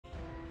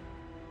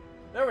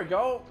There we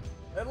go.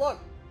 And look,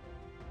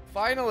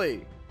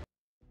 finally,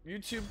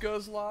 YouTube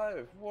goes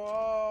live.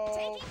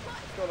 Whoa.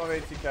 What's going on,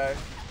 ATK?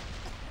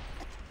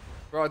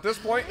 Bro, at this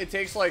point, it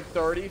takes like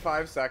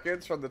 35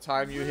 seconds from the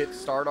time you hit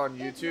start on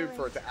YouTube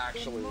for it to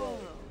actually load.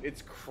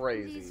 It's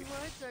crazy. These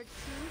words are too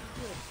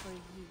good for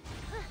you.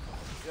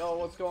 Yo,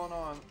 what's going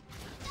on?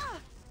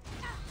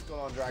 What's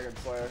going on, Dragon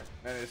Slayer?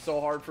 Man, it's so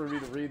hard for me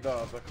to read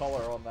the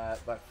color on that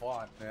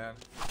font, man.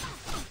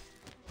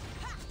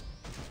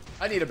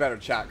 I need a better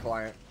chat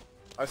client.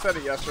 I said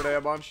it yesterday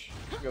a bunch.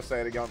 I'm gonna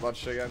say it again a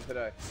bunch again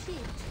today. Cheap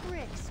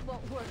tricks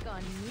won't work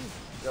on you.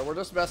 Yeah, we're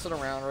just messing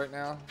around right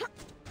now.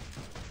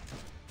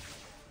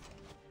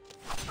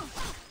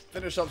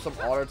 Finish up some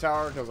auto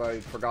tower because I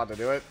forgot to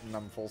do it and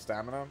I'm full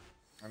stamina.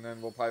 And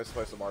then we'll probably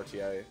play some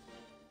RTA.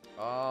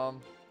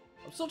 I'm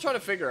still trying to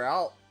figure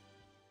out,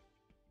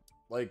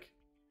 like,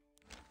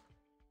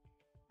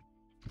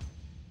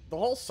 the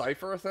whole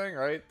cipher thing,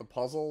 right? The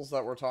puzzles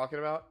that we're talking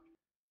about.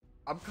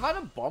 I'm kind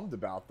of bummed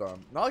about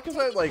them. Not because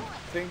I, like,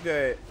 think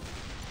that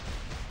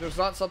there's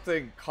not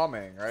something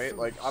coming, right?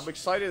 Like, I'm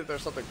excited that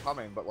there's something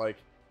coming, but, like,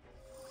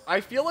 I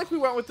feel like we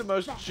went with the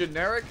most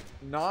generic,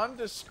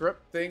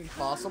 nondescript thing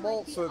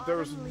possible, so that there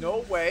was no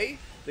way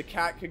the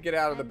cat could get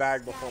out of the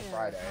bag before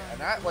Friday. And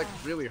that, like,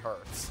 really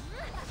hurts.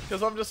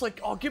 Because I'm just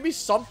like, oh, give me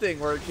something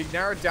where it can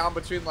narrow it down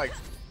between, like,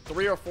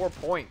 3 or 4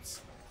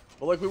 points.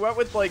 But, like, we went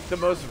with, like, the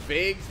most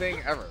vague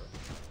thing ever.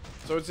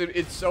 So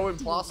it's so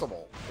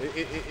impossible.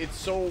 It's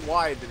so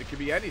wide that it could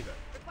be anything.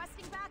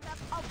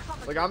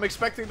 Like, I'm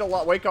expecting to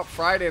wake up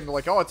Friday and be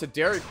like, oh, it's a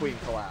Dairy Queen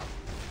collab.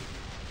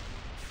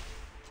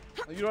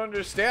 You don't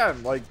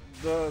understand. Like,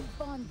 the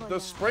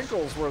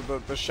sprinkles were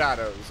the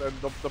shadows, and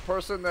the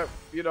person that,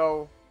 you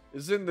know,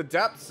 is in the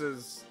depths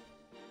is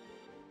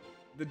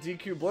the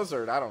DQ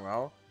Blizzard. I don't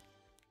know.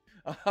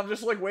 I'm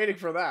just, like, waiting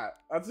for that.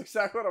 That's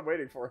exactly what I'm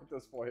waiting for at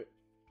this point.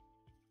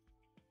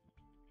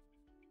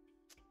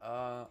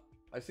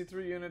 I see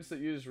 3 units that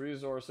use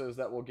resources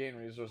that will gain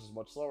resources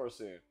much slower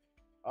soon.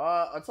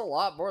 It's a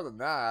lot more than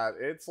that.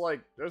 It's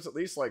like, there's at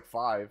least like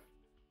 5.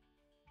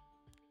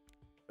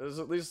 There's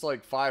at least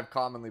like 5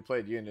 commonly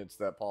played units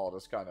that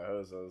Politis kind of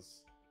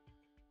hoses.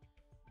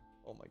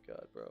 Oh my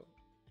god, bro.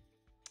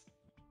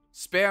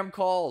 Spam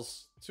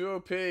calls. 2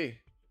 OP.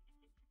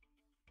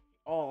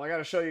 Oh, I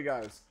gotta show you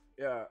guys.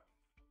 Yeah.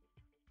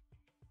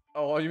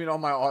 Oh, you mean on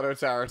my auto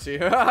tower too?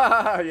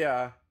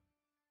 Yeah.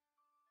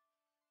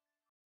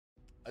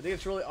 I think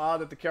it's really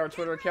odd that the Kara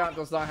Twitter account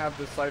does not have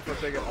this cipher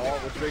thing at all,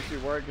 which makes me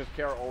worried because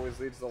Kara always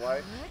leads the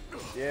way.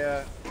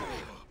 Yeah.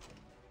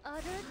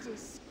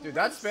 Dude,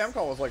 that spam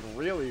call was like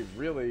really,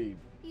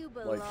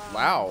 like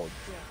loud.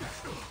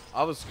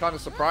 I was kind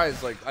of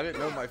surprised. Like, I didn't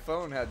know my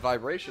phone had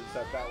vibrations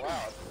set that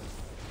loud.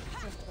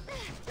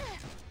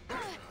 I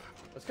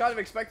was kind of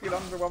expecting an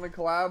underwhelming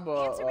collab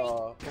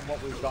from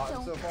what we've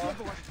gotten so far.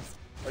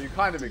 Are you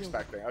kind of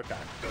expecting? Okay.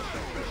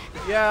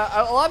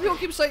 Yeah, a lot of people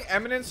keep saying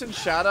Eminence and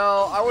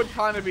Shadow. I would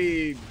kind of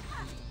be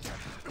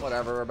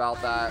whatever about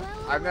that.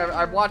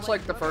 I've watched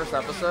like the first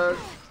episode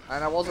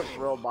and I wasn't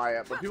thrilled by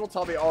it, but people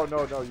tell me, oh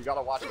no, you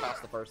gotta watch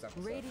past the first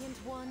episode. Radiant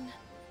one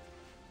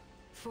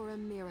for a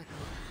miracle.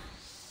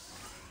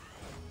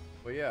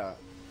 But yeah.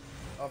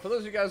 For those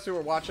of you guys who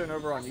are watching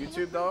over on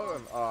YouTube, though,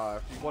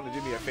 if you want to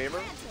do me a favor,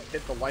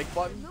 hit the like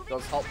button. It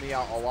does help me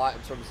out a lot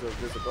in terms of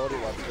visibility.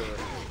 Let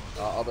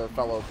to other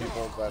fellow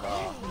people that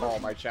follow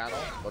my channel,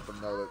 let them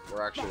know that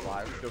we're actually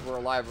live. Because we're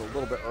live a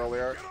little bit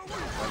earlier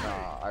than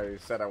I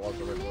said I was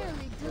originally.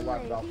 We're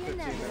live about 15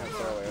 minutes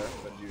earlier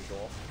than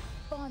usual.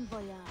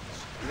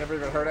 You never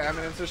even heard of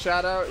Eminence of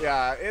Shadow?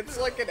 Yeah, it's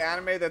like an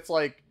anime that's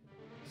like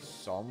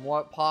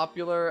somewhat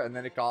popular, and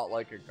then it got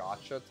like a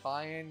gacha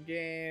tie-in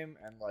game,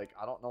 and like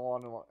I don't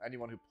know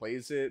anyone who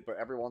plays it, but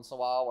every once in a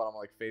while when I'm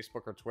like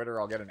Facebook or Twitter,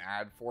 I'll get an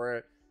ad for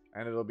it,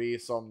 and it'll be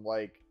some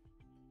like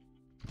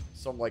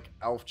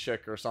elf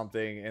chick or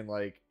something in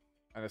like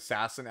an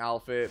assassin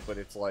outfit, but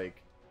it's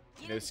like,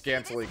 you know,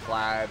 scantily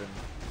clad, and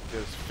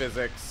there's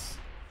physics,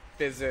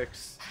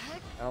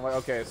 and I'm like,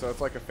 okay, so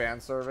it's like a fan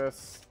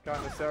service kind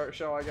of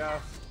show, I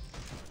guess.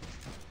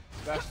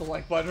 Smash the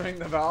like button, ring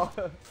the bell.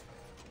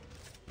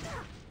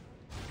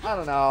 I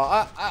don't know.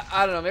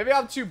 I don't know. Maybe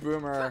I'm too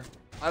boomer.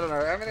 I don't know.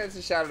 Eminence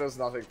and Shadow does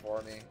nothing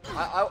for me.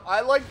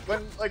 I like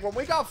when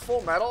we got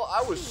Full Metal,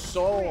 I was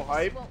so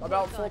hyped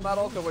about Full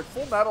Metal because like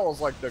Full Metal is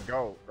like the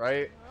GOAT,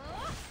 right?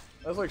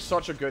 That's like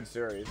such a good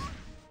series.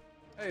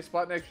 Hey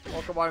Sputnik,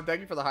 welcome on and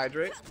thank you for the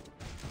hydrate.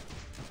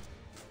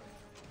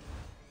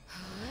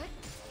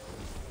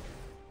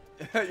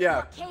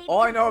 Yeah.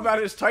 All I know about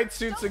is tight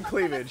suits and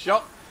cleavage.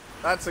 Yup.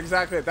 That's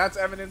exactly it. That's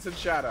Eminence and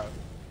Shadow.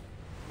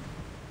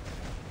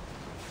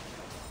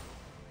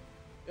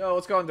 Yo,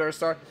 what's going on,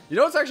 Durstar? You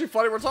know what's actually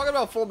funny? We're talking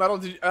about Full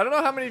Metal. I don't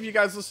know how many of you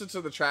guys listen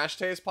to the Trash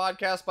Taste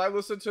podcast, but I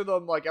listen to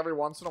them like every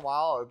once in a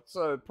while. It's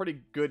a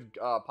pretty good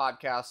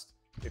podcast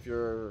if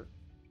you're,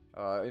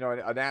 you know,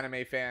 an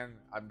anime fan.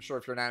 I'm sure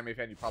if you're an anime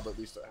fan, you probably at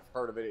least have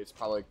heard of it. It's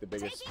probably like the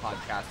biggest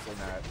podcast in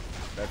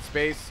that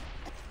space.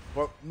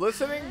 But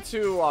listening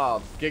to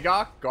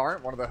Gigok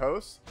Garnt, one of the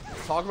hosts,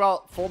 talk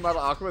about Full Metal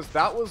Alchemist,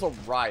 that was a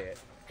riot.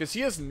 Because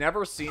he has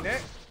never seen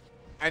it.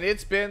 And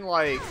it's been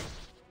like,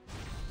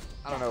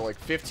 I don't know, like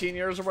 15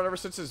 years or whatever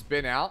since it's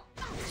been out.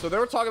 So they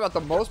were talking about the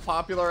most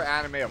popular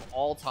anime of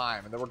all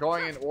time. And they were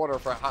going in order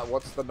for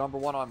what's the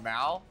 #1 on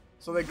Mao.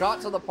 So they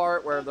got to the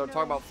part where they're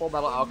talking about Full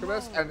Metal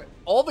Alchemist. And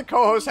all the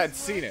co-hosts had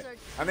seen it.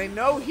 And they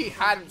know he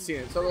hadn't seen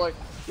it. So they're like,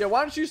 yeah, why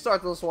don't you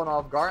start this one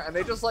off, Garnt? And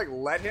they just like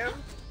let him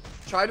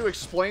try to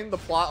explain the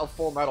plot of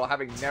Full Metal,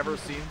 having never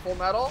seen Full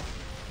Metal.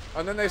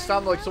 And then they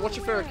stopped like, so what's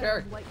your favorite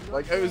character?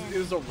 Like, it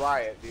was a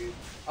riot, dude.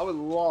 I would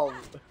love,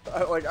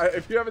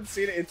 if you haven't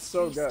seen it, it's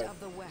so good.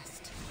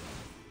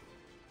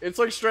 It's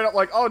like straight up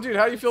like, oh, dude,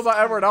 how do you feel about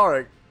Edward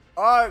Elric?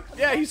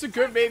 Yeah, he's a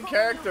good main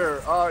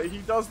character. He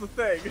does the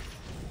thing.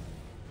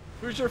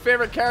 Who's your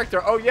favorite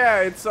character? Oh,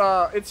 yeah,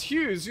 it's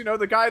Hughes, you know,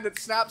 the guy that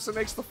snaps and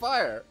makes the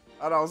fire.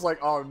 And I was like,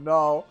 oh,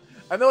 no.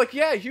 And they're like,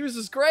 yeah, Hughes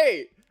is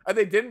great. And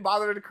they didn't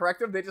bother to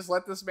correct him. They just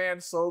let this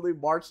man slowly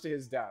march to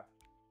his death.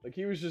 Like,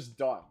 he was just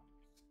done.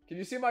 Can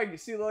you see my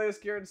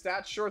Lilius gear and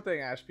stats? Sure thing,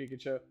 Ash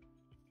Pikachu.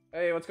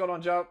 Hey, what's going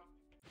on, Joe?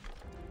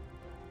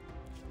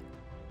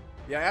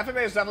 Yeah,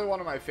 FMA is definitely one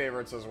of my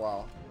favorites as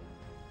well.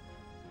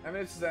 I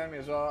mean, it's an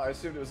anime as well. I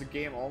assumed it was a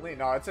game only.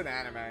 No, it's an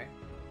anime.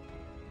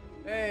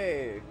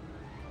 Hey.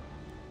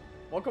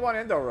 Welcome on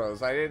Indo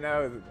Rose. I didn't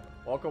know.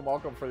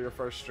 Welcome for your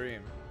first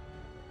stream.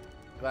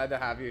 Glad to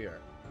have you here.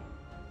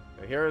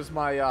 Here's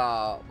my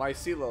my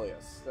Sea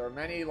Lilius. There are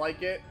many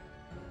like it.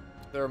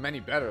 There are many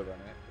better than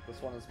it. But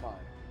this one is mine.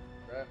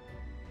 Okay.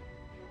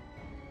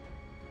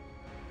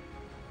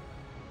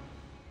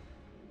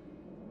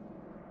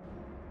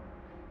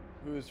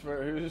 Who's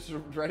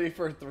ready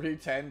for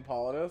 310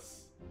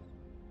 Politis?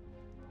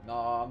 No,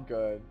 I'm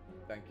good.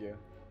 Thank you.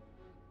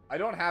 I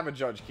don't have a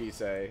Judge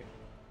Kisei.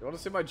 You want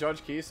to see my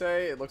Judge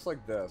Kisei? It looks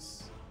like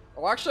this.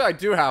 Oh, actually, I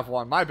do have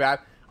one. My bad.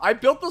 I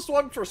built this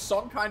one for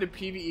some kind of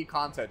PvE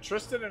content.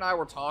 Tristan and I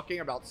were talking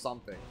about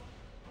something.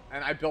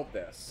 And I built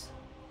this.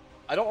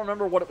 I don't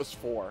remember what it was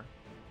for.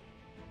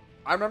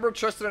 I remember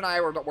Tristan and I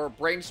were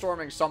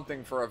brainstorming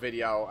something for a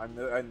video.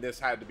 And this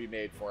had to be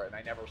made for it. And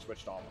I never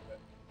switched off of it.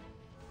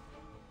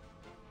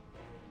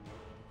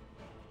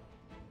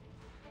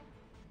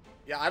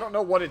 Yeah, I don't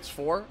know what it's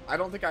for. I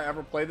don't think I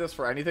ever played this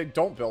for anything.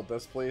 Don't build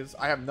this, please.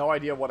 I have no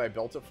idea what I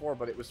built it for.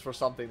 But it was for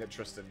something that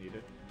Tristan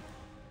needed.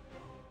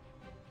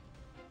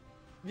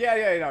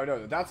 Yeah,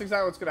 no, that's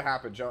exactly what's going to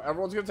happen, Joe.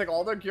 Everyone's going to take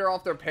all their gear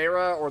off their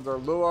Para or their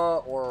Lua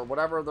or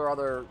whatever their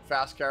other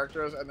fast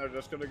characters, and they're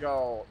just going to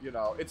go, you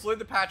know, it's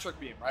Linda Patrick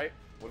beam, right?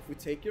 What if we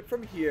take it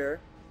from here,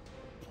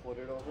 put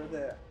it over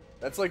there?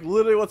 That's like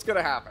literally what's going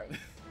to happen.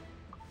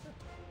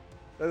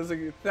 That is like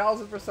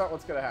 1000%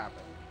 what's going to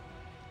happen.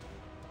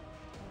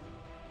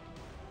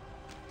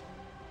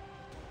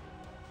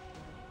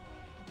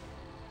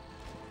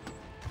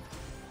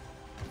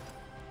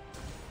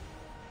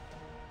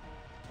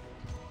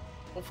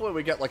 Hopefully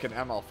we get like an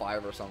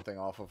ML5 or something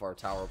off of our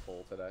tower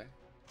pool today.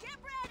 Get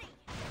ready.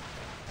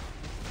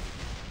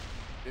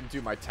 Didn't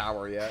do my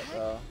tower yet.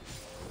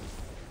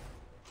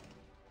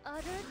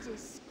 Utter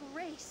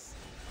disgrace.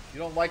 You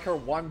don't like her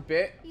one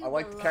bit? I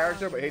like the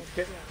character, but hate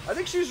the kid. I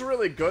think she's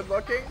really good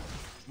looking.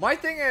 My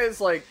thing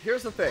is, like,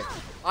 here's the thing.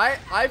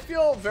 I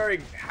feel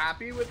very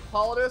happy with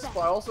Politis,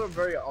 but I also am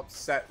very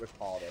upset with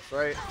Politis,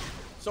 right?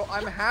 So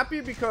I'm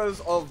happy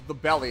because of the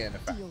Bellion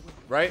effect,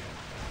 right?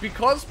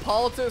 Because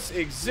Politis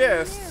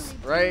exists,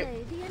 right?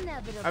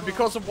 And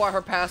because of what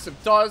her passive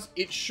does,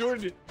 it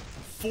should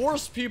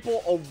force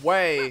people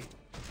away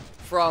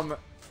from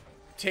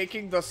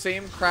taking the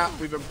same crap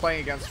we've been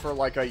playing against for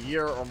like a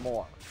year or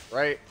more,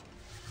 right?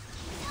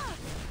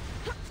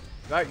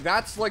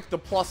 That's like the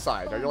plus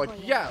side. You're like,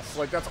 yes,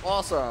 like that's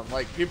awesome.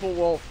 Like people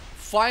will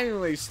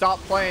finally stop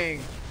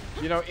playing,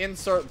 you know,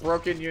 insert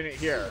broken unit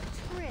here.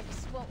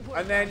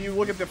 And then you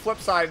look at the flip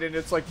side and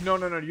it's like, no, you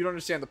don't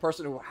understand. The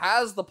person who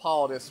has the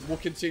Politis will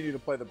continue to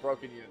play the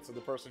broken unit. So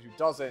the person who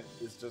doesn't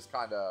is just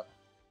kind of,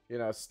 you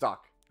know,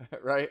 stuck,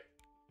 right?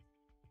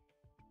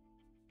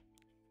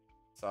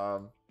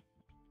 So,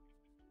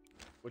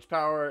 which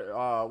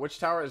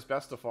tower is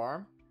best to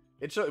farm?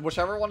 It should,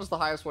 whichever one is the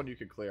highest one you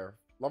can clear.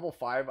 Level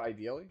 5,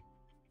 ideally.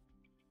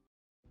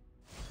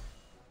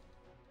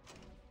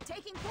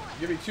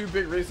 Give me 2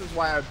 big reasons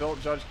why I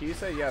built Judge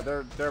Kisei. Yeah,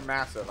 they're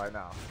massive, I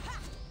know.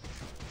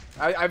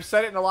 I've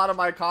said it in a lot of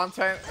my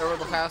content over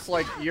the past,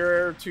 like,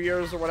 year, 2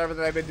 years or whatever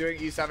that I've been doing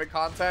E7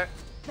 content,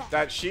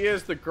 that she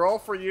is the girl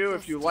for you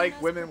if you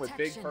like women with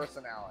big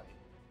personality.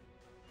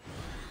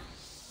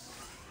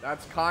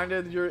 That's kind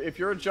of your, if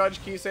you're a Judge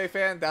Kisei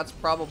fan, that's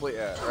probably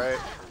it, right?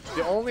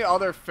 The only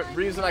other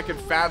reason I can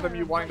fathom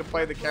you wanting to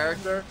play the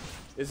character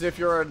is if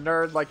you're a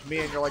nerd like me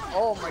and you're like,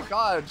 oh my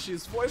god,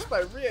 she's voiced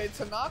by Rie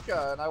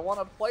Tanaka and I want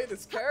to play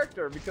this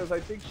character because I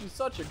think she's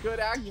such a good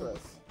actress.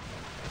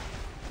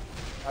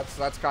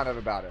 That's kind of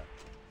about it.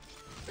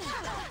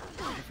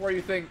 Before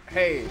you think,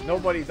 hey,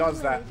 nobody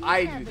does that,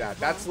 I do that.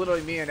 That's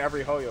literally me in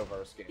every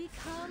Hoyoverse game.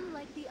 Become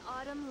like the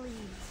autumn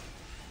leaves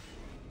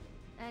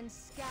and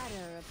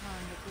scatter upon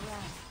the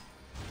grass.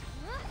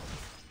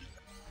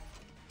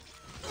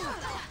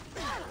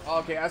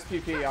 Okay,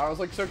 SPP. I was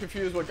like so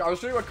confused. I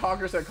was reading what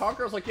Conquer said.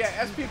 Conquer was like, yeah,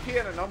 SPP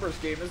in a numbers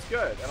game is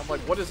good. And I'm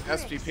like, what is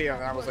SPP?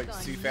 And I was like,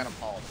 see Phantom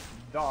Politis.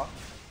 Duh.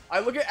 I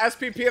look at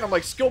SPP and I'm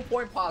like, skill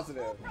point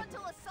positive.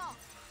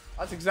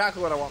 That's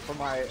exactly what I want for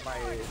my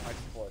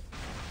support.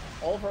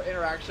 All of her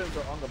interactions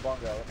are on the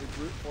bungo. We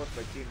brute force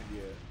by Team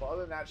India. But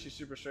other than that, she's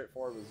super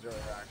straightforward with zero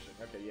interaction.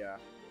 Okay, yeah.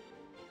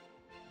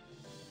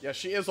 Yeah,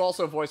 she is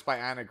also voiced by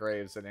Anna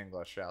Graves in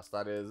English. Yes,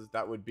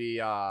 that would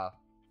be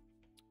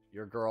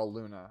your girl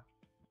Luna.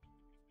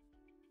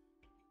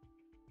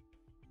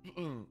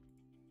 I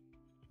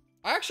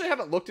actually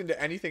haven't looked into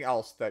anything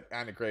else that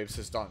Anna Graves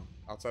has done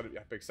outside of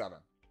Epic 7.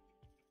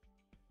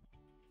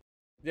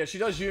 Yeah, she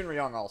does Yoon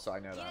Ryung also, I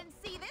know that.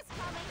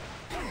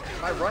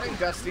 Am I running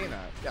Destina?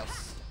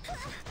 Yes.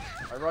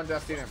 I run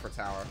Destina for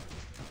tower.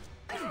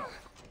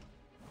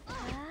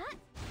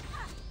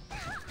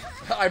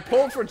 I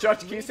pulled for Judge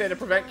Kisei to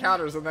prevent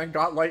counters and then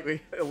got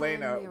lightly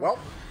Elena. Well,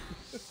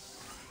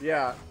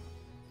 yeah.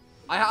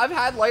 I've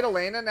had light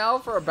Elena now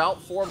for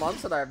about 4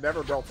 months and I've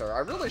never built her. I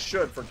really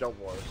should for Guild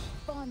Wars.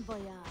 Bon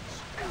voyage.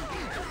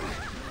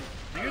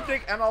 Do you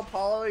think ML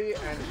Poly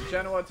and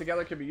Genoa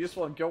together could be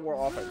useful in Guild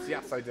War offense?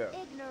 Yes, I do.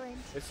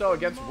 If so,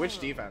 against which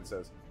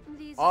defenses?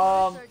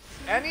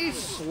 Any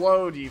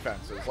slow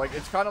defenses. Like,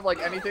 it's kind of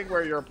like anything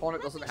where your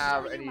opponent doesn't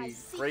have any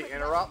great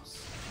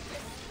interrupts.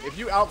 If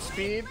you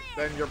outspeed,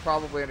 then you're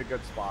probably in a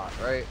good spot,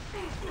 right?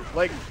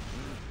 Like,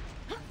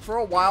 for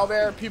a while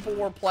there, people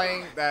were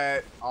playing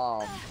that,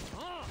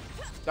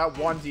 that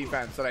one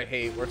defense that I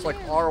hate, where it's like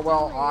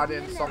Arwell,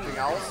 Auden, something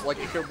else. Like,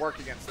 it could work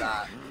against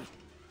that.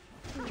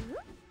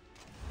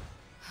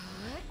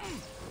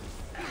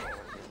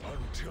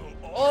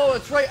 Oh,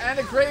 it's right.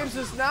 Anna Graves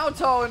is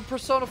Naoto in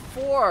Persona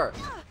 4.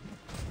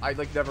 I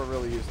like never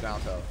really used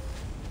Naoto.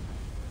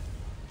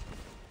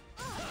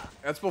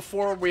 That's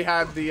before we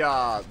had the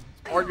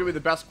arguably the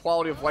best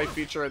quality of life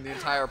feature in the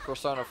entire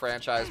Persona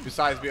franchise,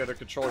 besides being able to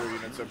control your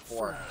units in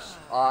 4.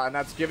 And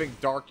that's giving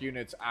dark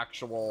units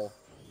actual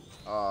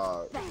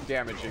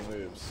damaging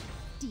moves.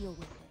 Deal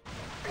with it.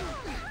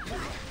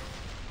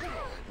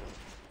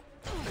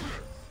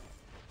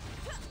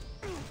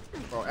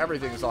 Bro,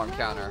 everything's on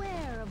counter.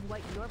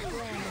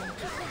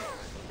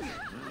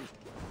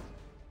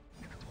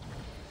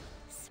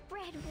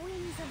 Spread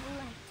wings of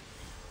light.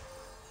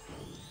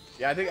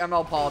 Yeah, I think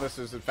ML Politis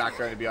is in fact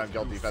going to be on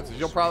guild defenses.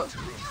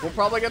 We'll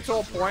probably get to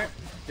a point.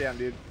 Damn,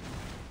 dude.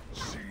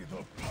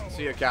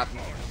 See ya, Captain.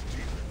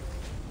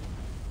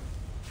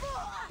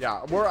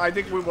 Yeah, I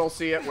think we will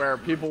see it where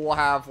people will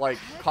have like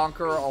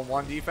Conqueror on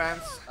one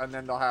defense, and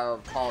then they'll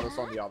have Politis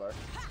on the other.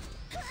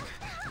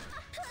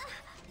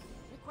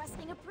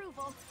 Requesting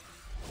approval.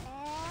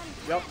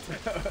 And Yep.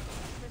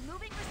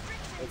 removing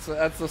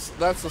restrictions.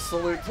 that's a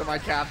salute to my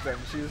captain.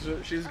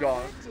 She's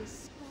gone.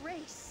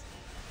 Disgrace.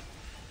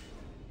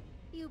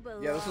 You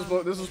belong. Yeah,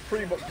 this is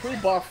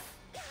pre-buff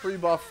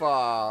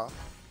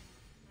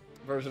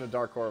version of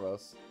Dark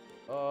Corvus.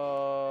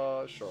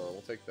 Sure,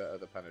 we'll take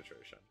the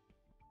penetration.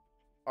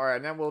 All right,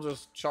 and then we'll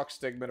just chuck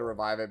Stigma to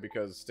revive it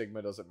because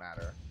Stigma doesn't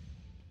matter.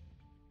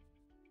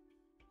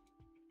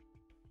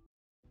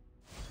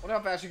 Wonder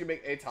how fast you can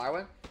make a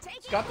Tywin.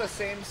 It's got the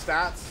same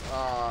stats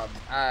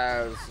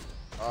as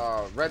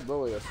Red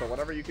Lilius, so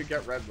whatever you could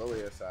get Red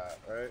Lilius at,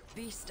 right?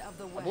 Beast of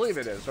the West. I believe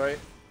it is, right?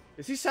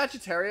 Is he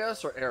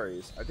Sagittarius or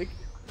Aries? I think...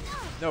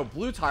 No,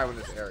 Blue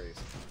Tywin is Aries.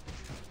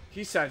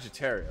 He's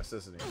Sagittarius,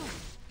 isn't he?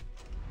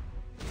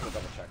 I'll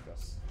double check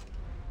this.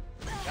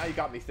 Now you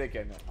got me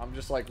thinking. I'm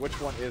just like, which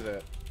one is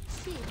it?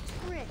 Cheap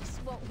tricks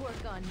won't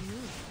work on me.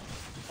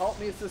 Help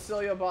me,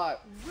 Cecilia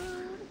Bot.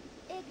 Rude,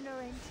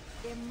 ignorant,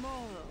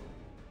 immoral.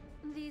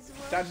 These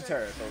words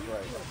Sagittarius, I was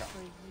right.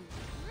 Okay.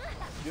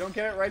 You don't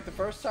get it right the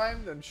first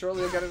time, then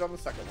surely you'll get it on the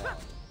second one.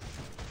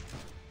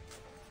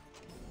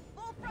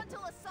 Full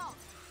frontal assault.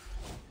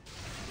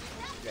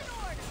 Yeah.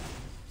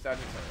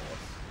 Sagittarius.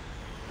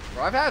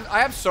 Bro, I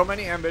have so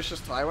many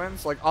ambitious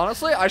Tywins. Like,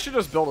 honestly, I should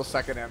just build a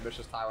second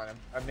ambitious Tywin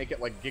and make it,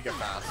 like, giga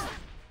fast.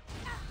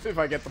 If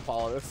I get the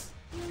Politis.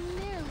 You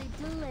merely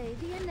delay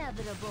the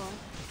inevitable.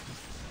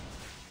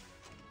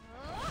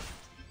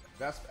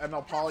 Best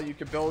ML Poly you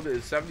could build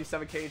is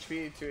 77k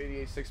HP,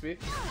 288 6B.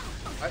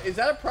 Is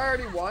that a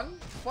priority 1,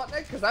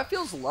 Sputnik? Because that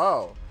feels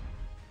low.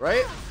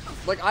 Right?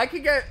 Like, I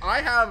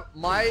have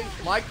my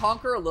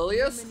Conqueror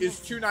Lilius is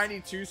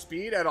 292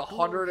 speed at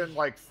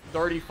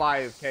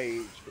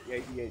 135k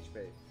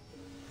EHP.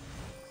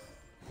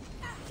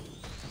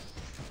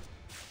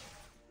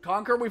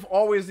 Conquer, we've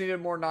always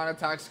needed more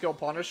non-attack skill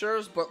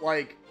punishers, but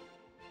like,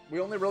 we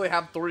only really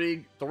have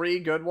three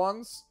good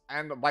ones.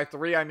 And by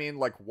 3, I mean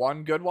like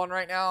 1 good one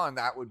right now, and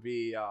that would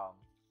be,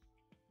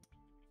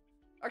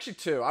 actually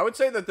 2. I would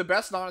say that the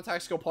best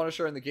non-attack skill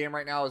punisher in the game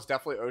right now is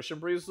definitely Ocean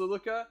Breeze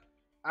Luluka.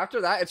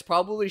 After that, it's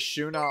probably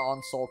Shuna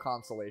on Soul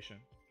Constellation.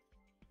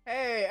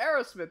 Hey,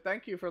 Aerosmith,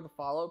 thank you for the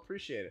follow.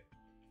 Appreciate it.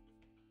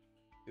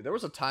 Dude, there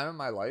was a time in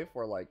my life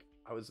where, like,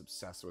 I was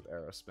obsessed with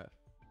Aerosmith.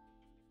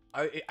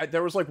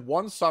 There was, like,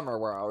 one summer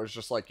where I was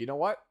just like, you know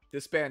what?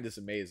 this band is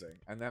amazing.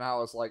 And then I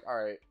was like, all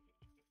right,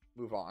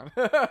 move on.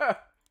 But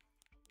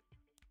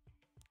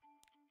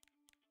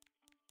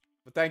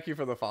thank you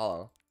for the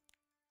follow.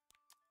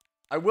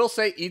 I will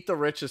say Eat the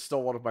Rich is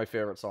still one of my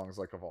favorite songs,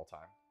 like, of all time.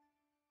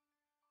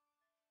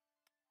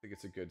 I think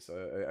it's a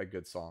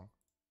good song.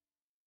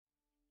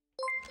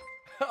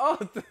 Oh,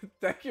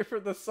 thank you for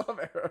the sub,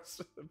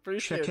 Aerosmith.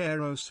 Appreciate it. Check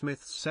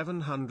Aerosmith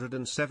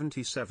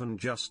 777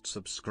 just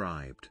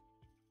subscribed.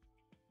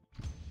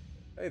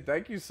 Hey,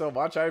 thank you so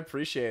much. I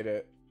appreciate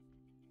it.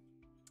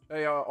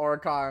 Hey,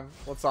 Oricon,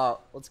 what's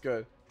up? What's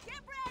good? Get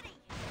ready.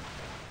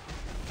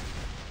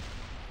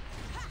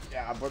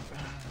 Yeah, but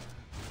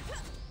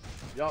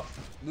yup,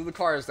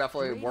 Lulicar is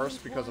definitely worse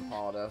because of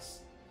Politis.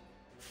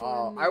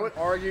 I would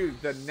argue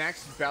the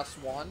next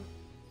best one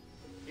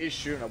is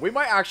Shuna. We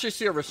might actually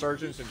see a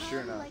resurgence in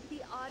Shuna.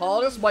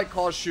 Politis might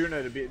cause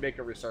Shuna to make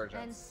a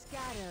resurgence. And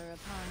scatter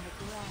upon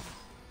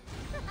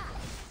the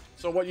ground.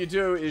 So what you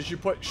do is you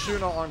put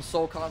Shuna on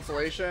Soul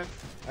Constellation,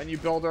 and you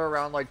build her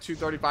around like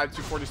 235,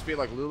 240 speed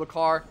like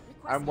Lulicar.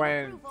 And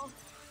when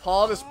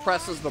Politis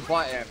presses the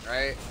button,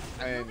 right,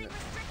 and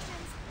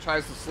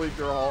tries to sleep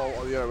your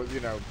whole, you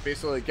know,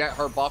 basically get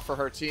her buff for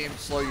her team,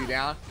 slow you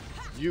down,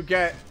 you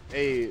get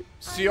a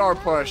CR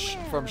push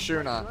from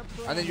Shuna,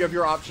 and then you have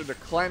your option to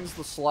cleanse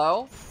the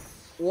slow,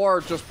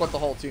 or just put the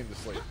whole team to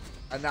sleep.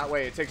 And that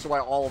way it takes away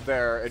all of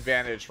their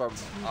advantage from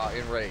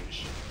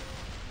Enrage.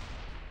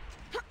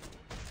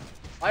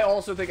 I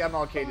also think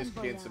MLK just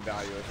gains some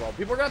value as well.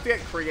 People are going to have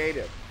to get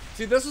creative.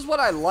 See, this is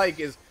what I like,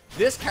 is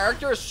this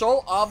character is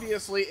so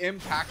obviously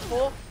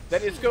impactful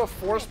that it's going to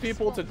force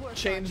people to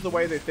change the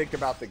way they think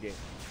about the game.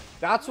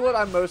 That's what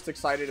I'm most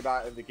excited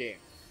about in the game.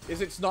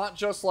 Is it's not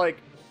just like,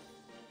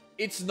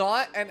 it's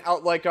not an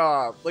out like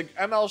ML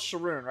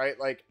Sharoon, right?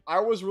 Like,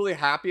 I was really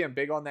happy and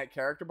big on that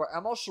character, but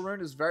ML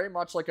Sharoon is very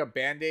much like a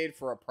band-aid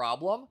for a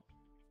problem.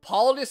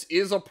 Politis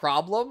is a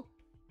problem,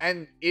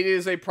 and it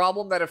is a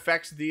problem that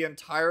affects the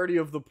entirety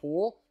of the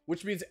pool,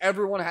 which means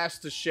everyone has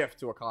to shift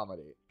to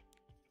accommodate.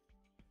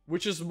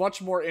 Which is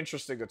much more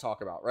interesting to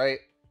talk about, right?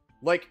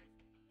 Like,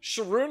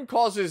 Sharoon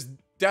causes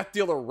Death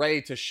Dealer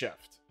Ray to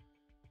shift,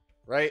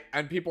 right?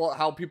 And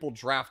how people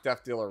draft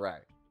Death Dealer Ray.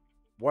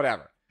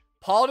 Whatever.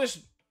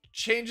 Politis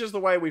changes the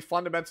way we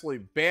fundamentally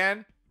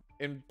ban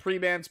in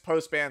pre-bans,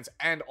 post-bans,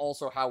 and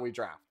also how we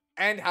draft.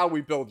 And how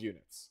we build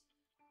units.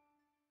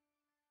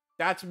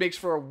 That makes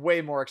for a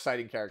way more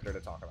exciting character to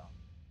talk about.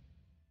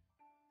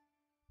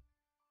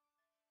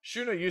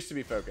 Shuna used to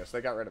be focused. They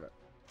got rid of it.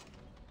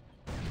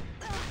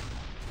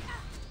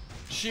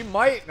 She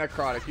might,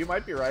 Necrotic. You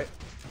might be right.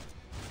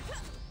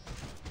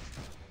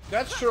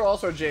 That's true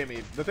also,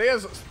 Jamie. The thing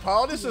is,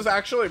 Politis is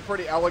actually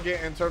pretty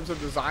elegant in terms of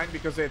design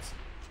because it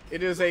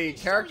is a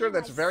character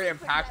that's very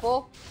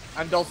impactful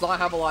and does not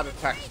have a lot of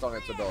text on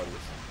its abilities.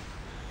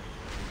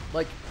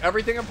 Like,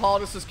 everything in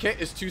Politis'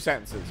 kit is 2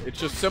 sentences. It's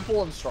just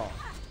simple and strong.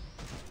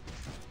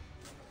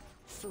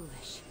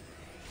 Foolish.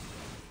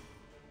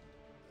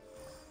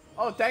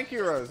 Oh, thank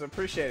you, Rose.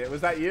 Appreciate it.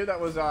 Was that you? That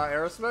was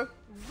Aerosmith?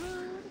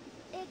 Rude,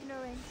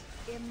 ignorant,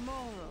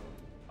 immoral.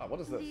 Oh, what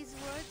is this? These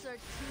words are too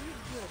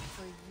good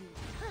for you.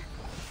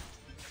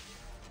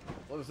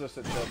 What is this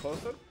that Joe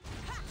posted?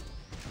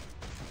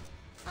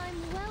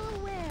 I'm well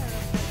aware of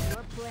what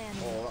you're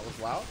planning. Oh, that was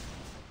loud.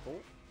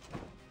 Cool.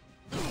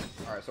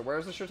 Alright, so where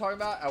is this you're talking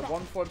about? At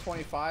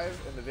 1:25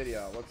 in the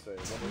video. Let's see.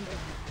 What is it?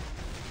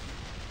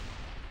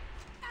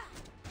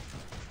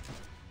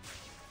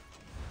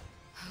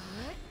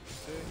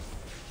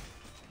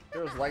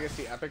 Here's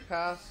Legacy Epic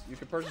Pass. You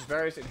can purchase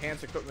various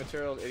enhanced equipment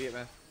materials. Idiot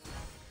man.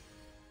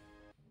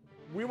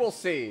 We will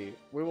see.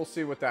 We will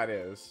see what that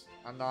is.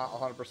 I'm not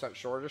 100%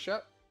 sure just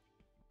yet.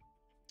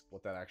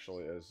 What that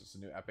actually is. It's a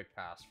new Epic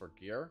Pass for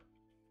gear.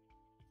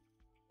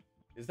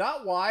 Is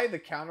that why the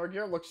counter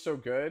gear looks so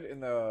good in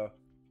the...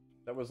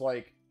 That was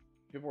like...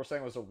 People were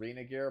saying it was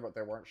arena gear, but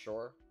they weren't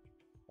sure.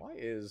 Why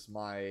is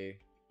my...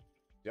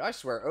 Dude, I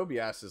swear,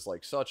 OBS is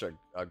like such a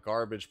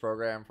garbage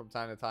program from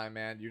time to time,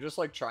 man. You're just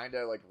like trying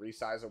to like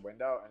resize a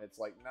window, and it's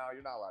like, no,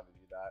 you're not allowed to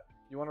do that.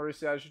 You want to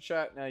resize your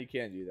chat? No, you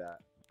can't do that.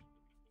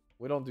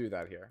 We don't do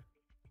that here.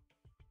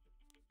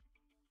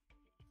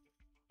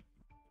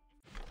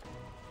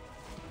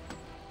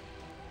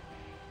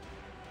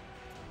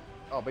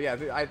 Oh, but yeah,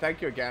 I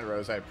thank you again,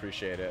 Rose. I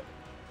appreciate it.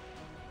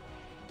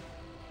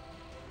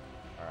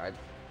 Alright.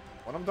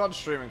 When I'm done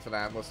streaming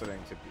tonight, I'm listening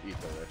to Eat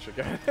the Rich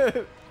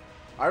again.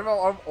 I've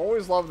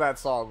always loved that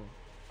song.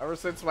 Ever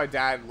since my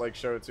dad like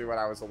showed it to me when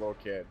I was a little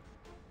kid.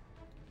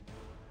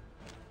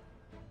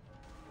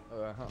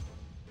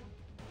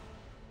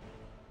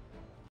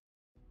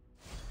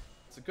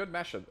 It's a good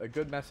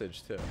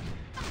message too.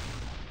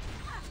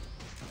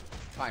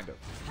 Kind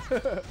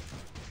of.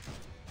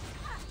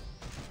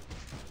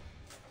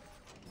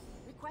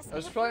 I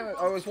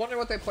was wondering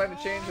what they plan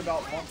to change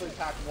about monthly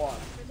pack 1.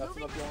 That's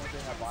not the only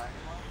thing I buy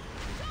anymore.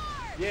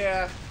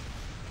 Yeah.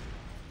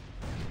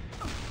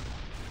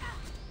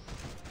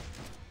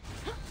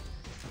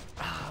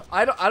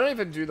 I don't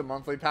even do the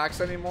monthly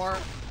packs anymore.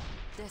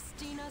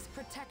 Destina's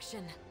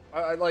protection.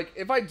 Like,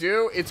 if I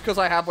do, it's because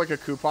I have, like, a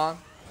coupon.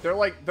 They're,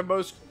 like, the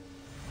most...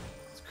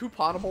 Is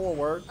couponable a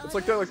word? It's,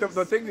 like,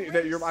 the thing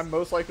that I'm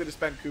most likely to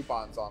spend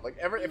coupons on. Like,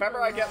 if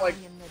ever I get, like,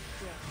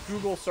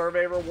 Google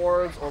survey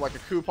rewards or, like, a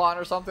coupon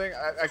or something,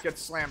 I get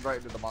slammed right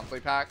into the monthly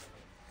pack.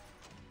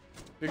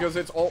 Because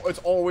it's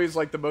always,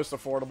 like, the most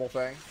affordable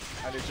thing.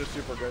 And it's just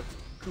super good.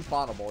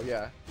 Couponable,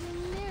 yeah.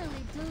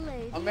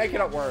 I'm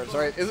making up words,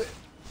 right? Is it...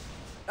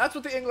 That's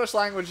what the English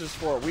language is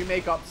for. We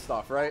make up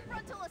stuff, right?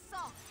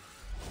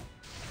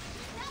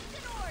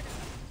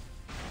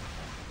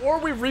 Or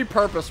we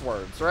repurpose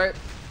words, right?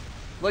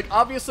 Like,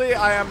 obviously,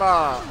 I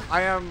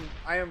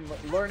am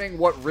learning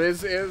what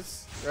Riz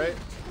is, right?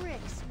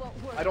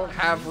 I don't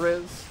have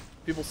Riz.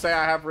 People say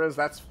I have Riz.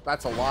 That's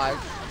a lie.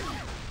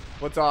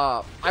 But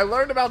I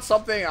learned about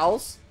something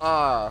else.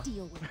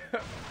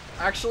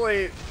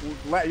 Actually,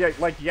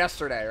 like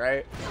yesterday,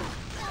 right?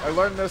 I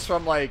learned this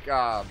from like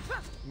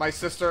my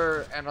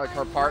sister and like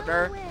her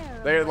partner.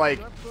 They're like,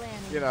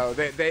 you know,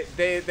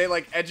 they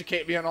like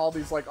educate me on all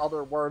these like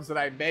other words that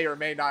I may or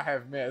may not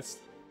have missed.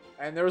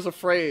 And there was a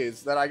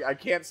phrase that I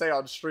can't say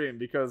on stream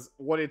because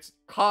what its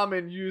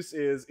common use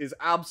is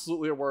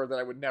absolutely a word that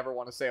I would never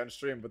want to say on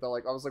stream. But they're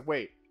like, I was like,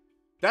 wait,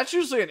 that's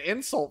usually an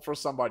insult for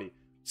somebody.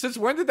 Since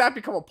when did that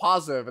become a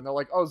positive? And they're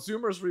like, oh,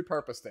 Zoomers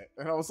repurposed it.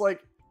 And I was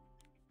like,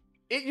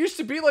 it used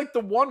to be like the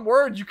one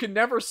word you can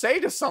never say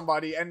to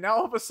somebody, and now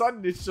all of a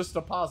sudden it's just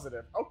a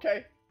positive.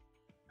 Okay.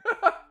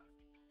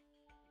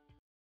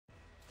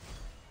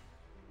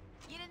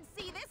 You didn't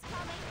see this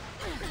coming.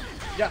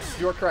 Yes,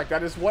 you're correct.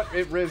 That is what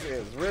Riz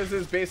is. Riz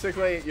is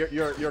basically your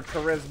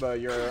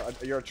charisma,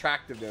 your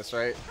attractiveness,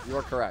 right?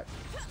 You're correct.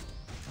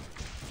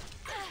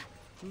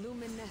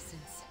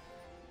 Luminescence.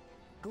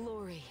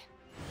 Glory.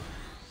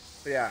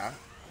 Yeah.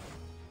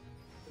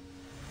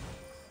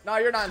 No,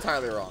 you're not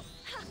entirely wrong.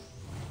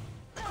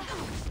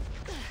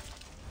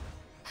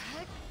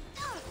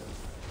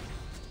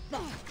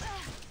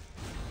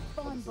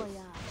 Bon voyage.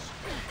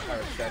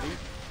 Alright, steady.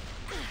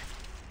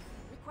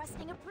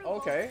 Requesting approval.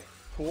 Okay,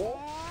 cool.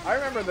 I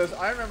remember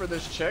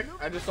this chick.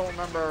 I just don't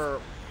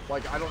remember,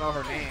 like, I don't know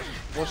her name.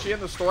 Was she in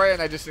the story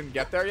and I just didn't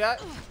get there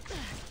yet?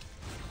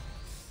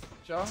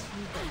 Joe?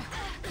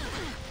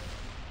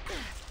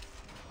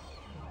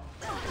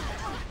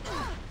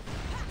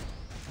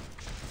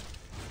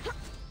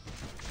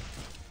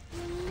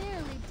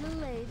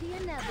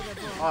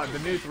 Oh, the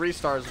new 3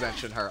 stars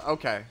mentioned her.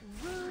 Okay.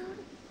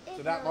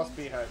 So that must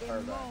be her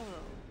then.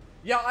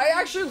 Yeah, I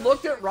actually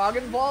looked at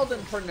Roggenwald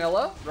and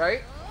Pernilla,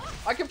 right?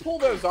 I can pull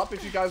those up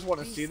if you guys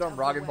want to see them,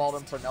 Roggenwald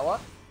and Pernilla.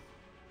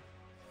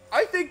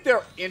 I think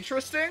they're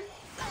interesting.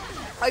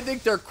 I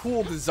think they're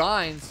cool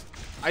designs.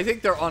 I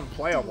think they're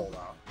unplayable,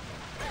 though.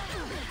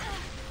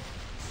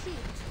 Cheap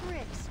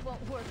tricks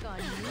won't work on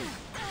you.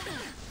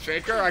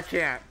 Shaker, I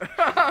can't.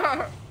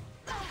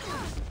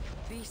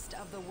 Beast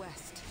of the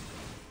West.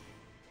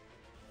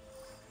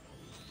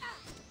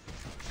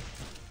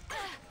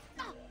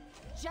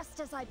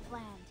 Just as I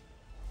planned.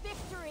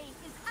 Victory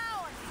is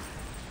ours.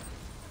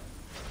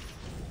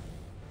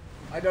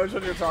 I know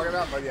what you're talking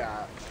about, but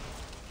yeah.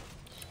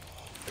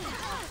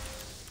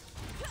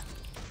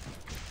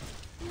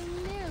 You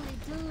nearly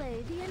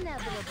delayed the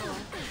inevitable.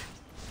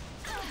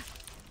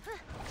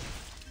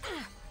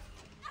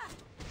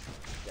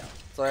 Yeah.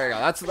 So there you go.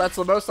 That's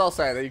the most I'll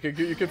say. That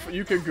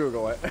you can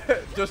Google it.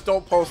 Just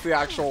don't post the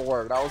actual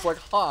word. I was like,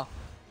 huh.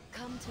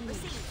 Come to me.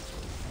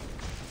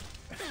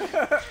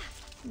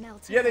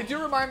 Yeah, they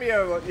do remind me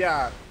of,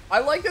 yeah. I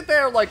like that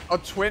they're like a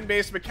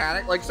twin-based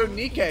mechanic. Like, so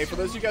Nikke, for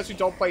those of you guys who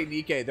don't play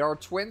Nikke, there are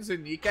twins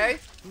in Nikke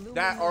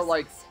that are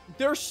like,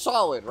 they're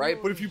solid, right?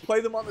 But if you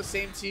play them on the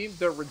same team,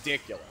 they're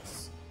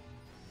ridiculous.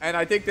 And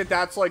I think that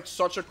that's like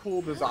such a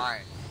cool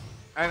design.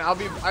 And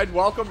I'd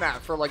welcome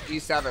that for like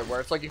E7, where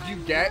it's like if you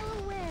get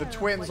the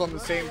twins on the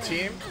same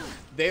team,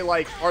 they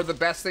like are the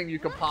best thing you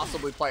could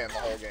possibly play in the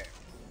whole game.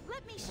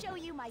 Let me show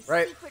you my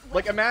Right? secret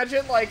Like,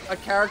 imagine, like, a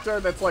character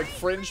that's, like,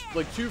 fringe,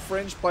 like, 2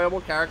 fringe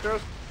playable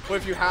characters, but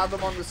if you have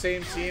them on the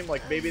same team,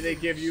 like, maybe they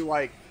give you,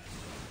 like,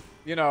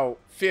 you know,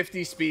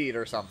 50 speed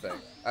or something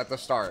at the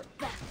start.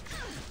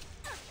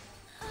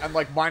 And,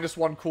 like,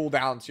 -1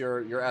 cooldown to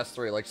your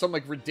S3. Like, some,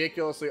 like,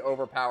 ridiculously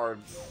overpowered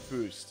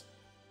boost.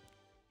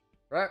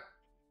 Right?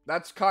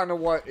 That's kind of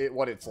what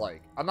it's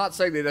like. I'm not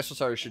saying they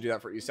necessarily should do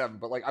that for E7,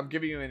 but, like, I'm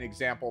giving you an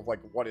example of, like,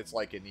 what it's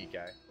like in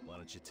Nikke. Why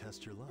don't you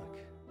test your luck?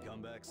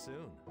 Come back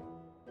soon.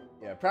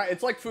 Yeah,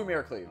 it's like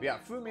Fumir Cleave. Yeah,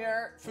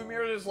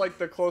 Fumir is like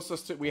the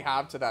closest we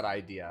have to that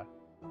idea.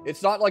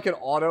 It's not like an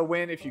auto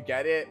win if you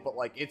get it, but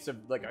like it's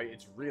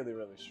really,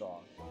 really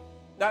strong.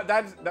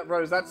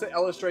 Rose, that's to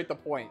illustrate the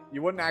point.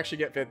 You wouldn't actually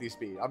get 50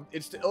 speed.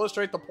 It's to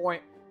illustrate the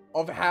point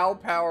of how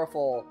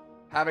powerful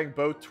having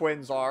both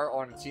twins are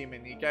on a team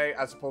in Nikke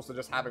as opposed to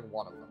just having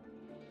one of them.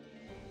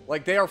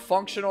 Like, they are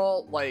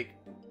functional, like,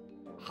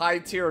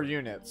 high-tier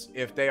units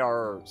if they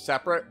are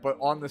separate, but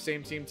on the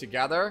same team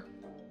together,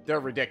 they're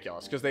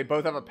ridiculous because they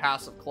both have a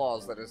passive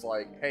clause that is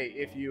like, hey,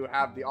 if you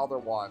have the other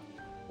one,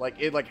 like,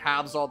 it like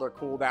halves all their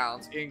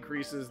cooldowns,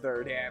 increases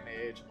their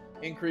damage,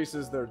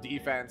 increases their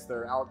defense,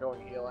 their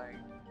outgoing healing.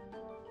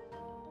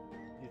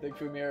 think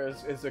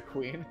Fumir is a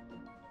queen.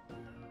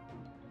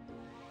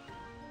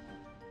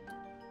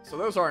 So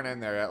those aren't in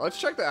there yet. Let's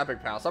check the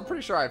Epic Pass. I'm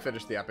pretty sure I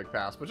finished the Epic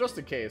Pass, but just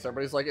in case,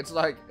 everybody's like,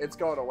 it's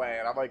going away,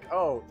 and I'm like,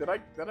 oh, did I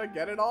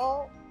get it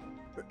all?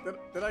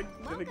 Did I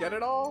get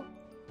it all?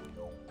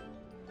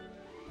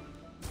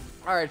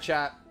 All right,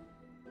 chat.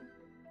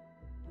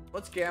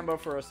 Let's gambo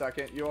for a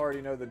second. You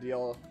already know the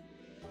deal.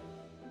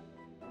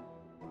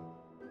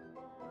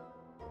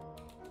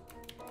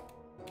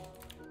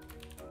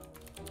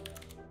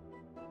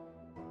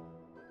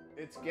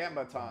 It's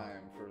Gamba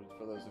time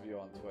for those of you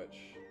on Twitch.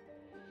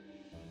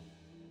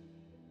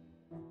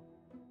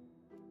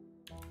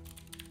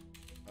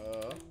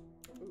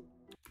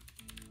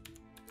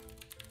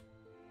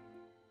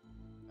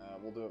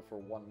 We'll do it for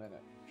 1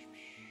 minute.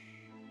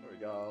 There we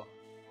go.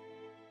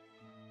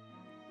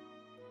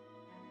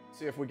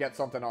 See if we get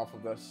something off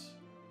of this.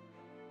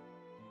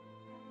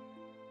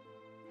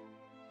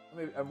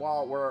 And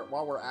while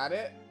we're at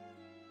it,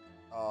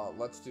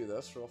 let's do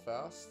this real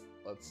fast.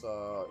 Let's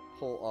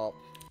pull up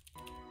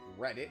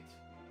Reddit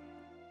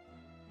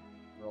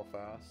real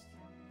fast.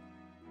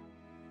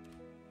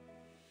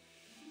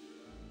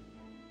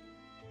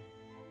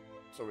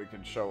 So we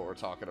can show what we're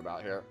talking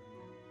about here.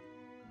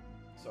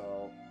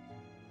 So,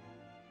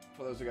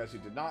 for those of you guys who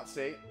did not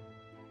see,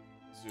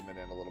 zoom it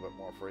in a little bit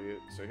more for you.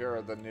 So here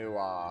are the new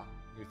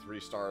 3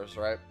 stars,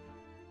 right?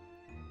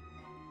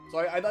 So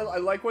I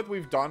like what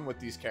we've done with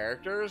these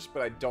characters,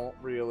 but I don't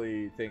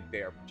really think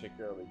they are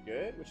particularly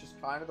good, which is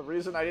kind of the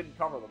reason I didn't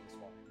cover them this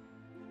morning.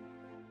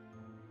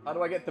 How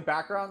do I get the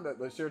background? So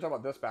you're talking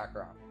about this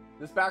background.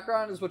 This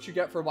background is what you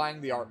get for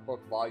buying the art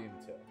book volume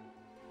 2.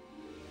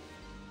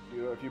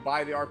 If you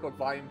buy the art book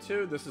volume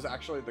 2, this is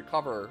actually the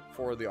cover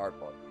for the art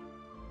book.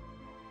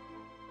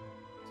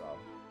 So,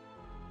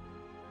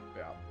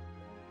 yeah.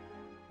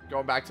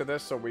 Going back to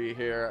this, so we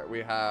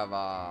have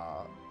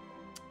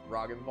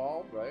Rog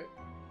involved, right?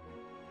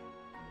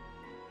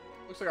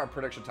 Looks like our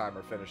prediction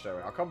timer finished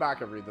anyway. I'll come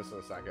back and read this in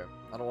a second.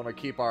 I don't want to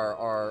keep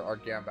our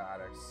Gamba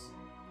addicts,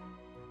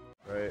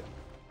 right,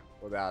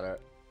 without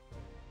it.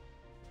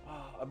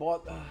 I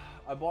bought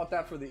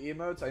that for the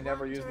emotes. I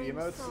never use the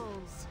emotes.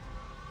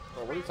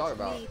 Bro, what are you talking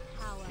about?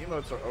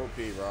 Emotes are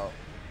OP, bro.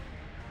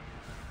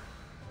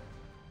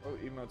 Oh,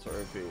 emotes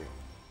are OP.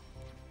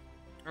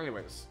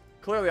 Anyways,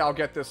 clearly I'll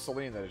get this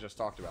Celine that I just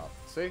talked about.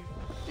 See?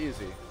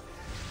 Easy.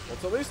 Well,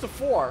 it's at least a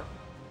 4.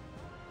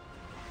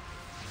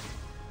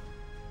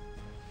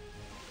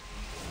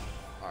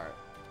 Alright.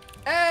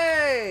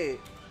 Hey!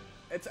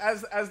 It's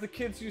as the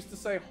kids used to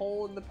say,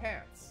 hole in the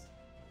pants.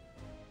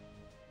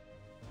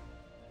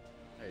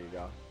 There you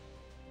go.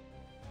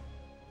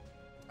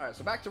 Alright,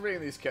 so back to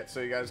reading these kits so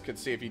you guys can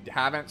see if you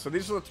haven't. So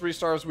these are the 3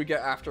 stars we get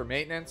after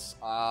maintenance.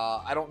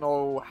 I don't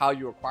know how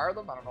you acquire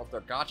them. I don't know if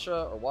they're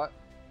gacha or what.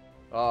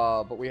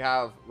 But we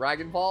have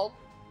Ragnvald,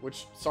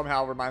 which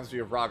somehow reminds me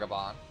of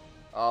Ragavan.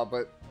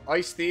 But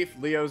Ice Thief,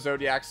 Leo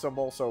Zodiac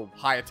symbol, so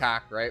high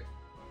attack, right?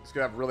 It's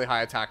going to have really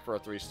high attack for a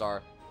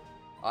 3-star.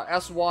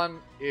 S1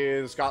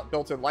 is got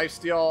built-in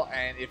lifesteal,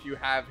 and if you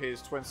have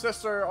his twin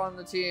sister on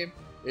the team,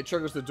 it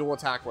triggers the dual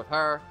attack with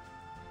her.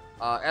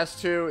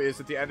 S2 is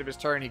at the end of his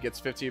turn, he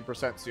gets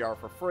 15% CR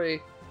for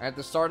free. And at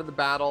the start of the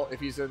battle, if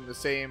he's in the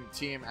same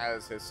team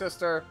as his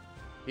sister,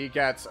 he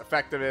gets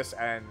effectiveness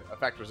and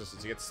effect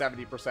resistance. He gets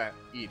 70%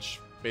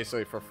 each,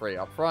 basically for free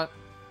up front.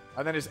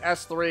 And then his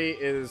S3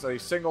 is a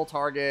single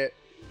target,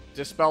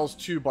 dispels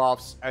 2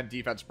 buffs, and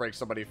defense breaks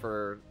somebody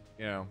for,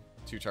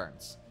 2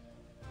 turns.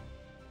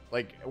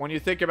 Like, when you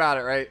think about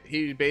it, right,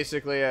 he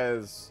basically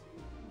has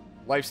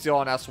lifesteal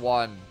on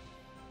S1,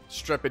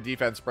 strip and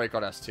defense break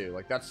on S2.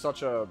 Like, that's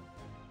such a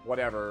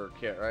whatever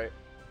kit, right?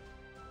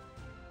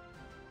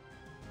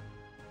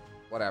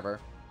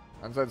 Whatever.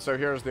 And then, so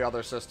here's the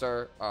other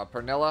sister,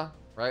 Pernilla,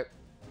 right?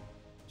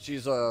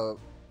 She's a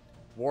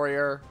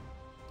warrior.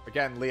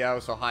 Again, Leo,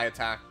 so high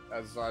attack.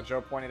 As Joe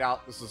pointed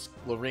out, this is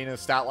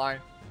Lorena's stat line.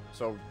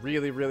 So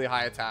really, really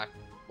high attack.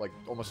 Like,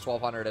 almost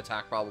 1200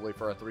 attack probably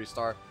for a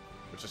 3-star,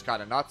 which is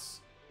kind of nuts.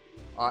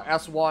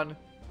 S1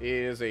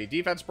 is a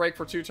defense break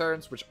for 2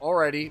 turns, which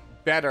already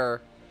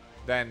better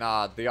than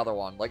the other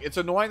one. Like, it's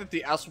annoying that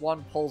the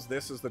S1 pulls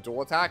this as the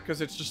dual attack,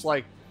 because it's just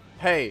like,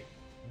 hey,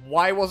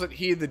 why wasn't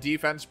he the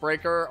defense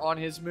breaker on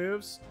his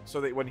moves?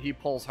 So that when he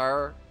pulls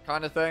her,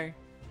 kind of thing.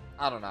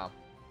 I don't know.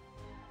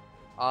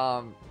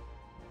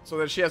 So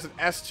then she has an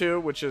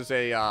S2, which is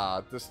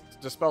a,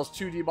 dispels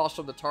 2 debuffs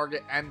from the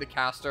target and the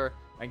caster,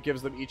 and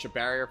gives them each a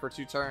barrier for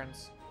 2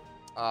 turns.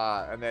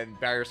 And then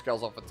barrier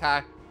scales off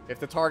attack. If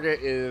the target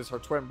is her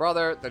twin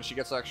brother, then she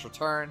gets an extra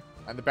turn,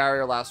 and the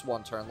barrier lasts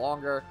 1 turn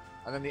longer.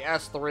 And then the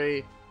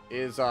S3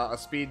 is a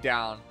speed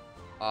down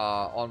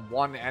on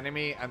 1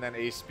 enemy, and then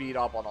a speed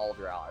up on all of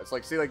your allies.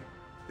 Like, see, like,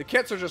 the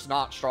kits are just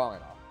not strong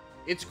enough.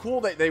 It's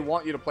cool that they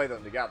want you to play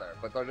them together,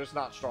 but they're just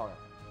not strong enough.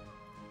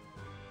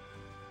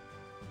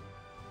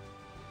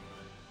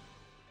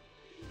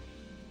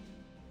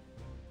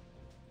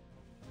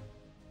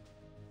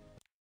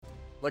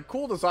 Like,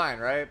 cool design,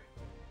 right?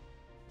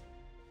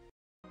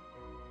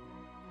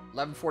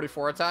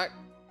 1144 attack.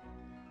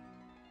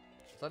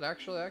 that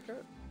actually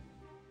accurate?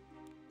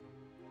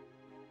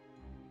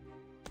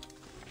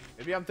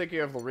 Maybe I'm thinking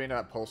of Lorena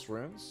at Post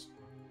Runes.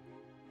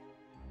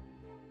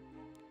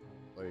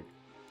 Like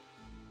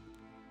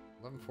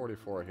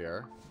 1144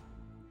 here.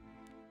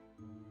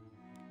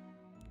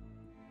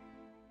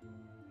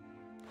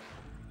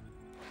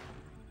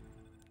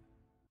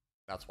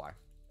 That's why.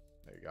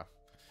 There you go.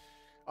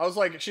 I was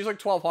like, she's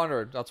like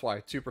 1200. That's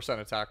why. 2%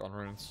 attack on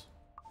runes.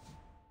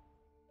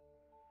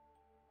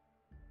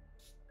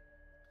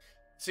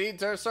 See,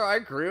 sir, I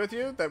agree with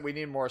you that we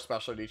need more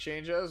specialty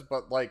changes,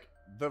 but like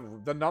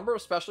the number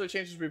of specialty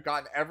changes we've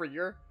gotten every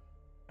year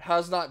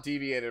has not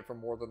deviated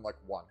from more than like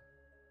one.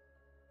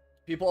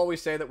 People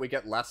always say that we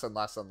get less and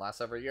less and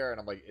less every year, and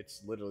I'm like,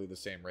 it's literally the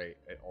same rate.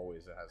 It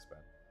always has been.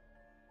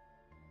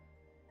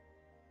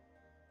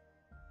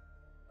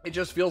 It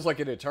just feels like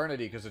an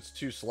eternity because it's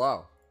too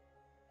slow.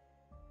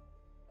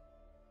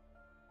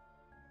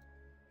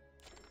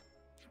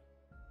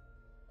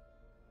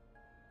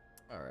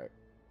 Alright.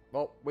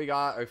 Well, we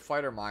got a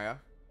Fighter Maya.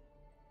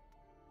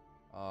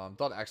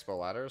 Done Expo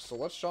ladders, so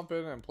let's jump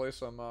in and play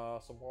some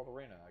World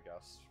Arena, I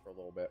guess, for a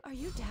little bit. Are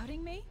you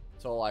doubting me?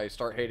 Until I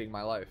start hating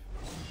my life.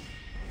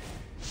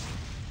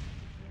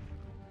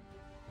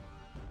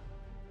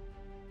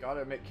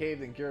 Gotta admit,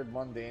 Caved and Geared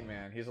Mundane,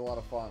 man. He's a lot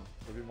of fun.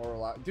 He'll be more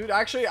relaxed. Dude,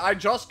 actually, I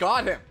just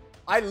got him.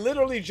 I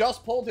literally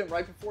just pulled him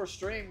right before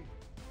stream.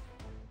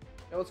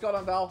 Hey, what's going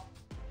on, Val?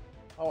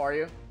 How are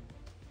you?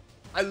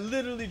 I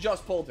literally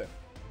just pulled him.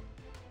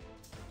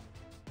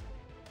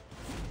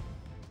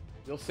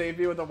 You'll save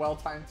me with a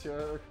well-timed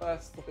tier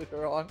request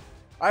later on.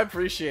 I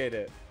appreciate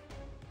it.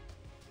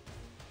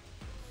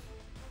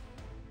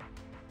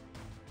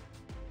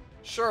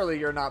 Surely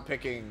you're not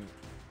picking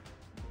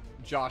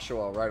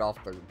Joshua right off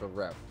the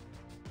rip.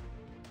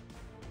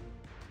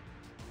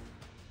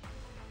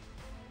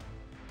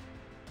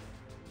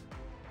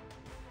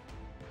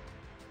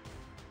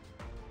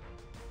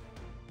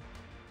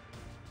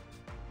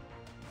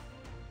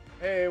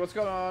 Hey, what's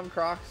going on,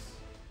 Crocs?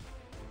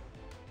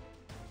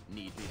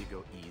 Need me to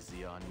go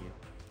easy on you?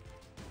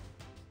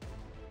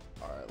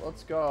 Alright,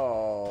 let's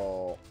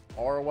go.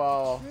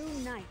 Orwell.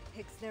 True knight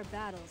picks their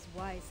battles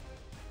wisely.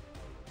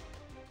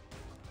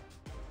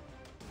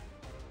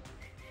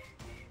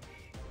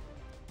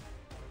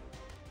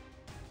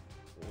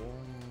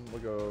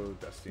 We'll go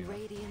Destiny.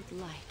 Radiant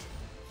light.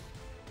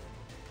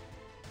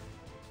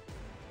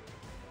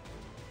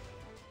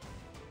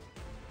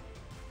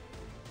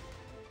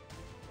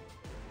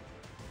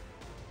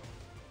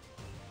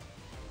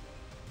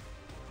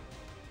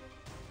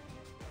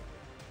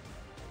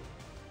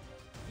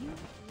 You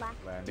lack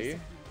Landy.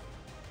 discipline.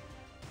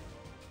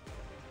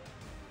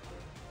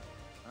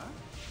 Huh?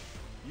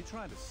 You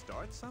trying to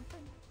start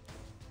something?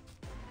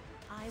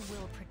 I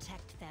will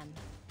protect them,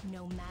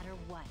 no matter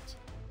what.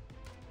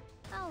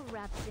 I'll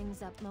wrap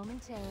things up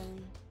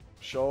momentarily.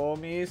 Show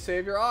me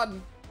Savior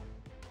Auden.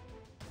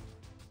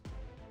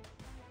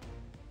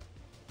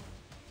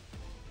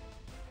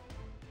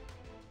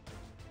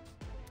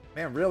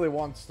 Man really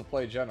wants to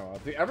play Genoa.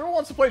 Everyone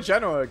wants to play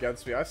Genoa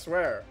against me, I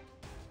swear.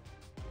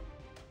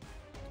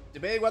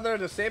 Debating whether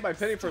to save my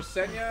pity for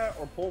Senya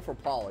or pull for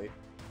Polly.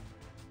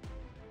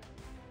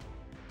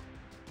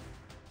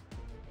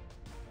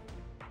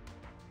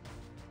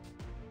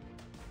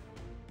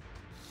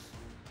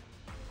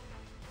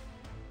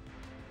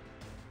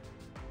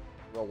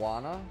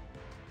 Rowana.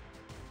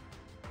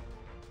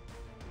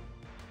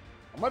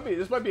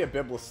 This might be a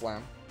Biblis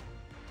Slam.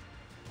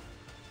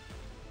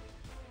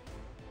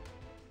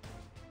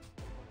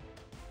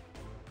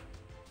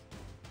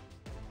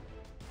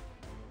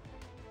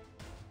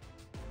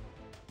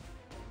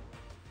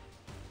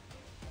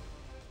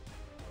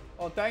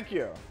 Oh, thank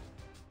you.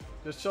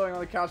 Just chilling on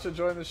the couch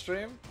enjoying the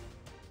stream?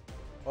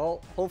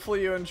 Well,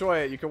 hopefully you enjoy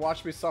it. You can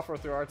watch me suffer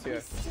through RTA. We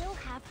still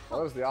have Oh, hope.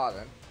 there's the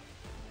Auden.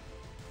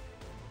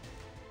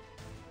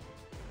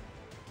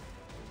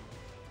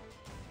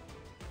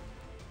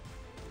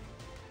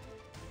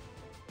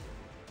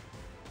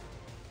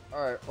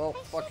 Alright, well,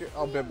 fuck it.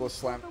 I'll Biblis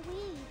Slam. The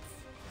weeds.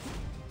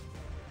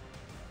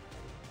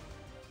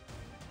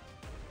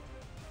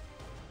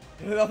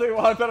 Nothing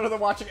better than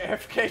watching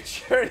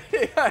AFK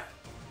Journey.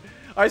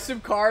 I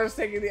assume Cars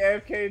taking the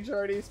AFK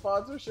Journey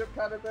sponsorship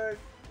kind of thing.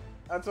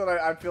 That's what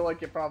I feel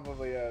like it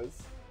probably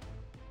is.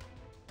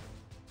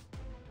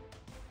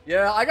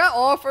 Yeah, I got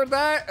offered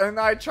that, and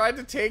I tried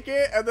to take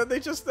it, and then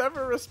they just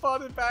never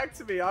responded back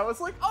to me. I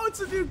was like, oh, it's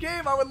a new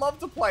game. I would love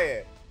to play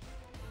it.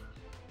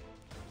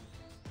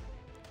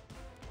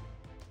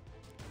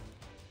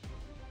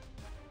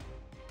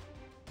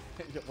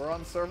 We're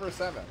on server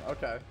 7.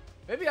 Okay.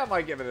 Maybe I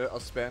might give it a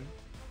spin.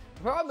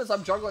 The problem is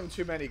I'm juggling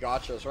too many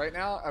gachas right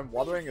now, and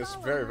Wuthering is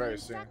very, very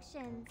soon.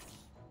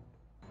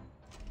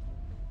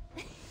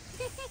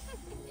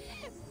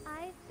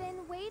 I've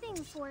been waiting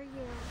for you.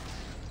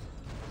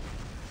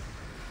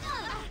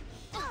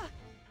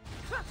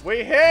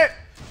 We hit!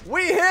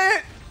 We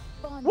hit!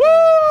 Bondage.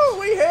 Woo!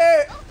 We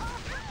hit!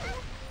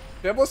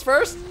 Biblis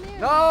first?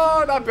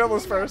 No, not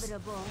Biblis first.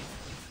 Inevitable.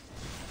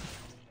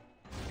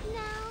 Now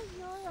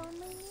you're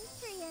only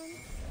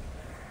nutrients.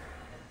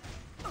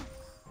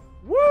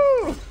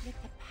 With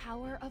the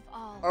power of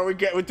all. Are we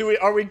get? Do we?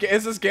 Are we?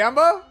 Is this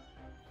Gamba?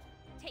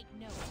 Take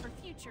note for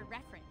future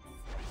reference.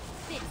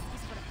 This is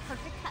what a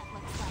perfect cut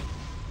looks like.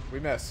 We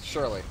missed,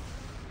 surely.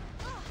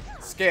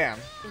 Scam.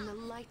 In the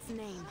light's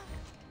name,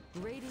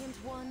 Radiant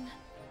One,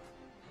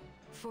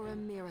 for a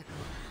miracle.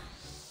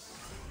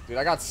 Dude,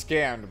 I got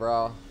scammed,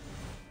 bro.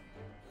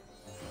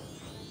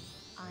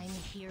 I'm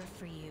here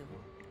for you.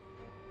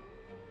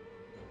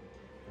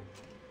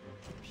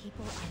 The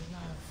people I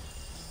love.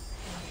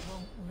 I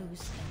won't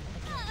lose them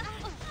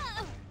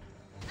again.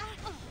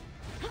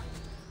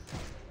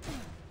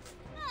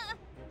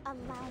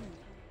 Allow me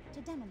to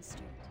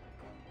demonstrate.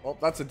 Well,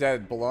 that's a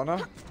dead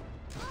Bologna.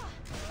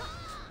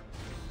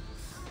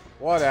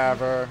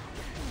 Whatever.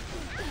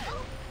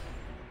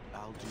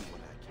 I'll do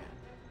what I can.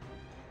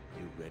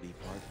 You ready,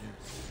 partner?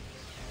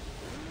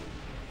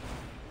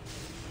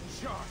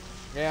 Shark!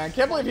 Man, I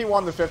can't believe he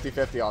won the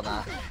 50-50 on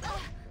that.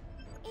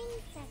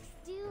 Insects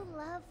do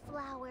love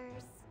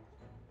flowers.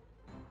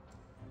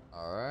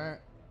 Alright.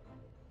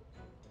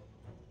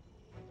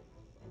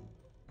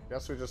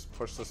 Guess we just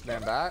push this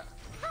man back.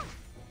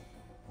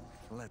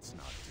 Let's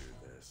not do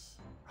this.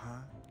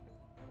 Huh?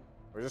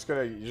 You're just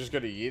gonna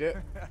yeet it?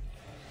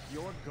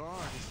 Your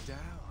guard is down.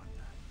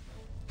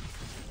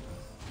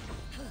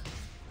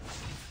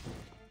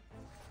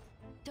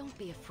 Don't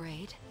be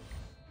afraid.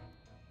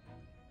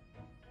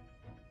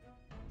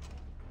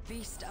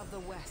 Beast of the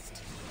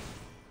West.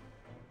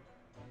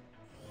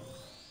 You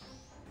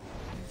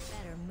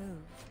better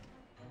move.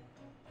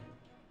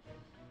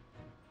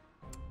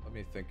 Let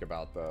me think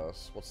about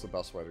this. What's the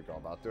best way to go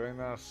about doing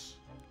this?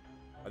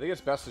 I think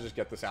it's best to just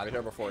get this out of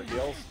here before it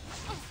heals.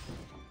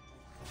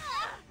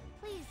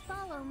 Please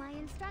follow my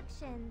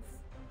instructions.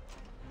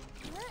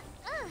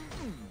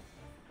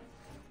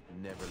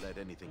 Never let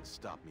anything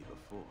stop me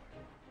before.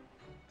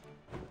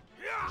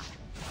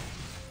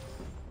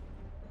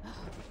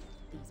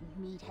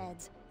 These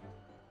meatheads.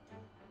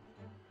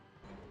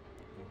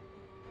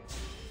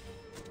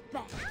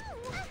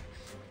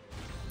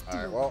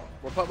 Alright, well,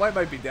 White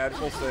might be dead.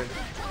 We'll see.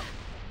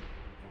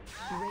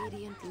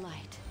 Radiant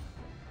light.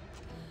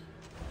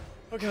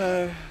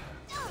 Okay.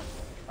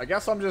 I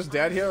guess I'm just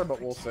dead here,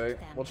 but we'll see.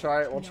 We'll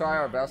try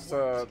our best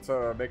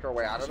to make our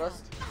way out of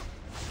this.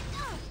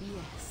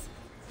 Yes.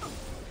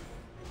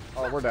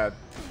 Oh, we're dead.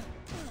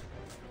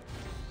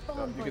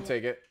 You can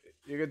take it.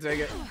 You can take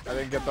it. I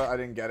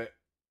didn't get it.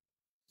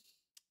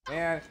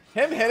 Man,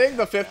 him hitting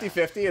the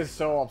 50-50 is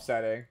so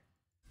upsetting.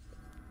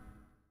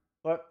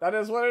 But that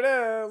is what it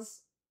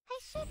is. I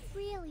should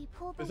really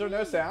pull the Is there no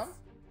weeds. sound?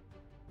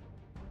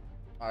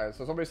 Alright,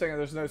 so somebody's saying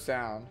there's no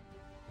sound.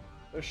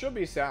 There should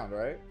be sound,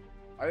 right?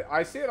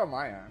 I see it on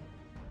my end.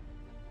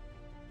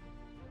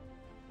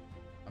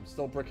 I'm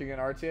still bricking in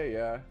RTA,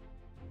 yeah.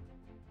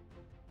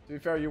 To be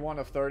fair, you won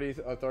a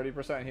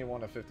 30% and he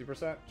won a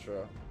 50%?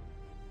 Sure.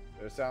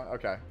 There's sound?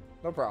 Okay.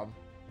 No problem.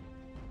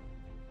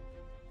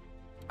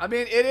 I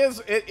mean, it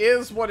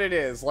is what it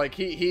is. Like,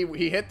 he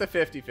hit the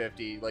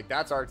 50-50. Like,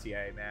 that's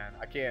RTA, man.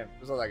 There's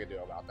nothing I can do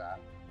about that.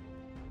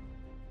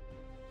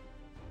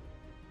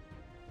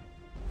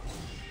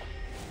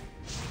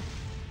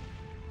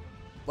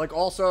 Like,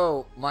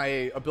 also, my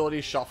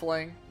ability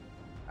shuffling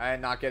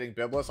and not getting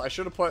Bibless. I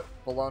should have put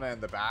Bologna in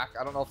the back.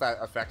 I don't know if that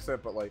affects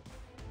it, but, like,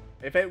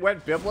 if it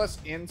went Bibless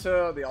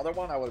into the other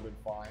one, I would have been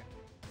fine.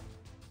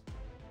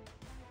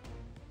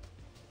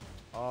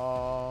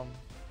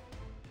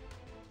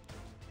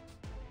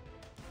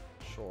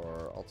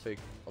 Sure, I'll take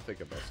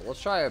Abyssal.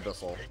 Let's try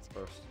Abyssal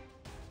first.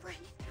 Breathe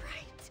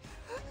right.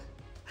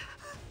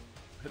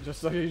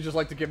 Just so you just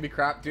like to give me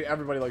crap? Dude,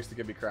 everybody likes to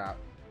give me crap.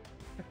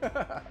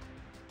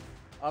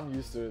 I'm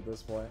used to it at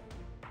this point.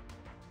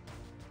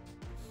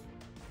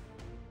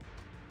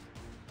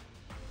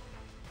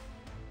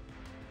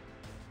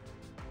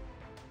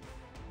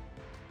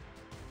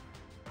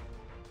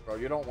 Bro,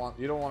 you don't want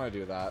to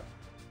do that.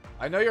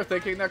 I know you're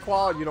thinking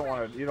Nequal, you don't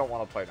want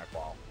to play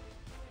Nequal.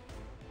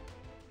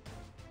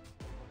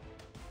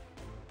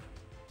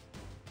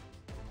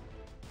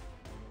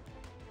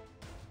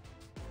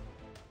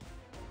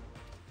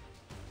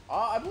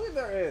 I believe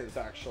there is,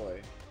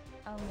 actually.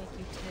 I'll make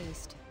you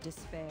taste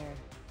despair.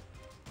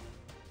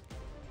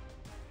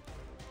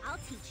 I'll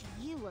teach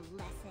you a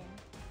lesson.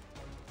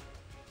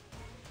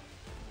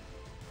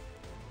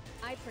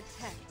 I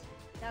protect.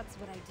 That's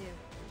what I do.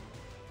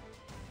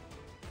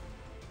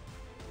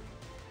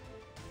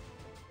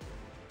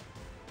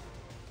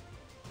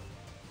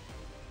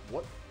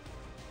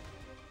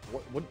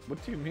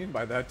 What do you mean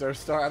by that,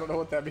 Durstar? I don't know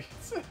what that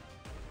means.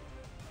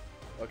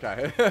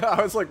 Okay.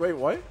 I was like, wait,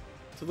 what?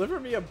 Deliver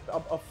me a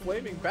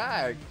flaming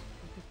bag.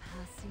 With the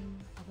passing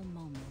of a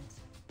moment.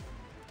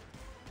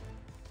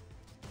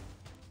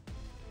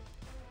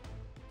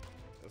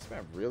 This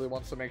man really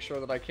wants to make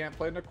sure that I can't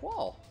play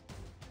Nequal.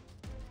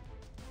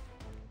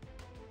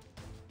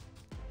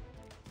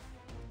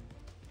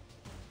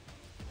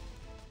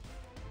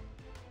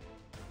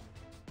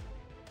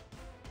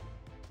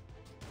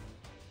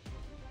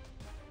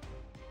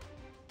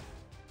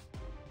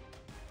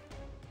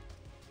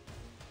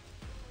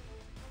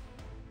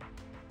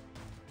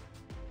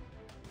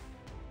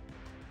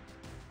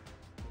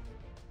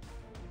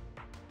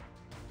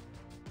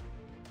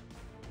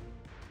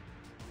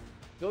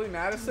 Billy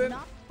Madison?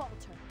 Not falter.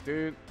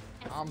 Dude,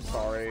 As I'm long as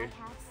sorry. I have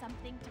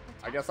something to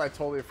protect, I guess I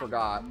totally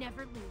forgot. I will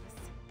never lose.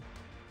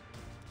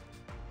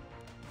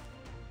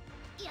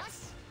 よ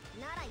し、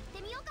なら行っ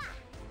てみようか。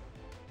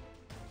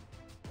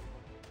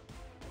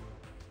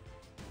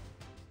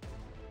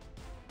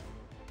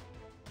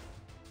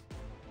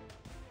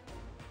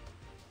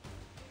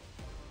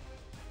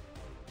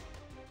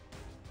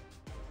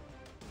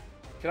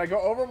Can I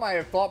go over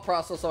my thought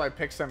process on my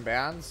picks and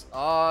bans?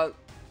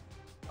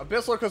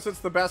 Abyssal because it's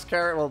the best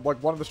character, well,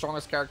 like one of the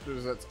strongest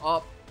characters that's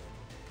up.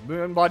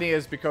 Moon Bunny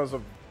is because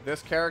of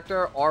this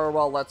character.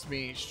 ROL lets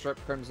me strip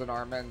Crimson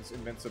Armin's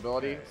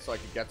invincibility so I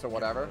can get to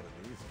whatever.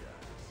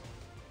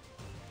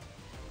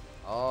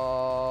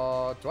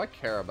 Do I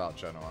care about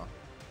Genoa?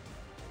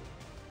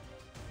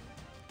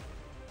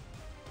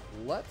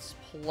 Let's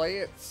play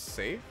it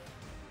safe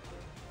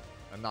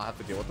and not have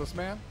to deal with this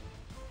man.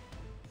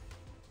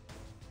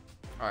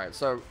 Alright,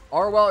 so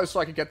ROL is so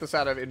I can get this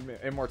out of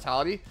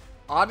immortality.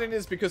 Auden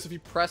is because if he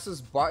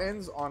presses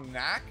buttons on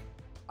Knack,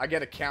 I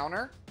get a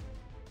counter.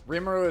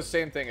 Rimuru is the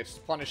same thing, it's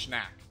punish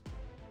Knack.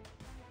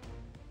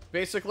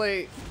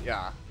 Basically,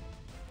 yeah.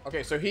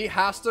 Okay, so he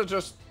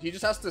just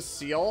has to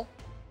seal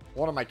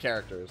one of my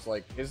characters.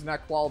 Like, his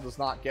neck wall does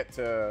not get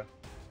to...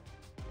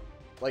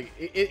 Like,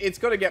 it's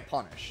gonna get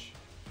punished.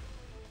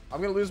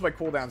 I'm gonna lose my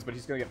cooldowns, but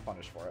he's gonna get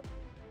punished for it.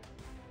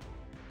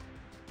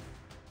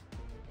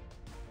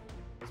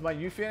 Is my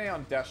Euphene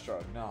on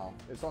Destro? No,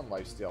 it's on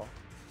Lifesteal.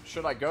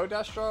 Should I go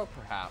Destro?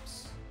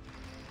 Perhaps.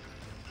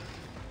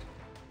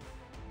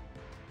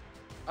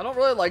 I don't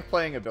really like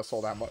playing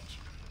Abyssal that much.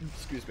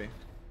 Excuse me.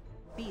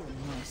 Feel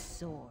my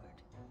sword.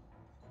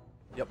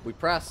 Yep, we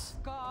press.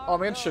 Oh,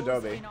 I'm in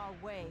Shidobi.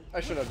 I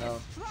should have known.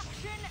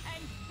 Destruction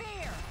and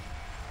fear.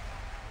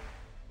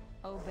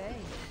 Obey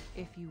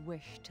if you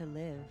wish to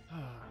live.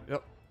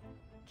 Yep.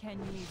 Can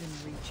you even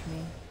reach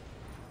me?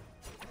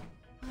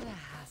 What a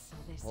hassle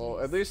this Well,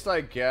 is. at least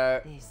I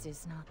get... This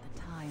is not the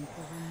time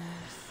for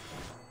remorse.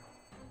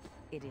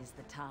 It is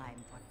the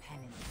time for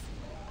penance.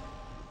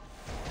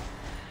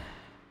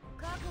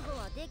 覚悟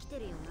はできて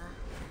るよな。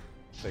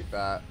 Take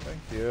that. Thank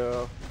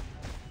you.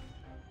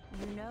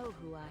 You know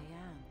who I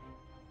am,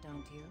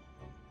 don't you?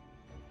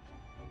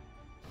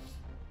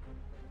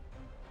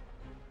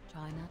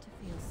 Try not to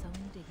feel so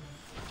indignant.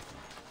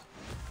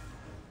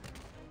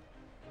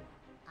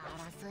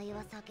 争い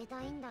は避け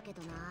たいんだけ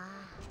どな。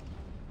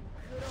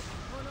黒く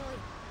炎よ。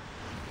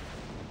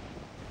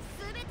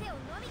すべてを飲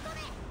み込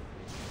め。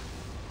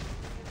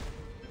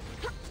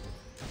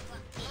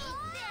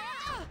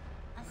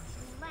A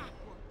slap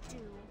will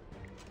do.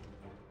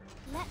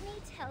 Let me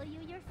tell you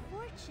your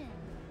fortune.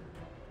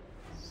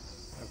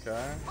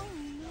 Okay. Oh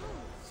no,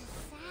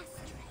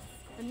 disastrous.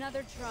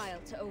 Another trial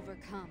to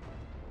overcome.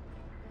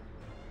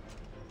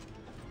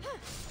 I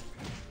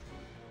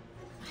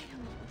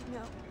don't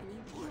know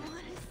anymore. You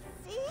want to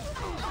see?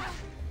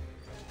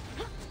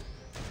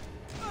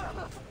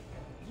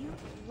 You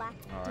lack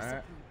All right.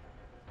 discipline.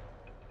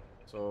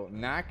 So,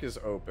 Knack is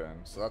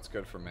open, so that's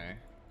good for me.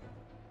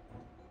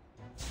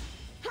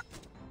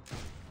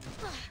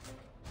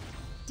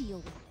 Deal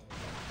with it.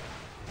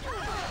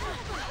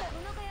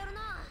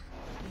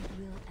 It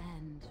will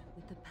end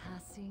with the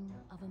passing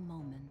of a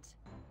moment.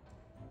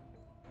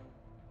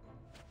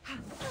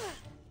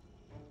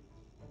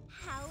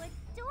 How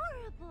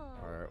adorable.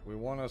 Alright, we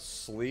want to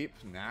sleep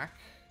Knack.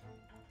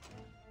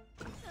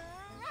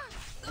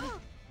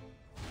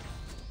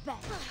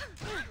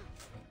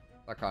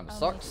 That kind of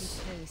I'll make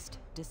sucks. you taste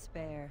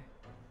despair.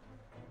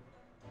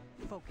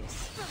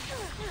 Focus.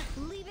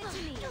 Leave it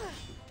to me.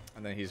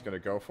 And then he's going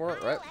to go for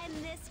it, right? I'll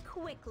end this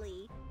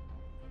quickly.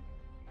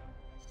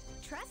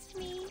 Trust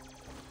me.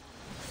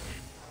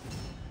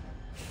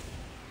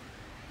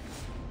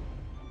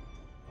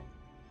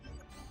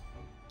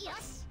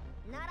 Yosh,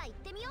 なら行っ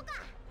てみようか。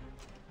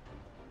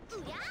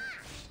うや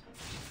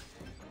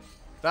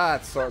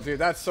That's so, dude,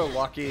 that's so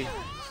lucky.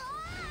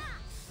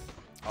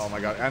 Oh my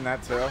god, and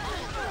that too.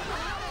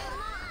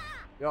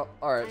 Yep,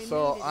 alright,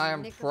 so I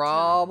am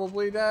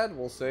probably dead.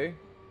 We'll see.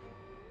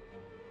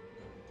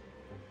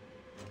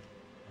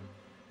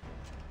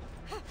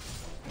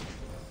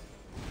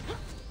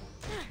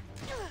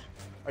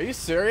 Are you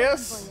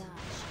serious?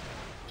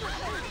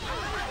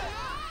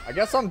 I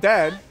guess I'm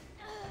dead.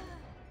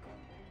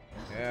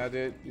 Yeah,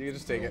 dude, you can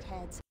just take it.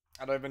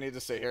 I don't even need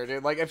to sit here,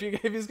 dude. Like, if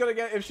Shinobi's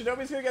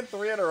gonna get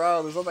 3 in a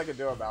row, there's nothing I can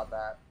do about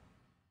that.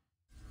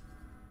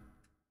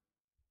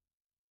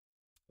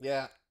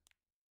 Yeah.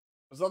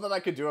 There's nothing I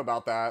could do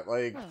about that.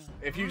 Like,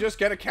 if you just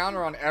get a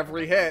counter on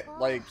every hit,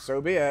 like,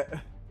 so be it.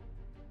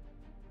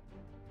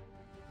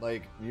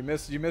 Like, you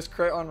miss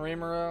crit on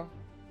Rimuru.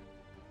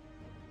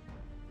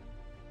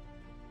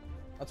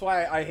 That's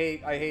why I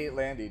hate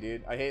Landy,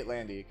 dude. I hate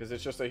Landy because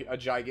it's just a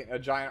giant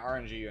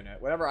RNG unit.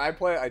 Whenever I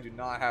play, I do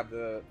not have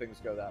the things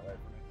go that way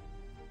for me.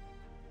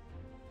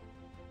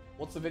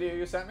 What's the video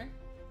you sent me?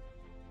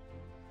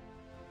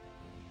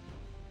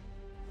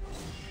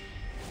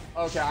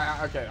 Okay,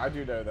 I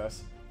do know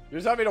this. You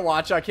just want me to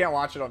watch it. I can't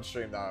watch it on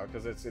stream though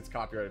because it's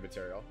copyrighted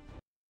material.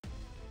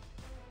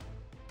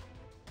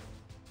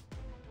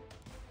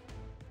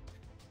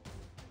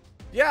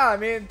 Yeah, I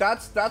mean,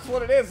 that's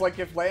what it is. Like,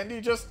 if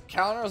Landy just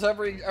counters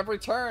every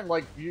turn,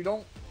 like, you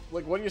don't...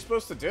 Like, what are you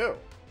supposed to do?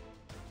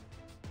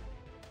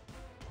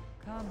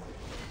 Come,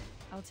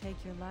 I'll take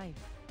your life.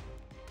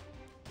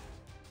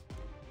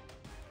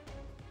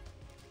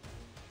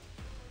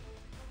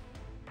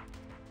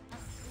 A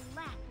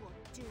slap will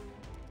do.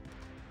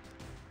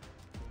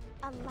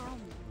 Allow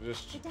me.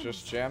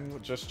 Just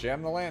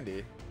jam the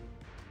Landy.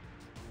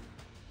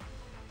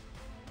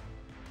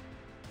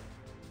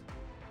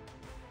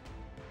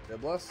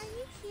 Diblis? Are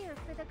you here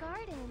for the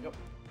garden? Yep.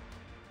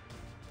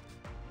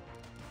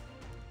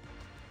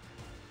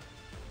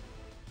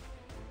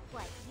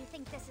 What, you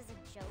think this is a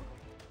joke?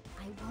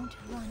 I won't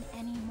run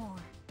anymore.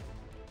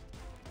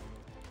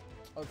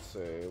 Let's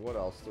see, what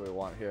else do we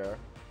want here?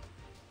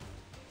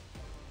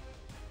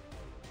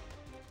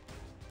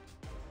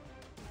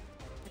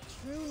 A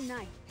true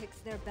knight picks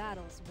their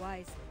battles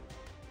wisely.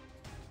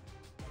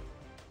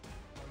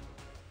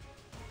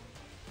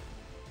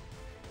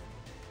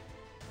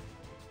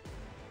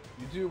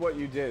 You do what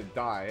you did,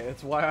 die.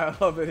 It's why I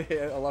love it,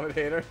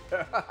 hater.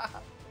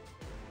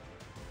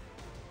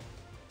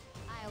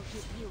 I'll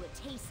give you a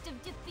taste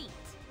of defeat.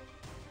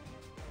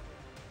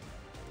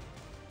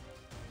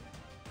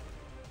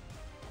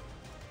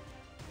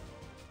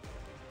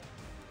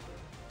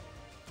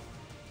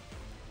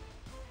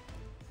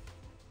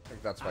 I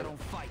think that's right. I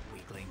don't fight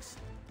weaklings.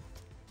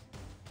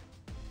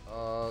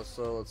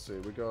 So let's see.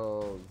 We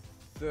go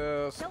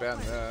this, Don't spam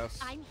worry, this.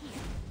 I'm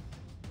here.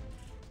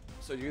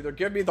 So you either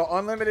give me the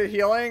unlimited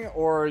healing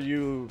or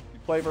you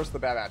play versus the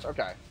bad match.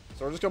 Okay.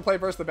 So we're just gonna play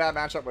versus the bad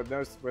matchup with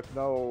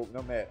no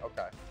mid.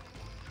 Okay.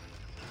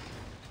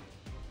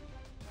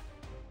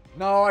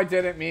 No, I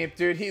didn't, Meep.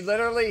 Dude,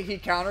 he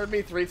countered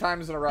me 3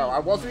 times in a row. I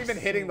wasn't even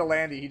hitting the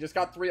Landy. He just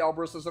got 3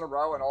 Elbruses in a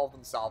row and all of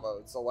them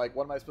salvoed. So like,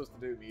 what am I supposed to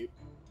do, Meep?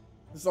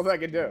 There's something I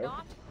can do.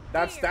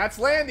 That's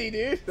Landy,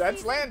 dude.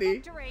 That's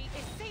Landy.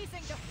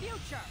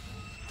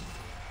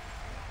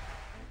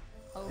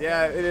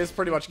 Yeah, it is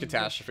pretty much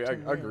catastrophe.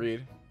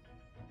 Agreed.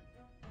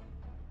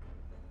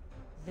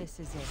 This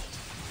is it.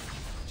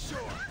 Sure.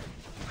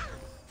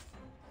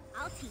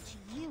 I'll teach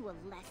you a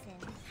lesson.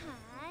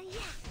 Yeah.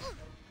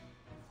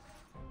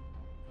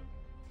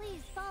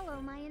 Please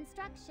follow my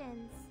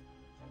instructions.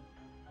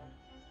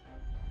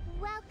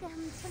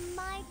 Welcome to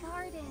my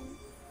garden,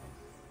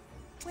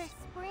 where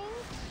spring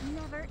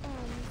never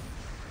ends.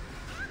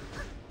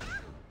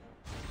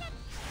 Get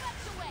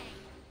swept away!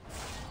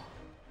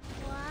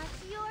 Watch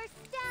your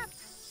step!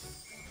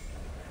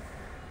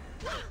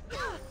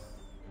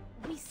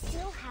 We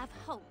still have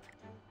hope.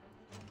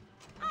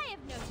 I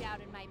have no doubt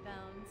in my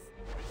bones.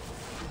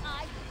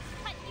 I will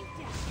cut you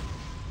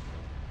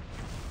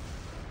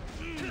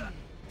down.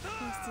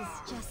 This is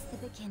just the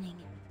beginning.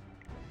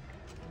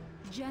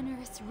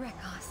 Generous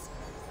Rekos.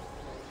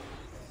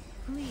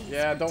 Please.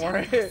 Yeah, don't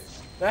worry.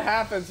 That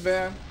happens,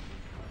 man.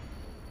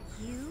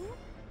 You?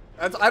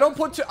 I don't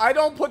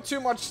put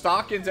too much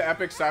stock into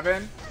Epic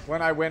 7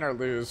 when I win or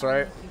lose,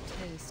 right? You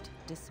taste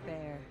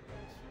despair.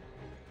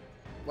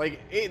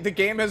 Like, the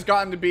game has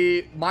gotten to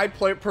be... My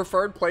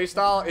preferred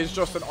playstyle is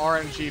just an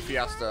RNG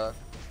fiesta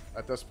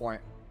at this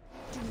point.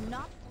 Do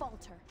not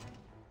falter.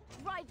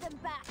 Drive them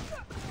back.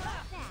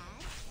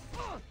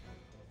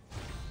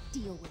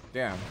 Deal with it.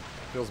 Damn.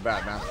 Feels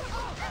bad, man.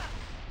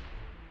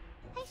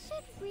 I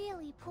should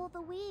really pull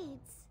the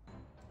weeds.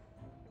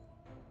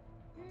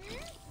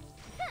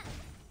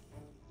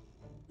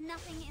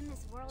 Nothing in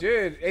this world.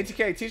 Dude,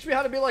 ATK, teach me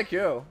how to be like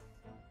you.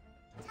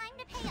 Time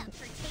to pay up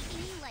for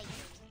taking you lightly.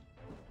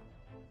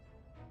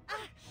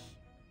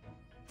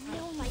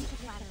 No light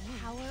flatter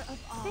power of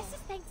all. This is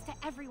thanks to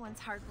everyone's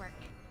hard work.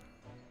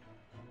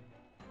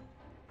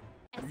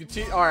 You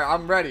can Alright,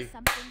 I'm ready.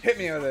 Hit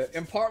me with it.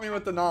 Impart me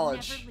with the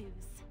knowledge. Never lose.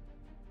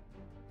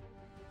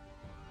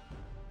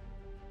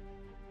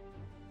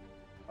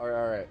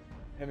 Alright.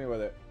 Hit me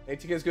with it.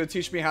 ATK is going to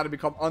teach me how to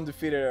become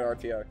undefeated at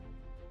RTA.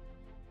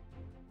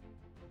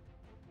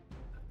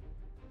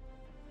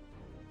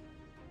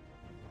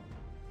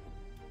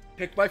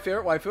 Pick my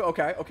favorite waifu.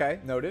 Okay, okay.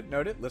 Noted,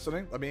 noted.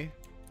 Listening. Let me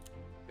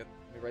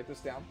write this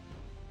down.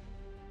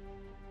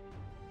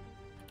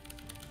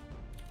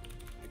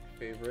 Pick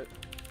favorite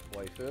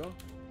waifu.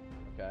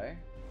 Okay.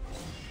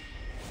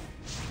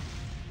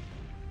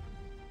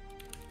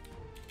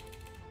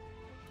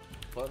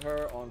 Put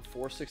her on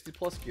 460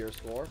 plus gear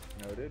score.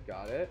 Noted.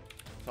 Got it.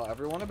 Tell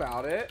everyone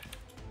about it.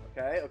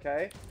 Okay,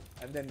 okay.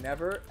 And then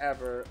never,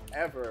 ever,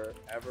 ever,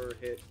 ever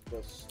hit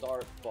the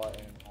start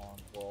button on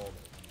World.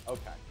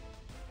 Okay.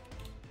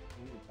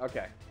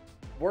 Okay.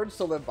 Words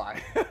to live by.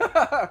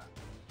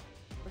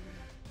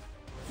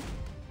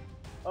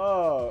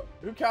 Oh,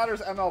 who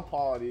counters ML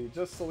Polity?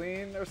 Just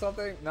Celine or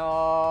something?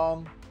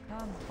 No.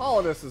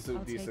 Politis is a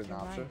decent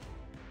option.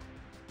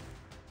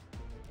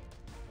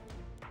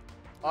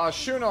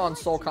 Shuna on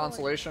Soul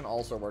Consolation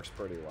also works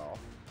pretty well.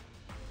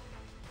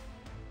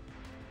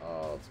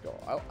 Let's go.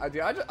 I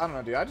don't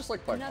know, dude. I just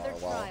like playing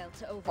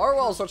Arwell.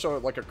 Arwell is such a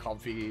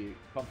comfy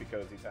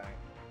cozy tank.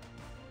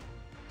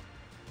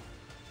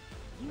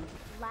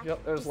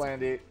 Yep, there's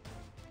Landy.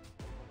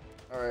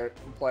 Alright,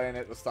 I'm playing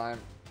it this time.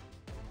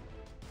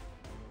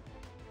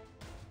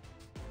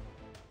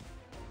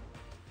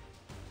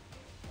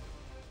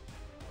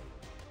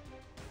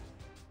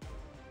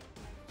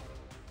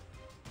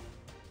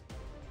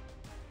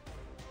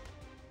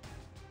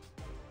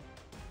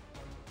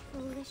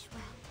 Foolish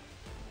well.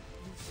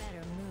 You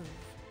better move.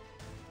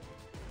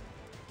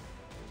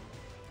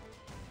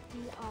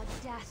 The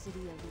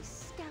audacity of these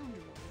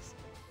scoundrels.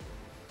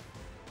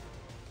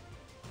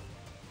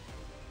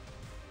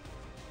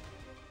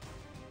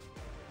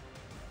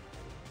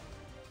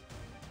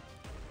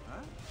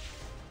 Huh?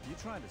 You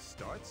trying to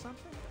start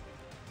something?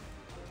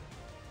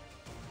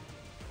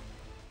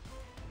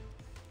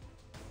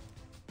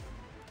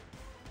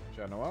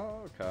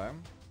 Genoa, okay.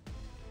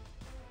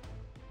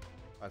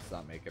 That's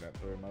not making it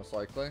through, most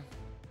likely.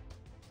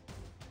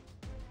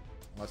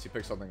 Unless you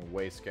pick something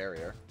way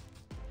scarier.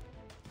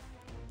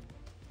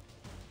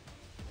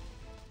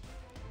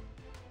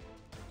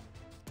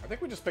 I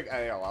think we just pick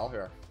AOL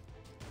here.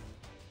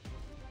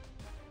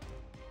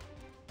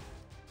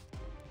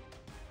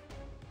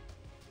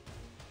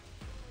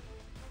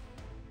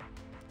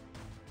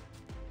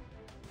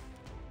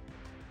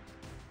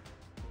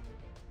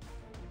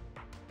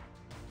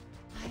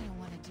 I don't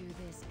want to do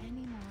this any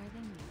more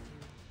than you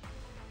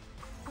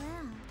do.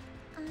 Well,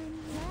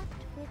 I'm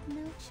left with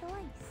no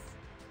choice.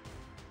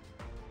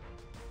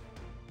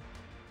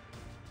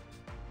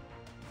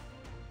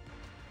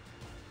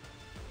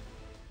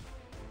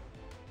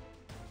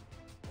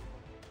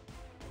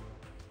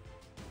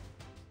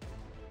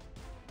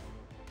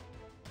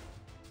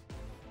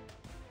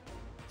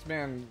 This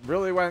man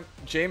really went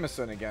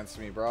Jameson against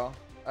me, bro.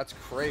 That's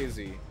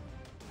crazy.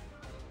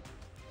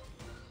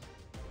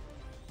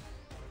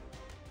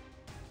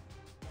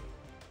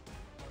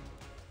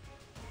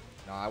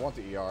 No, I want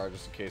the ER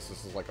just in case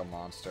this is like a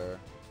monster.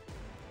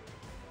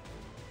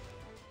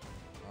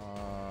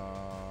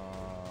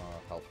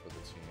 Health for the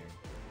team.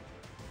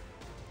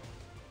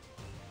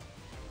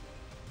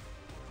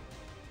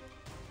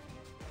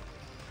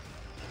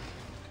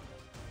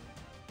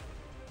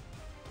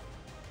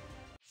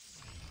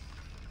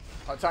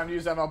 Time to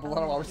use ML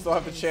Bologna while we still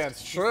have the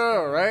chance.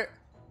 True, right?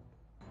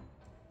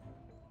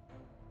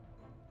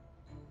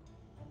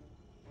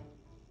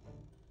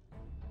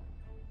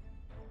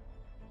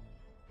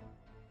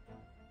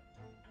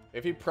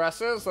 If he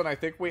presses, then I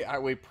think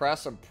we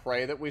press and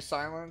pray that we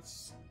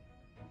silence.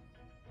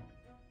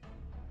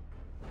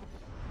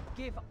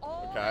 Give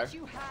all that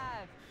you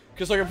have.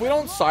 Because like if we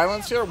don't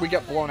silence here, we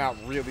get blown out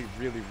really,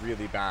 really,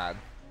 really bad.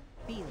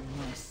 Feel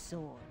my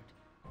sword.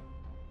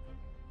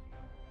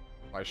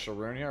 By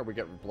Sharoon here, we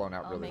get blown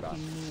out really bad. I'll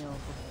make you kneel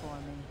before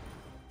me.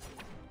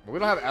 But we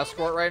don't have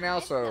escort right now,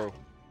 so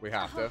we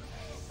have to.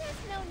 There's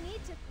no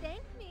need to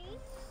thank me.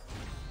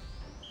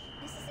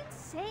 This is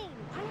insane.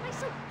 Why am I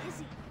so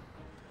busy?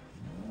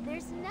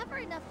 There's never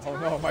enough time. Oh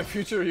no, my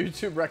future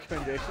YouTube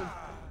recommendation.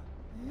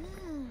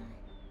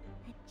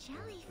 A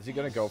jellyfish. Is he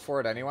gonna go for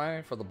it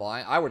anyway? For the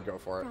blind? I would go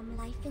for it. From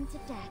life into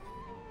death.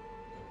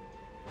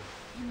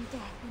 And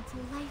death into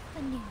life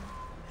anew.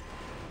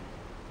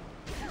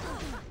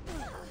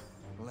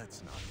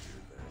 Let's not do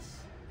this,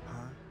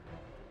 huh?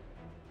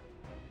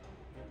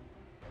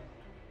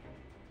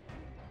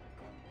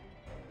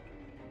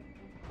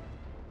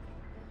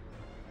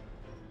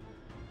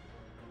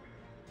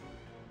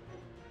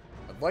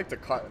 I'd like to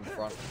cut in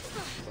front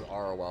with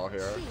ROL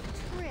here. Cheap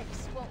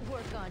tricks won't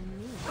work on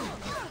me.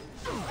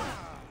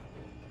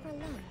 For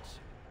lunch,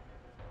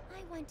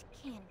 I want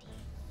candy.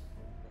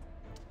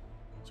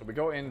 So we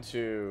go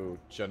into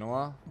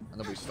Genoa, and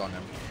then we stun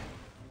him.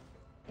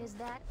 Is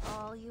that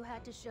all you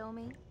had to show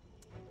me?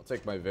 I'll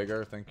take my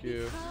vigor, thank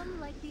you. Become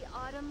like the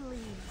autumn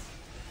leaves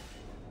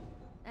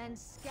and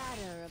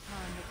scatter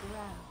upon the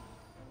ground.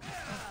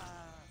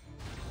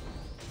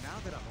 Now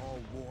that I'm all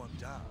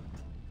warmed up,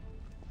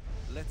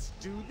 let's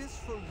do this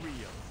for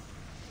real.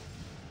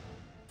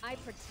 I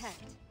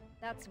protect.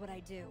 That's what I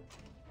do.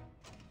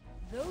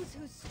 Those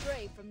who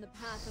stray from the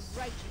path of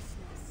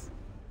righteousness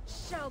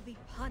shall be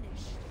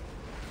punished.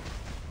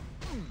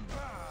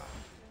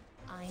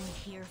 I'm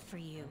here for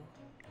you.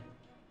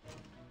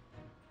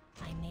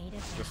 I made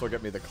a This will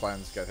get me the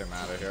cleanse, get him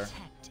out of here.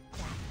 protect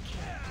that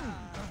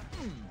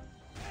kid.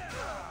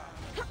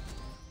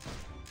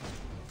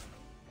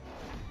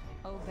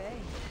 Obey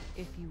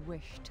if you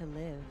wish to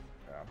live.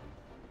 Yeah.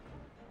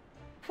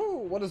 Whew,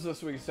 what is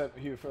this we sent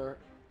you for?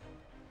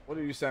 What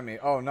did you send me?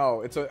 Oh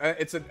no, it's an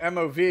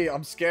MOV.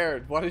 I'm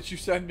scared. What did you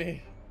send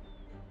me?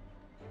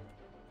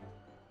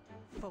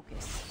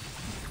 Focus.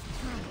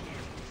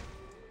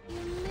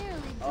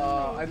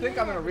 I think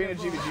I'm an Arena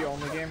GVG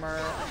only gamer.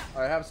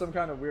 I have some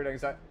kind of weird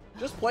anxiety.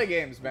 Just play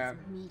games, man.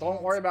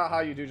 Don't worry about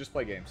how you do. Just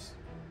play games.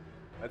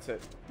 That's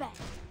it.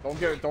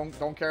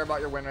 Don't care about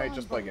your win rate.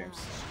 Just play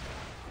games.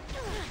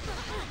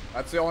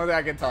 That's the only thing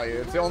I can tell you.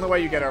 It's the only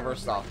way you get over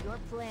stuff.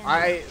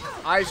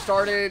 I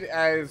started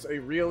as a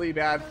really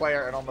bad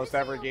player in almost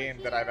every game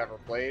that I've ever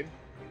played.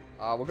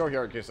 We'll go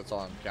here in case it's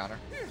on counter.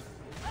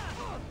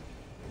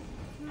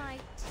 My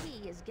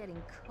tea is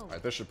getting cold.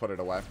 Alright, this should put it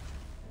away.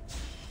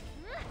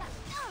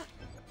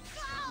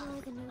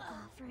 for the new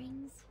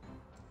offerings.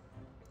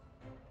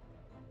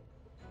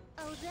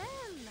 Oh,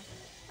 them!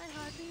 I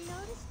hardly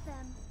noticed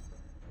them.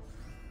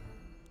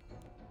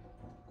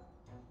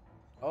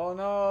 Oh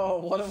no!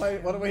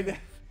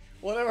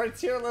 What am I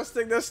tier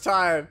listing this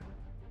time?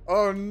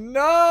 Oh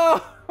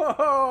no!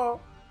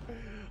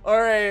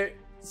 Alright,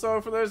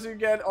 so for those who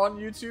get on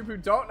YouTube who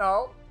don't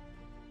know,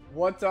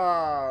 what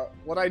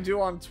I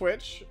do on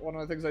Twitch, one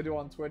of the things I do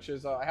on Twitch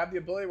is I have the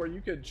ability where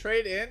you can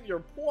trade in your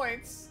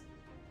points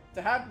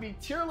to have me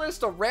tier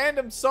list a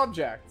random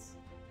subject.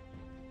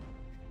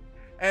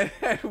 And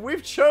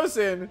we've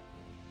chosen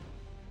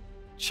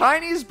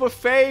Chinese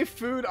buffet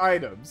food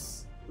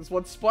items. This is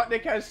what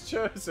Sputnik has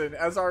chosen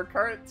as our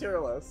current tier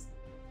list.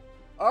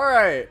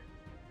 Alright.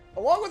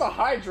 Along with a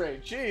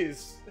hydrate,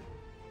 jeez.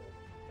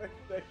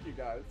 Thank you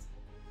guys.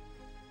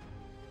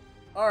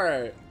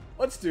 Alright,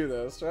 let's do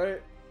this,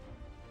 right?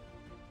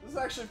 This is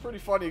actually pretty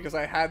funny because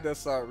I had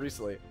this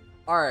recently.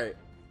 Alright,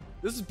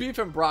 this is beef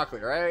and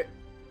broccoli, right?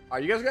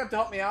 Alright, you guys gonna have to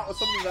help me out with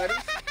some of these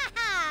items?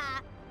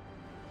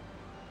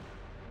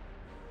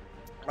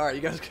 Alright,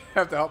 you guys gonna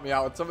have to help me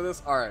out with some of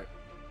this? Alright.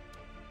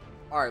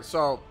 Alright,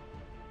 so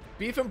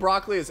beef and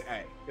broccoli is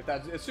A. If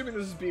that's assuming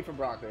this is beef and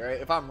broccoli,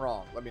 right? If I'm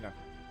wrong, let me know.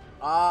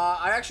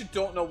 I actually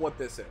don't know what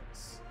this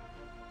is.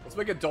 Let's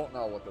make it don't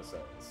know what this is.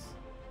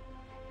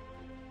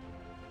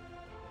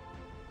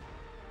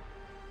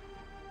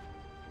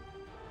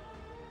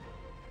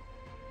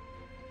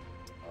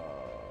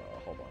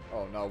 Hold on.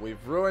 Oh no,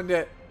 we've ruined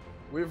it.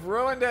 We've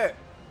ruined it.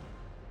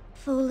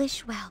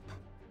 Foolish whelp.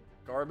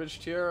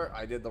 Garbage tier.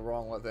 I did the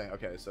wrong one thing.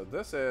 Okay, so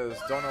this is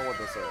don't know what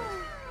this is.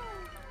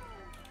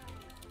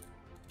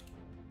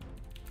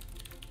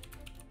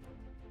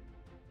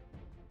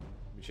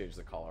 Let me change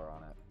the color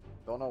on it.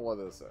 Don't know what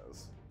this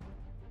is.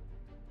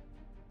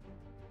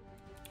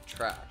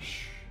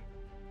 Trash.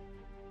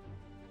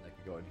 I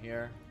could go in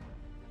here.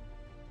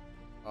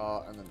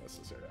 And then this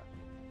is here.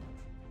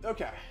 Yeah.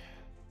 Okay.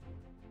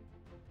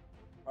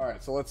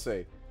 Alright, so let's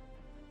see.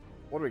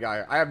 What do we got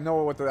here? I have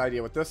no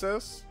idea what this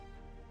is.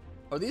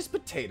 Are these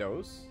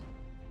potatoes?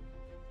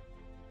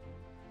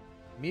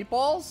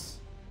 Meatballs?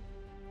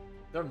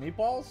 They're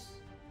meatballs?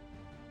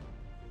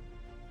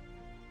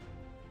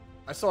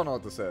 I still don't know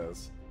what this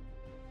is.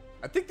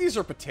 I think these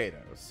are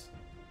potatoes.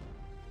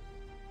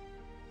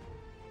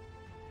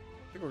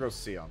 I think we'll go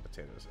C on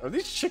potatoes. Are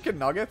these chicken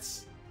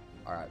nuggets?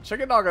 Alright,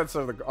 chicken nuggets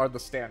are the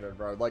standard,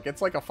 bro. Like,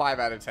 it's like a 5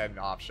 out of 10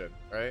 option,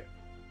 right?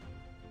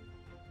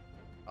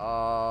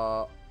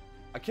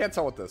 I can't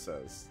tell what this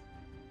is.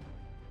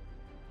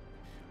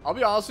 I'll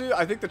be honest with you,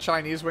 I think the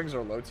Chinese wings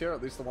are low tier,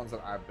 at least the ones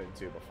that I've been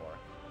to before.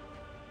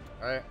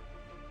 Alright?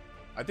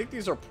 I think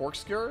these are pork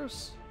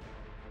skewers.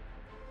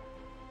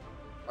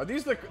 Are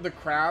these the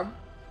crab?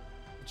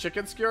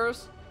 Chicken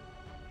skewers?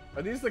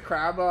 Are these the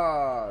crab,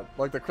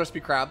 like the crispy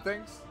crab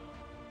things?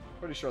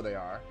 Pretty sure they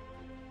are.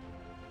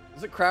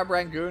 Is it crab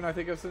rangoon, I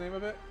think is the name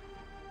of it?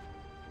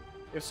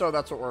 If so,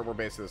 that's what we're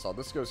basing this on.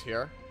 This goes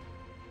here.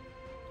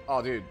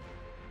 Oh, dude.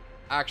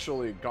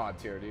 Actually god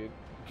tier, dude.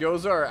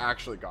 Gyoza are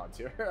actually god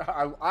tier.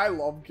 I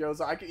love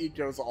gyoza. I could eat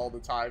gyoza all the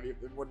time. It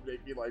wouldn't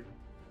make me, like,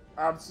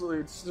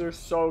 absolutely... They're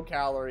so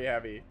calorie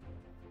heavy.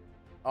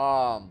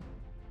 I'm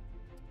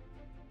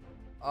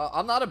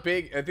not a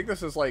big... I think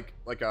this is like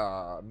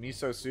a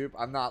miso soup.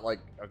 I'm not, like...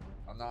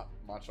 I'm not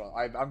much on...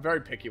 I'm very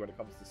picky when it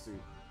comes to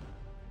soup.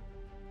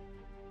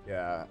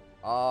 Yeah.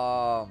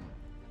 I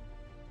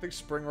think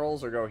spring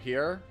rolls or go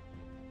here.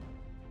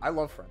 I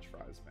love french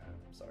fries, man.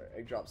 I'm sorry.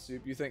 Egg drop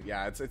soup, you think?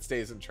 Yeah, it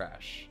stays in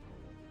trash.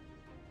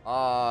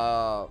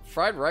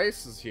 Fried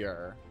rice is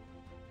here.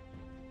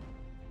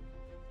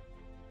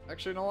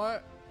 Actually, you know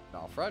what?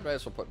 No, fried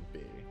rice we'll put in B.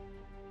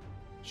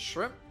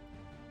 Shrimp,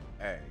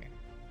 A.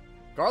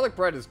 Garlic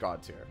bread is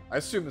god tier. I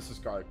assume this is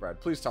garlic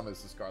bread. Please tell me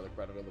this is garlic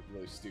bread. I'm gonna look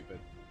really stupid.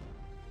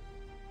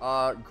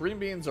 Green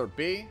beans are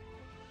B.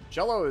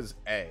 Jello is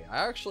A. I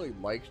actually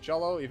like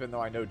Jello, even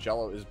though I know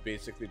Jello is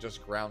basically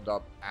just ground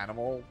up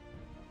animal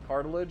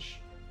cartilage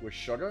with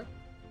sugar.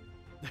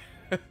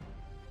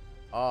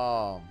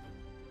 Lo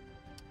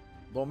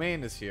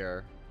mein is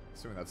here.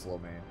 Assuming that's lo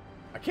mein.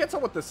 I can't tell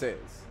what this is.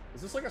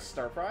 Is this like a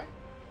stir fry?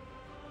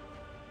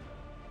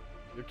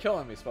 You're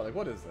killing me, Spud. Like,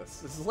 what is this?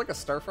 This is like a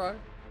stir fry?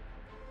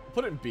 I'll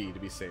put it in B to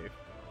be safe.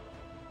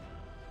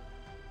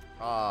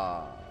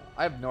 I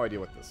have no idea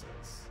what this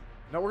is.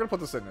 No, we're gonna put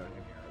this in here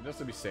just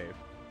to be safe.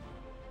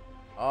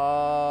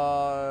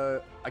 I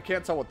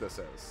can't tell what this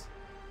is.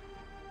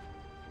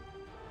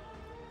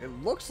 It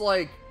looks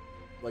like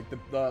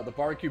the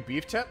barbecue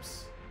beef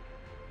tips.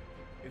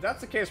 If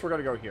that's the case, we're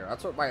gonna go here.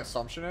 That's what my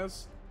assumption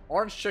is.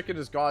 Orange chicken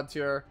is god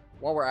tier.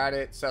 While we're at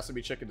it,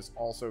 sesame chicken is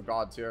also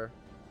god tier.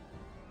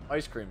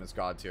 Ice cream is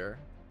god tier.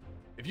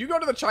 If you go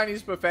to the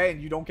Chinese buffet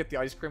and you don't get the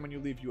ice cream when you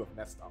leave, you have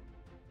messed up.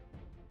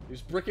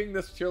 Is bricking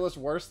this tier list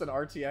worse than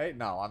RTA?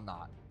 No, I'm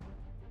not.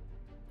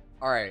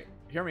 Alright,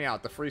 hear me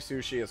out. The free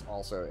sushi is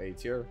also A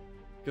tier.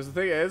 Because the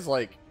thing is,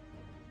 like,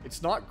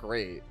 it's not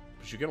great,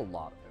 but you get a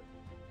lot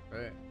of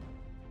it. Right?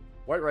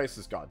 White rice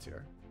is god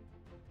tier.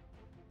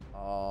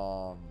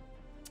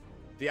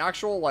 The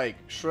actual, like,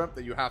 shrimp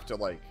that you have to,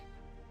 like,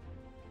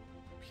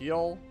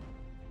 peel,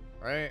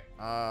 right?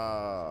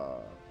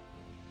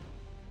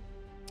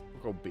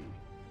 We'll go B.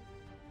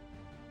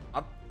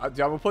 I'm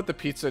gonna put the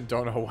pizza and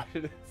don't know what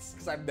it is,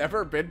 because I've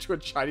never been to a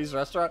Chinese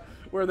restaurant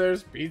where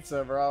there's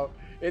pizza, bro.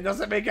 It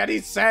doesn't make any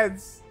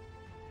sense.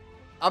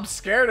 I'm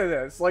scared of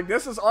this. Like,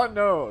 this is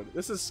unknown.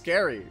 This is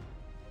scary.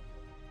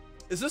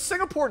 Is this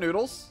Singapore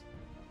noodles?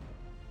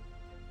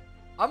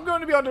 I'm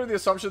going to be under the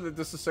assumption that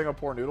this is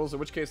Singapore noodles, in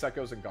which case that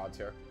goes in God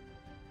tier.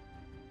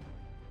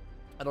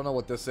 I don't know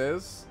what this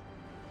is.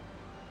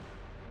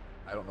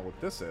 I don't know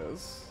what this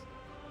is.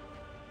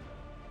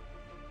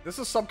 This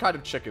is some kind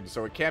of chicken,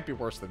 so it can't be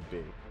worse than B.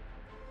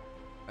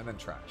 And then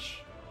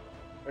trash.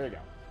 There you go.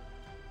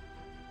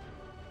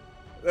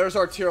 There's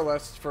our tier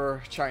list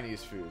for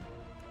Chinese food.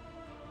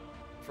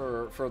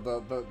 For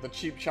the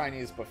cheap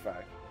Chinese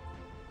buffet.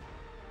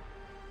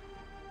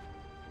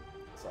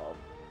 So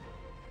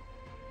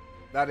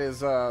that is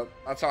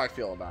that's how I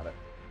feel about it.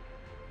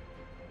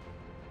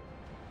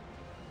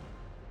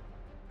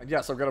 And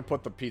yes, I'm gonna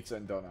put the pizza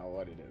and don't know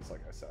what it is,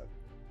 like I said.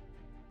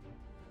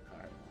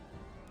 Alright.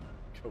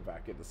 Go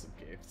back into some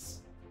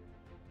games.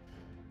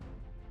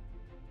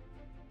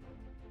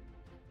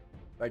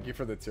 Thank you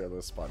for the tier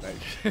list spot, Nick.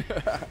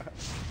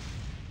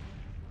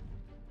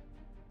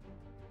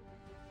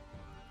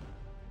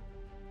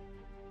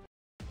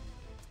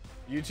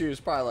 YouTube is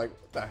probably like,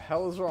 what the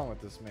hell is wrong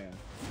with this man?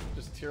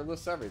 Just tier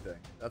list everything.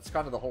 That's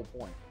kind of the whole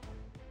point.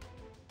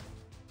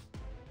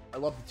 I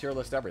love the tier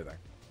list everything.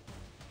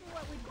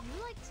 What would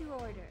you like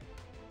to order?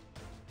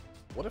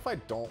 What if I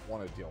don't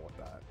want to deal with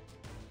that?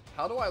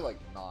 How do I, like,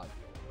 not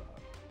deal with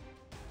that?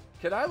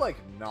 Can I, like,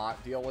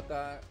 not deal with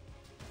that?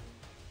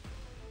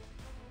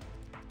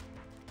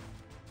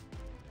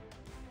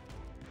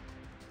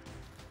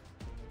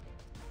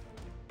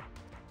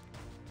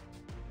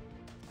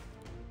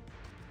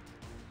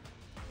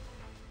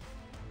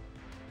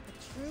 A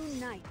true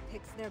knight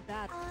picks their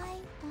battle. I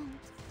won't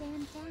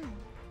stand down.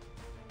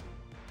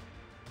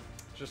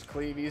 Just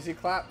cleave, easy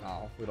clap?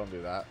 No, we don't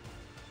do that.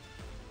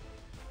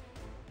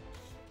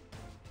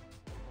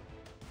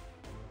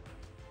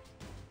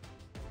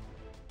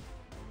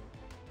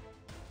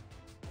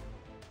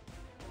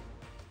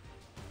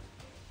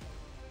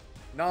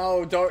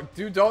 No, don't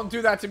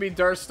do that to me,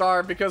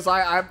 Durstar, because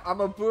I'm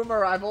a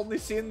boomer. I've only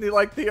seen the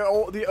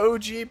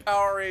OG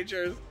Power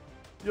Rangers.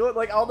 You look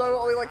like I'll know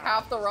only like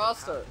half the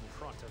roster. In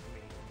front of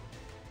me.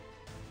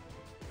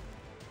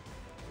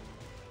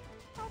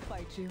 I'll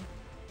fight you.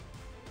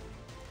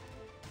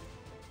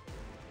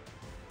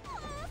 Oh,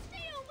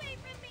 stay away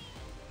from me!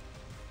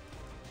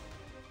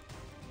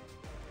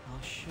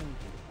 I'll show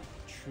you what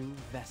a true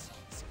vessel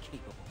is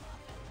capable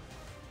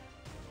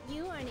of.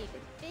 You aren't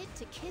even fit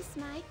to kiss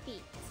my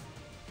feet.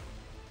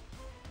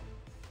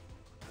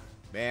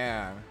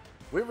 Man,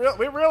 we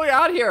really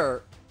out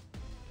here.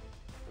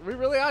 We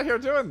really out here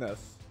doing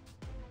this.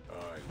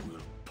 I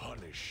will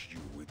punish you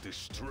with the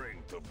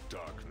strength of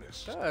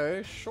darkness.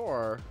 Okay,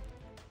 sure.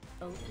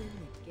 Open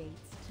the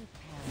gates to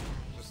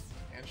paradise. Just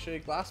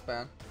handshake last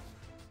man.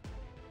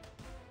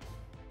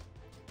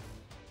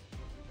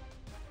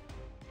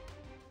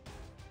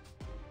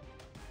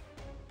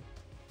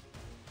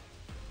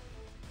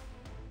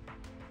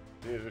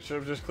 Dude, it should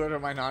have just cleared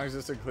up my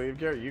non-existent cleave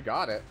gear. You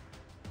got it.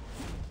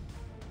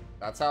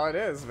 That's how it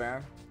is,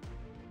 man.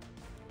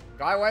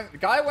 Guy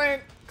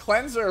went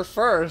cleanser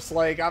first.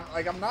 Like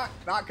I'm not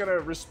gonna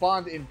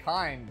respond in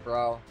kind,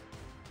 bro.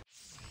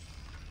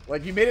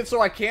 Like, you made it so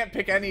I can't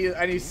pick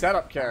any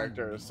setup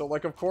characters. So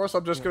like, of course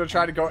I'm just gonna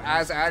try to go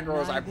as aggro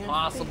as I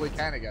possibly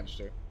can against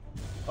you.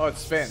 Oh,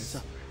 it's Finn's.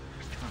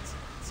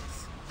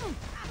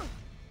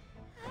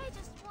 I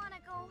just want to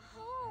go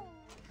home.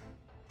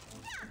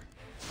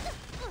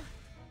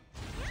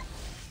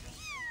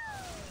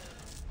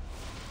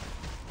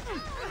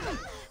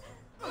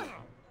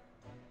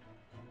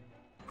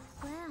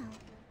 Well,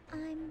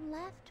 I'm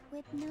left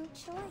with no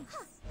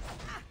choice.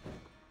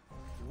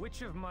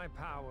 Which of my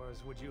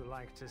powers would you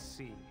like to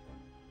see?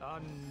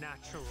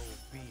 Unnatural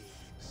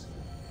beings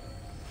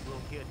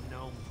will get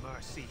no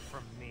mercy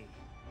from me.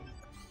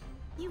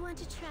 You want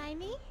to try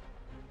me?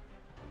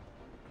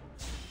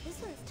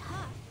 This one's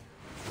tough.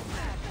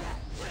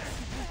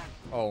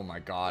 Oh my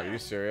god, are you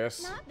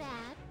serious? Not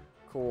bad.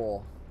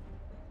 Cool.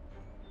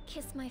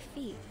 Kiss my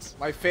feet.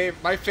 My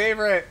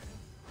favorite.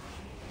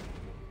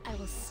 I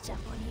will step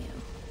on you.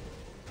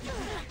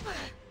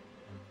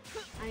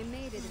 I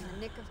made it in the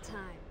nick of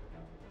time.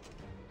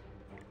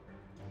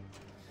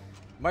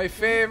 My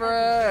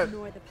favorite.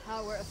 Ignore the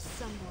power of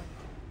someone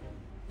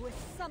with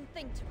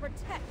something to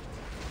protect.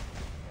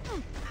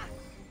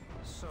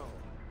 So,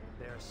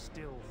 there's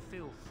still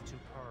filth to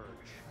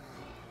purge.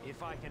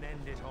 If I can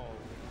end it all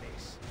with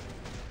this.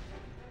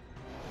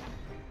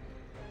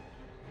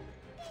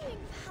 Being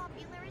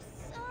popular is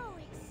so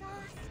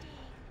exhausting.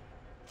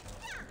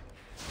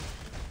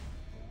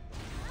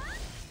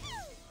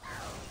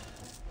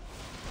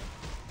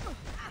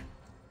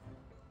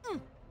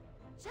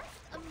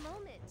 Just a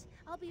moment.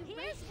 I'll be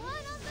Here's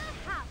one on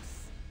the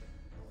house.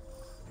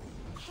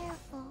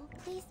 Careful.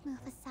 Please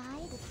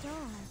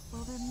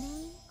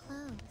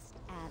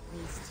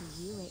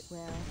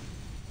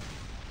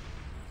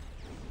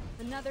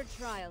another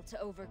trial to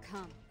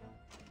overcome.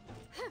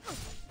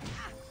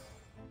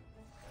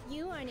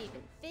 You aren't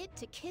even fit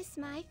to kiss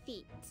my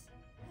feet.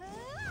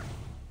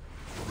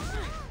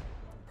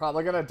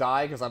 Probably gonna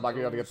die because I'm not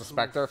gonna be able to get the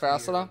Spectre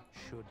fast enough.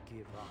 Should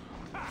give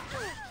up.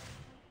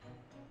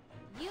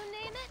 You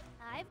name it,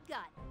 I've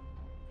got it.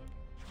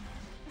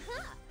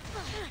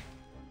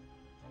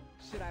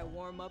 Should I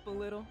warm up a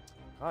little?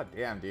 God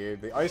damn,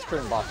 dude. The ice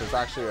cream buff is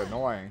actually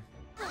annoying.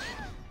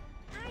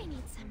 I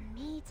need some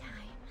me time.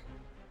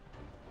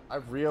 I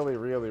really,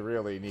 really,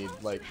 really need,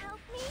 like... Help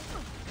me?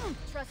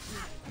 Trust me.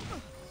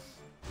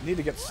 Need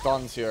to get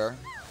stuns here.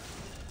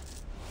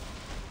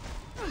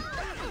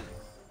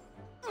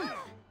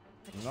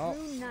 No,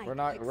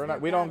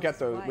 we don't get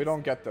those. We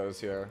don't get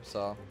those here,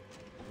 so.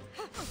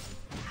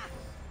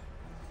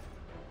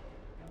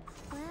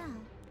 Well,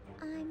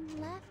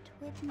 I'm left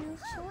with no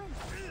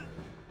choice.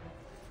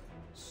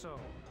 So,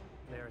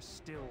 there's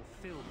still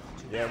filth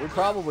to Yeah, we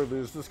probably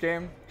lose this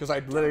game because I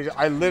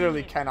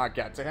literally cannot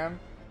get to him.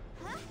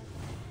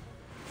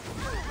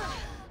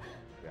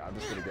 Yeah, I'm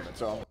just gonna give it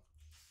to him.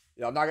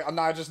 Yeah, I'm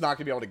not just not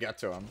gonna be able to get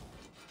to him.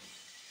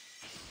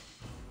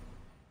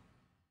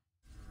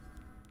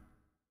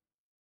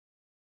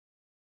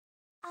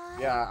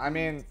 Yeah, I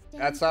mean,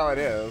 that's how it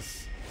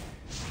is.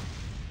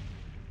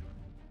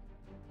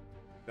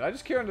 Did I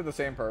just queue into the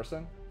same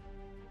person?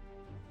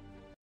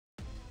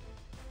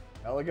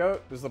 Eligoat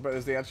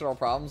is the answer to all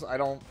problems.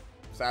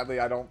 Sadly,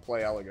 I don't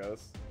play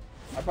Eligos.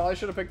 I probably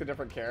should have picked a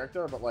different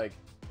character, but like,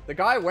 the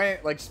guy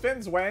went, like,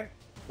 Spins went,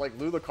 like,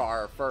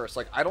 Lulicar first.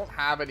 Like, I don't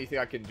have anything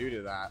I can do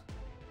to that.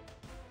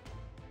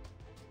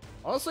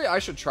 Honestly, I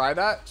should try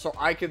that so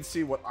I can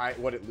see what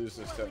it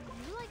loses to. What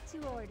would you like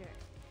to order?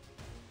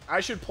 I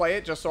should play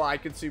it just so I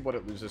can see what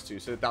it loses to,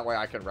 so that way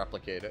I can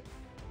replicate it.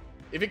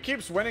 If it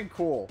keeps winning,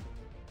 cool.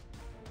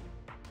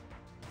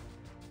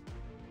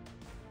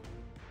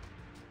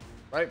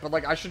 Right? But,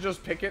 like, I should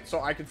just pick it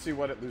so I can see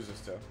what it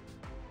loses to.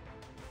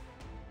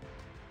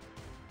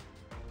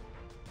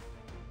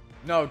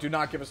 No, do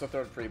not give us a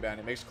third pre-ban.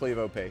 It makes Cleve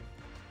OP.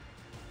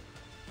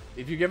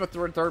 If you give a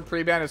third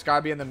pre-ban, it's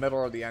gotta be in the middle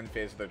or the end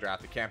phase of the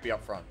draft. It can't be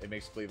up front. It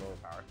makes Cleve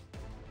overpowered.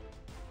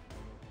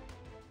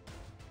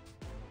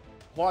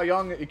 Hua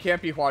Young, it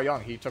can't be Hua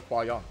Young. He took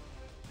Hua Young.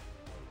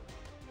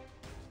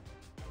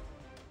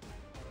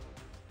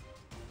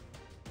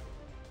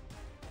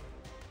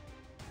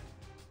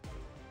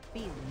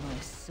 Feel my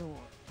sword.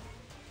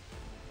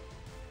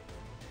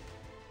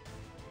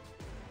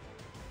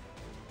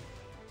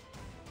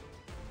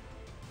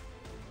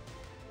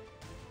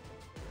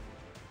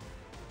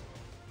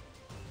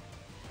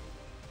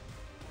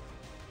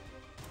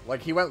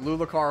 Like, he went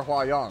Lulicar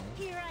Hua Young.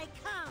 Here I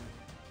come.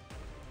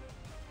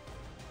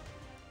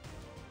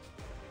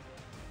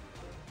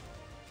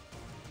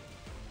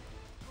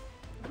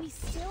 We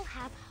still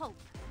have hope.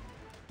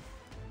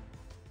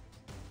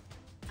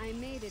 I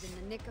made it in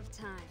the nick of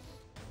time.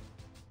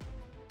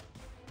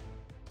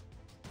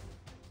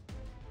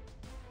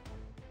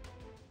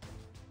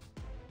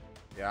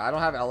 Yeah, I don't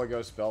have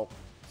Eligos built.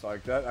 So,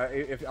 like, that,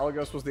 if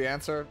Eligos was the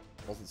answer,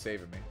 it wasn't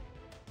saving me.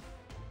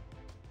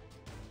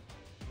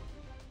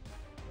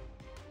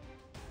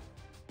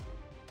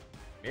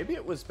 Maybe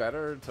it was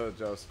better to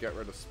just get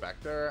rid of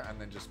Spectre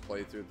and then just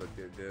play through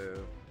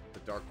the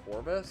Dark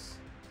Corvus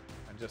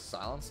and just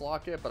silence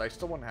lock it, but I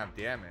still wouldn't have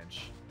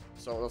damage,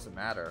 so it doesn't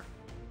matter.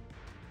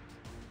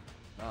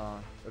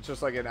 It's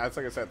just like it's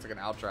like I said, it's like an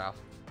out draft.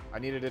 I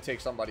needed to take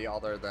somebody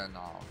other than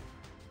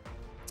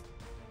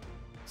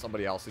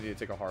somebody else. I needed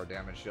to take a hard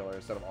damage dealer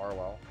instead of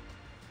Arwell.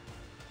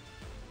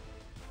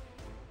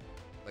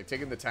 Like,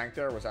 taking the tank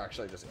there was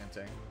actually just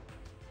inting.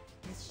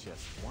 It's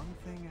just one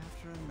thing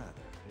after another,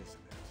 isn't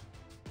it?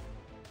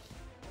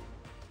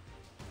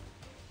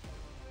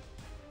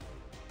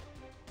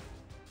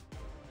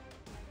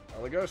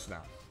 Eligos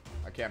now.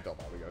 I can't build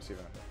Eligos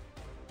even if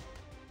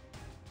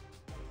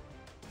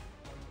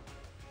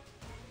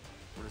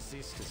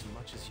Resist as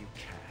much as you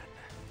can.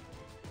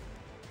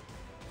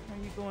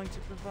 Are you going to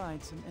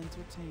provide some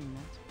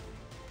entertainment?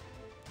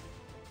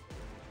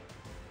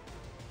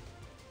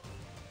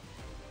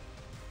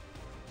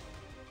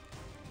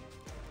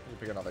 you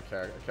pick another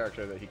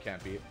character that he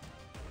can't beat.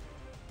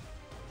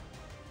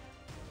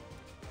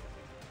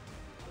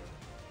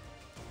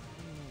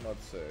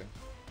 Let's see.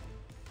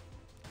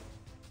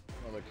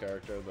 Another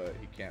character that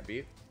he can't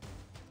beat.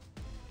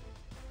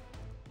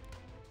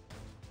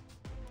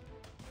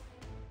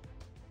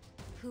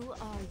 Who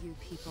are you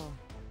people?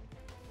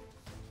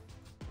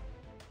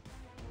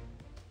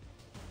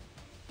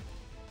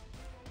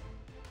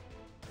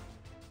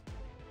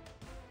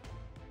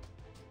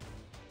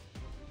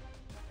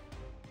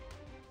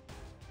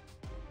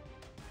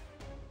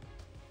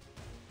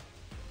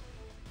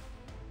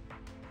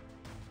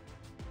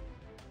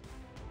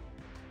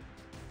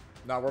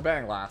 No, we're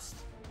banning last.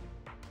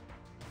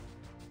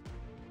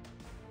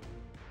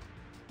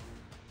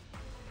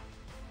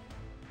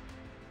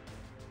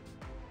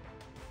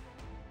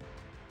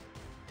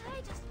 I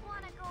just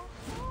want to go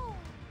home.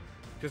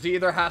 Because he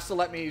either has to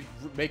let me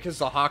make his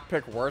Zahak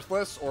pick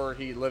worthless, or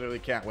he literally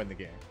can't win the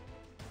game.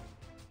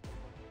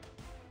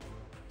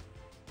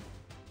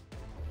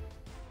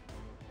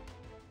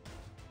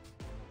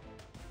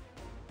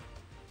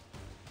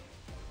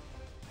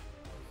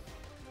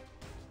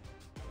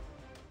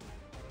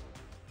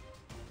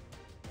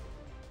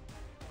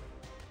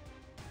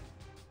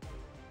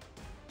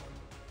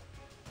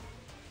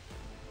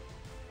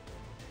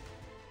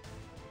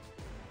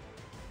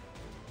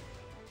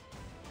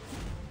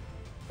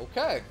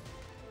 Okay.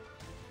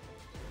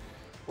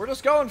 We're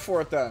just going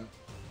for it then.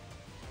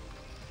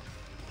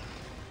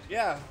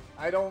 Yeah,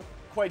 I don't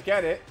quite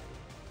get it.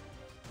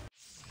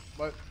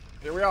 But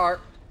here we are.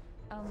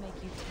 I'll make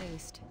you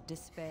taste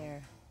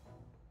despair.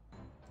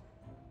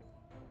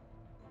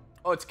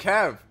 Oh, it's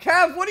Kev.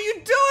 Kev, what are you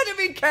doing to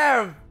me,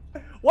 Kev?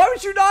 Why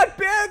would you not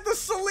ban the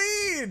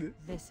Celine?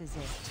 This is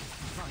it.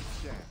 My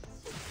chance.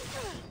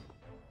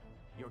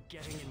 You're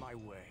getting in my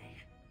way.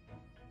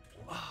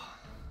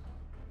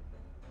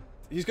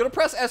 He's gonna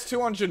press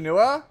S2 on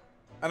Janua,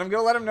 and I'm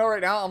gonna let him know right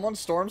now I'm on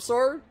Storm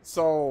Sword,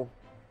 so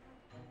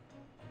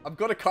I'm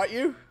gonna cut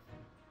you.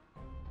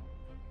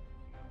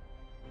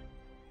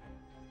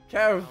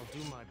 Kev. I'll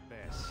do my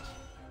best.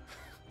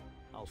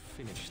 I'll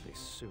finish this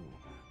soon.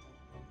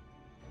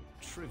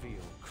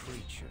 Trivial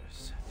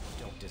creatures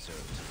don't deserve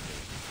to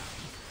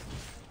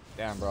live.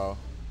 Damn, bro.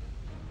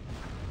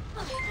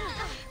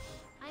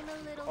 I'm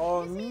a little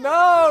Oh busy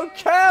no, over here.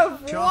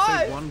 Kev,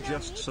 Charted what? 1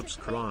 just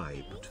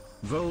subscribed.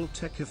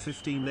 Volteca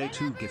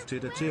 15A2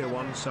 gifted a tier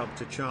 1 sub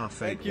to Charfate.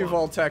 Thank you, 1.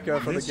 Volteca,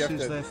 for the This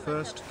gifted. is their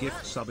first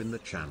gift sub in the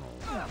channel.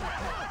 I've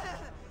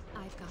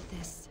got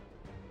this.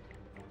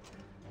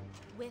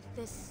 With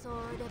this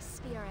sword of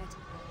spirit,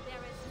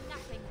 there is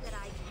nothing that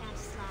I can't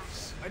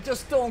slash. I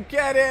just don't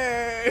get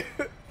it.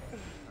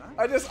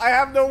 I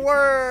have no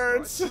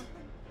words.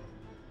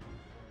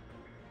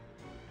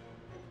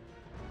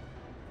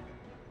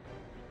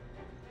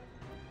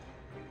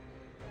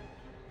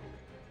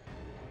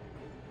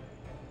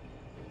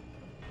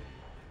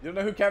 You don't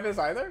know who Kev is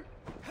either?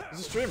 He's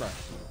a streamer.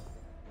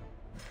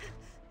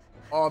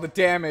 Oh, the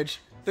damage.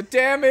 The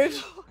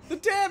damage. The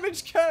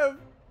damage, Kev.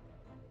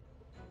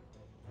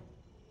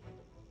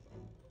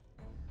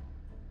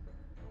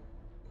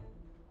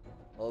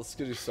 Oh, this is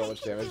gonna do so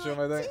much damage to him,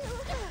 I think.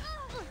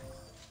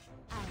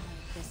 I'll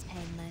make this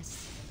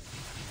painless.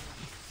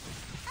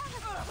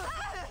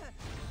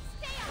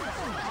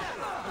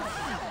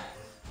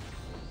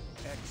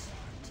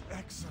 Excellent,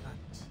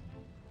 excellent.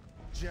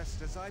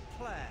 Just as I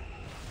planned.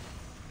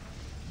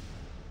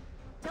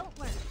 Don't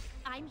worry,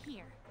 I'm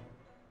here.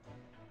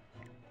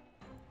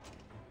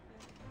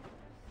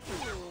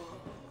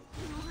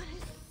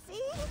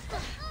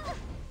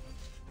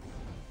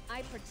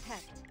 I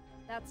protect.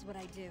 That's what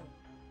I do.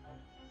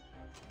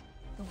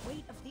 The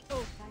weight of the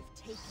oath I've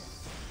taken.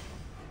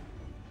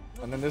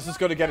 And then this is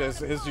gonna get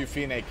his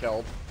Euphine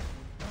killed.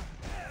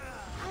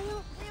 I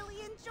don't really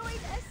enjoy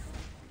this.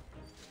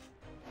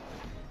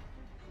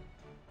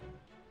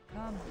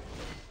 Come,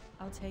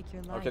 I'll take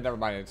your life. Okay, never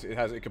mind.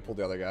 It can pull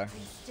the other guy. I'm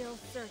still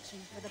searching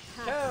for the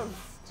path. Kev,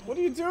 what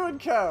are you doing,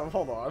 Kev?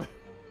 Hold on.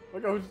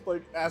 Look, I was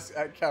like ask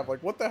at Kev,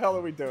 like, what the hell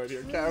are we doing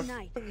here, True Kev?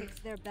 knight picks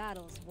their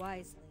battles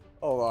wisely.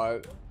 Hold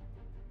on.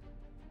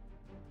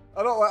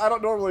 I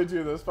don't normally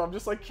do this, but I'm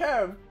just like,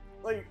 Kev,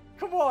 like,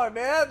 come on,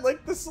 man.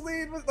 Like, the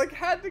Celine was like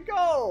had to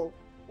go.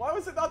 Why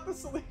was it not the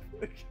Celine?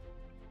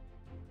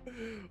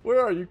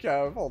 Where are you,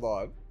 Kev? Hold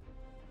on.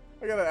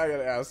 I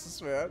gotta ask this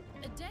man.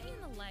 A day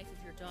in the life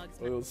of your dog's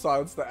We'll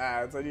silence the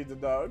ads. I need to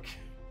know.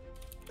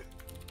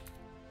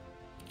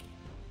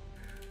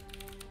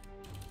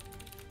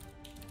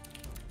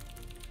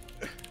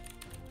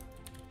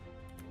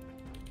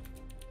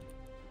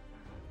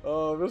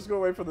 Oh, I'm just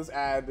gonna wait for this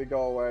ad to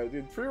go away,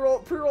 dude.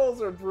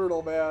 Pre-rolls are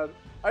brutal, man.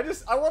 I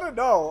want to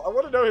know. I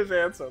want to know his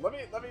answer. Let me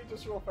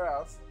just real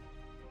fast.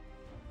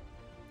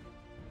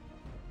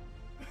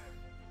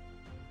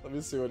 Let me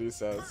see what he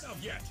says.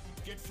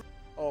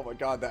 Oh my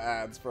god, the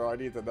ads, bro. I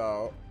need to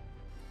know.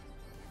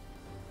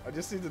 I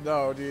just need to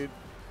know, dude.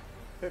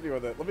 Hit me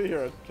with it. Let me hear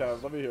it,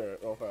 Kev. Let me hear it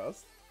real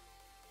fast.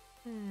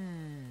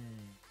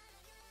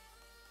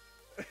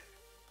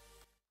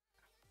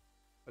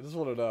 I just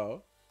want to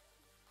know.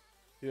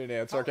 He didn't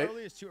answer. Okay.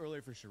 Early is too early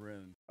for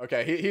Sharoon.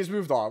 Okay, he's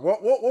moved on.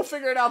 We'll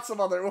figure it out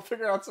some other. We'll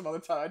figure it out some other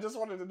time. I just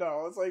wanted to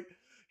know. It's like,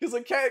 cause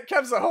like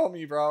Kev's a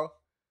homie, bro.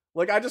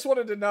 Like I just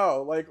wanted to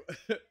know, like,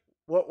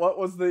 what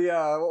was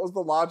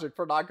the logic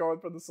for not going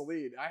for the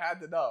Celine? I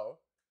had to know.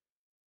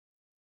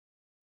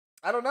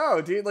 I don't know,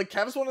 dude. Like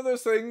Kev's one of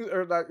those things,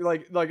 or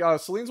like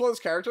Celine's one of those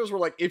characters where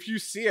like if you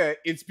see it,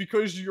 it's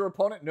because your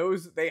opponent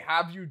knows that they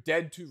have you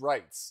dead to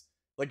rights.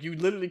 Like you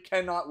literally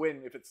cannot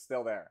win if it's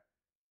still there.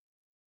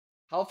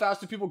 How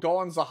fast do people go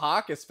on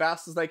Zahak? As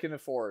fast as they can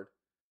afford.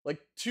 Like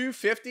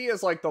 250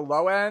 is like the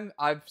low end.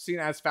 I've seen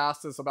as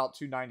fast as about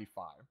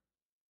 295.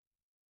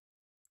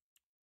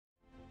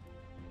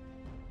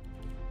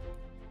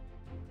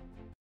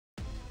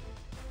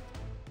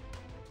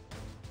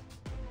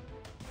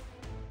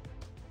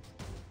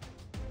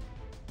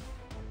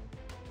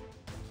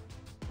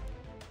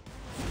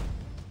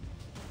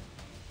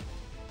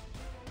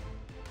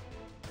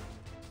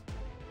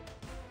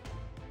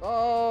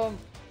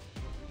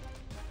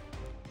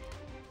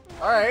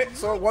 Alright,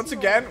 so once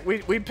again,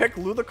 we pick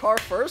Ludicar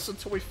first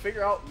until we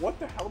figure out what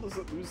the hell does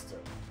it lose to.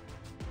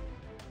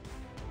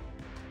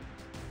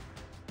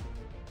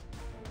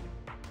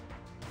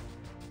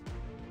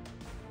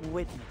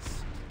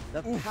 Witness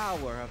the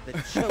power of the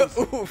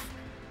chosen. Oof.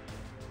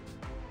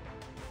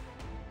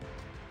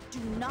 Do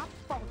not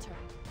falter.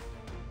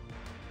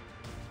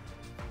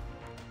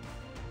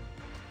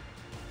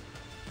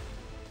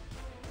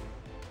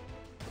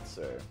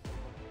 Let's see.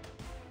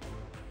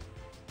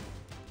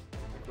 I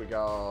think we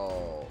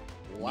go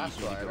Last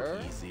Need me to go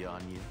Rider. easy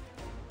on you.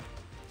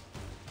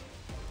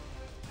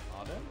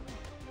 Autumn?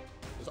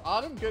 Is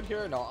Autumn good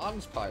here? No,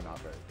 Autumn's probably not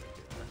very good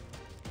here.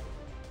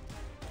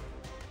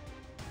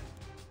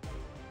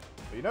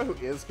 But you know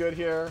who is good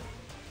here?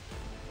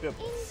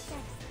 Bibbles.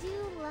 Insects do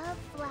love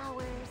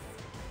flowers.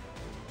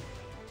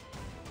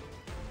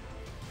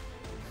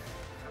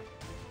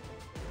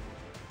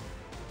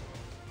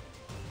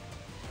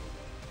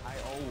 I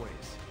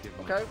always give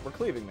my Okay, we're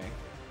cleaving me.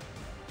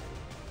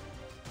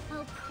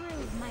 I'll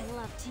prove my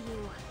love to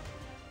you.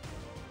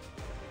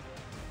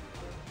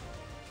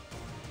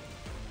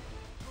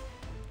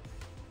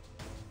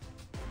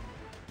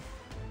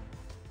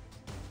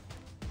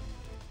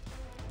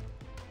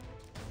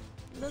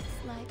 Looks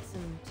like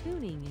some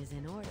tuning is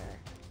in order.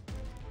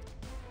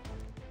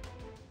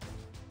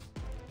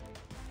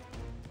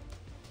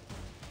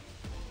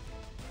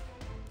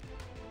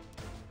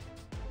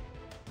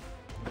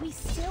 We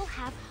still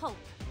have hope.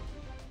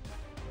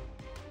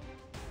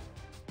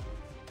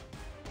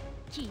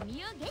 Kimi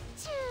will get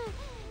you.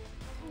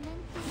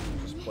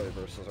 Just play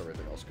versus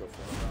everything else. Go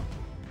for it now.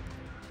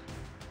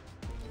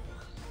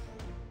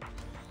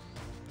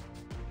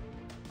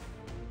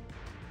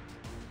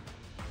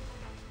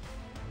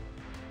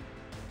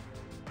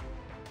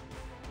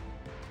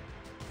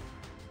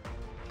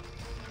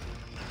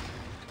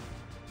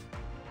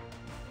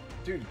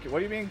 Dude, what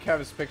do you mean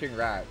Kev's picking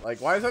Rat?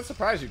 Like, why does that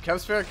surprise you?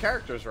 Kev's favorite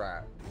character is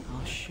Rat.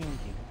 I'll show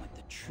you what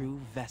the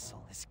true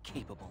vessel is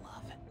capable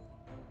of.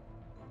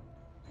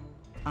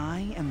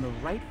 I am the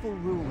rightful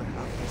ruler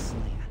of this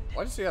land.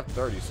 Why does he have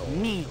 30 souls?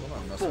 Me,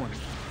 What am I born.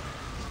 missing?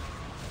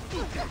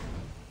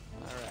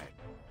 Alright.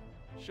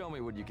 Show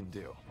me what you can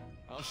do.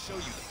 I'll show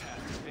you the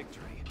path to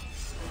victory.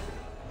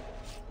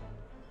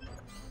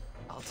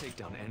 I'll take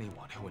down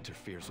anyone who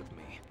interferes with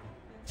me.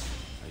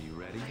 Are you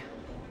ready?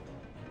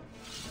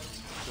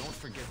 Don't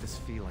forget this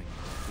feeling.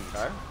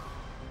 Okay.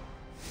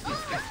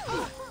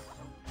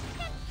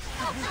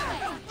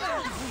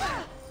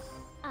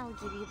 I'll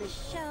give you the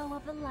show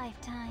of a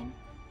lifetime.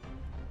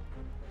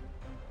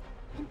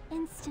 An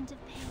instant of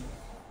pain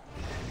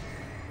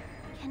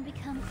can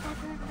become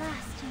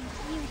everlasting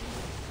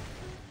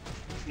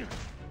beauty.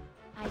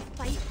 I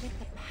fight with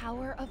the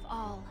power of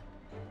all.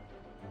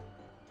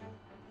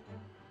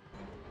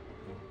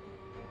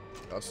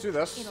 Let's do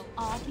this. It'll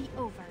all be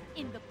over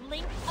in the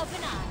blink of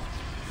an eye.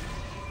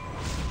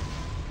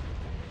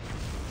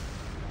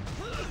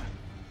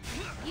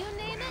 You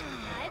name it,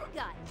 I've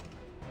got it.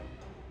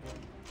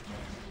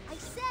 I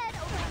said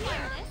over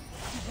here.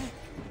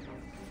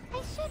 I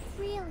should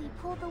really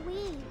pull the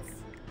weeds.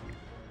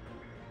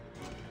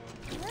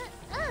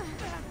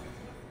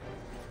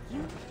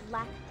 You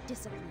lack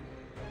discipline.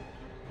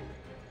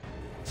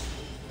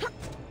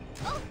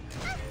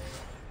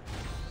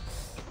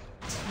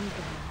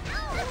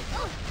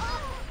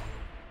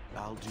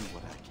 I'll do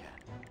what I can.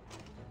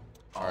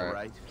 Alright.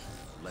 Alright.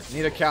 Let's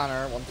Need a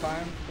counter. One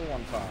time for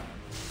one time.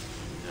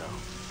 No.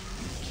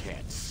 You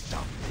can't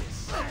stop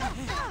this. As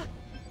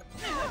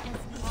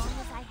long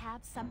as I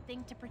have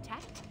something to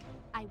protect,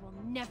 I will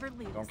never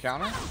lose. Don't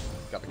counter.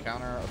 Got the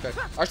counter. Okay.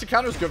 Actually,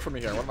 counter's good for me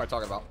here. What am I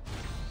talking about?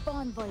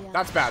 Bon voyage.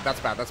 That's bad. That's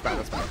bad. That's bad.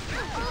 That's bad.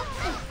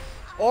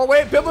 Oh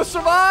wait, Biblis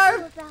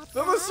survived.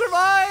 Biblis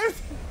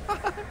survived.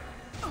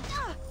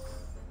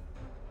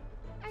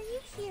 Are you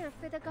here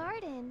for the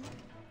garden?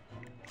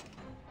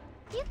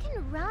 You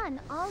can run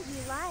all you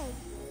like,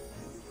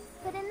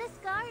 but in this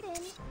garden.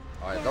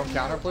 All right, don't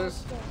counter,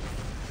 please.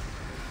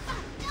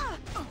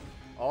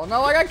 Oh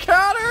no, I got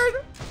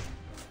countered.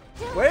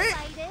 Wait,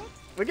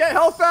 we get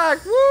health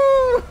back.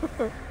 Woo!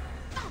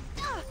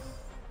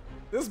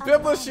 This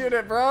Biblis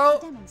unit, bro.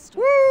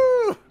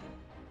 Woo!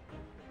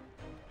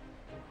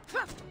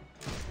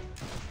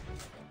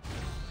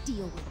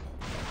 Deal with it.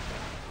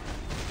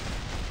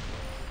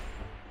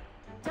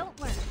 Don't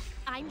worry,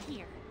 I'm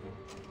here.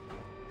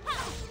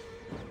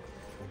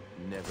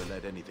 Never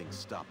let anything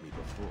stop me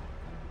before.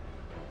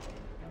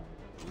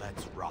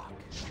 Let's rock.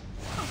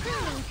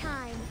 Cleaning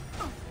time.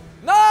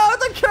 No,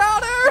 the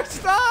counter!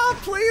 Stop,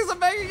 please, I'm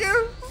begging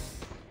you.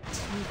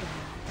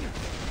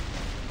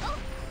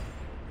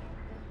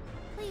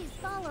 Please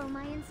follow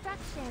my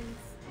instructions.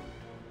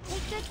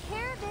 Take good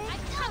care of it. I'm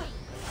coming.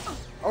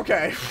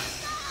 Okay.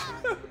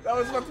 That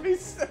was about to be.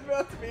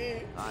 About to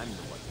be. I'm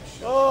the one who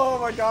should. Oh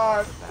my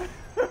god.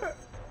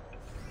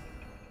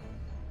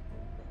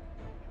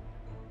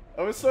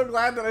 I was so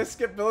glad that I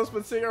skipped Billis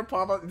but Singer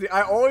pop up.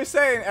 I always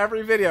say in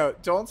every video,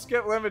 don't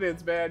skip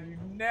limiteds, man. You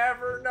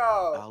never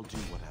know. I'll do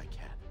what I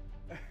can.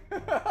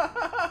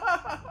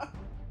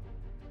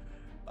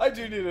 I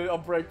do need a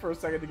break for a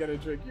second to get a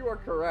drink. You are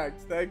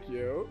correct. Thank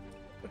you.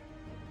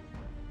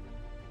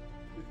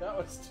 That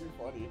was too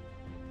funny.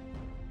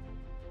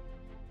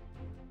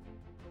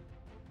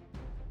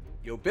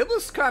 Yo,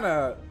 Biblis kind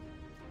of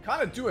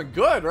doing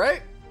good,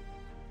 right?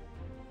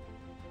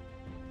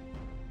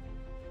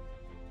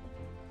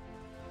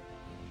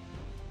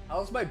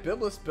 How's my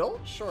Biblis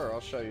built? Sure, I'll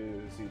show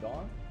you,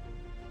 Zedon.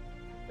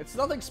 It's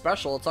nothing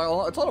special. It's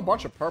on a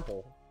bunch of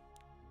purple.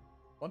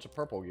 Bunch of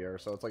purple gear,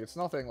 so it's like it's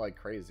nothing like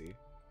crazy.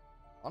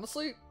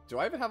 Honestly, do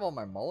I even have all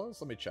my mullahs?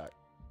 Let me check.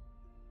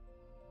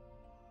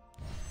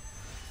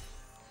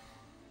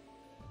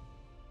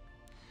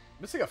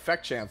 Missing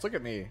effect chance. Look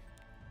at me.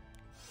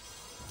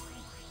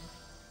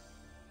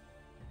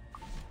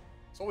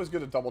 It's always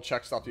good to double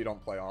check stuff you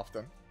don't play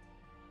often.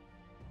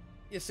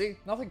 You see,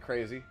 nothing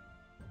crazy.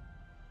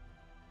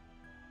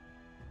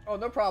 Oh,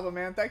 no problem,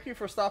 man. Thank you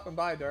for stopping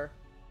by, Dur.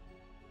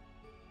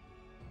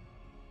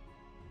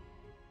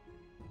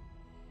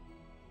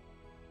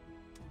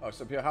 Oh,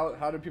 so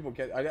how do people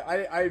get?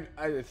 I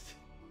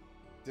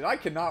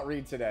cannot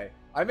read today.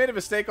 I made a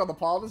mistake on the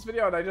Politis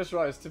video, and I just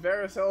realized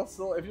Tavares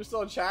Hill. If you're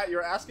still in chat,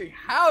 you're asking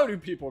how do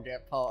people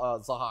get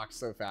Zahak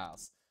so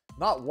fast?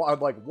 Not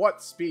what, like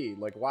what speed?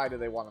 Like why do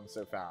they want him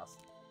so fast?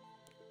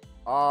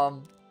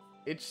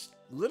 It's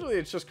literally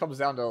it just comes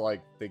down to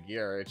like the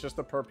gear. It's just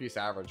the per piece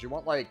average. You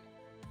want like,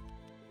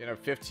 you know,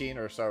 15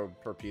 or so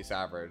per piece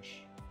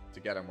average to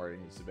get him where he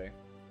needs to be.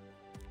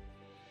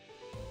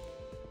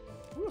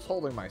 Who is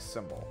holding my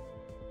symbol?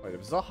 Wait,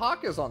 if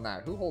Zahak is on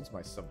that, who holds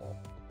my symbol?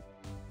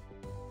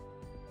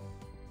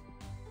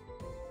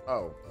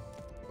 Oh,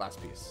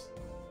 last piece.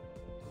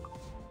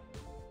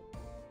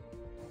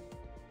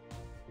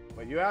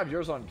 Wait, you have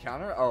yours on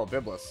counter? Oh,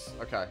 Biblis.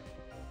 Okay.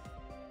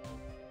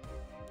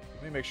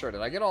 Let me make sure.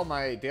 Did I get all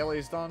my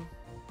dailies done?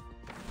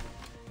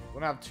 We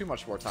don't have too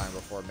much more time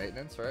before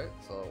maintenance, right?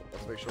 So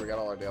let's make sure we got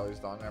all our dailies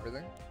done and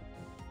everything.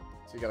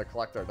 So you gotta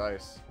collect our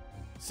dice.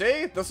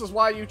 See? This is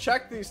why you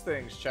check these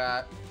things,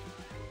 chat.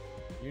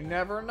 You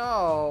never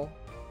know.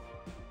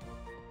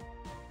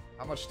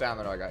 How much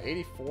stamina do I got?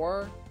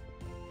 84?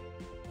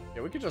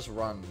 Yeah, we could just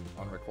run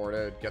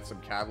unrecorded, get some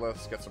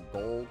catalysts, get some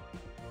gold.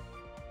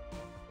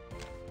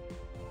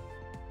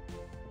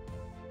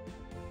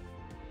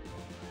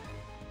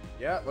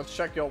 Yeah, let's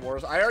check Guild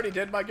Wars. I already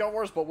did my Guild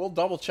Wars, but we'll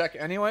double check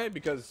anyway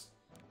because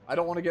I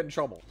don't want to get in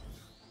trouble.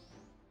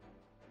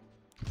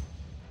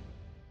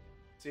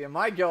 See, in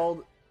my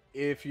guild,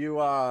 if you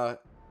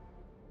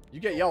you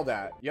get yelled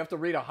at. You have to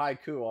read a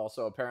haiku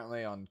also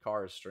apparently on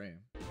Car's stream.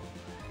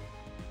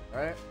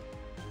 Right?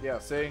 Yeah,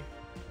 see?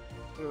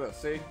 Look at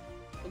this, see?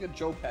 Look at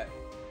Joe Pet.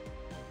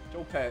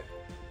 Joe Pet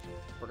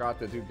forgot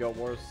to do Guild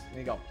Wars and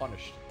he got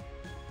punished.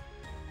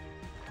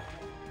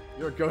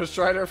 You're a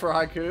ghostwriter for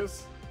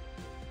haikus?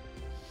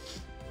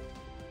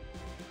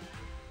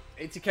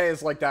 ATK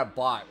is like that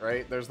bot,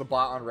 right? There's the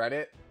bot on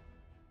Reddit.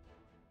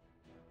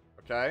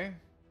 Okay.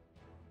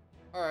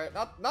 Alright,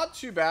 not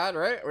too bad,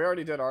 right? We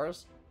already did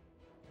ours.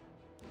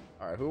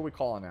 Alright, who are we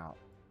calling out?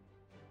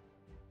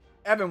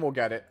 Evan will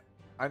get it.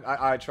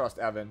 I trust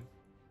Evan.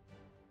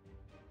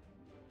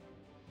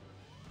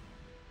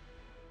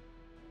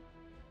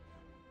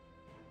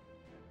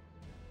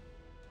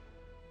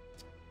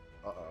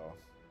 Uh-oh.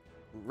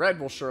 Red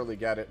will surely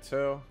get it,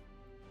 too.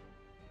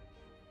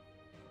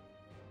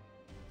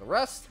 The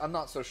rest, I'm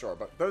not so sure,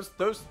 but those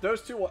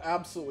two will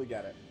absolutely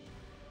get it.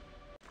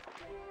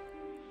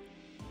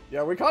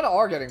 Yeah, we kind of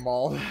are getting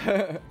mauled.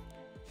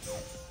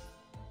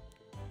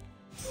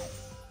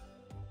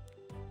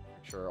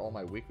 Sure, all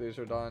my weeklies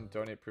are done.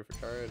 Donate proof of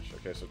courage.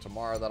 Okay, so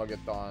tomorrow that'll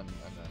get done, and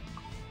then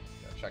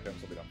yeah,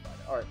 check-ins will be done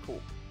Friday. Alright, cool.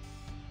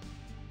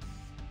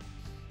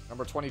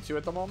 Number 22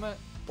 at the moment.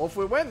 Well, if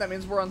we win, that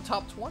means we're on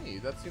top 20.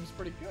 That seems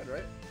pretty good,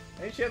 right?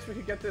 Any chance we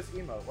could get this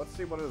emote? Let's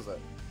see, what is it?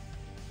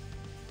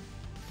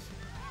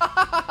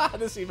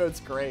 This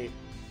emote's great.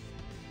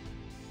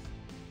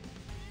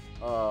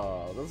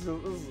 Oh, that's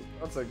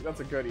a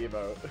good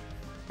emote.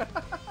 It's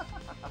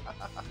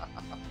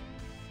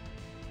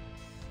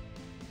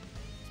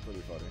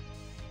pretty funny.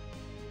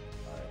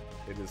 Alright,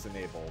 it is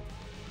enabled.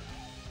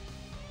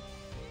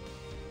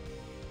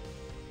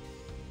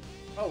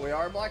 Oh, we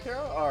are Black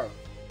Hero? Or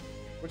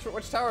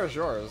which tower is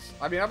yours?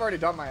 I mean, I've already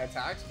done my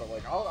attacks, but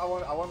like I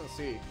want to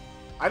see.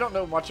 I don't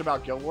know much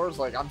about Guild Wars.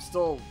 Like, I'm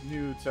still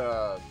new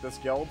to this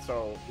guild,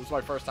 so this is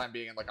my first time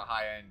being in like a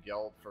high-end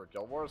guild for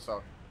Guild Wars.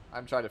 So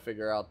I'm trying to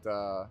figure out,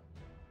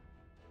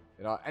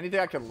 you know,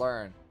 anything I can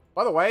learn.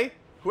 By the way,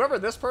 whoever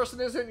this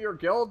person is in your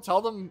guild, tell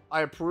them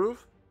I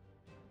approve.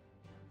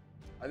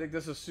 I think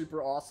this is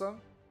super awesome.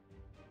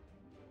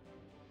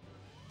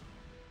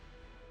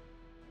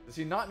 Does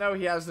he not know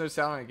he has no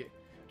sound in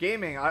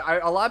gaming?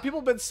 A lot of people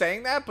have been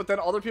saying that, but then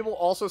other people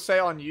also say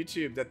on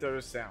YouTube that there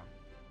is sound.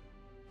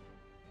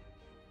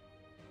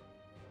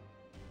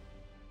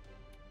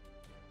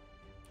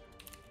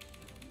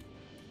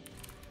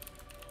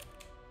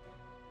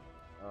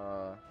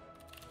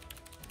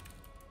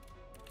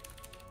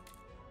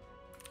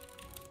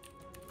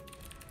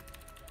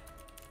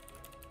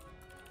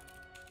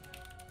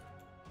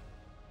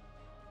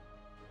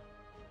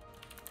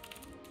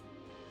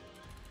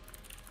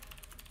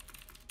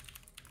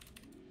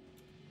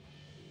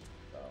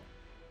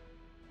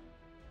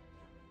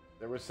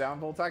 There was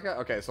sound, Volteka?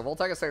 Okay, so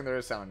Volteka is saying there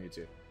is sound on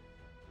YouTube.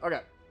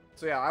 Okay.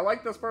 So yeah, I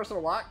like this person a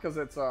lot because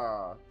it's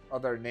of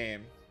their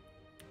name.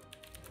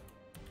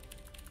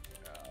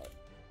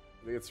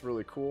 I think it's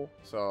really cool.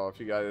 So if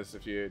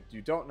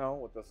you don't know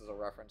what this is a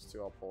reference to,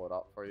 I'll pull it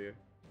up for you.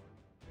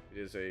 It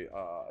is a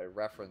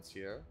reference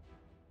here.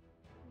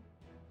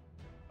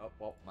 Oh,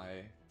 well, my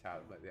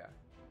tab, but yeah.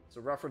 It's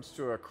a reference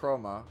to a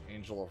Chroma,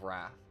 Angel of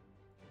Wrath.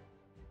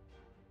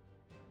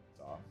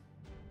 So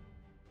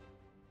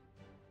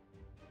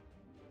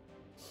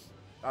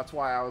that's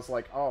why I was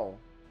like, oh,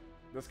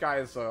 this guy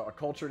is a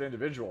cultured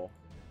individual.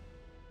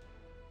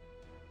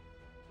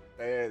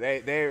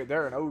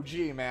 They're an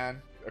OG,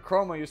 man. A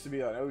Chroma used to be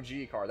an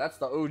OG card. That's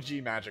the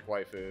OG Magic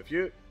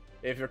waifu.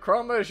 If your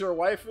Chroma is your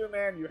waifu,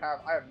 man,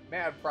 I have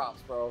mad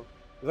props, bro.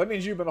 That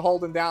means you've been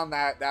holding down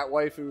that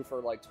waifu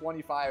for like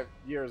 25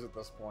 years at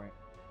this point.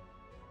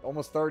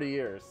 Almost 30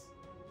 years.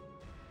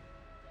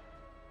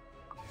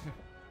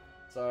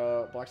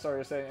 So, Black Star,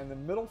 you're saying in the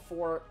middle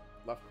fort,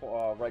 right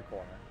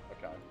corner.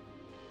 Okay.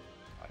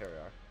 Oh, here we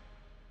are.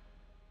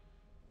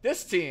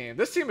 This team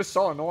is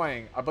so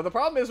annoying. But the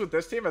problem is with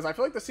this team is I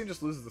feel like this team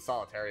just loses the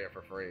Solitaria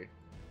for free.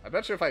 I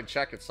bet you if I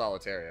check, it's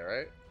Solitaria,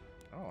 right?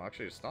 Oh,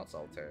 actually, it's not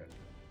Solitaria.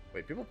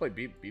 Wait, people play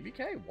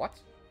BBK? What?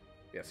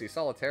 Yeah, see,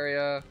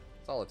 Solitaria.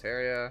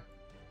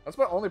 That's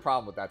my only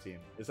problem with that team.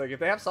 It's like, if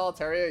they have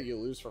Solitaria, you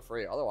lose for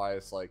free.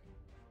 Otherwise, like,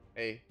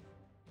 hey,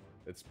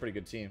 it's a pretty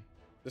good team.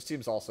 This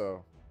team's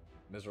also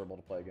miserable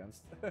to play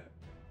against.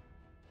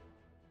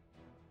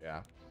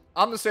 Yeah.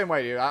 I'm the same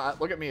way, dude.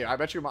 Look at me. I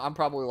bet you I'm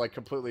probably, like,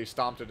 completely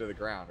stomped into the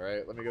ground,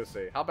 right? Let me go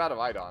see. How bad have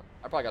I done?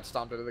 I probably got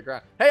stomped into the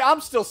ground. Hey, I'm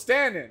still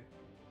standing!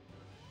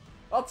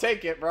 I'll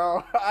take it,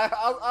 bro.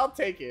 I'll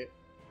take it.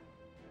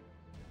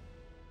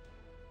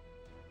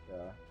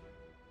 Yeah.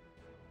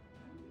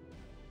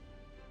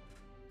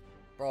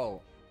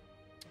 Bro,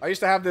 I used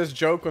to have this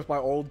joke with my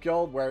old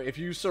guild where if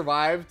you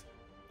survived,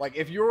 like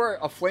if you were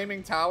a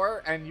flaming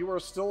tower and you were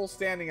still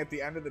standing at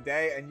the end of the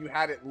day and you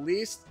had at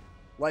least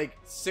like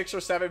 6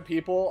 or 7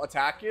 people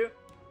attack you,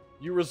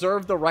 you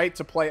reserved the right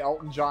to play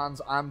Elton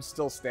John's I'm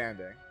Still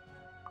Standing.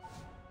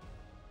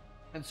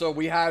 And so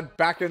we had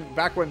back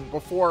when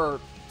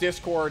before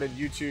Discord and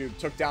YouTube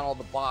took down all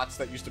the bots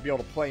that used to be able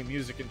to play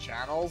music in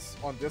channels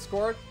on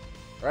Discord,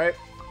 right?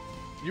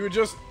 You would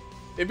just,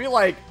 it'd be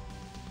like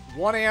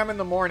 1 a.m. in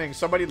the morning,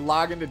 somebody'd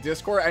log into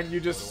Discord and you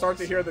just start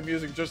to hear the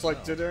music just like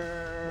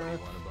I'm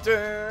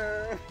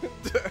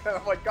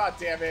like, God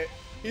damn it.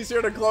 He's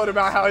here to gloat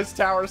about how his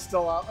tower's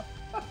still up.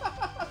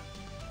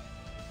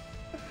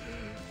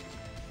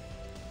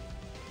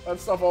 That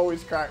stuff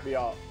always cracked me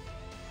up.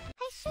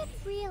 I should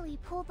really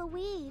pull the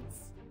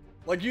weeds.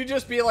 Like, you'd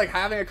just be like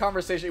having a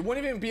conversation. It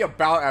wouldn't even be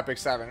about Epic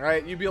 7,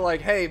 right? You'd be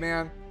like, hey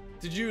man,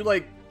 did you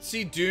like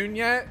see Dune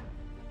yet?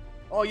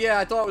 Oh yeah,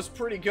 I thought it was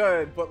pretty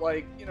good, but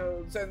like, you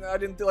know, I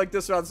didn't like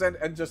this about Zen.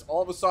 And just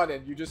all of a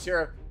sudden, you just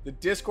hear the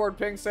Discord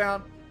ping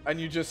sound, and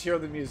you just hear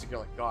the music. You're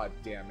like, God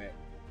damn it.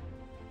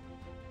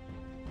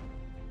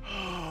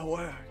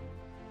 What?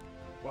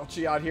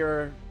 Welchie out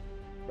here,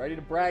 ready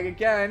to brag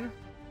again.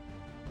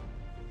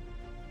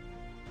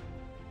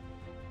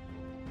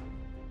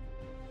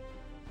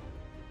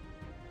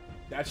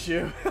 That's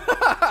you.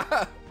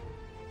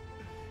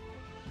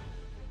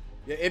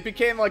 Yeah, it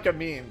became like a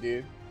meme,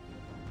 dude.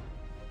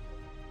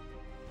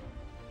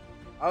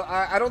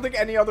 I don't think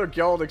any other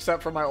guild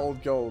except for my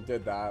old guild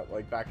did that,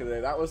 like, back in the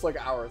day. That was, like,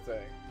 our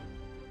thing.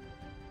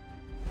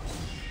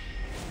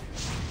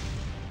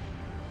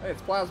 Hey,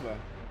 it's Plasma.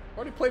 I've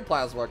already played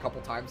Plasma a couple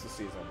times this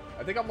season.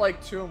 I think I'm,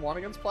 like, 2-1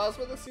 against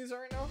Plasma this season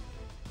right now.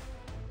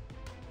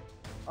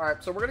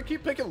 Alright, so we're gonna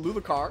keep picking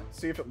Lulucar,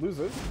 see if it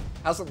loses.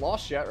 Hasn't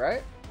lost yet,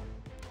 right?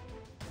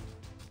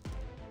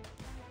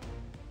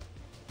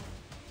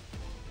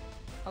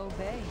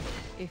 Obey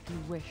if you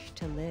wish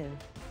to live.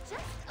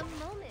 Just a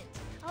moment.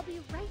 I'll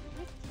be right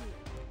with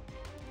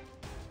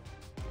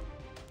you.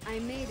 I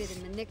made it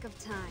in the nick of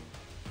time.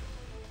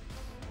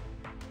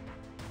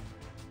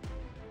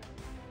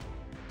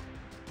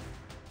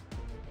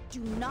 Do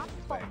not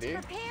fault. Mandy?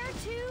 Prepare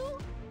to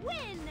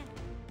win.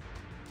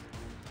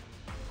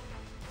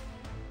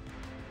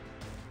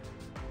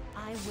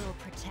 I will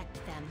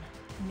protect them,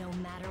 no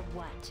matter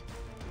what.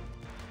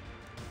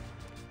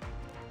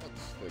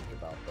 Let's think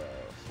about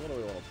this. What do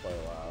we want to play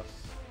last?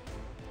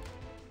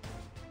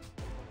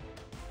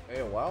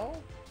 AOL?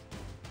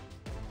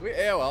 Do we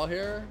AOL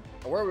here?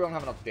 Or where we don't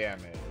have enough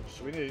damage?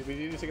 We need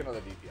to take another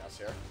DPS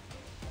here.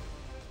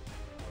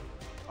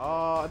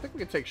 I think we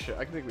can take shit.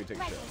 I think we take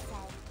Like shit. I said,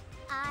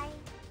 I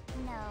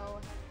know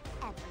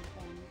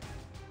everything.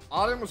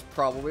 Auden was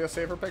probably a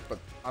safer pick, but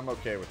I'm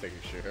okay with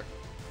taking shit here.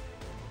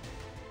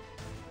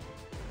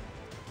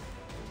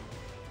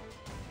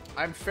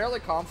 I'm fairly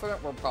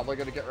confident we're probably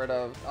gonna get rid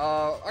of.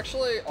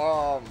 Actually,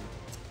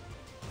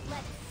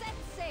 Let's set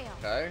sail.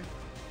 okay.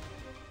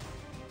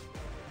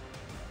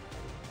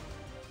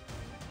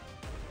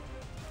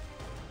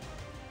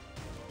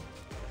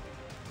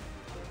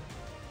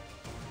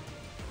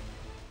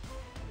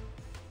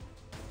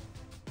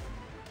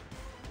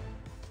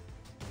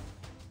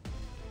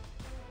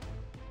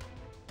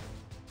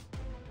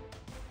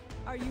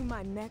 Are you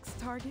my next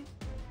target?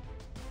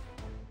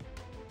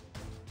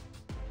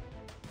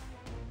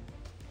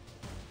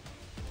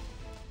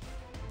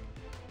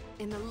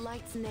 In the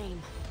light's name.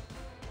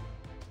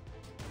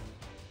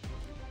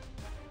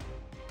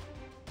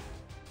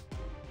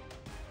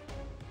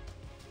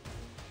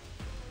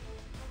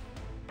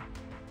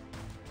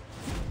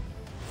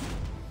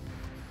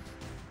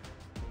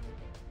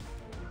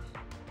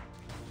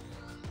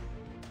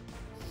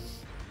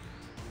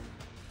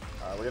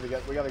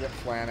 We gotta get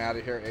Flan out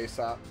of here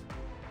ASAP.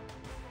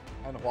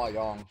 And Hua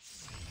Yong.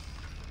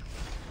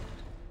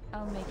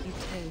 I'll make you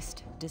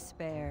taste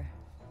despair.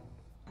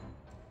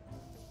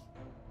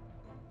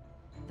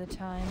 The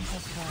time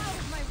has come. Out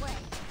of my way.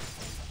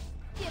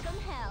 Give them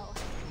hell.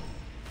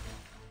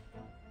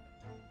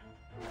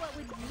 What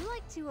would you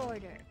like to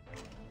order?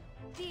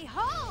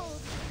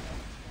 Behold!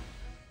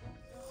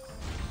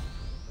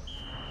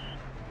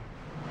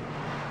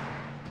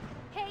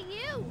 Hey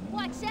you!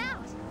 Watch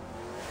out!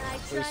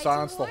 Please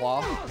silence the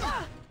Hua.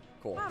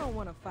 Cool. I don't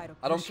want to fight a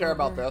I don't care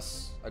about pushover.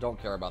 this. I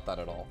don't care about that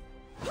at all.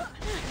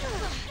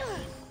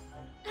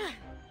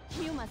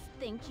 You must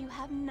think you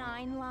have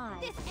 9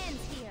 lives. This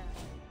ends here.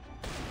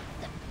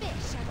 The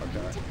fish are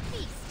going to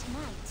feast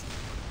tonight.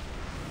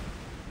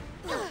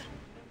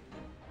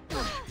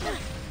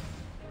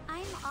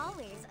 I'm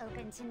always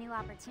open to new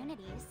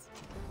opportunities.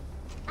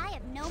 I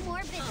have no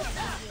more business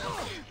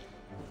with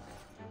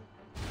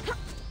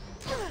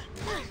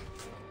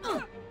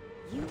you.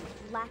 You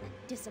lack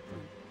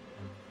discipline.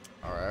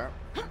 Alright.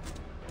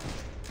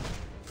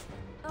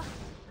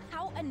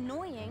 How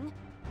annoying.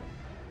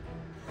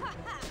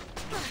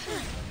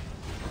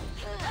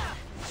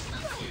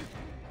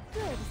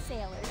 Good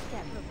sailors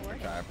get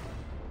rewarded. Okay.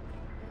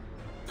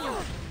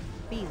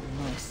 Feel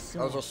my That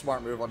soul. was a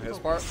smart move on his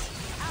part.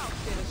 I'll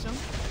finish him.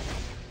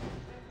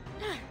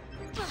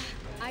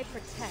 I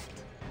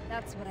protect.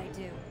 That's what I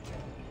do.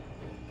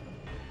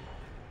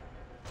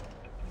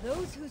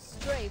 Those who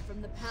stray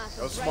from the path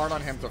It was of smart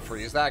on him to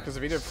freeze that, because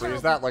if he didn't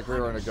freeze that, like, we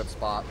were in a good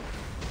spot.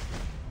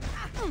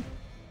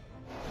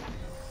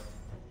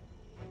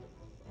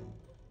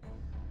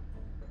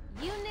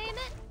 You name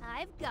it,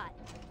 I've got it.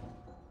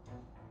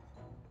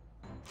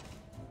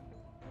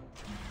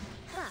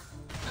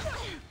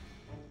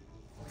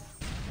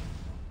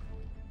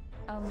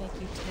 I'll make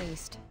you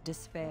taste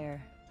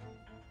despair.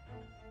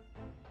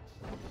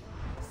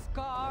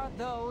 Scar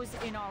those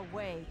in our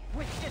way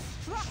with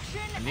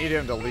destruction. I need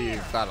him to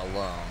leave that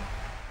alone.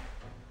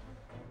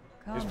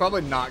 He's Come.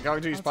 probably not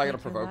going to. He's I'll probably going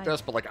take to your provoke life.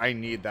 this, but, like, I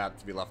need that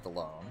to be left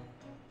alone.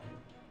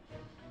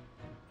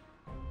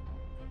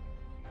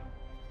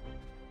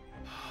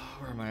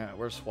 Where am I at?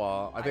 Where's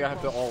Hua? I think I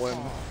have to all in.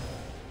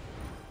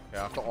 Yeah,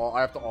 I have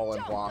to all in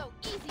Hua. Go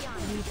easy on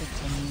Leave it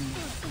to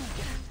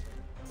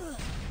me.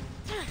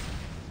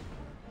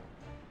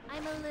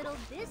 I'm a little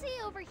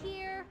busy over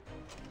here.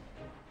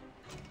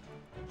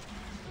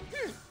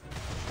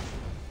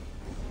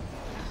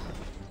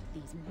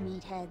 These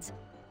meatheads.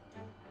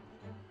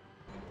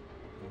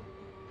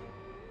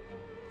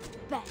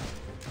 Bet.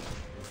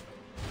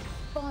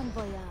 Bon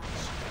voyage.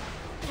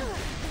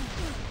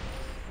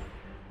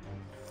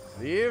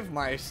 Leave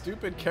my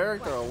stupid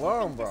character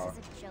alone, bro. This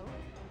is a joke.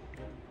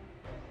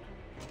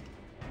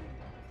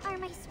 Are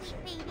my sweet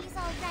babies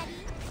all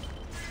ready?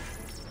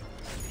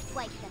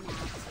 Wipe them out.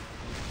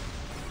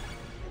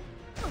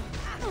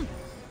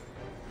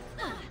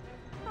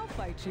 I'll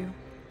fight you.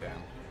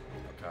 Damn.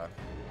 Okay.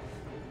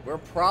 We're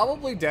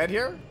probably dead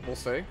here. We'll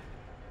see.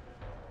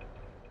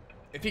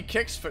 If he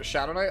kicks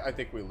Shadow Knight, I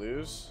think we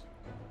lose.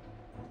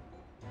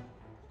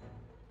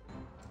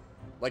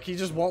 Like, he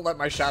just won't let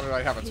my Shadow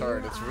Knight have a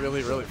turn. It's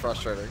really, really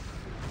frustrating.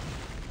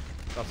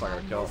 That's not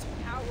gonna kill.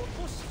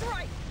 Powerful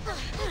strike.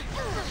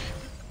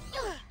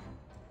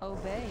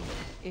 Obey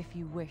if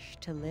you wish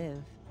to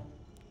live.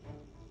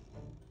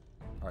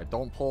 Alright,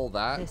 don't pull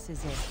that. This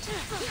is it.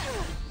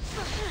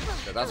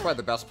 Okay, that's probably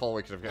the best pull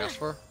we could have asked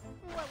for.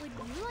 What would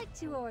you like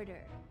to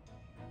order?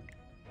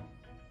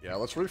 Yeah,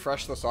 let's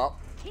refresh this up.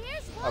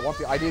 Here's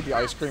I need the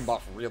ice cream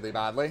buff really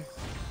badly.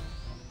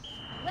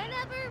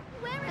 Whenever,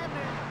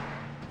 wherever.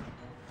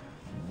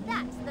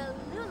 That's the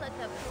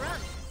Lulaka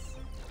promise.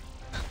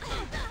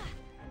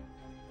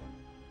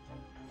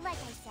 Like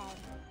I said,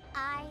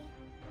 I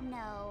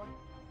know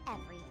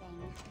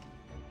everything.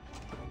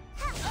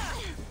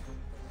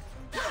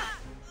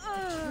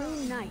 A true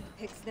knight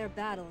picks their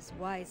battles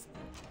wisely.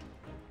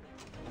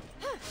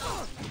 Let's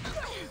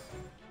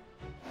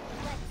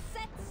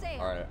set sail.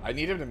 Alright, I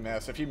need him to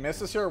miss. If he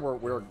misses here,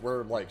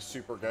 we're like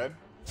super good.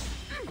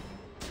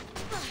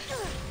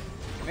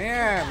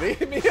 Man,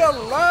 leave me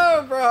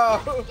alone, bro!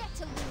 Get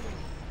to looting.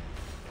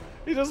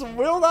 He just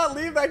will not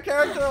leave that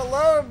character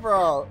alone,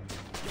 bro!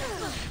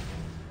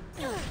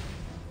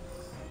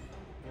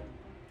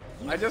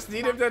 I just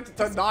need him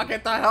to knock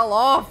it the hell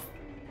off!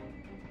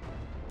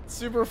 It's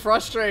super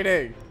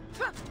frustrating.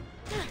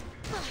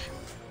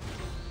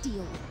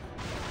 Deal.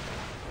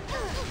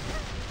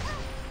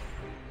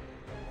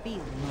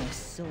 Feel my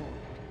sword.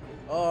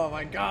 Oh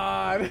my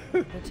god!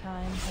 The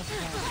time has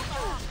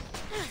come.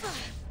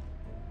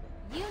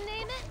 You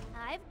name it,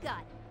 I've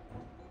got it.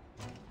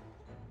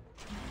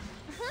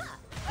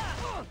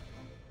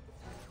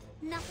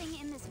 Nothing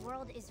in this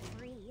world is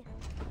free.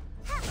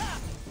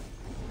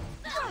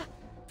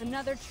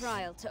 Another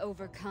trial to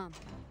overcome.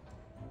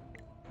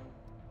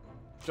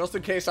 Just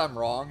in case I'm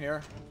wrong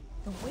here.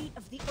 The weight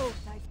of the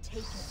oath I've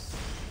taken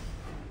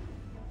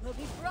will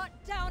be brought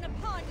down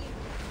upon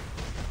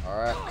you.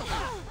 Alright.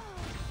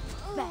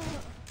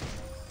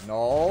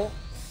 No.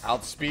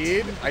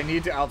 Outspeed. I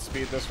need to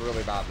outspeed this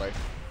really badly.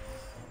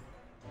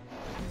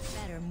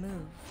 Better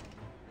move.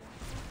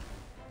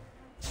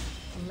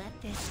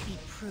 Let this be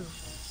proof.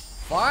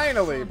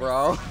 Finally,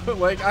 bro.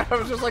 Like, I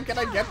was just like, can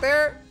I get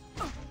there?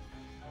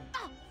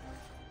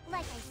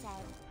 Like I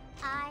said,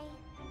 I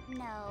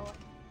know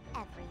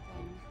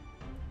everything.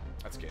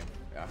 That's game.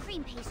 Yeah.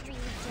 Cream pastry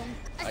legion.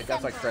 I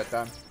guess I crit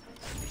then.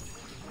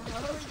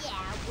 Oh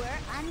yeah, we're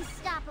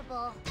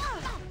unstoppable.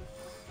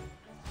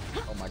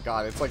 Oh my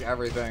god, it's like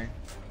everything.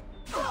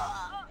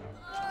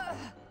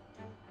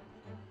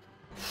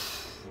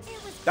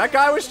 That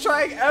guy was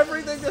trying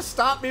everything to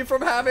stop me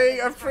from having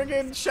a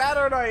friggin'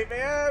 Shadow Knight,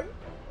 man.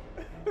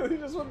 He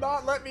just would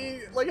not let me,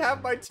 like,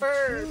 have my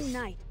turn. True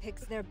knight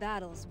picks their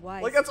battles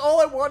wisely. Like, that's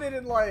all I wanted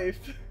in life.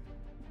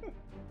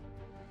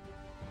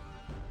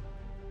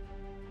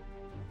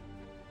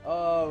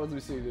 Oh, let me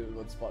see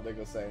what Sputnik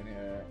was saying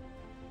here.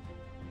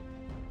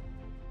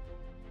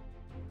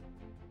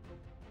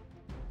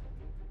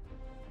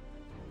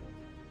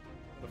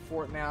 The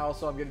fort now,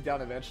 so I'm getting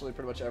down eventually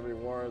pretty much every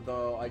war,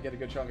 though I get a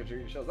good chunk of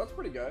junior shows. That's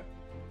pretty good.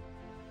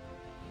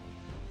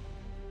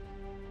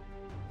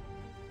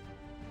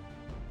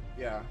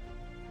 Yeah.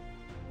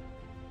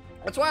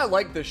 That's why I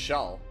like this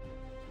shell.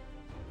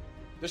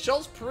 This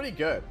shell's pretty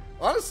good.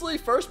 Honestly,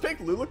 first pick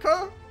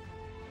Luluka,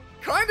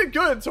 kind of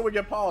good until we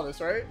get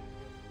Politis, right?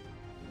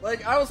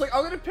 Like, I was like,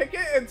 I'm gonna pick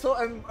it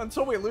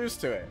until we lose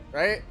to it,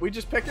 right? We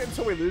just pick it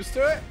until we lose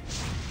to it.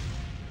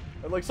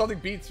 And like something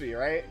beats me,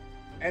 right?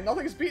 And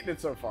nothing's beaten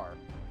it so far.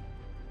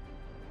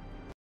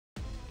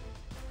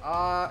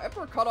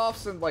 Emperor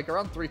cutoffs in like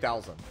around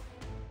 3,000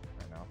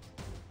 right now.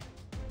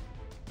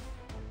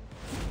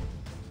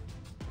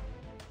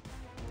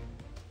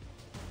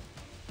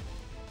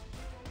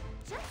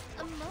 Just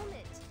a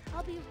moment.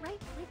 I'll be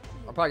right with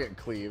you. I'm probably getting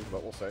cleaved,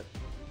 but we'll see.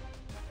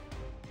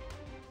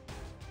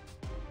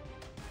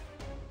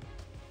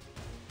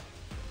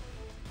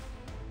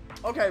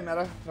 Okay,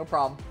 meta, no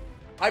problem.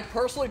 I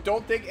personally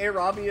don't think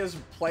Arabi is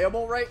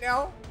playable right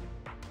now,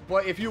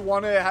 but if you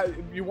want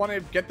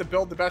to get the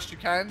build the best you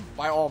can,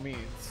 by all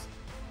means.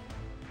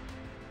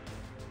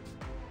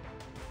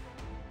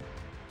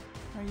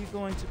 Are you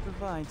going to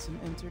provide some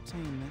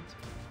entertainment?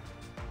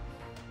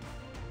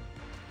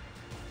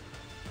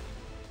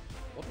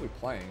 What are we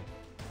playing?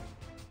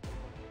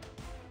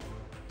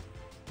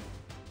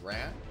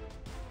 Rant?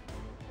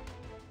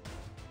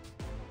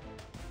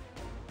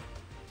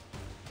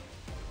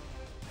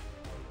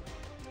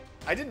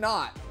 I did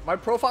not. My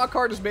profile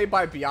card is made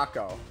by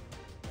Byakko.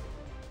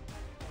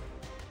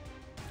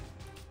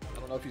 I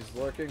don't know if he's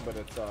lurking, but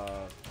it's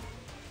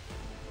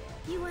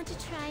You want to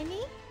try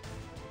me?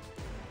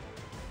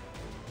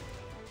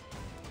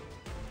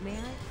 May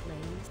I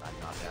please? I'm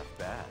not half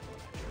bad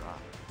when I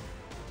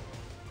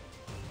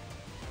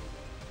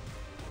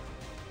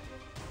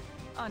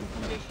try.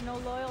 Unconditional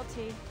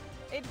loyalty.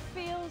 It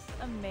feels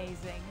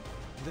amazing.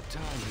 The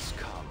time has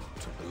come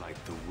to blight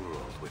the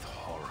world with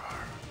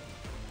horror.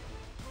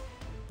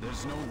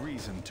 There's no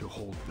reason to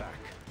hold back.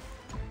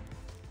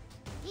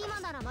 今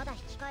ならまだ引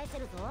き返せ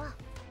るぞ。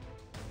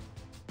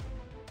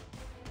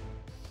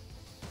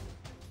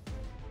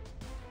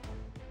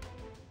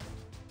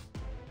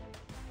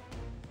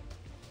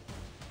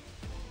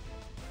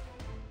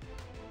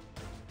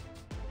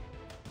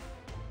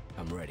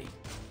I'm ready.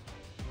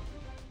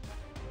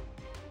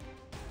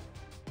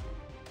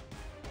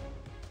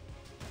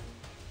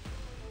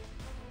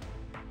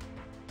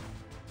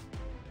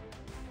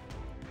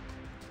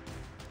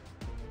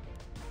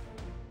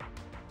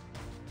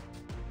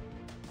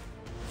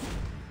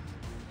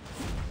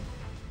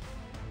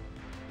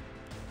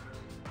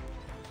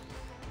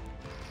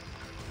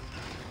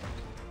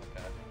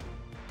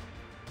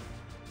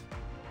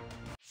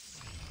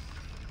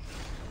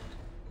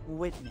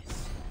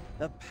 Witness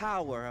the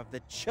power of the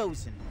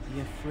chosen.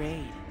 Be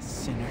afraid,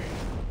 sinner.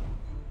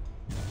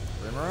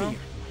 Rimmer? Fear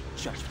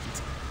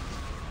judgment.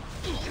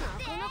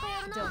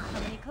 Don't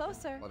come any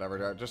closer.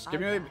 Whatever, just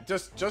give me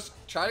just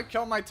try to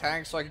kill my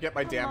tank so I can get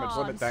my damage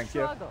limit, thank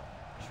struggle.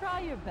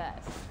 Try your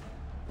best.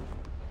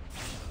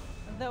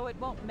 Though it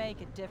won't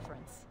make a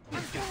difference.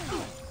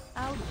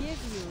 I'll give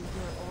you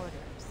your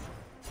orders.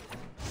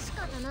 仕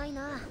方ない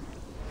な。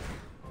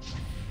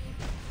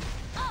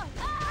 Oh,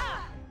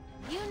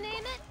 you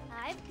name it,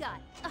 I've got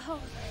it. Oh,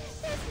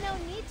 there's no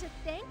need to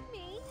thank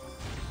me.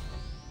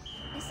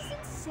 This is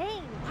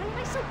insane. Why am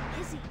I so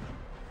busy?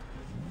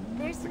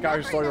 There's The guy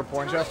who stole your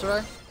points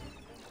yesterday?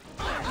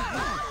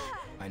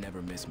 I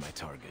never miss my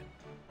target.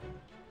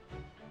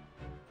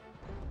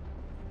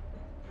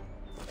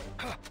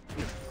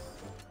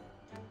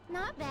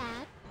 Not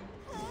bad.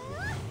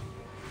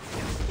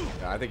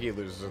 Yeah, I think he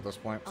loses at this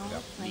point. All Yeah.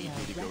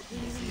 players to go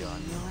representing easy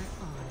on your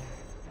honor.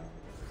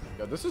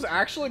 Yeah, this is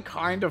actually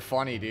kind of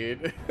funny,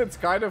 dude. It's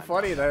kind of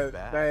funny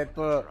that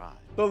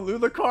The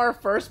Lulucar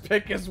first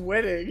pick is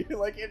winning.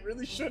 Like, it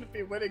really shouldn't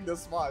be winning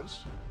this much.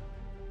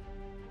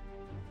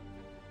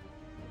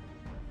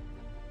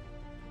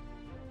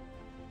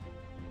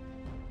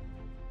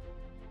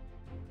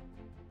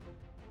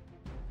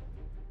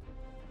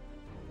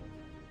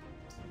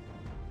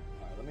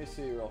 Alright, let me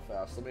see real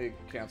fast. Let me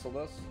cancel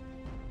this.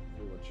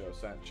 See what Joe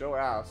sent. Joe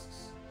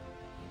asks.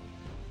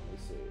 Let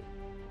me see.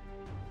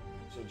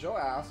 So Joe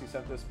asks, he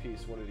sent this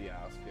piece. What did he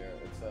ask here?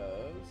 It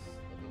says,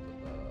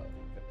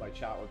 if my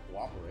chat would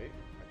cooperate.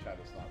 My chat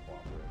is not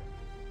cooperating.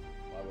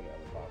 Why would it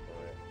ever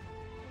cooperate?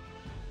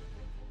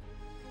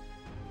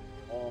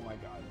 Oh my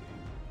god,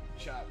 dude.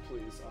 Chat,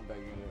 please. I'm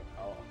begging you.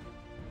 Oh.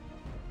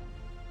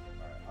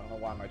 Alright, I don't know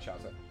why my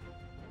chat's at.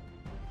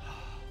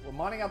 We're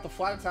mining out the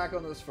flat attack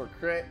on this for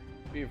crit,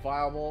 be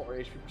viable, or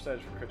HP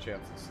percentage for crit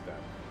chance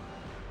instead.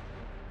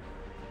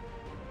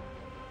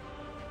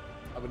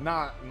 I would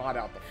not mod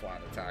out the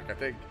flat attack. I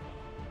think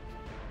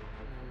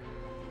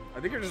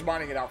you're just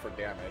mining it out for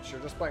damage.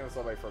 You're just playing this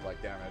all the way for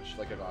like damage,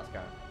 like your last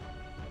guy.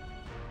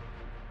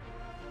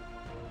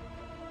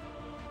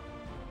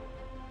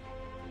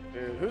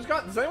 Dude, who's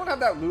got? Does anyone have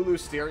that Lulu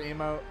Steer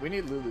emote? We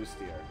need Lulu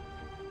Steer.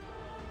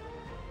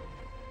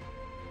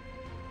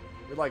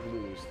 We like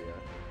Lulu Steer.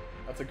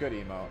 That's a good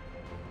emote.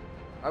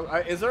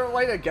 Is there a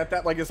way to get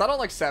that? Like, is that on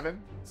like 7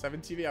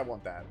 TV? I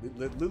want that.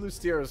 Lulu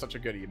Steer is such a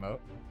good emote.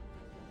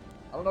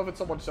 I don't know if it's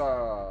someone's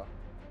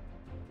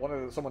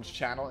someone's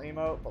channel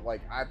emote, but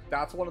like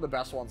that's one of the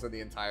best ones in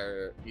the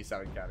entire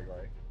E7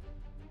 category.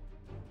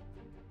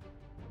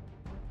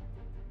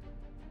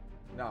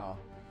 No,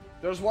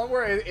 there's one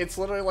where it's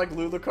literally like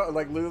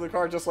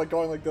Lulucar just like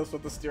going like this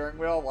with the steering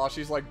wheel while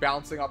she's like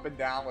bouncing up and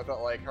down with it,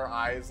 like her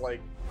eyes like,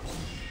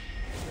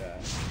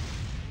 yeah.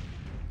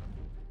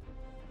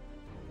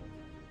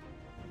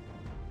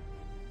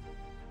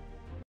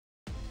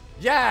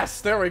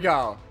 Yes, there we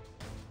go.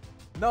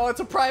 No, it's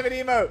a private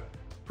emote.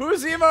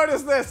 Whose emote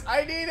is this?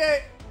 I need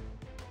it.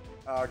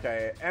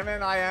 Okay,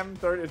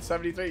 MNIM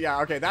 73.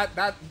 Yeah, okay,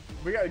 that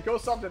we gotta go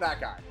sub to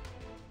that guy.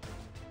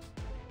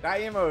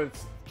 That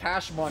emote's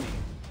cash money.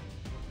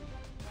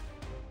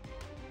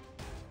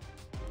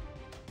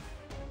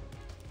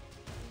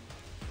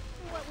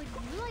 What would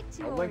you like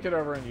to I'll link it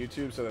over on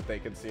YouTube so that they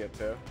can see it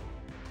too.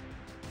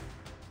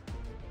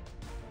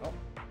 Nope,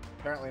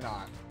 apparently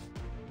not.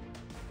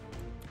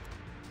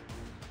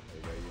 There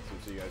you go,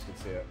 YouTube, so you guys can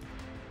see it.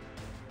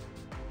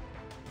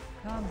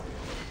 Come,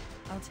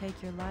 I'll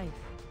take your life.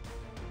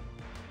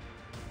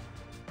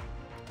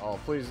 Oh,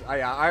 please.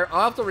 I'll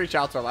have to reach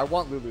out to him. I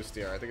want Lulu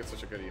Steer. I think it's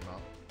such a good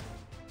email.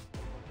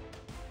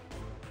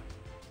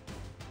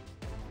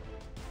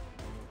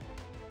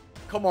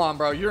 Come on,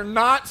 bro. You're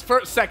not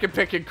second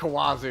picking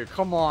Kawazu.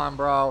 Come on,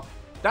 bro.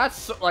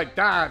 That's, like,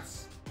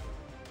 that's...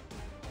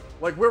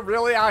 Like, we're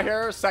really out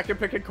here second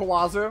picking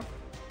Kawazu?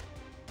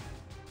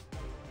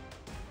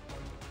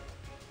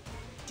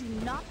 Do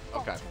not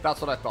Okay, that's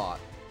what I thought.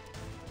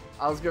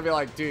 I was gonna be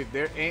like, dude,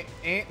 there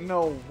ain't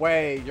no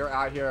way you're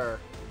out here.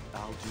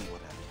 I'll do what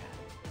I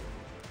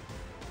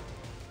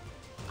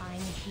can.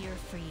 I'm here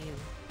for you.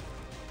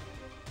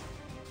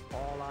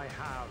 All I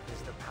have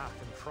is the path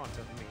in front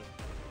of me.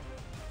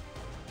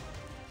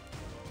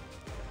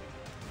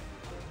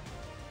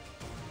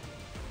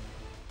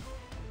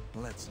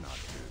 Let's not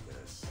do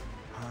this,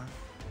 huh?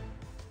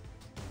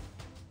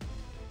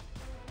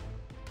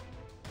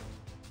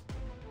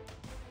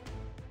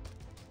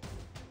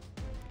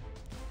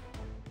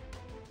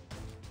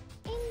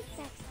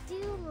 Insects do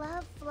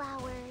love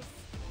flowers.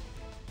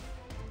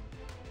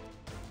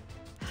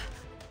 I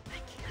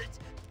can't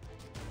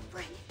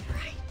breathe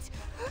right.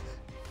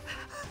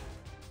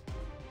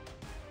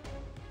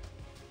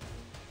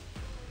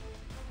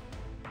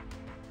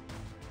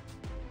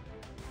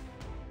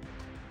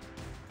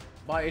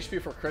 Buy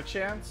HP for crit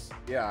chance?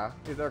 Yeah,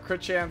 either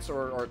crit chance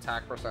or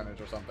attack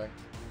percentage or something.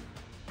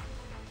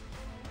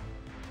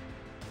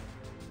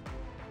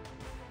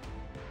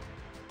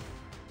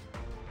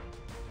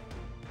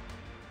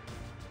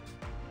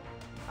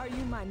 Are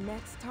you my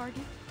next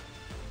target?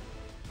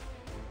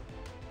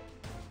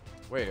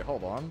 Wait,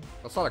 hold on.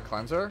 That's not a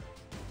cleanser?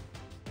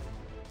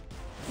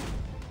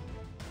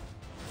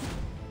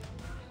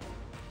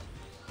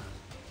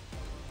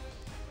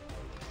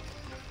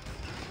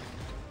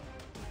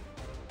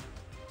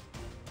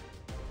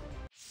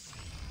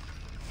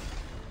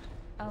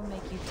 I'll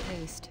make you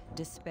taste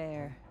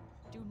despair.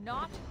 Do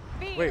not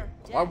fear Wait,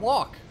 death. why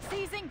walk?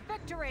 Seizing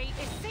victory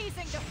is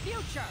seizing the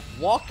future.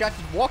 Walk get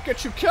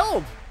you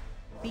killed.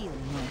 Feel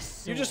my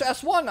soul. You just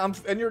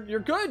S1, and you're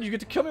good. You get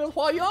to kill me with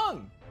Hua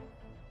Young.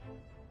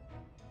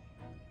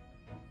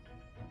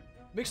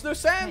 Makes no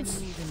sense.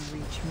 Can you even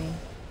reach me?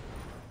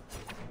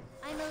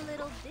 I'm a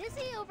little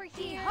busy over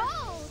here.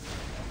 Behold!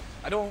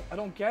 I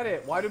don't get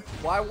it.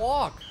 Why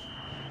walk?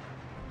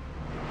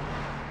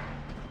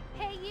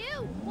 Hey,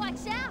 you!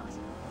 Watch out!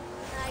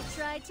 I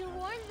tried to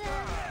warn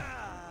them.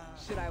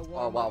 Should I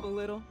warm up a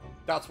little?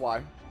 That's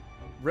why.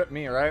 Rip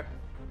me, right?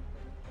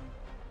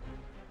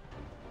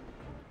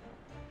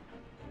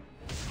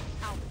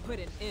 I'll put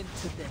an end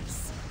to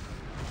this.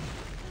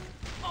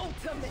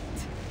 ultimate.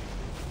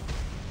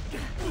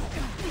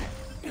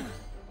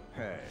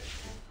 Hey,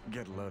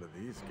 get a load of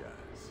these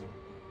guys.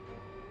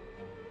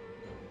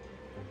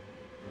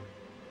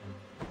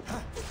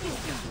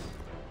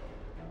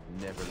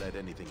 Never let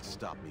anything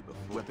stop me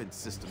before. Weapon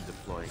system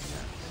deploying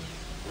now.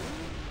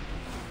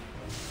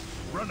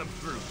 Run them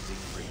through,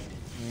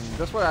 Siegfried.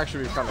 This would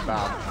actually be kind of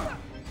bad.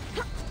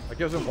 That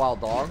gives him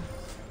Wild Dog.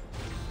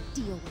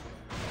 Deal with it.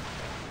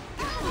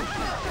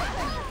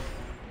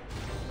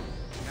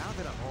 Now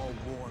that I'm all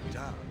warmed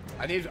up,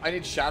 I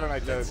need Shadow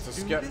Knight to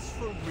skip. this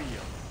for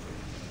real.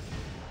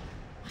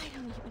 I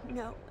don't even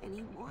know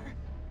anymore.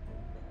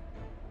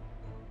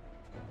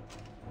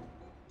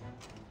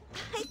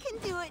 I can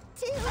do it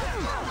too!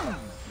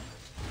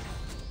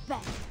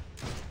 Bet.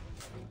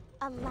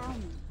 Allow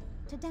me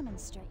to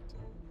demonstrate.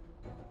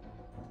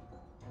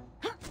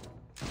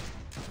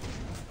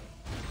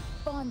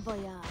 Bon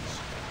voyage.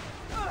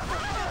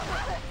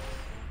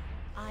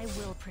 I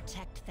will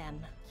protect them.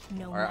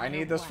 No All right, I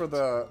need this for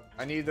the.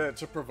 I need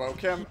to provoke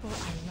him,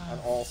 and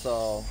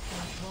also.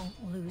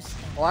 Won't lose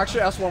them. Well,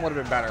 actually, S1 would have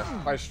been better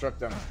if I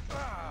stripped him.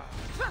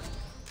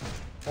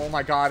 Oh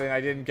my god, and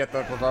I didn't get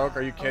the provoke.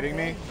 Are you kidding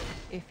me?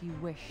 If you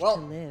wish Well,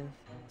 to live.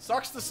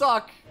 Sucks to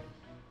suck.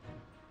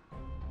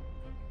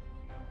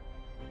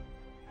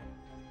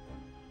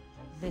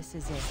 This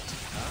is it.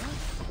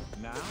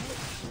 Now?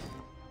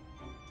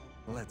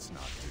 Let's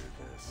not do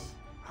this,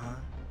 huh?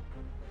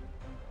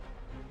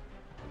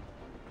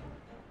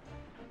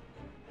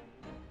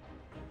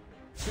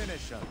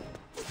 Finish him.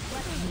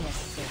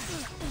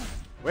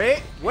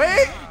 Wait,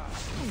 wait!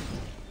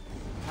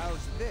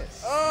 How's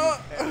this?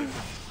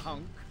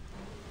 Punk.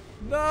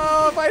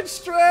 No, my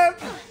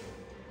strip!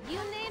 You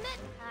name it,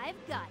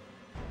 I've got it.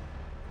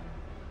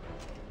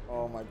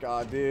 Oh my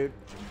god, dude.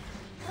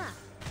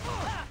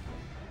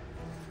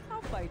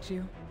 I'll fight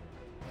you.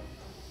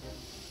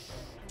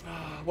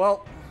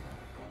 Well.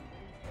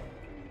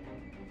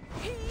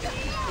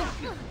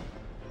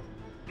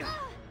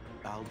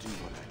 I'll do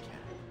what I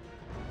can.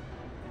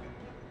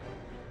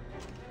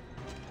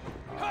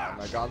 Oh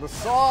my god, this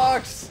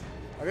sucks!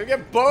 I'm gonna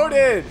get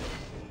boated!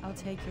 I'll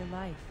take your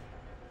life.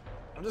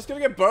 I'm just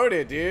gonna get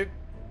boated, dude.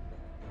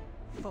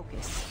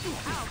 Focus.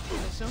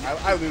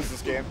 I lose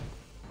this game.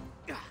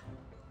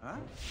 Huh?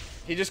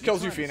 He just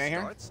kills you, Fine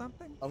here. Start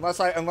something? Unless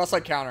I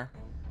counter.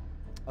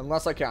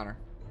 Unless I counter.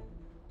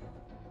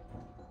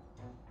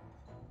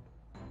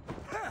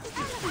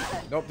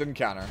 Nope, didn't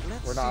counter.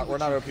 We're not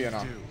OP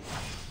enough.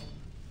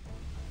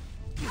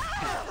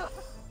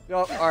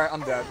 Yup, alright,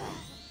 I'm dead.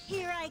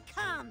 Here I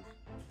come.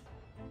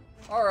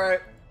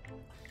 Alright.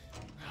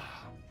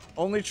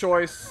 Only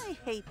choice. I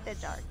hate the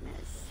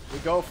darkness. We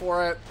go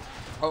for it.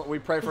 Oh, we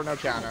pray for no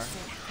counter. It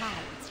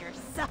hides your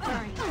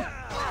suffering.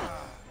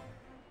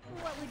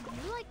 What would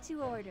you like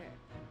to order?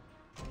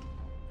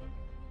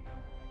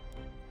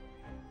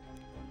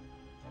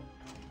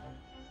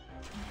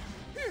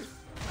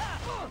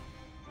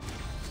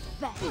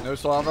 No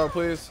salvo,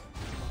 please.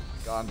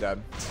 God, I'm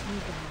dead.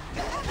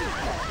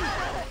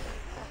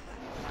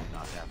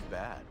 Not half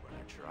bad when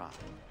I try.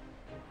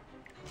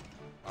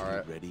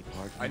 Alright. Ready,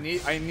 partner? I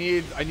need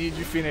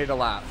you Fine to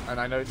lap, and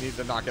I need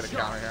to not get a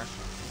counter here.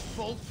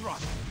 Full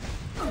throttle.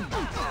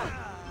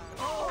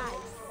 I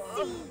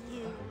see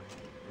you.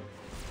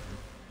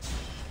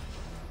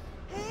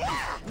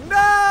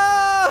 No!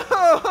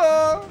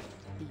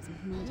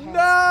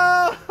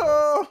 No!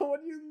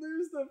 When you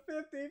lose the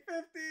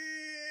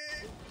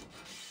 50-50!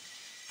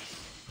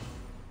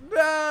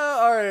 No!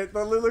 Alright, the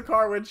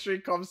Lulucar win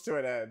streak comes to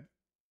an end.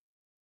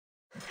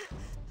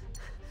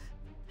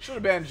 Should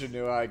have been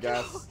Janua, I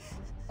guess.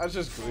 That's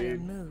just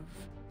greed.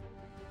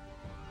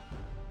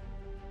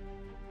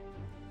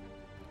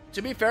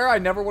 To be fair, I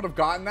never would have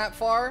gotten that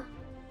far.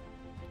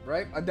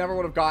 Right? I never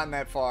would have gotten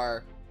that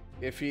far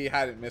if he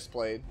hadn't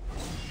misplayed.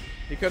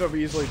 He could have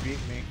easily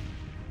beaten me.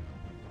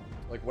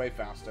 Like, way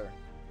faster.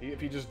 If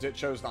he just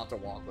chose not to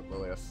walk with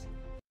Lilius.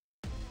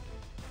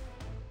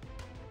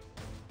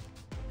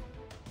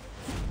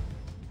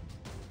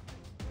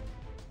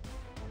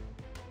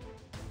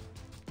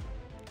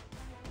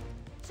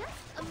 Just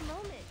a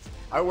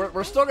moment.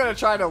 We're still gonna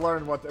try to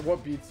learn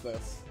what beats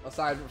this.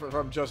 Aside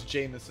from just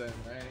Jameson,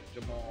 right?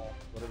 Jamal,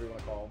 whatever you want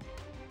to call him.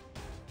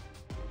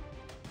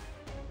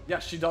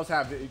 Yes, she does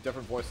have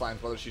different voice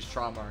lines, whether she's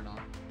trauma or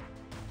not.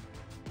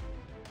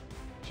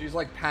 She's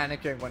like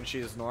panicking when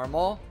she's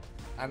normal,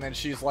 and then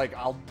she's like,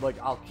 I'll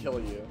kill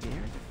you. Dare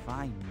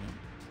define me.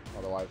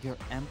 Otherwise, your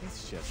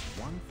empathy's just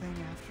one thing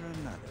after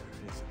another,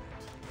 isn't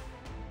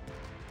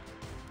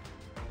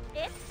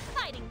it? It's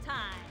fighting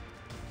time.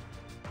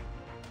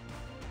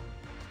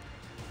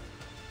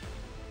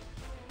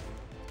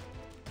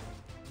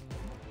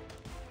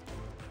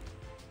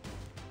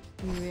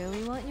 You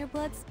really want your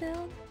blood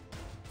spilled?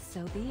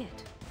 So be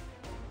it.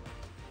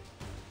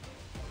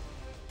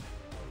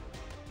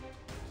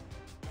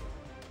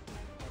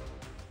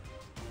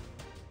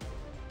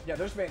 yeah,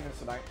 there's maintenance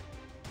tonight.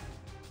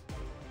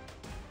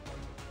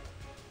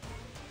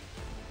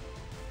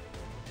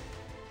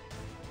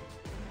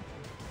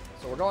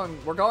 So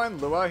we're going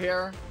Lua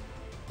here.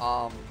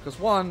 Because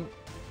one,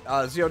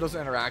 Zio doesn't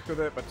interact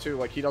with it, but two,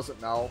 like, he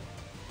doesn't know,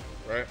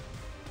 right?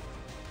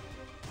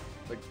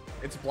 Like,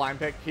 it's blind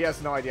pick. He has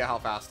no idea how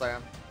fast I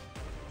am.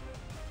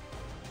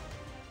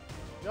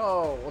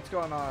 Yo, what's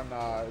going on?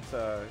 It's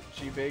a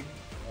G-Big,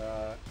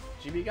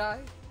 GB guy?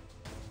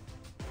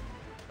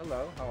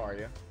 Hello, how are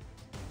you?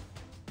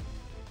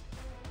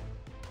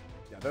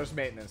 Yeah, there's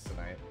maintenance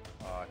tonight.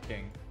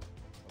 King,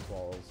 as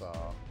well as,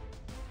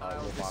 I'll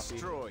Robotti.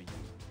 destroy you.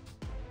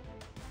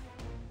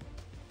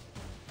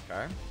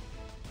 Okay.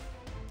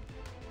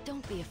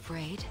 Don't be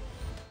afraid.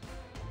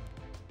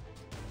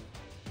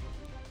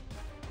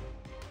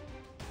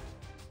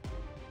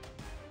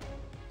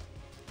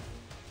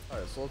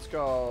 Alright, so let's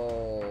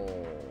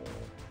go.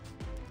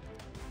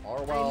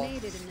 Orwell. I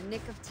made it in the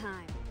nick of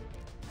time.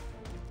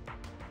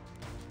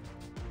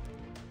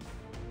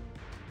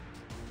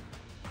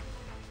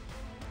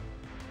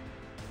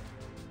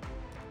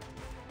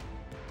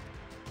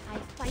 I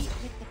fight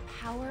with the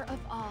power of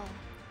all.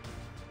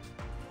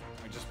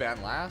 We just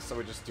ban last, so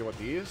we just deal with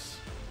these.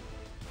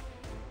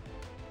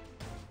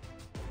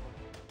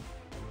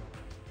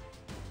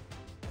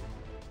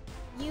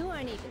 You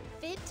aren't even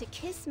fit to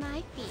kiss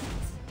my feet.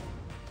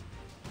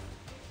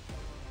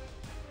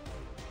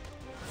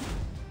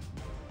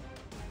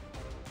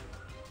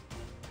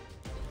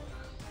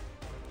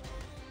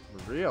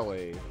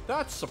 Really?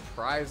 That's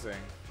surprising.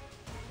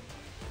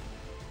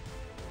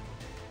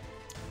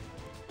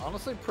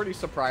 Honestly, pretty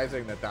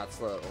surprising that that's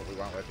what we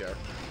went with here.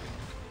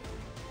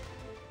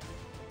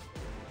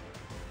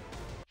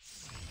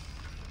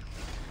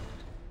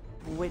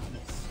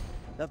 Witness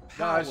the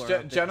power Guys, of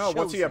the Jenna,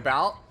 what's he chosen.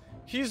 about?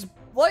 He's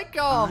like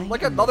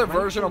another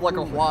version of like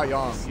a Hua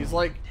Young. He's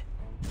like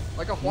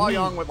a Hua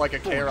Young with like a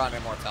Keiran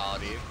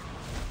immortality.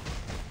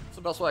 That's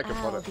the best way I can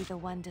put I'll it. be the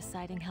one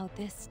deciding how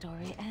this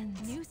story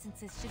ends.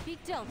 Nuisances should be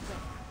dealt with.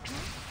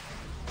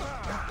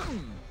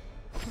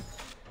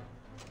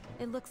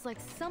 It looks like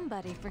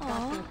somebody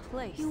forgot their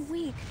place. You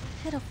weak,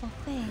 pitiful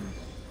thing.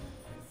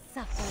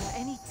 Suffer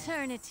an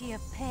eternity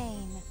of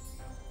pain.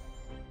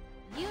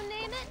 You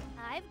name it,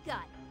 I've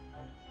got it.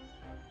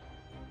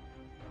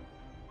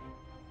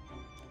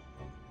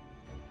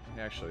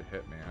 He actually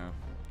hit me, huh?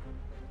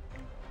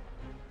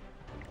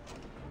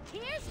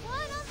 Here's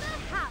one on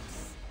the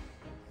house.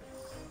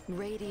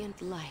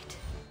 Radiant light.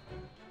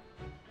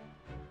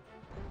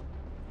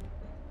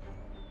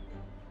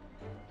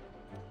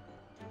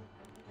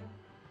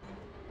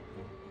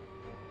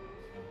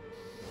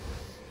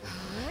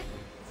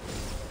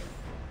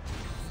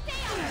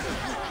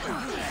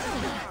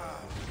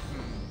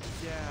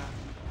 Yeah,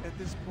 at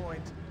this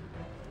point,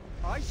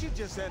 I should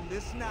just end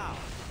this now.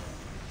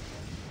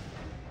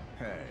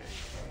 Hey,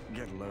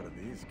 get a load of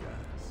these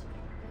guys.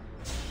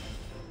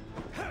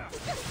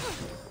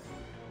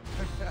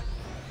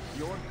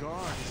 Your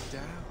guard is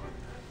down.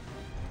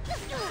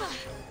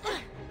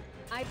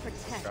 I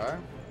protect. Okay.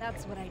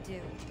 That's what I do.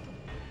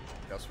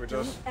 Guess we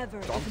Don't just ever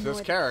dumped ignore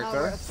this the power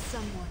character. of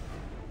someone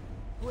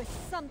with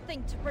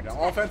something to Yeah, protect.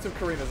 offensive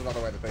Karina is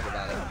another way to think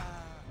about it.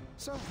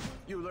 So,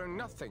 you learned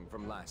nothing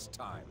from last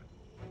time.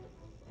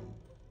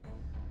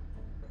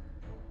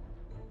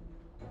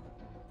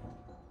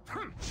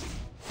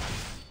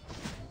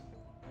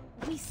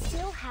 We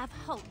still have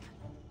hope.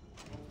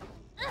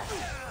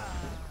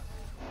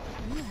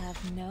 You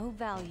have no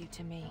value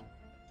to me.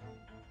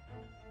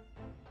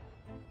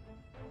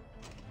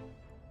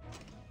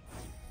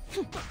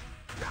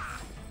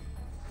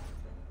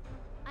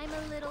 I'm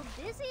a little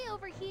busy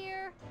over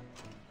here.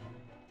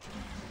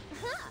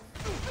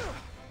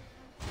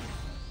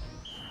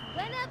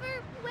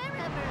 Whenever,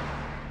 wherever.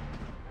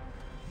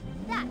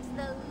 That's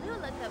the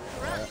Lulaka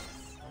Price.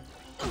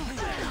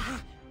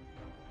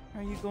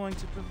 Are you going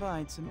to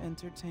provide some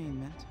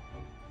entertainment?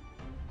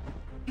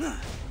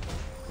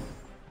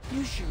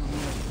 You sure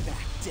will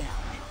back down.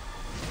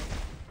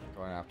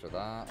 Going after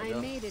that. I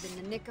guess. made it in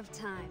the nick of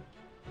time.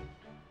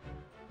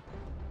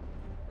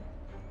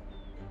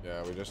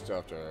 Yeah, we just do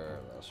after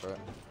this, right?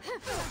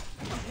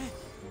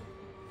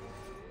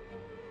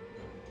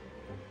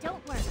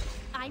 Don't worry,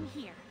 I'm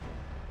here.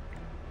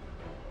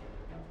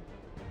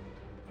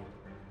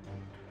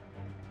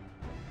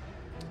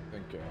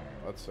 Thinking.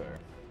 Let's see.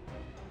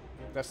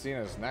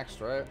 Destina's next,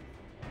 right?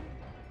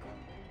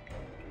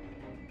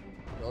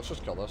 Yeah, let's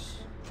just kill this.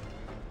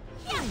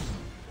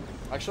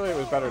 Actually, it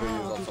was better to use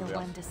I'll on be the somebody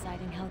one else.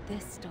 deciding how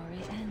this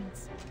story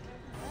ends.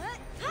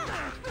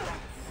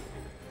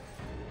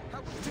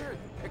 How dare you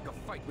pick a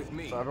fight with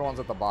me? So everyone's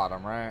at the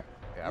bottom, right?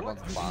 Yeah,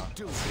 everyone's at the bottom.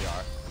 do?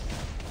 CR.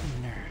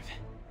 Nerve.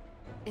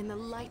 In the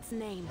light's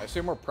name. I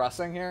assume we're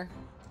pressing here.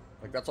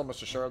 Like, that's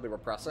almost assuredly we're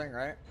pressing,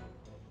 right?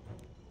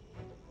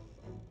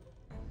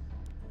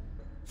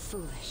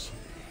 Foolish.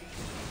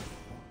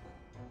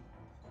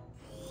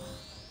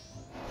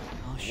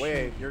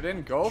 Wait, you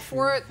didn't go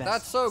for it?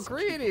 That's so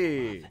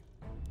greedy!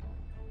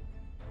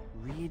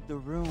 Read the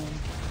room.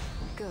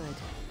 Good.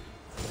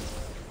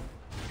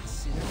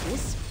 Consider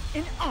this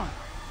an honor.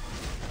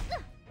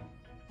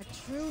 A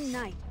true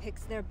knight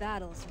picks their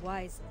battles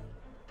wisely.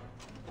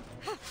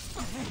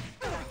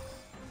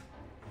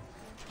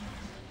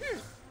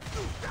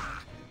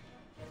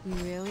 You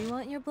really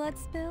want your blood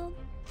spilled?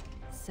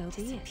 So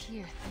be it.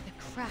 Disappear through the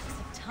cracks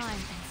of time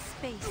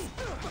and space.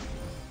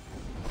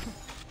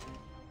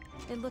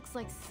 It looks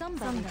like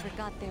somebody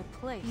forgot their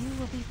place. You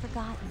will be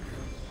forgotten.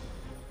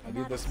 I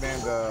need this man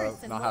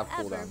to not have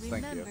cooldowns.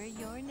 Thank you.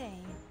 Your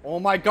name. Oh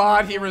my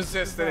god, he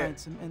resisted Provide it.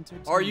 some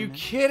entertainment. Are you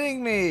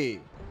kidding me?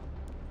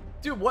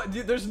 Dude, what?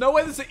 Dude, there's no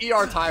way this is an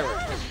ER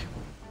tyrant.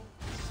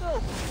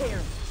 So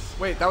careless.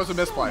 Wait, that was a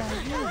misplay.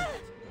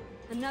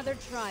 Another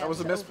trial. That was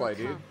a to misplay,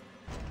 dude. overcome.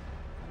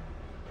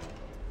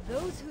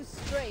 Those who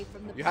stray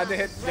from the You had to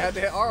hit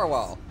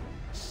ROL.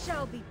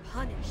 shall be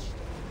punished.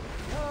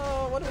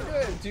 Oh, what are we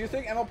doing? Do you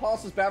think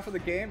Politis is bad for the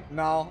game?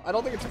 No, I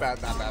don't think it's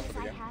that bad for the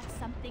I game. have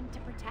something to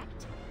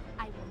protect,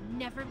 I will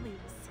never lose.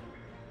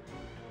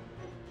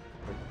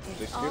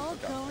 They It's skipped all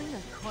the guy. going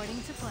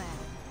according to plan.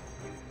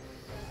 I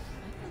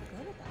feel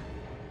good about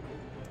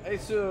it. Hey,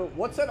 Sue,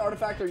 what set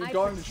artifact are you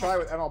going to try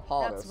with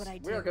Politis? That's what I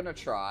do. We're gonna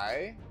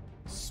try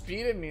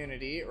speed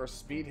immunity or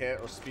speed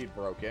hit or speed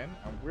broken,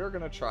 and we're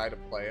gonna try to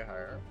play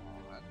her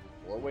on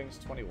Blow Wings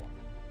 21.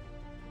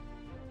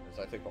 Is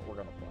I think what we're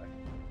gonna play.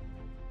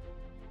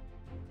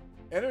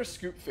 Enter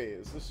scoop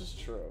phase. This is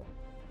true.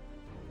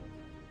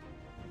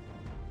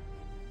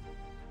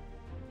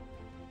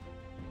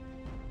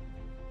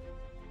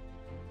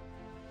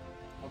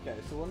 Okay,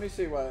 so let me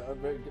see what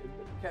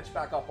catch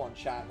back up on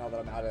chat now that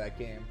I'm out of that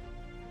game.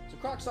 So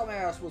Crocs on my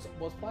ass was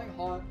playing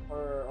hunt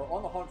or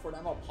on the hunt for an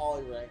ML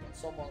Poly ring, and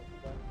something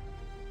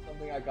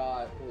I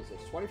got. What was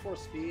this? 24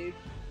 speed,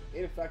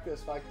 8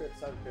 effectiveness, 5 crit,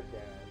 7 crit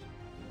damage,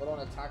 but on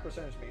attack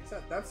percentage main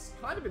set. That's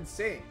kind of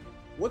insane.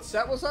 What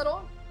set was that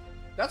on?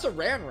 That's a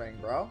Ran ring,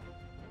 bro.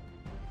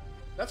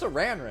 That's a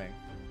Ran ring.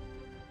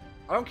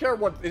 I don't care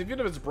what, even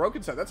if it's a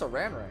broken set, that's a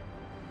Ran ring.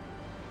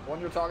 The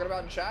one you're talking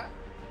about in chat?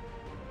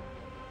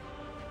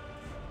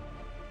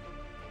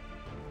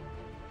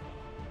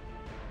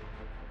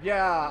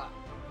 Yeah,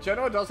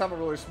 Genoa does have a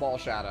really small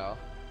shadow,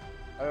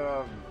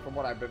 from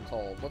what I've been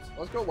told.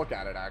 Let's go look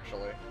at it.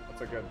 Actually,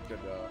 that's a good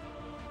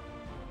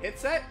hit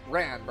set.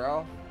 Ran,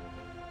 bro.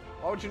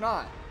 Why would you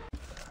not?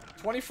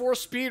 24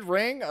 speed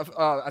ring of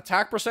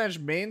attack percentage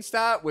main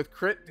stat with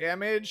crit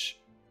damage.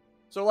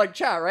 So like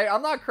chat, right?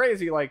 I'm not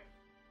crazy. Like,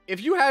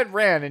 if you had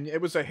Ran and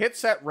it was a hit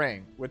set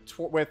ring with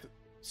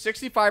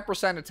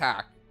 65%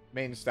 attack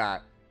main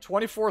stat,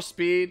 24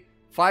 speed,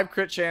 5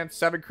 crit chance,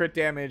 7 crit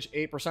damage,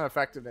 8%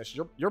 effectiveness.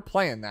 You're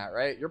playing that,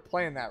 right? You're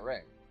playing that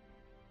ring.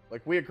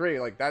 Like, we agree.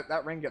 Like,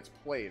 that ring gets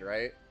played,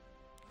 right?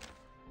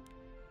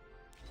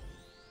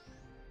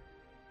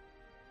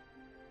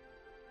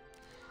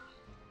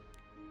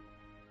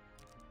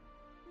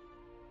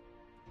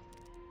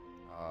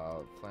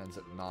 Plans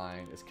at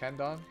 9. Is Ken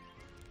done?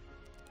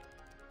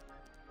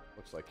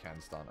 Looks like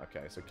Ken's done.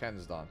 Okay, so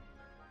Ken's done.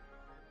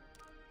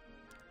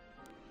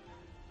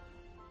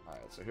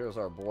 Alright, so here's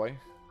our boy.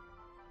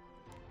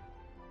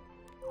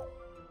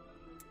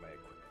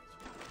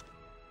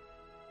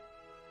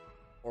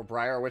 Or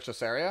Briar Witch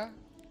this area?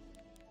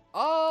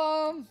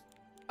 I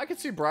could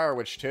see Briar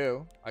Witch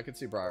too. I could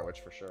see Briar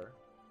Witch for sure.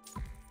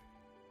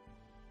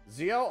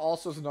 Zeo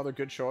also is another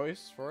good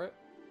choice for it.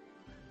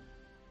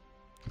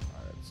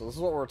 Alright, so this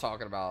is what we're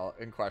talking about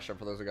in question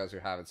for those of you guys who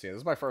haven't seen it.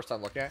 This is my first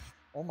time looking at it.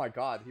 Oh my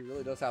god, he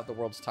really does have the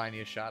world's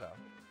tiniest shadow.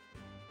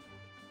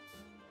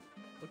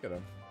 Look at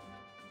him.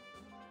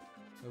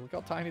 Look how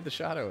tiny the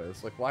shadow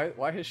is. Like,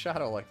 why his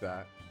shadow like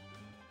that?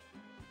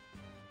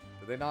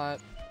 Did they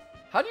not...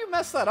 How do you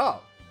mess that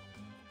up?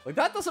 Like,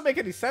 that doesn't make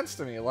any sense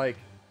to me. Like,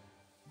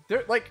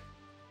 there, like,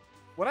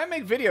 when I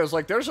make videos,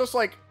 like, there's just,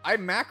 like, I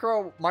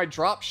macro my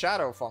drop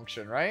shadow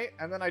function, right?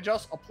 And then I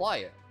just apply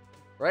it,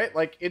 right?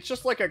 Like, it's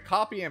just like a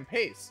copy and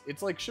paste.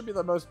 It's, like, should be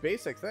the most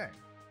basic thing.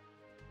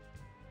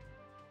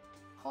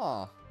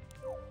 Huh.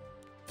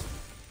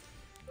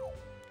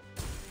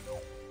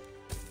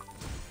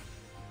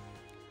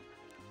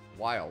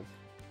 Wild.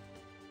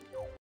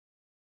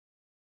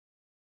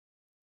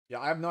 Yeah,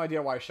 I have no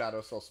idea why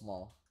Shadow's so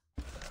small.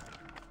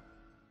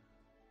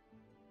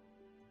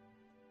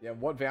 Yeah,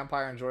 what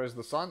vampire enjoys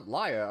the sun?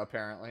 Laya,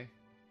 apparently.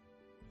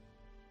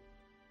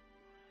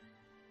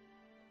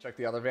 Check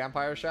the other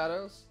vampire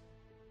shadows.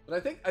 But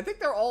I think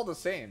they're all the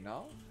same,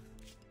 no?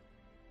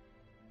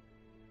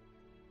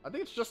 I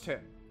think it's just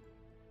him.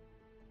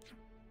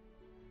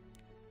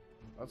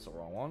 That's the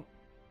wrong one.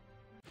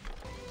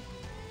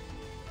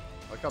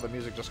 I like how the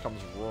music just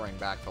comes roaring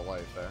back to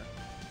life there.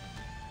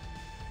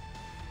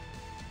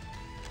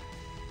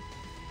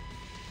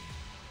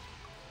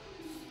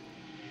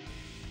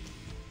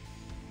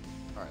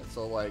 Alright,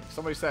 so like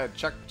somebody said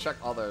check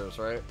others,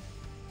 right?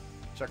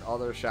 Check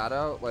other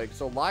shadow. Like,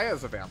 so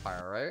Laya's a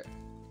vampire, right?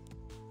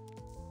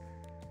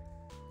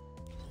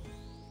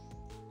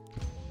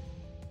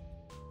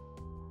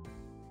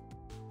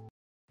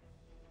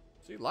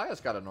 See, Laya's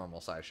got a normal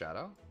size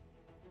shadow.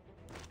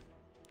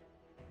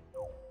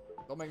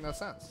 Don't make no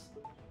sense.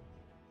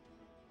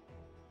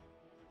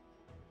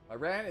 My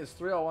Ran is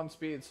 301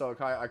 speed, so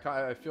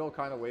I feel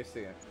kind of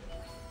wasting it.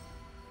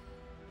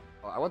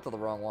 Oh, I went to the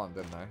wrong one,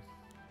 didn't I?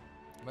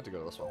 I meant to go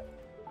to this one.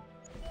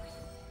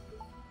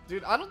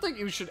 Dude, I don't think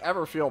you should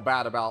ever feel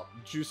bad about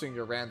juicing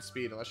your Rand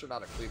speed unless you're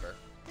not a cleaver.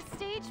 The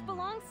stage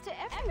belongs to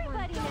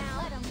everybody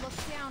now. Let him look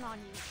down on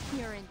you.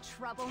 You're in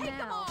trouble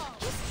now.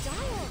 Just die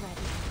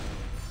already.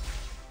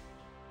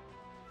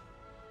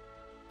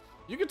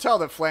 You can tell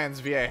that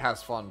Flan's VA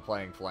has fun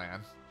playing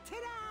Flan.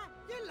 Ta-da!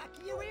 You're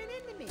lucky you ran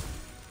into me.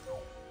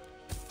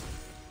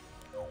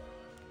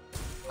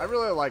 I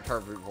really like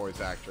her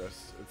voice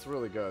actress. It's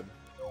really good.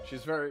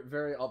 She's very,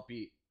 very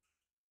upbeat.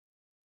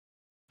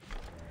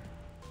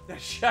 The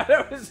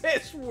shadow is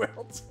his will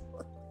to...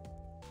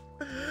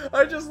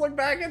 I just looked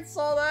back and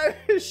saw that.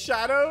 His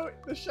shadow,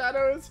 the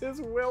shadow is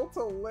his will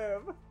to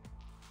live.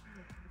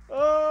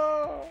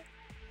 Oh.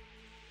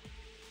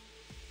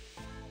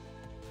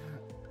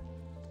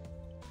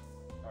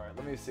 Alright,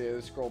 let me see.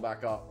 Let's scroll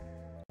back up.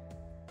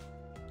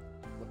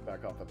 Look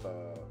back up at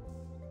the...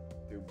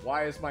 Dude,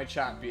 why is my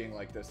chat being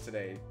like this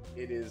today?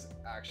 It is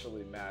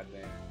actually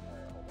maddening.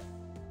 Alright, hold on.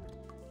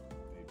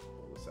 Let me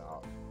pull this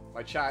out.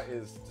 My chat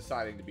is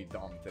deciding to be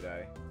dumb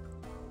today.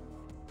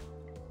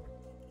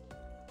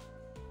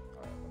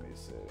 Alright, let me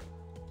see.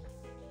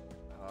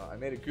 I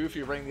made a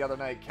goofy ring the other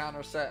night.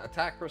 Counter set,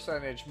 attack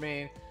percentage,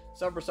 main,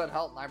 7%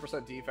 health,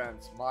 9%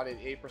 defense,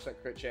 modded 8%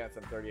 crit chance,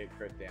 and 38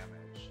 crit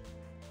damage.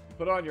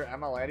 Put on your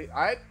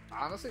ML80.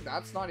 Honestly,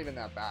 that's not even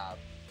that bad.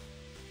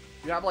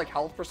 You have like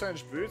health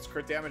percentage boots,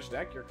 crit damage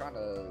deck, you're kind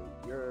of,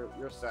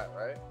 you're set,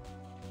 right?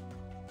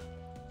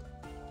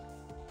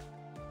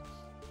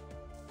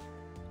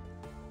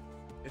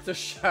 It's a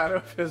shadow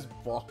of his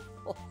balls.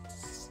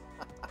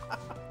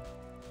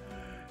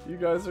 You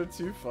guys are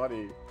too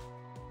funny.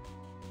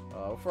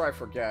 Before I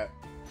forget,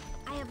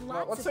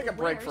 let's take a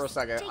break for a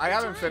second. I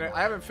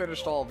haven't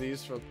finished all of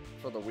these for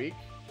the week,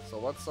 so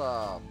let's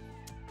for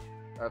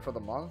the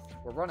month.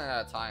 We're running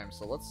out of time,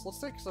 so let's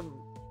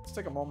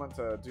take a moment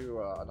to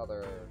do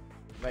another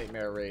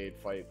nightmare raid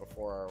fight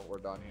before we're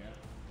done here.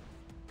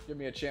 Give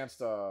me a chance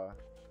to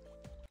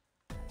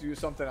do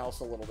something else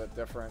a little bit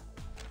different.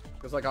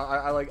 Because like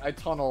I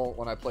tunnel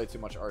when I play too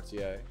much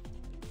RTA.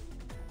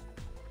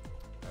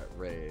 Alright,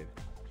 raid.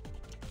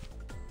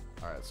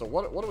 Alright, so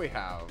what do we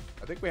have?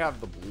 I think we have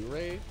the blue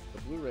raid.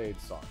 The blue raid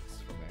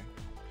sucks for me.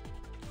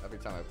 Every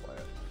time I play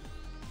it.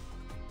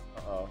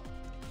 Uh-oh.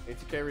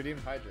 ATK redeemed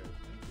Hydra.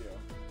 Thank you.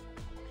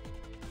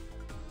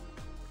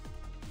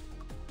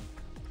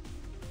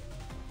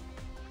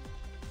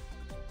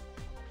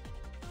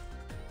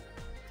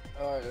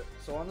 Alright,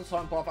 so on this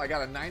hunt buff, I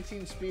got a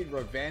 19 speed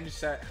Revenge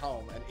set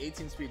helm, an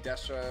 18 speed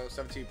Destro,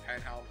 17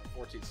 pen helm, and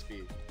 14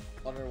 speed.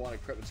 Under one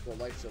equipment score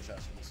life steal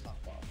chest from this hunt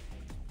buff.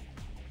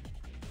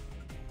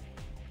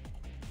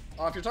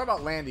 Oh, if you're talking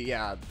about Landy,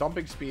 yeah,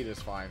 dumping speed is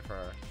fine for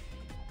her.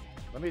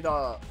 Let me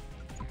alright,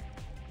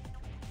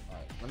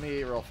 let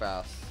me real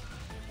fast.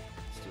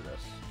 Let's do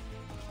this.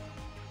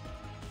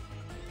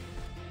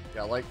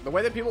 Yeah, like the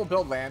way that people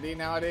build Landy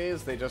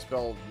nowadays, they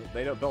don't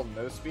build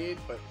no speed,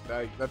 but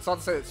that's not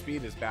to say that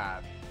speed is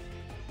bad,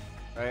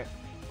 right?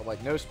 But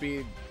like no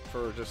speed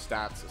for just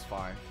stats is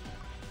fine.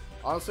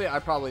 Honestly, I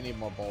probably need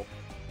more bulk.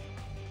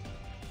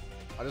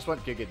 I just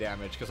went giga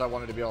damage because I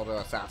wanted to be able to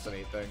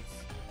assassinate things.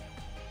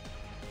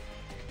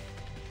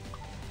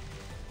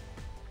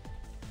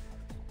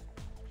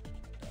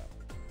 Yeah.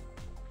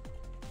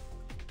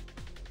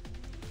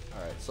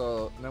 Alright,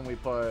 so then we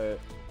put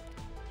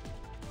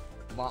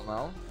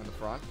Montmo in the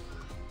front,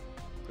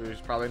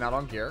 who's probably not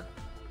on gear.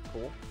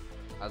 Cool.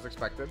 As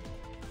expected.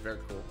 Very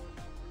cool.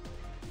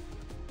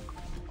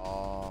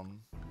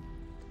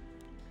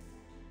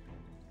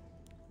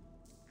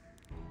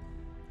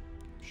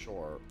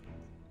 Sure.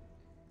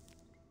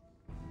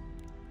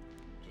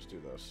 Just do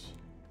this.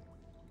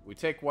 We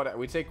take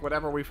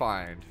whatever we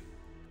find.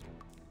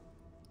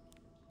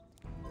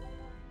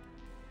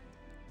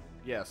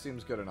 Yeah,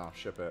 seems good enough.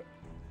 Ship it.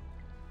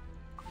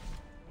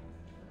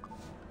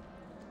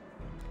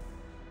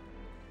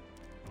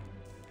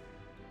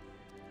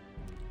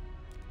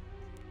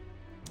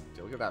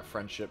 Look at that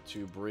friendship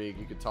to Brig.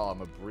 You could tell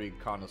I'm a Brig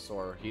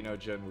connoisseur.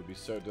 Hinojin would be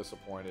so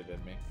disappointed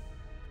in me.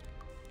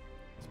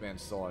 This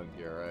man's still on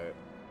gear, right?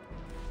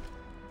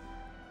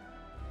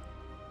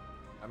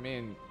 I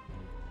mean,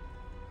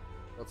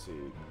 let's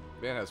see.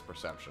 Man has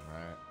perception,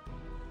 right?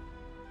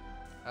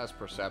 Has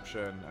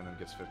perception and then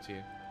gets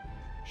 15.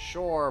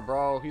 Sure,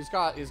 bro. He's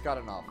got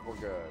enough. We're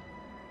good.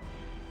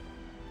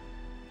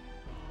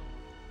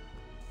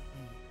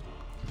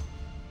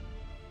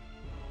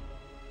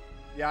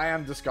 Yeah, I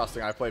am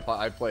disgusting. I play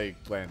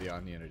Landy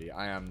on Unity.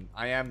 I am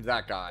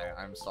that guy.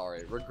 I'm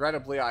sorry.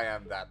 Regrettably, I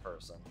am that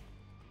person.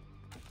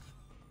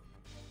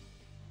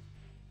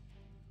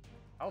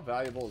 How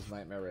valuable is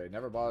Nightmare Raid?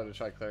 Never bothered to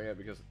try clearing it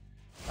because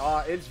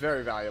it's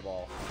very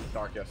valuable.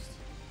 Darkest.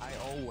 I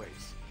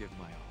always give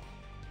my all.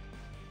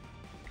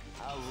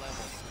 I'll level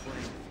the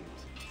playing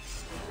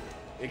field.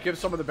 It gives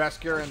some of the best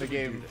gear in the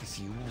game.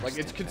 Like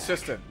it's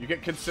consistent. You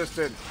get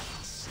consistent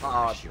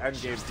end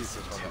game pieces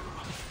from it.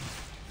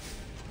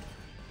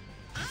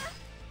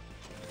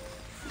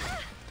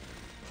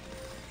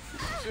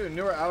 Dude,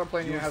 newer outer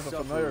plane unit has a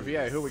familiar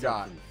VA. Who we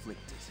got?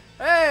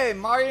 Hey,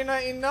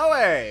 Marina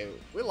Inoue!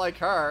 We like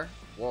her.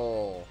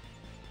 Whoa.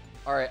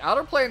 Alright,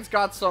 Outer Plane's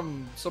got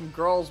some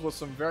girls with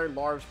some very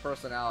large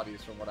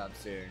personalities from what I'm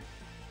seeing.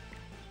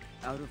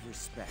 Out of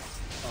respect,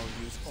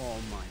 I'll use all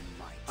my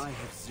might. I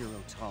have zero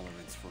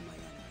tolerance for my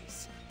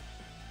enemies.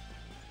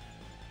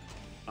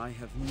 I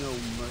have no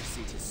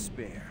mercy to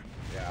spare.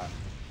 Yeah.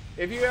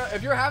 If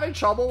you're having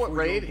trouble with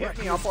raid, hit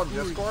me up on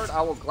Discord.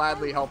 I will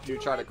gladly help you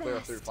try to clear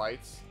through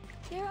fights.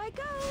 Here I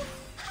go.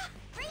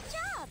 Great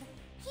job.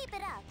 Keep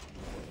it up.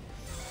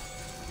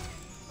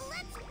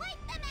 Let's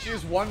wipe them out.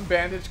 She's one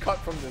bandage cut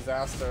from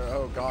disaster.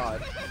 Oh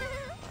god.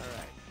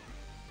 Alright.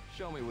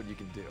 Show me what you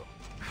can do.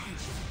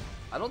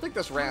 I don't think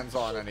this Rand's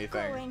on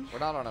anything. We're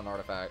not on an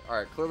artifact.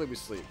 Alright, clearly we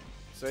sleep.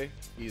 See?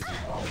 Easy.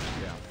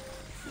 Yeah.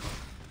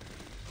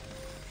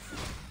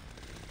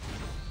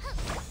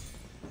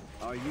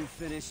 Are you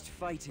finished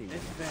fighting?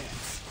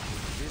 Advance.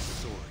 This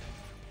sword.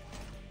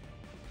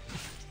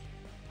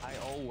 I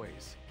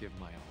always give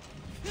my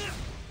all.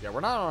 Yeah, we're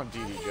not on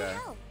DDJ.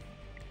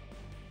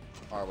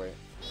 Are we?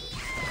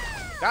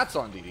 That's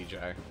on DDJ.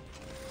 To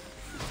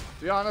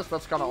be honest,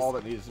 that's kind of all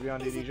that needs to be on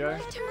DDJ.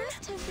 It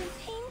must have been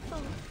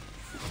painful.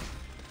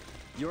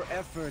 Your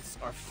efforts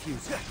are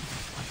futile.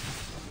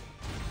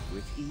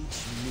 With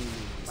each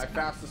meaningless My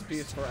fastest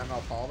piece for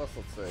ML Politis,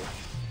 let's see.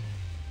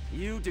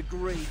 You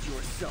degrade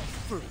yourself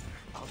further.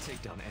 I'll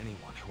take down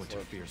anyone who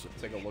interferes with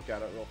me. Take a look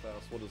at it real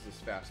fast. What is this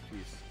fast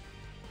piece?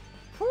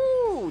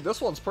 Whew,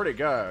 this one's pretty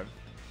good.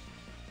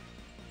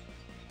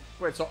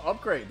 Wait, so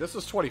upgrade. This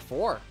is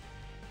 24.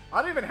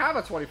 I don't even have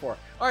a 24.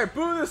 Alright,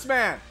 boo this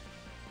man!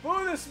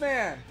 Boo this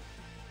man!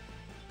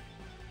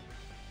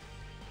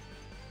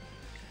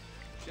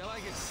 Shall I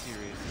get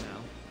serious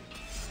now?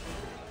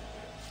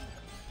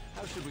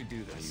 How should we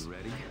do this? Are you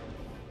ready?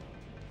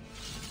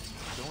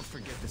 Don't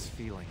forget this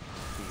feeling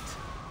of defeat.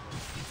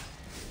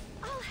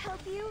 I'll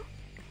help you.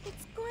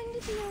 It's going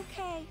to be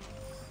okay.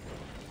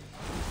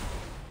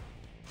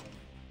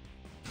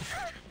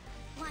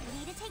 Want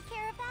me to take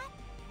care of that?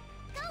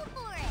 Go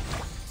for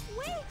it.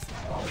 Wait.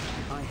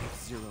 I have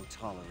zero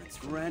tolerance.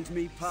 Grant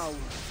me power,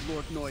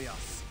 Lord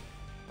Noyas.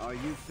 Are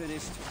you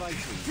finished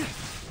fighting?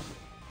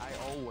 I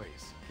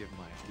always give my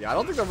all. Yeah, I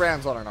don't think the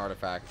Rand's on an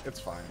artifact. It's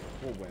fine.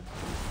 We'll win.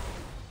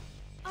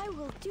 I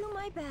will do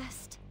my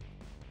best.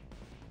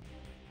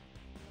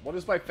 What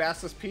is my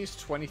fastest piece?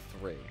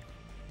 23.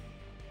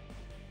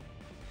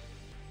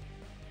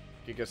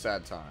 Giga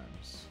sad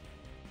times.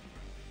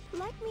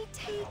 Let me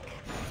take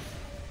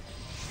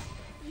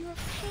your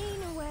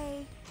pain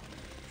away.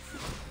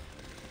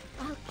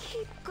 I'll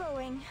keep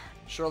going.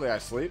 Surely I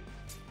sleep.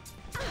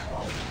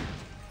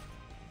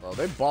 Bro,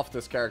 they buffed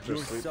this character's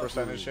Your sleep suffering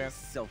percentage is chance.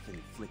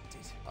 self-inflicted.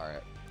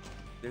 Alright.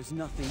 There's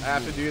nothing. I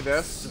have to do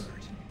this. absurd.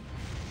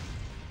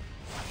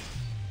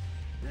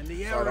 And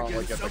the So I don't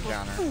arrogance get the of a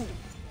counter. fool.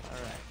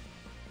 Alright.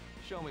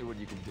 Show me what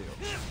you can do.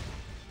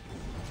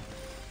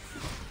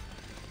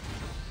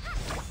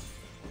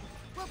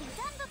 We'll be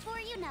done before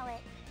you know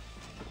it.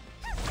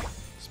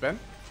 Spin?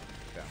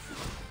 Yeah.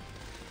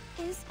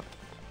 Is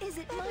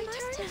it my turn? It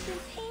must have been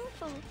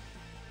painful.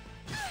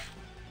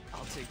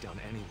 I'll take down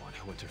anyone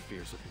who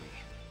interferes with me.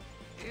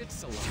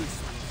 It's a lot.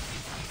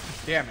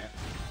 Damn it.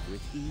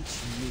 With each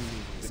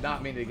meaningless Did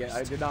not mean to get.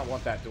 I did not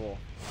want that duel.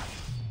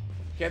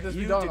 Can't this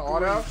be You done in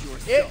auto? degrade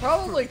yourself It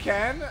probably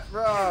can,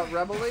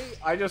 Rebelly.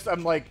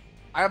 I'm like,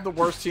 I have the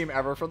worst team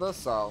ever for this,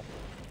 so.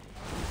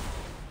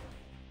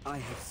 I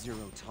have zero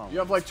tolerance. You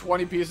have like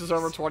 20 pieces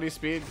over 20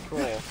 speed?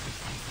 Cool.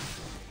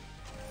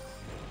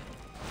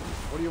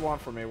 What do you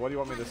want from me? What do you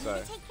want me to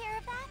say? Take care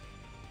of that?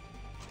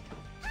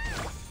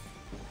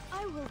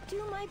 I will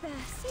do my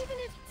best, even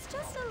if it's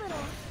just a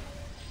little.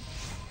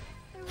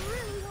 I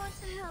really want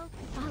to help.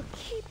 I'll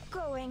keep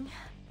going.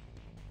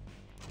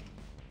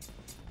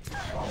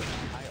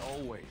 I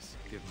always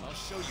give my all. I'll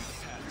show you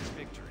the path to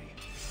victory.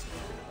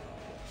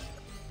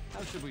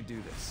 How should we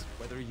do this?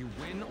 Whether you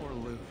win or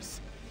lose.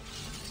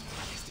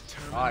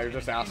 Ah, you're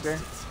just asking?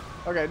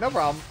 Okay, no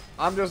problem.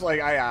 I'm just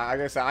like, like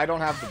I said, I don't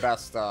have the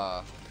best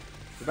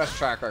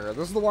track record.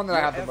 This is the one that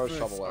I have the most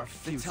trouble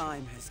with. The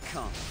time has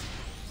come.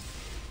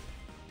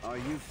 Are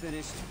you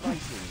finished fighting?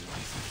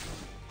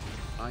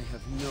 I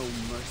have no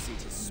mercy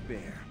to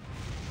spare.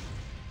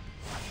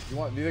 Do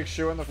you think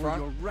Shu in the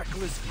front? Your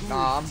reckless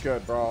Nah, I'm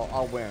good, bro.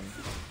 I'll win.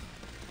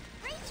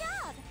 Great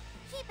job.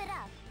 Keep it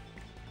up.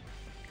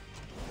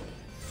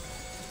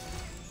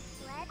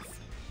 Let's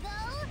go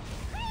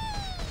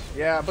free.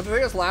 Yeah, but the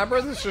thing is,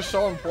 Labyrinth is just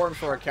so important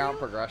for account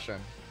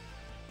progression.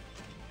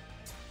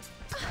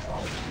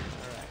 Alright.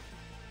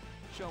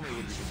 Show me what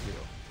you can do.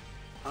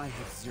 I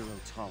have zero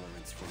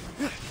tolerance for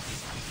you.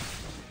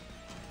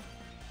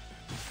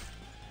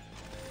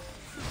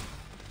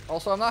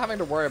 Also, I'm not having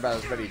to worry about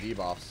as many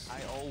debuffs. I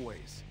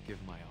always give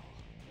my all.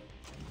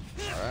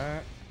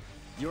 Alright.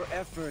 Your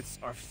efforts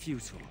are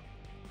futile.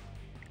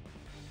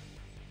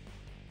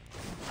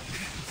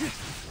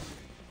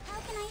 How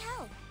can I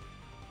help?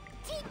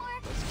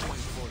 Teamwork. Let's join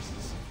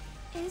forces.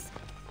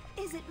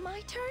 Is it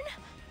my turn?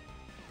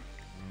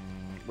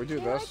 We do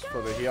this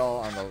for the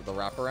heal and the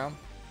wraparound.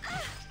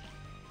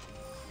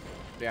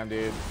 Damn,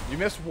 dude. You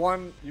missed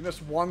one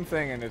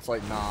thing and it's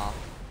like, nah.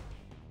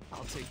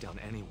 I'll take down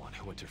anyone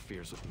who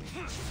interferes with me.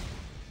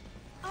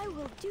 I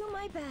will do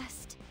my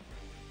best.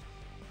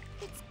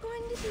 It's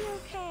going to be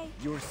okay.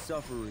 Your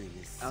suffering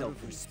is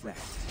self-respect.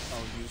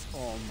 I'll use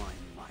all my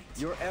might.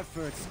 Your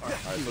efforts are.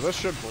 Alright, so this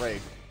should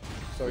break.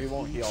 So he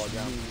won't heal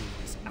again.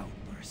 Meaningless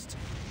outburst.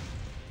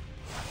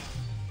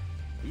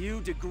 You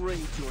degrade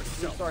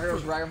yourself. Star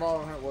Heroes Dragon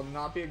Ball will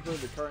not be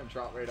included in the current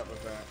drop rate up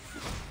event.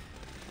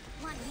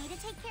 Want me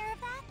to take care of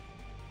that?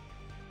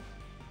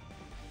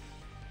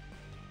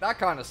 That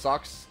kind of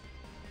sucks.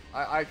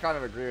 I kind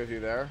of agree with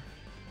you there.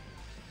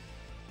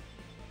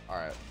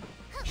 Alright.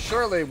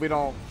 Surely we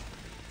don't...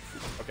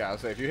 Okay, I'll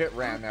say if you hit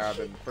Ran there, I've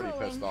been pretty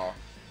pissed off.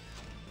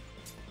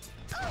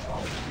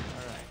 Alright.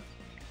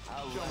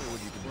 Show me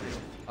what you can do.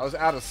 I was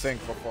out of sync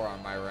before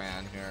on my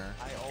Ran here.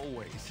 I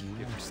always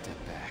give her step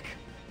back.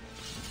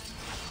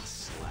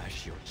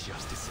 Slash your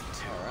justice in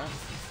two. Alright.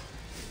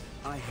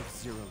 I have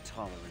zero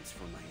tolerance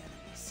for my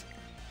enemies.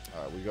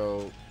 Alright, we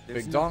go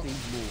There's big dunk.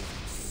 nothing more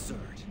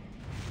absurd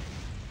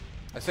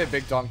I say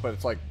big dunk, but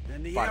it's like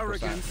than the 5%.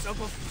 arrogance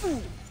of a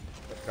fool.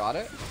 Got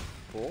it?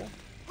 Cool.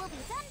 We'll be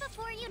done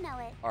before you know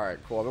it. Alright,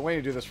 cool. I've been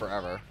waiting to do this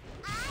forever.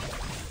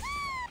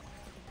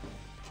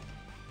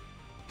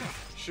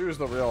 Shu's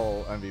the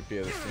real MVP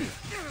of this team.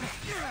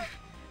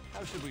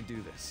 How should we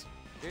do this?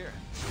 Here.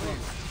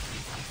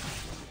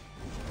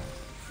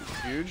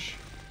 Huge.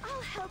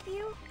 I'll help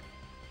you.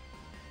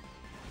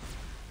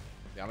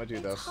 Yeah, I'm gonna do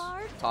It's this.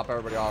 hard. Top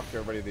everybody off,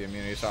 give everybody the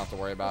immunity, so I don't have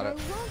to worry about But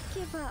it. I won't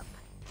give up.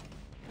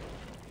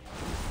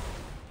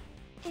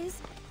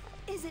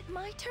 Is it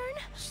my turn?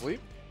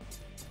 Sleep?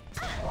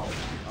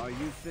 Are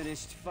you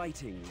finished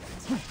fighting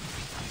yet?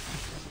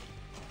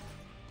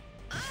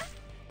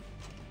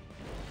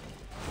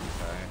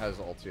 Okay, has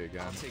ulti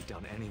again. I'll take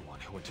down anyone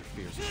who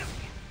interferes with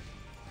me.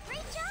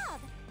 Great job.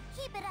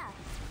 Keep it up.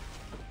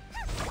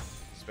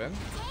 Spin?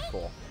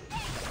 Cool.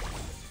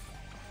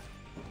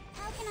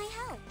 How can I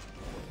help?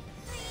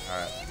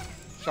 Alright.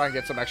 Try and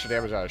get some extra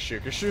damage out of Shu,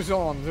 because Shu's the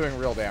only one doing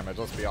real damage,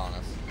 let's be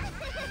honest.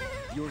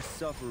 Your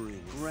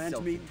suffering.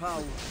 Grant me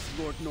power,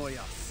 Lord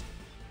Noyas.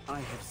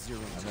 I have zero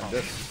And then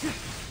tolerance.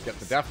 this. Get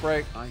the death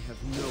break. I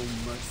have no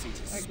mercy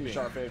to Thank spare. you,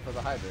 Sharpade, for the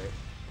hydrate.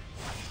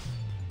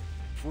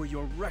 For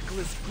your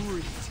reckless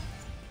greed.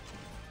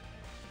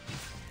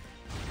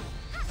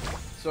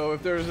 So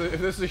if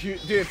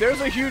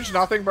there's a huge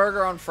nothing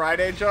burger on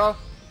Friday, Joe,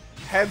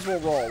 heads will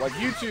roll. Like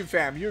YouTube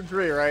fam, you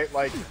agree, right?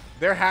 Like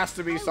there has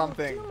to be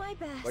something.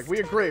 Like we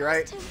agree,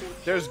 right?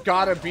 There's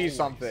gotta be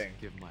something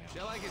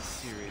Shall I get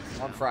serious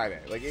on Friday.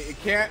 Like it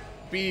can't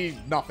be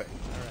nothing.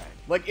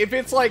 Like if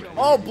it's like,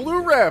 oh,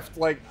 Blue Rift,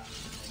 like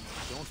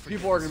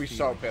people are gonna be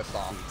so pissed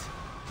off.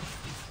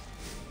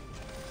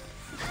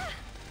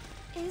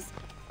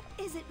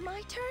 Is it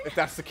my turn? If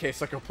that's the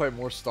case, I can play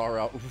more Star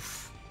out.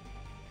 Oof.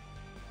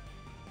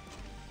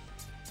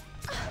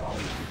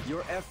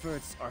 Your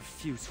efforts are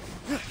futile.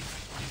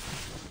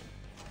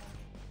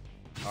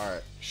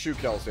 Alright, Shu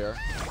kills here.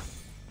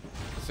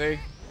 See?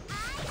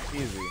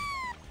 Easy.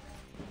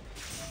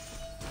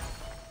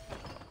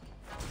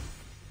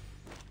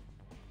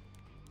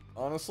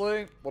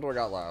 Honestly, what do I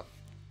got left?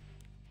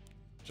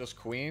 Just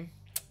Queen?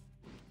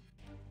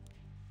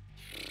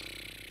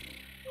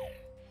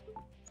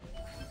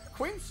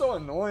 Queen's so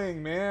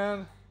annoying,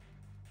 man.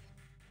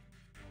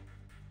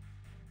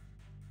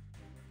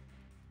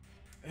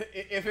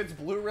 If it's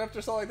Blue Rift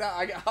or something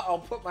like that, I'll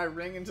put my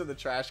ring into the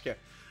trash can.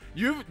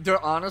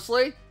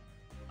 Honestly,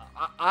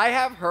 I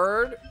have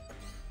heard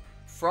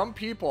from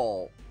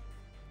people.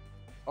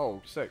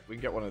 Oh, sick. We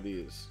can get one of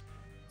these.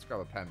 Let's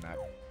grab a pen, Mac.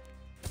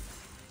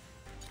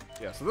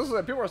 Yeah, so this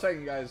is people are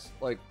saying, you guys,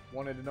 like,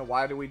 wanted to know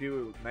why do we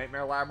do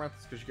Nightmare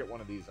Labyrinths? Because you get one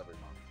of these every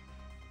month.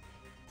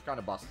 It's kind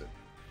of busted.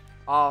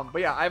 But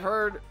yeah, I've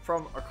heard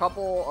from a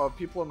couple of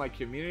people in my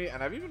community,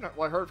 and I've even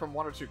heard from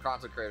one or two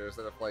content creators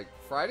that if, like,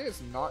 Friday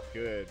is not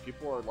good,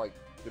 people are, like,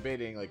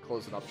 debating, like,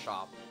 closing up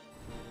shop.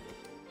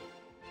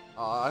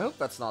 I hope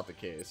that's not the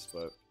case,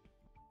 but...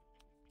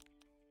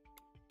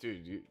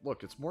 Dude,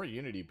 look, it's more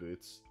Unity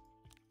boots.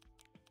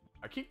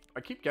 I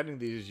keep getting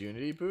these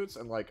Unity boots,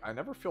 and, like, I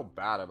never feel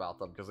bad about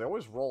them, because they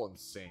always roll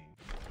insane.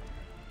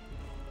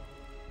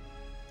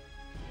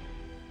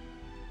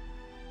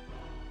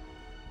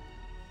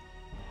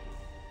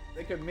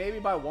 They could maybe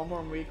buy one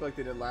more week like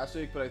they did last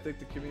week, but I think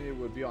the community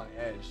would be on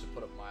edge, to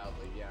put it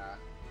mildly, yeah.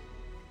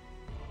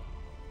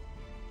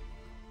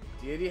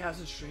 Deity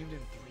hasn't streamed in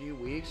 3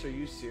 weeks? Are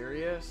you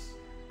serious?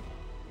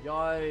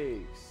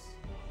 Yikes.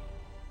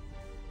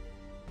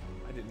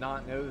 I did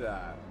not know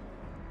that.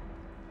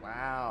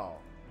 Wow.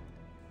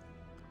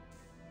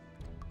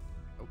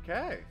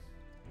 Okay.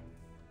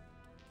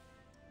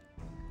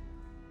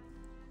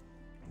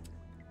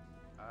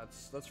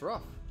 That's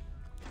rough.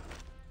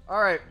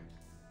 Alright.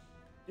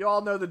 You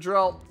all know the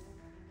drill.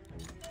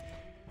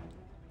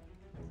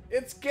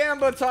 It's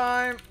Gamba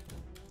time!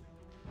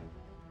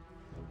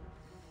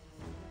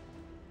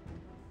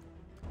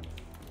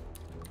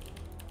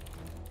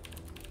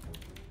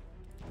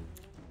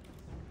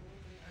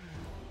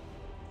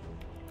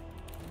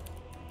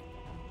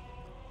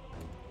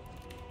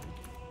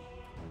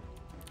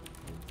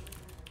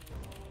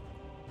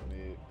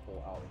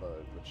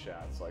 the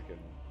chat so I can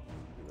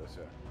do this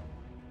here.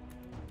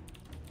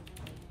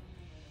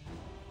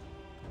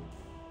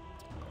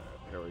 Alright,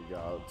 here we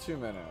go. 2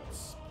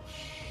 minutes.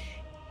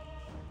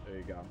 There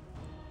you go.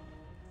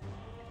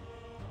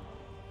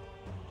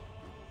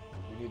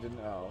 You need to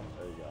know.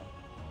 There you go.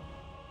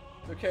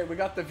 Okay, we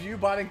got the view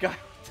botting guy.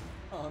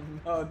 Oh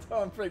no,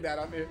 don't bring that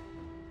on me.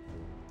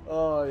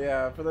 Oh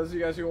yeah, for those of you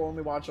guys who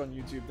only watch on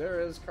YouTube,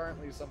 there is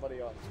currently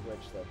somebody on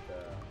Twitch that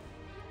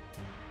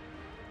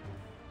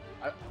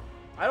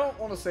I don't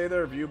want to say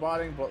they're view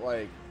botting, but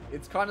like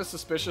it's kind of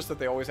suspicious that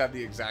they always have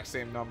the exact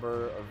same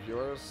number of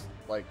viewers,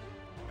 like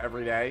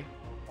every day,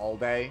 all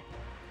day,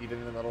 even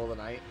in the middle of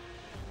the night.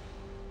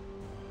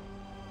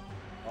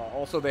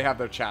 Also, they have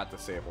their chat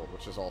disabled,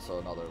 which is also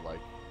another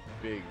like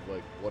big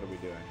like what are we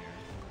doing here?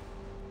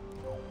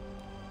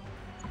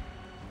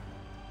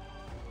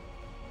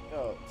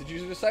 Oh, did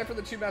you decipher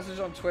the 2 messages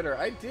on Twitter?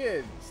 I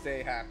did.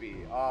 Stay happy.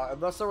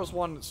 Unless there was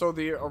one. So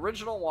the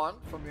original one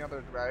from the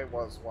other day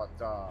was what?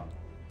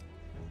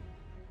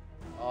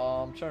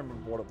 I'm trying to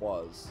remember what it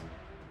was.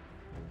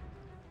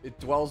 It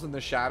dwells in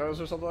the shadows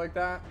or something like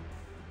that.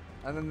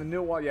 And then the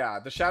new one, yeah,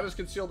 the shadows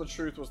conceal the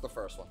truth was the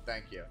first one.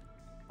 Thank you.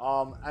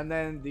 And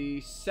then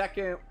the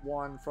second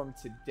one from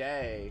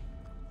today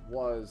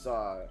was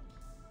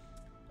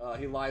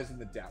he lies in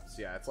the depths.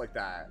 Yeah, it's like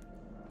that.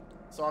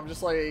 So I'm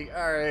just like,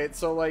 alright,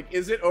 so like,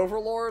 is it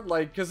Overlord?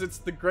 Like, because it's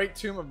the Great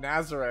Tomb of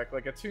Nazareth.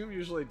 Like, a tomb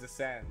usually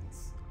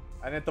descends.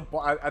 And at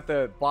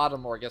the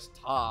bottom, or I guess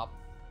top,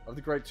 of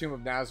the Great Tomb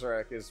of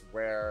Nazareth is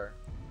where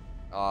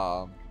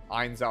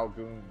Ain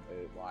Zalgun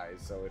lies.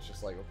 So it's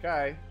just like,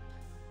 okay,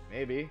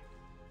 maybe.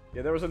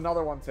 Yeah, there was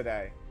another one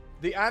today.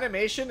 The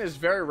animation is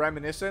very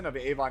reminiscent of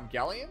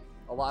Evangelion.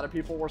 A lot of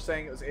people were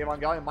saying it was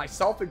Evangelion,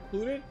 myself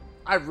included.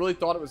 I really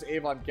thought it was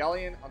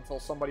Evangelion until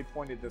somebody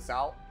pointed this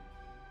out.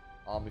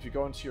 If you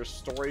go into your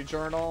story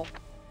journal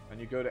and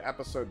you go to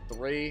episode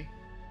 3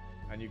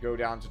 and you go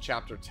down to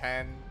chapter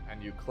 10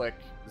 and you click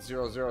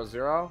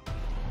 000,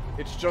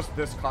 it's just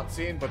this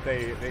cutscene, but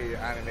they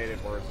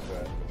animated words to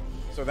it.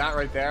 So that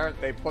right there,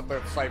 they put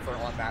the cipher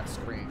on that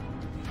screen.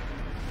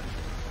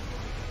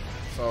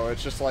 So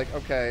it's just like,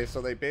 okay,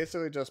 so they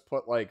basically just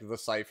put like the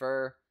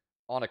cipher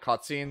on a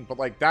cutscene, but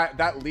like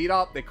that lead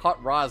up, they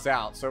cut Raz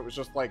out. So it was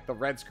just like the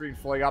red screen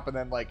filling up and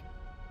then like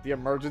the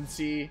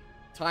emergency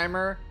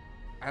timer.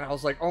 And I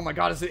was like, oh my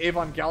god, is it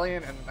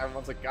Evangelion? And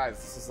everyone's like, guys,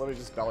 this is literally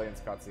just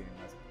Bellion's cutscene.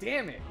 I was like,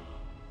 damn it.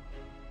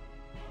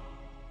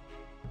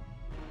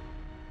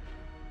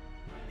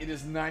 It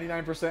is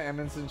 99%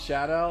 Eminence in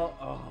Shadow.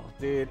 Oh,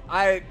 dude.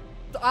 Am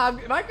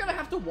I gonna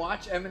have to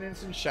watch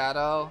Eminence in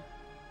Shadow?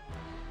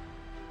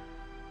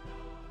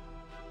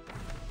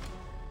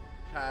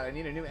 God, I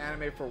need a new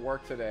anime for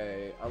work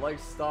today. I like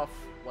stuff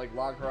like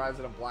Log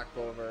Horizon and Black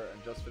Clover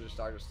and just finished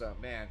Dr. Stone.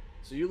 Man,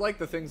 so you like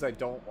the things I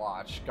don't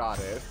watch. Got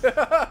it.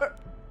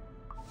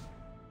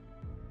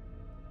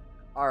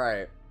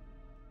 Alright.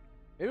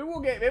 Maybe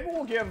we'll give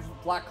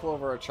Black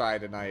Clover a try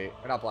tonight.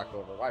 Or not Black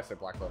Clover. Why I say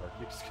Black Clover?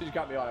 Because you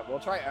got me on it. We'll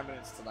try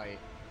Eminence tonight.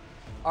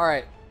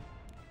 Alright.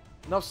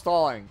 Enough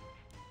stalling.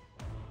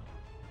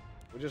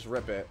 We'll just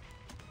rip it.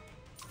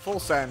 Full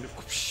send.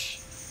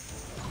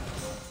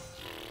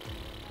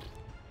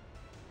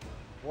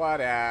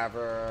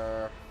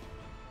 Whatever.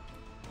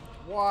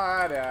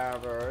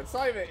 Whatever. It's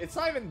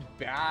not even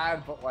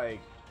bad, but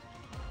like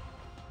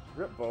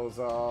rip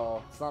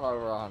Bozo. It's not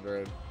over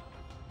 100.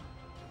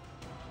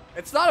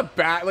 It's not a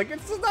bad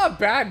it's not a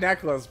bad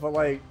necklace, but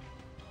like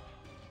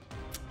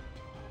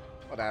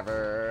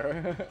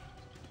whatever.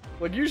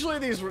 Like usually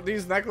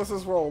these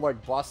necklaces were all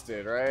like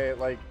busted, right?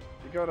 Like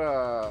you go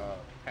to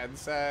pen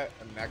set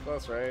and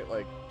necklace, right?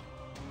 Like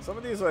some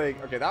of these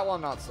like okay, that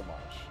one not so much.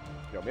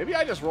 Yo, maybe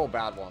I just roll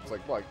bad ones.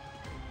 Like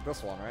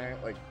this one, right?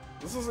 Like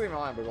this isn't even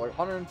mine, but like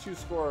 102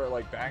 score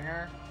like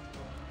banger.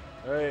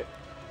 Right?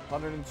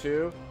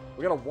 102.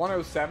 We got a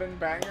 107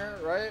 banger,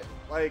 right?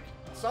 Like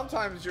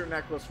sometimes your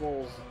necklace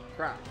rolls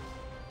crap.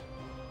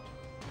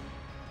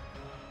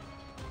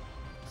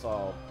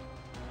 So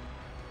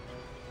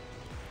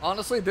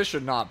honestly, this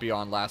should not be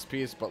on last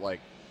piece, but like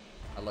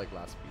I like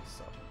last piece,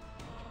 so.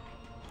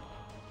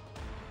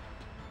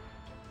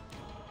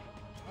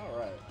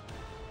 Alright.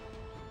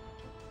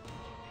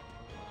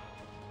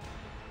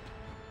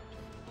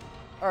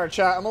 Alright,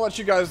 chat, I'm gonna let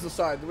you guys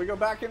decide. Do we go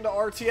back into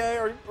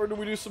RTA or do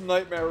we do some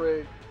Nightmare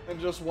Raid and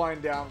just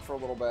wind down for a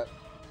little bit?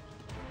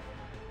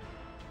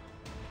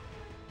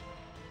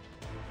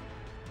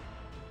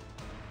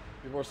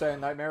 People are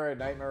saying Nightmare Raid,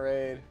 Nightmare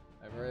Raid,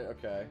 Nightmare Raid,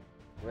 okay.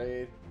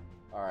 Raid.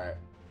 Alright.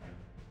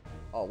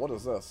 Oh, what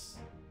is this?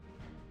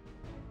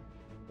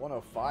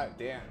 105?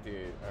 Damn,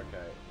 dude.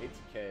 Okay.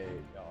 80k.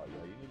 Oh,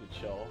 yeah, you need to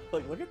chill.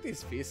 Like, look at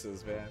these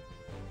pieces, man.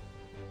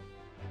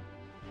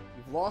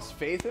 You've lost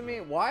faith in me?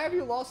 Why have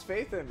you lost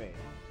faith in me?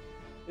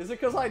 Is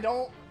it because I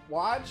don't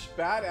watch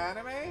bad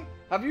anime?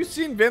 Have you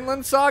seen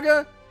Vinland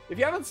Saga? If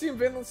you haven't seen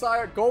Vinland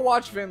Saga, go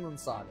watch Vinland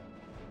Saga.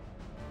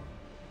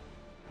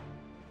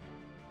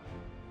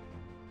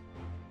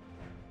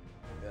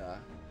 Yeah.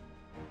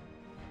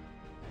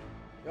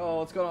 Yo,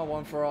 what's going on,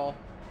 One for All?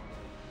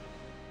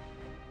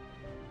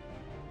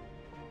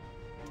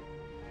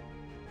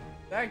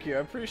 Thank you. I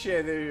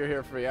appreciate that you're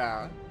here for me.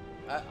 Yeah.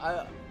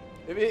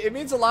 It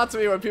means a lot to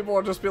me when people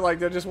will just be like,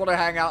 they just want to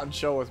hang out and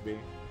chill with me.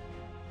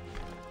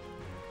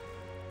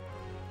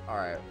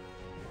 Alright.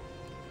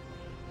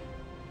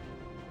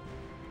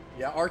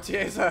 Yeah,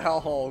 RTA's a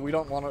hellhole. We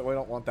don't want it. We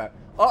don't want that.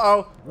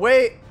 Uh-oh.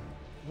 Wait.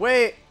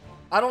 Wait.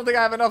 I don't think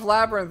I have enough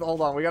labyrinth.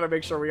 Hold on. We gotta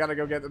make sure. We gotta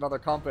go get another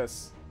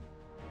compass.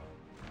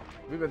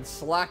 We've been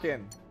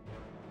slacking.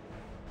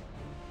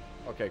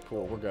 Okay,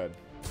 cool. We're good.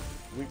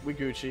 We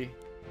Gucci.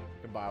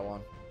 Can buy one.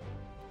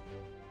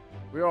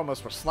 We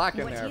almost were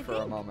slacking there for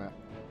a moment.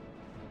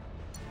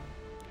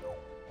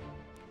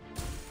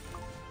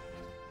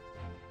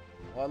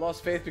 Well, I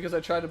lost faith because I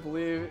tried to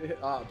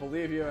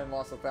believe you and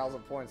lost 1,000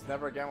 points.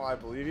 Never again will I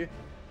believe you.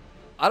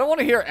 I don't want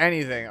to hear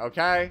anything,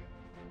 okay?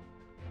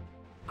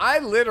 I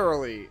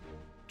literally,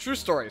 true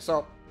story.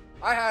 So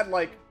I had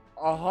like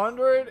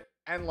 100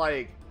 and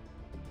like,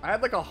 I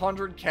had like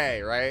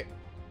 100K, right?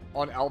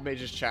 On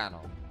Mage's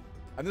channel.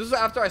 And this is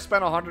after I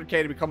spent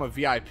 100K to become a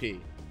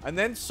VIP. And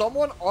then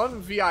someone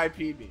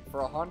un-VIP'd me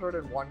for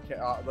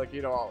 101K, like,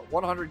 you know,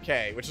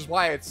 100K, which is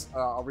why it's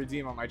a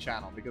redeem on my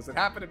channel. Because it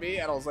happened to me,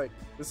 and I was like,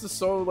 this is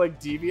so, like,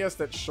 devious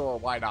that sure,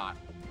 why not?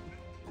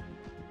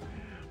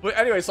 But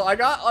anyway, so I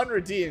got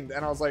unredeemed,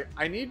 and I was like,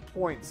 I need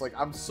points. Like,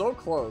 I'm so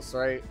close,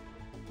 right?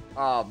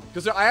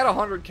 Because I had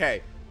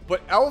 100K.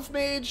 But Elf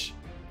Mage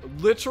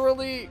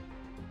literally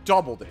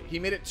doubled it. He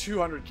made it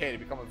 200K to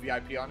become a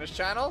VIP on his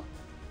channel.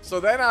 So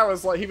then I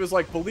was like, he was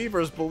like,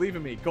 believers, believe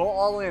in me. Go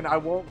all in. I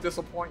won't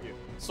disappoint you.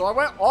 So I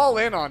went all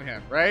in on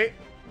him, right?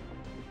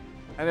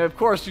 And of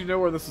course, you know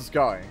where this is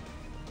going.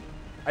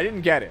 I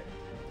didn't get it.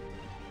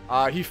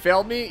 He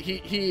failed me.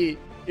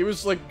 It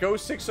was like Go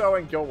 6-0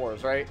 in Guild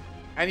Wars, right?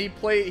 And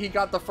he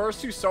got the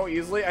first two so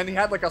easily, and he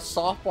had like a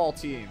softball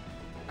team.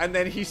 And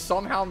then he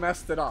somehow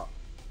messed it up.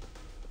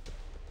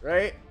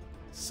 Right?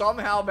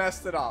 Somehow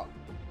messed it up.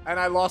 And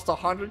I lost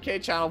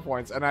 100K channel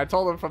points. And I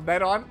told him from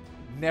then on,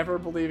 never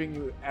believing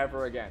you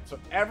ever again. So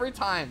every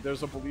time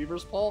there's a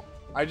believers poll,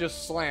 I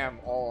just slam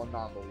all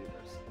non-believers.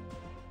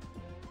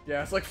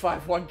 Yeah, it's like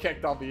 5-1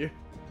 kick W.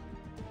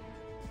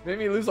 Made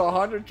me lose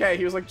 100K.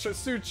 He was like,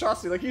 Stu,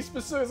 trust me. Like, he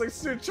specifically was like,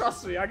 Stu,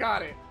 trust me. I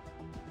got it.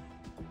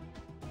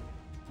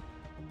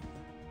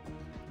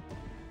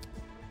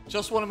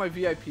 Just wanted my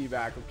VIP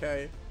back,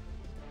 okay?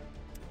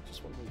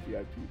 Just wanted my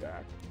VIP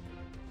back.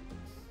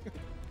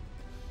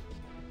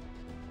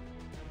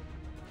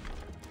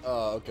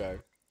 Okay.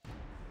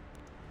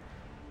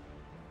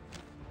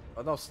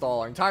 Enough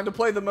stalling. Time to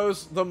play the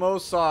most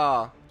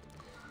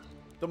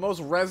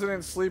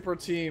resident sleeper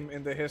team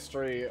in the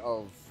history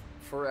of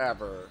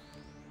forever.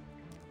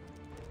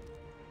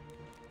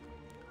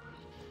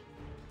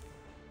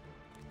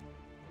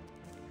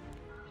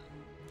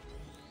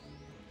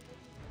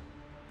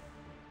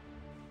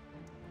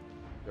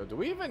 Yo, do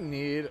we even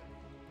need...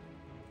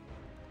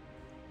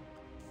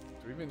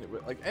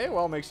 Like,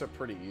 AOL makes it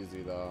pretty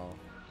easy, though.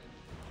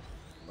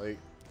 Like,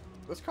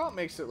 this comp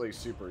makes it, like,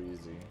 super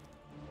easy.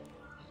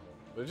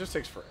 But it just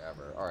takes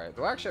forever. Alright,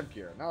 do I actually have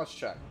gear? Now let's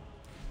check.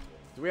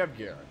 Do we have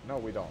gear? No,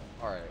 we don't.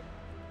 Alright.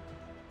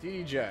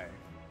 DDJ.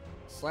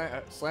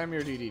 Slam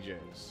your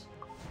DDJs.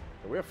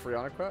 Do we have free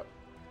on equip?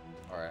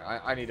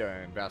 Alright, I need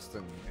to invest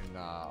in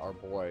our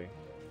boy.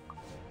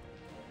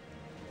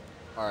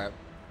 Alright.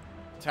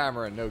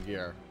 Tamarin, no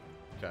gear.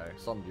 Okay,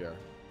 some gear.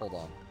 Hold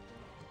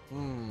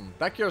on.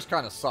 That gear's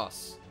kind of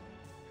sus.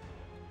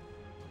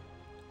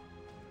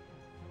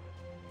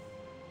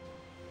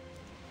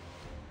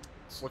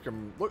 It's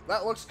looking...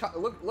 that looks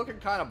looking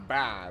kind of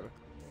bad.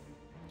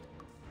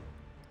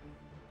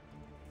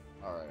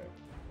 Alright.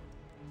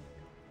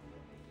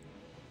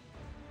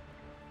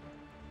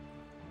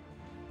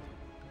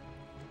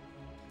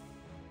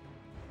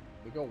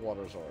 We go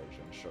Water's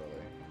Origin, surely.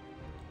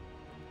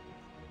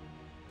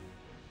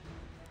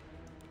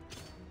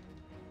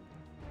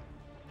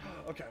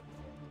 Okay.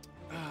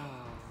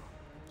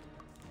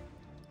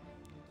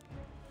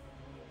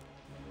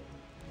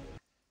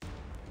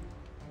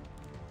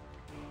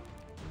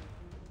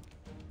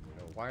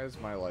 Why is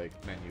my, like,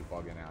 menu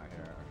bugging out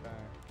here? Okay.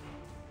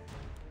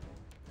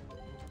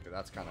 Okay,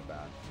 that's kind of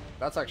bad.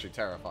 That's actually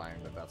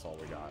terrifying that that's all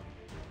we got.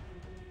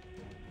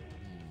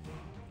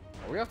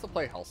 Oh, we have to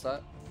play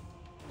Hellset?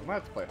 We might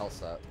have to play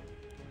Hellset.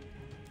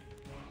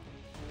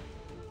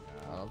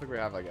 I don't think we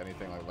have, like,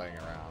 anything, like, laying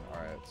around.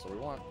 Alright, so we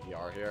want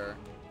ER here.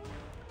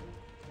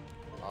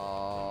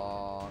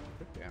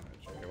 Quick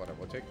damage. Okay, whatever.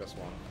 We'll take this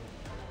one.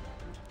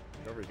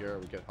 Over here,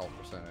 we get health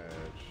percentage.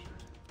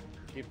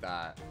 Keep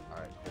that.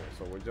 Alright, cool.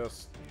 So we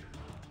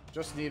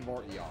just need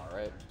more ER,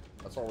 right?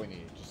 That's all we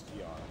need. Just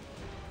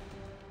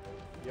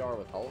ER. ER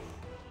with health.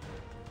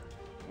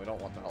 We don't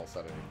want the health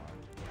set anymore.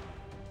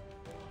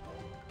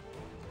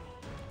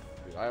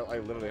 Dude, I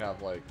literally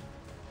have, like...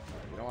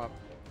 Right, you know what?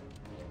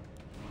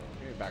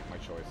 Give me back my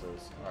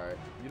choices. Alright,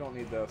 you don't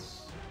need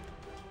this.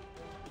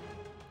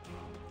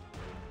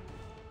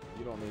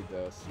 You don't need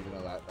this, even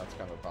though that's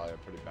kind of probably a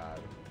pretty bad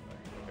thing.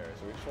 Okay,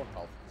 so we just want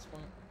health at this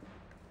point.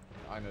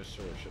 I know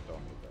sure shit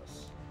don't need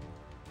this.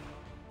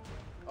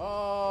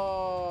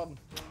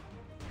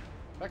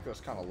 Effect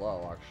is kind of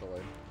low, actually.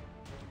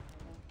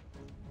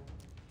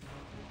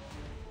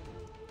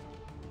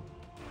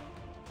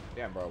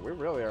 Damn, bro, we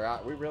really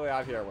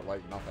out here with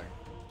like nothing.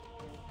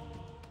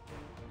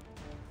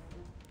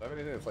 Do I have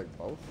anything that's like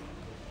both?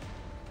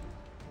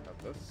 Got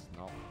this?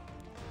 No.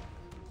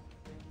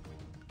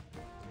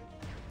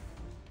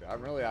 Yeah,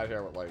 I'm really out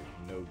here with like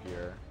no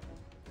gear.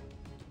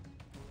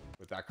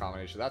 With that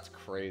combination. That's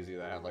crazy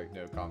that I have like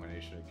no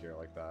combination of gear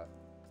like that.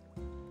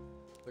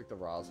 Like the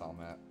Roz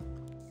helmet.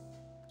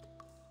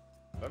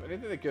 Do I have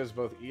anything that gives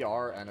both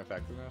ER and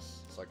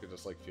effectiveness, so I could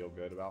just like feel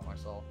good about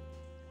myself?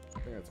 I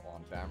think it's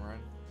on Tamarin.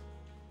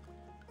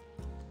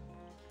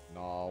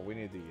 No, we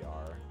need the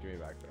ER. Give me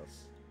back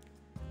this.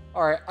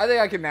 Alright, I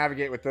think I can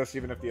navigate with this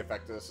even if the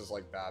effectiveness is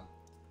like bad.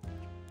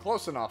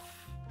 Close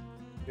enough.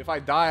 If I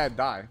die, I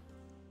die.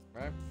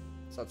 Right?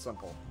 It's that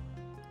simple.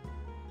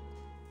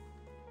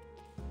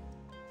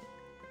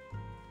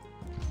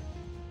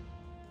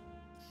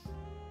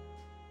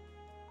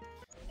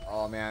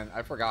 Oh man,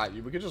 I forgot.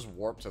 We could just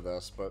warp to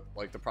this, but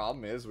like the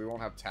problem is we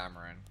won't have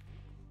Tamarin.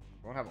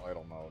 We won't have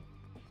idle mode.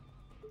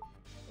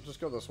 We'll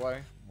just go this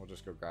way. We'll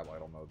just go grab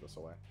idle mode this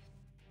way.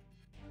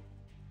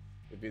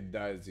 If he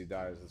dies, he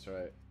dies. That's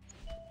right.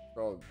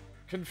 Bro,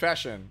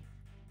 confession.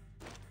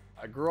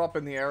 I grew up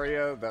in the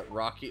area that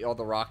all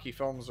the Rocky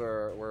films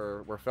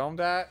were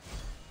filmed at.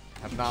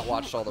 I've not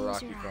watched all the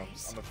Rocky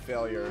films. I'm a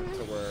failure to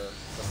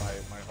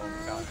my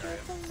hometown area.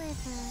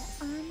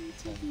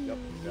 Unto you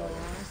your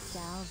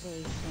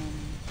salvation.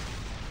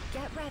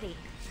 Get ready.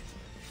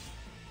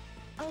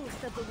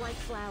 Oath of the White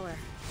Flower.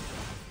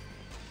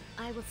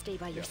 I will stay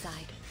by your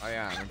side. I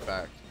am, in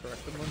fact.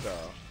 Correct the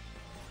mundo.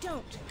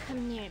 Don't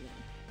come near me.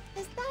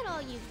 Is that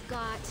all you've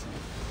got?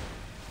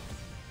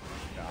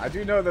 Yeah, I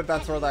do know that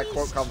that's where that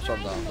quote comes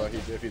from, though. But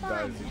if he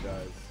dies, he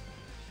dies.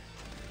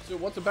 So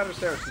what's a better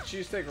sandwich, the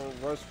cheesesteak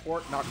or roast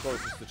pork? Not close,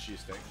 it's the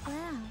cheesesteak.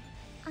 Wow,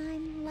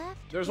 I'm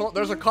left.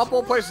 There's a couple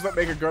of places that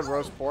make a good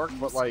roast pork,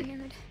 but like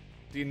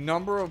the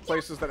number of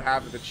places that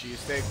have the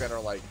cheesesteak that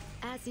are like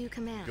as you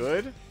command.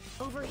 Good.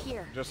 Over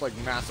here. Just like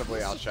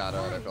massively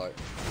outshadowed. I feel like.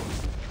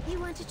 You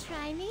want to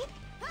try me?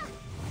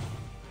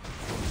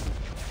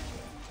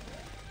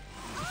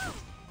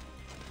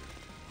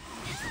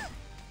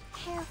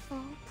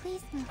 Careful,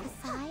 please move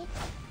aside.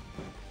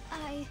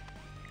 I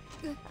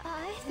think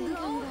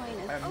I'm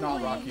going to. I am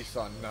not Rocky's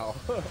son, no.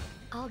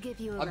 I'll give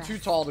you a I'm rest. too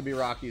tall to be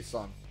Rocky's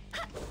son.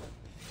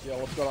 Yeah,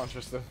 what's going on,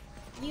 Tristan?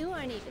 You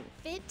aren't even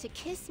fit to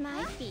kiss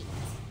my feet.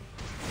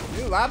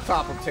 New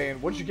laptop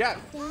obtained. What'd you get?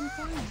 Stand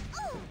down.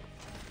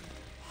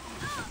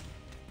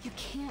 You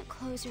can't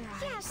close your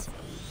eyes. Yes.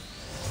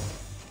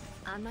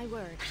 On my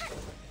word.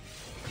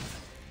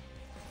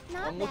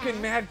 Not I'm bad. looking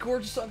mad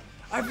gorgeous on.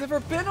 I've never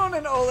been on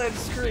an OLED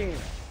screen.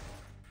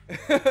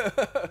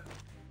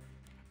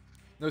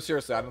 No,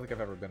 seriously, I don't think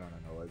I've ever been on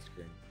an OLED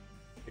screen.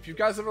 If you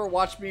guys ever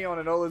watched me on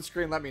an OLED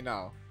screen, let me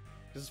know.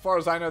 Because as far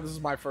as I know, this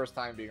is my first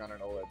time being on an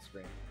OLED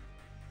screen.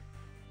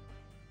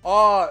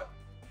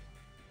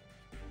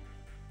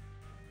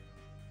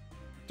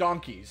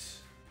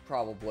 Donkeys,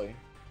 probably.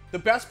 The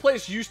best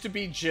place used to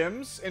be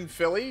Jim's in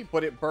Philly,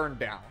 but it burned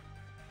down.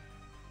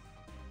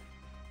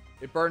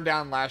 It burned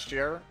down last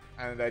year,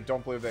 and I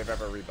don't believe they've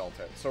ever rebuilt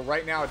it. So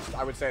right now,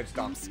 I would say it's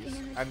Donkeys,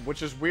 and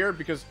which is weird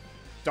because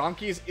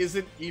Donkeys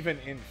isn't even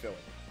in Philly.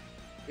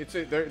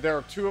 There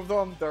are two of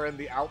them. They're in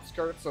the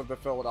outskirts of the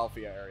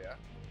Philadelphia area.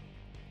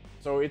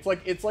 So it's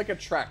like a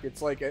trek.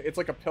 It's like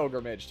a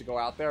pilgrimage to go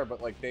out there, but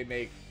like they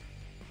make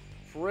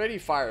pretty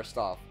fire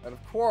stuff. And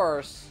of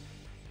course,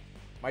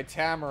 my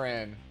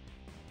Tamarin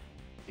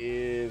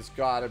is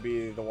gotta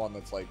be the one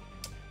that's like.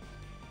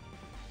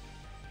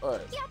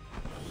 Alright. Yep.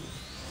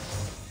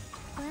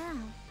 Wow,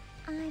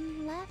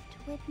 I'm left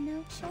with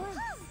no choice.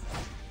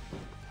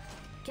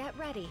 Get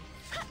ready.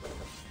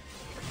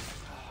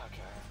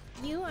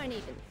 You aren't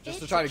even Just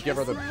fit to try to give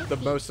her kiss my the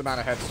feet. most amount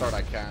of head start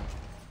I can.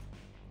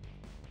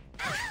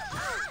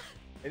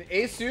 An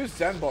Asus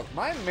Zenbook,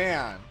 my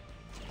man.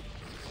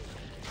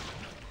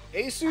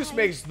 Asus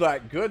makes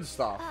that good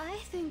stuff. I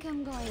think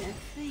I'm going to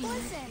faint.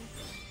 Listen.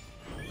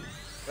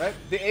 Right?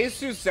 The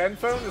Asus Zen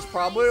phone is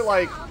probably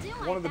like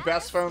one of the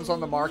best phones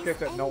on the market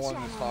that no one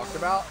has talked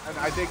about. And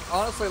I think,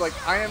 honestly, like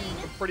I am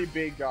a pretty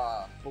big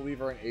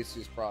believer in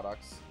Asus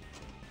products.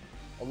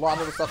 A lot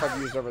of the stuff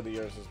I've used over the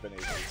years has been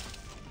Asus.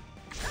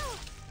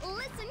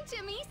 Listen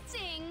to me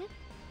sing.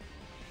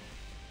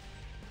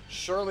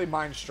 Surely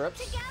mine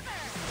strips. Together.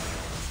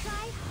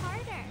 Try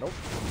harder. Nope.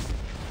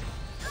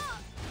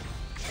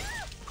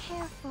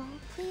 Careful,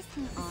 please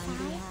move aside. On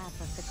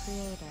behalf of the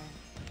Creator,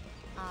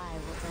 I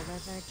will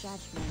deliver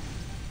judgment.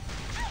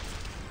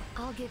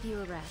 I'll give you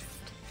a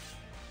rest.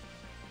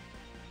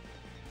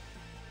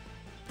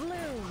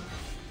 Bloom.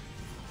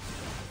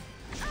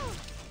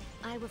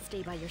 I will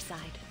stay by your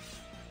side.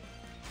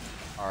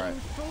 All right. In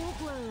full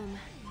bloom.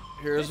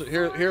 Here's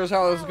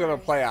how this is gonna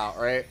play out,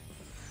 right?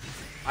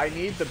 I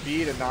need the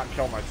bee to not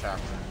kill my Tamarin.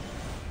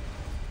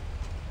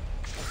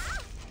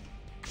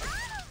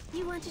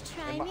 You want to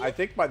try me? I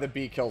think the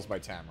bee kills my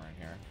Tamarin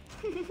here.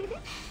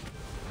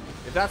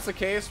 If that's the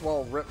case,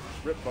 well, rip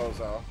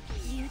bozo.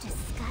 You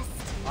disgust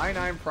me.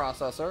 i9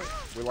 processor.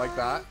 We like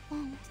that. I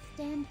won't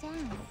stand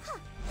down.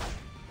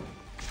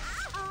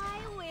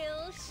 I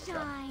will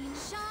shine.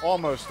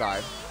 Almost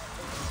died.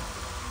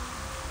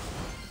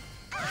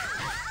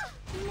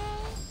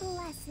 May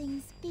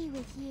blessings be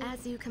with you.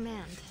 As you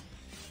command.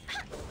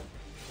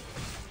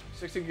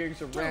 16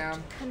 gigs of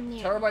RAM, come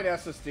near. terabyte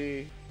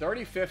SSD,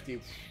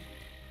 3050.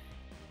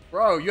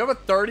 Bro, you have a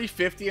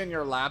 3050 in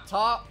your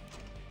laptop?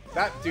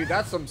 Dude,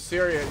 that's some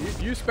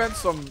serious. You spent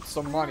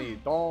some money.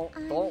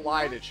 Don't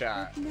lie to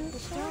chat. No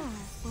door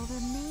will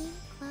remain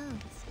closed.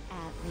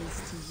 At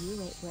least to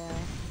you it will.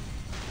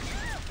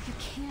 You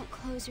can't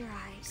close your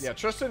eyes. Yeah,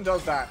 Tristan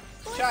does that.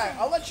 Chat,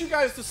 I'll let you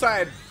guys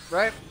decide,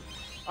 right?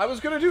 I was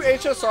gonna do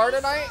HSR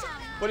tonight,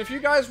 but if you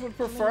guys would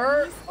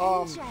prefer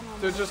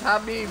to just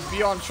have me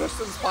be on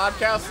Tristan's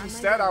podcast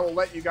instead, I will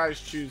let you guys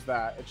choose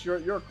that. It's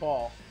your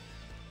call.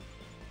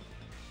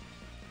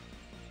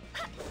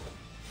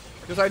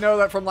 Because I know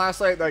that from last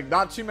night, like,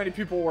 not too many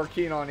people were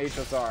keen on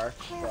HSR.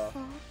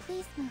 Careful,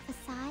 please move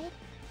aside.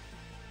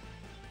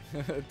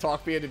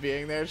 Talk me into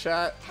being there,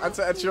 chat.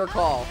 That's your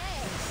call.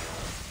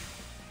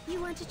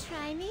 You want to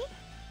try me?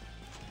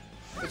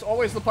 It's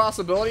always the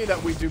possibility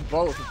that we do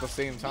both at the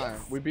same time.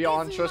 We be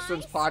on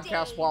Tristan's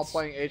podcast while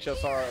playing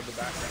HSR in the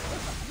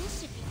background.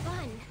 This should be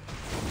fun.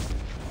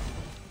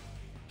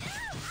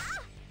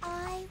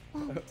 I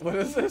won't What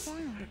is stand this?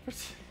 down.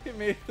 He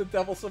made the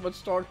devil so much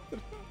stronger than...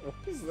 What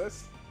is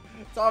this?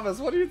 Thomas,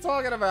 what are you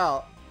talking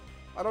about?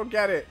 I don't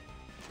get it.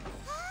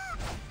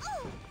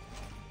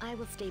 I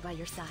will stay by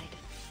your side.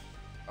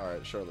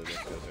 Alright, surely this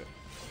does it.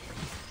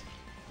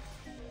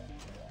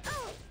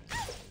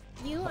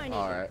 You aren't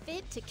Alright. even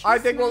fit to kiss I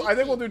think my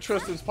we'll do feet.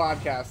 Tristan's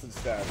podcast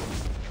instead.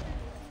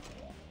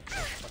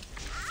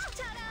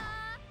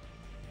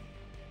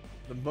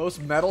 The most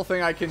metal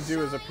thing I can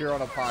do is appear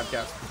on a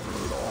podcast.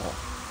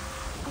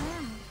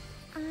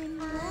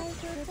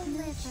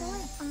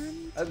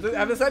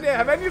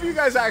 Have any of you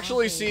guys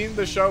actually seen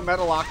the show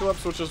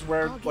Metalocalypse, which is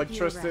where like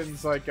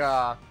Tristan's like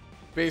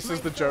bases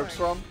the jokes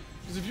from?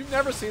 Because if you've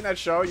never seen that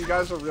show, you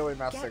guys are really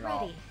messing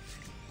up.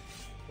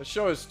 The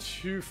show is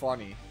too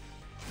funny.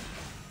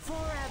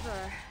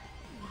 Forever.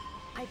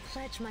 I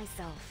pledge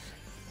myself.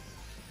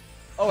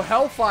 Oh,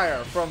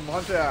 Hellfire from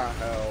Hunter.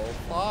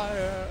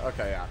 Hellfire.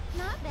 Okay, yeah.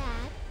 Not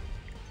bad.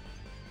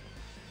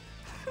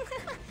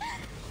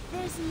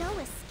 There's no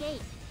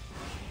escape.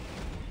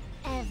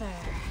 Ever.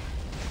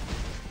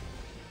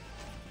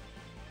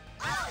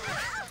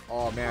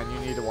 Oh man, you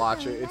need to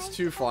watch it. It's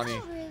too funny.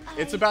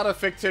 It's about a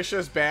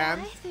fictitious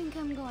band, I think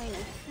I'm going to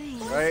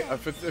faint. right? A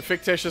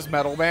fictitious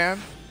metal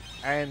band,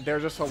 and they're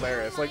just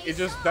hilarious. Like it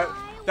just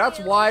that's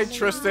why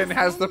Tristan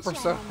has the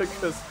persona,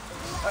 because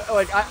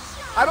like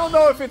I don't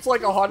know if it's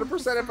like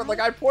 100%, but like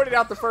I pointed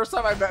out the first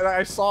time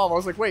I saw him, I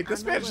was like, wait,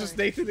 this man's just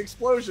Nathan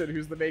Explosion,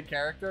 who's the main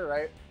character,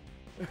 right?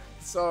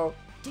 So,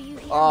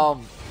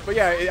 but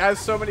yeah, it has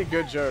so many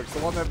good jokes. The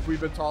one that we've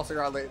been tossing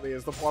around lately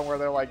is the one where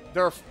they're like,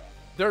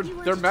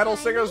 they're metal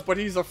singers, but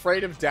he's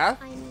afraid of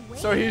death.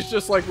 So he's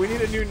just like, we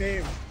need a new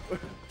name.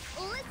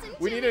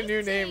 We need a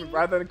new name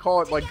rather than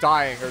call it like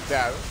dying or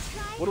death.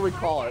 What do we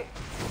call it?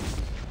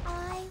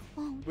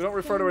 We don't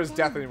refer to it as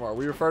death anymore.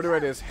 We refer to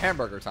it as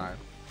hamburger time.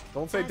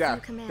 Don't say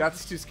death.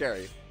 That's too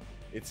scary.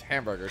 It's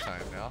hamburger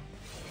time now.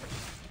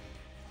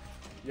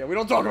 Yeah, we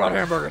don't talk about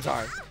hamburger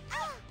time.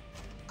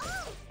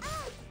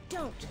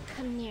 Don't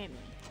come near me.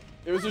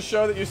 It was a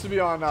show that used to be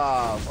on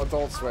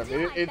Adult Swim.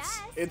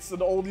 It's an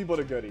oldie but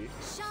a goodie.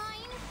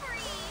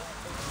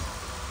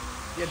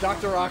 Yeah,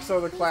 Dr. Roxo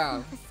the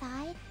Clown.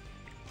 Aside.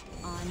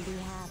 On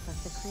behalf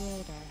of the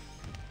Creator,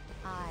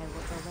 I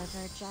will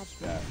deliver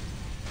judgment. Yeah.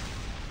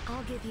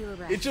 I'll give you a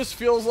rest. It just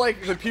feels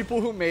like the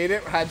people who made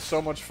it had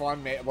so much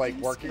fun, like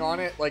working on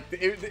it. Like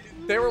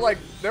they were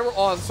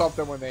on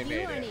something when they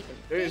made it.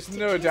 There's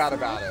no doubt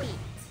about it.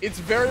 It's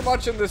very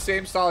much in the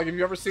same style. Like, have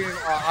you ever seen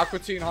Aqua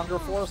Teen Hunger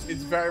Force?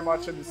 It's very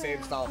much in the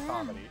same style of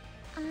comedy.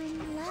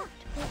 I'm left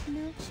with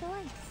no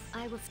choice.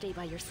 I will stay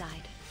by your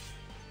side.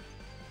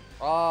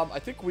 I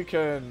think we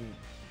can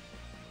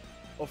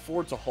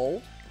afford to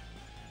hold.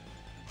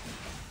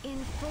 In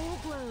full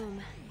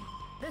bloom,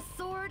 the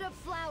Sword of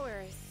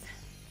Flowers.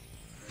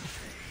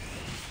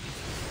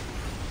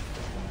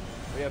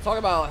 Yeah, talk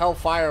about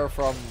Hellfire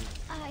from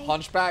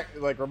Hunchback.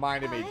 Like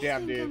reminded me.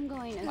 Damn, dude.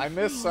 I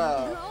miss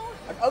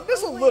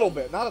a little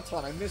bit, not a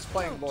ton. I miss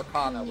playing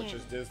Lorcana, which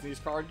is Disney's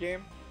card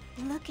game.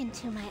 Look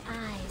into my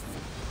eyes.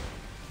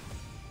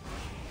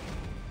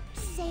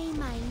 Say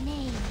my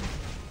name.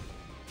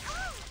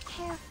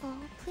 Careful,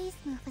 please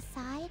move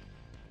aside.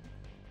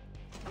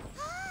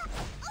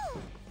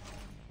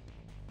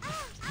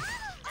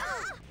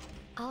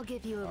 I'll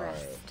give you a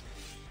rest. Right.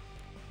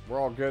 We're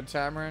all good,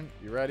 Tamarin?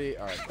 You ready?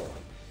 Alright, cool.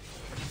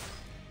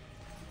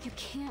 You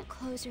can't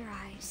close your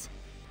eyes.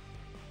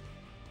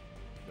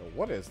 Yo,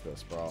 what is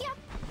this, bro? Yep.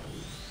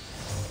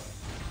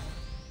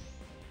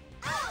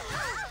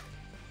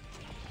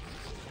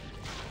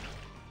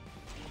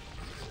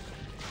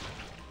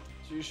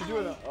 You should do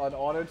an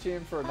auto team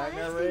for a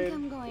Nightmare Raid.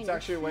 It's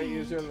actually way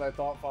easier than I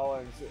thought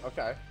following.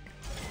 Okay.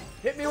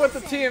 Hit me with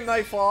the team,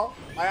 Nightfall.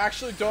 I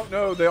actually don't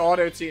know the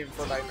auto team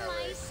for Nightmare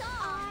Raid.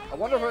 I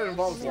wonder if it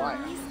involves life.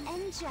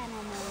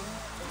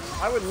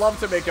 I would love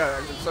to make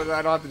a, so that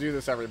I don't have to do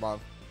this every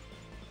month.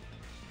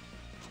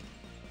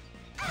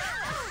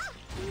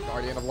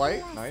 Guardian of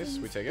Light. Nice,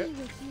 we take it.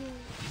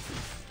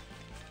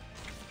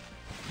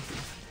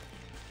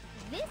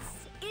 This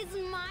is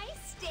my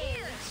stage.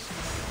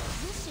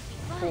 This should be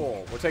fun.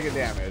 Cool, we're taking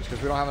damage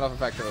because we don't have enough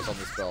effectiveness on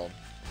this build.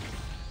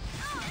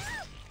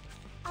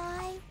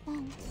 I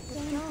won't. The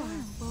door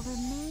will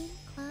remain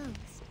closed.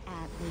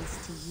 At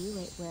least to you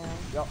it will.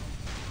 Yep.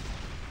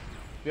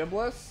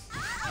 Biblis,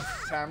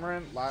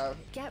 Tamarin,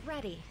 Get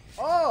ready.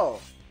 Oh!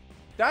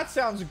 That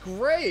sounds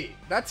great!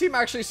 That team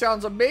actually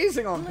sounds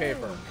amazing on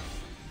paper.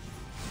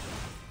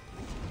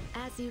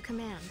 As you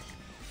command.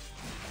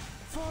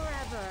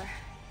 Forever.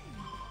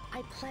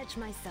 I pledge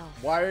myself.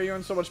 Why are you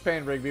in so much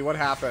pain, Rigby? What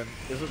happened?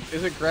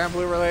 Is it Grand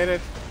Blue related?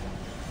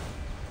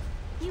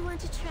 You want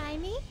to try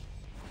me?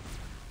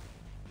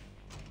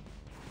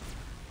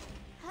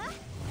 Huh?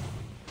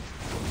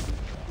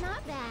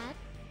 Not bad.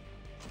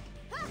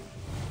 Huh?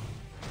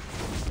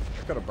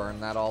 I could have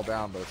burned that all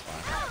down, but it's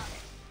fine.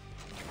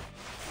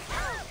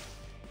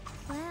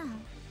 Well,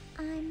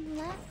 I'm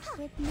left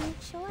with no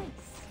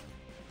choice.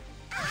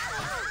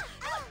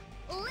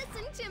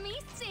 Listen to me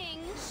sing.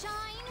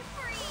 Shine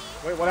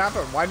free. Wait, what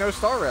happened? Why no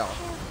Star Rail?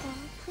 Careful,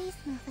 please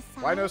move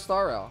aside. Why no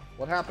Star Rail?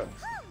 What happened?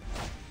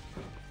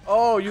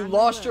 Oh, you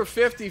lost your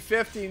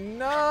 50-50.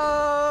 No!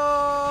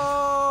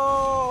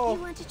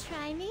 You want to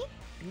try me?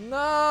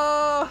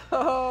 No!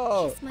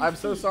 Kiss my I'm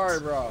so feet. sorry,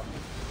 bro.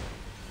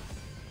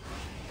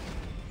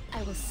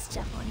 I will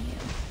step on you.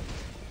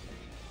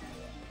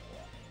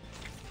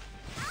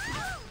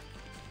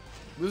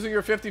 Losing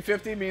your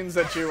 50-50 means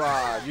that you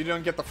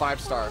don't get the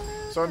 5-star.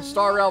 So in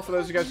Star Rail, for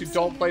those of you guys who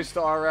don't play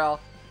Star Rail,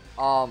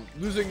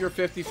 losing your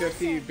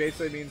 50-50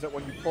 basically means that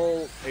when you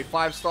pull a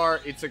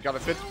 5-star, it's got a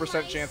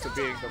 50% chance of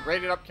being the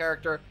rated up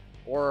character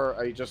or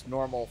a just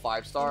normal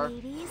 5-star.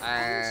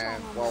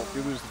 And, well, if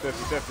you lose the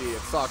 50-50,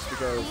 it sucks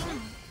because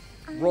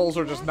rolls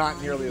are just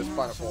not nearly as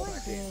plentiful in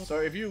that game. So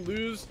if you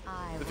lose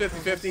the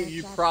 50-50,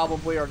 you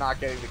probably are not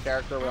getting the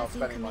character without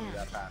spending money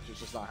that patch. It's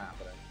just not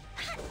happening.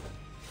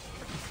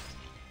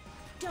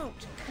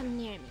 Don't come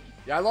near me.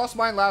 Yeah, I lost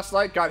mine last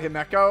night, got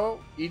Himeko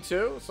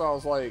E2, so I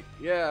was like,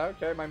 yeah,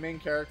 okay, my main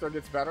character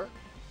gets better.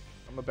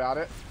 I'm about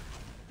it.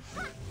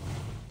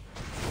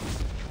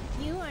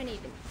 You aren't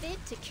even fit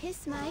to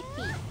kiss my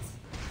feet.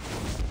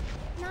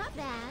 Not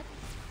bad.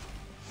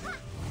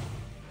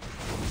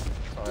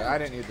 Sorry, I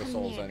didn't need the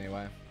souls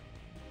anyway.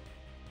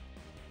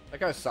 That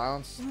guy's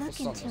silence. Look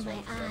into my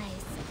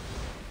eyes.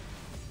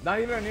 Not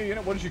even a new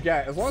unit, what did you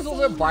get? As long as it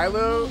was a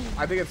Bailu,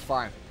 I think it's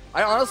fine.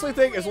 I honestly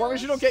think as long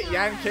as you don't get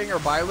Yan King or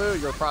Bailu,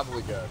 you're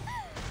probably good.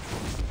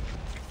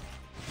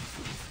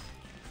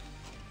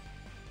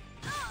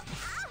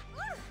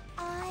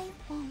 I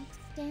won't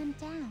stand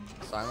down.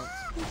 Silence.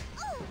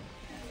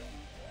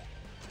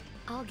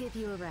 I'll give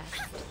you a rest.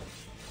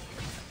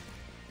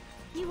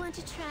 You want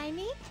to try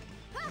me?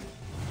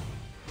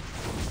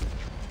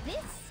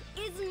 This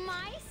is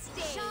my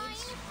stage. Shine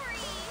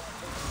free.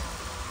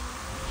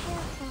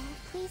 Careful,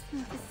 please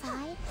move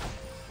aside.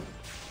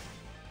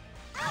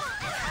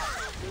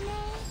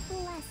 May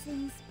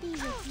blessings be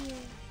with you.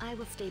 I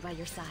will stay by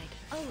your side.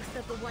 Oath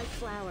of the White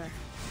Flower.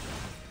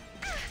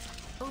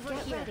 Over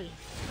here. Ready.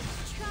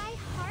 Try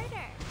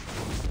harder.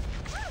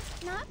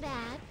 Not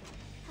bad.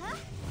 Huh?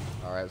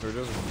 Alright, so we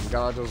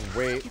gotta just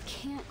wait. You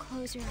can't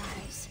close your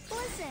eyes.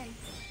 Listen.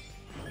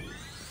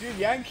 Dude,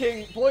 Yan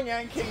King, pulling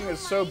Yan King is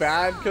so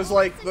bad, because,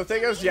 like, the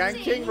thing is, Yan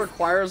King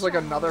requires, like,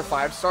 another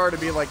 5-star to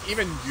be, like,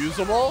 even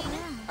usable,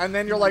 and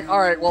then you're like,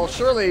 alright, well,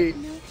 surely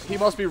he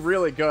must be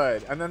really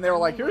good, and then they were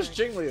like, here's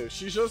Jingliu,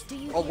 she's just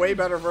a way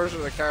better version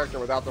of the character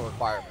without the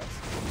requirements.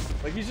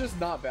 Like, he's just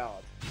not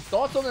balanced.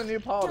 Thoughts on the new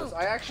Politis?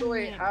 I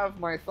actually have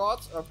my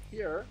thoughts up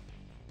here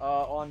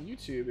on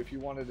YouTube if you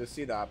wanted to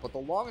see that, but the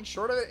long and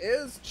short of it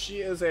is,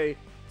 she is a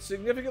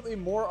significantly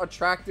more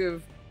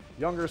attractive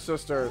younger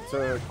sister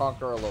to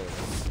Conqueror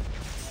Lotus.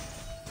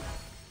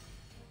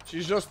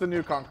 She's just the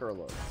new Conqueror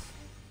Lotus.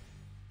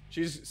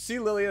 She's C.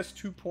 Lilius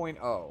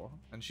 2.0,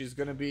 and she's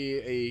going to be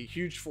a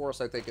huge force,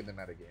 I think, in the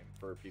metagame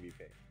for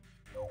PvP.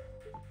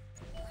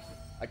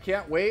 I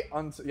can't wait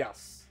until...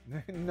 Yes.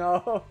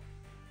 No.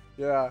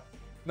 Yeah.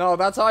 No,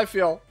 that's how I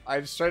feel.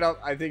 I straight up,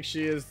 I think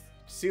she is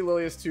C.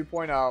 Lilius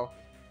 2.0,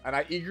 and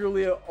I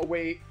eagerly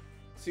await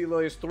C.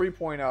 Lilius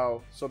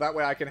 3.0, so that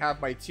way I can have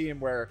my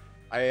team where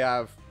I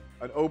have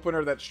an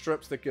opener that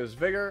strips that gives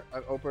vigor,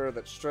 an opener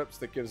that strips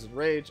that gives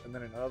enrage, and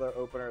then another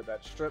opener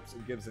that strips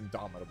and gives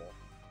indomitable.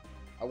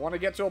 I want to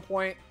get to a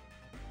point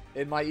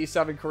in my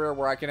E7 career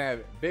where I can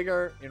have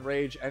vigor,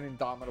 enrage, and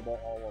indomitable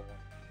all of them.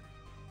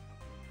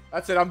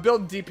 That's it. I'm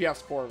building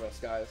DPS Corvus,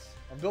 guys.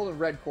 I'm building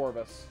Red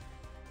Corvus.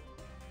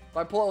 If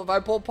I pull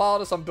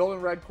Politis, I'm building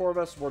Red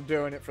Corvus. We're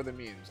doing it for the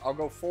memes. I'll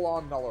go full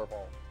on Nuller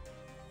Vault.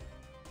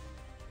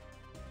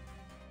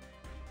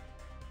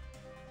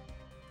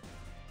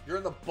 You're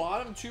in the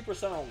bottom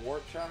 2% on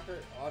Warp Tracker?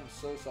 Oh, I'm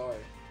so sorry.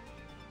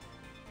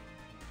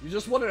 You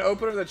just want an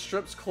opener that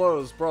strips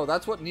clothes. Bro,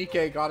 that's what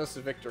Nikke Goddess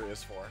of Victory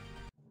is for.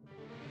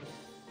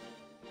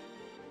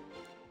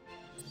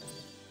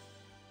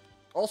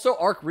 Also,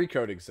 Arc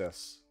Recode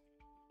exists.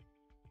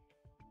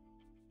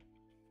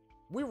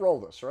 We roll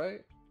this,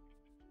 right?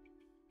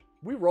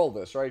 We roll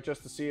this, right?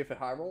 Just to see if it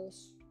high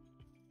rolls?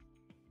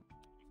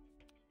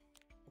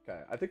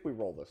 Okay, I think we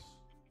roll this.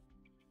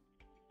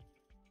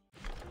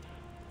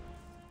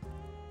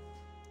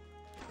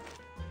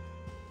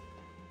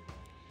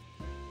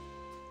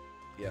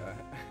 Yeah.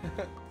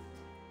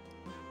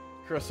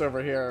 Chris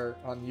over here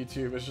on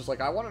YouTube is just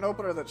like, I want an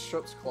opener that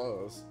strips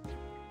clothes.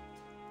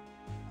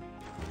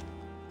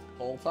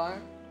 Whole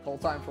time? Whole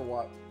time for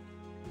what?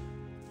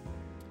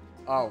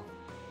 Oh,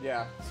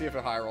 yeah. See if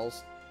it high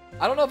rolls.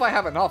 I don't know if I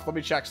have enough. Let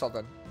me check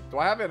something. Do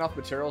I have enough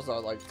materials that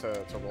I'd like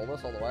to roll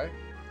this all the way?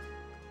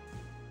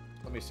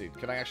 Let me see.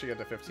 Can I actually get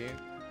to 15?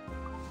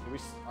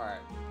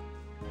 Alright.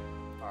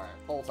 Alright.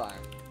 Whole time.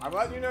 I'm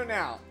letting you know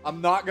now. I'm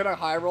not gonna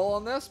high roll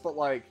on this, but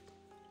like...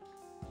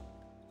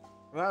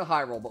 Not a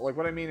high roll, but like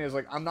what I mean is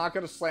like I'm not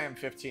gonna slam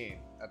 15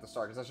 at the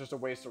start because that's just a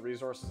waste of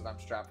resources and I'm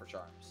strapped for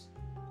charms.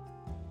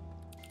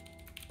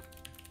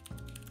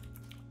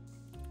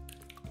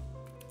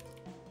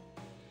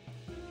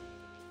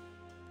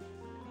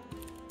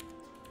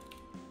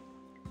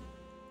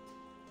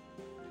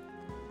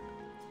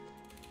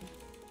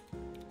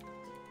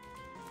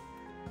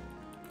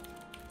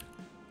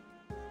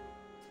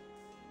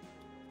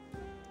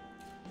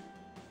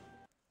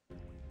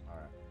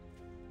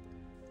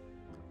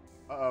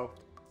 Uh-oh.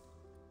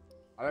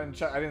 I didn't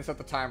check. I didn't set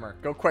the timer.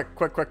 Go quick,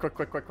 quick, quick, quick,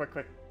 quick, quick, quick,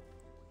 quick.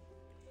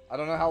 I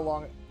don't know how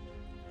long.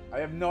 I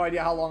have no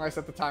idea how long I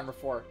set the timer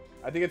for.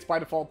 I think it's by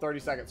default 30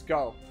 seconds.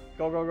 Go.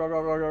 Go, go, go,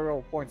 go, go, go,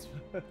 go. Points.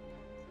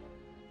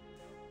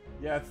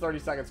 Yeah, it's 30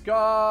 seconds.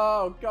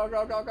 Go! Go,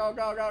 go, go, go,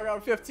 go, go, go.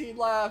 15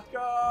 left.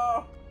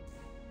 Go!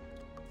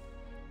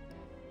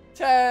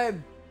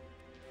 10!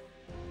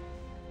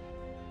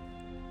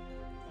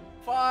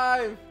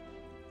 5!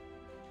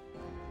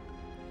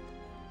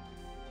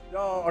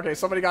 Yo, okay,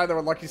 somebody got there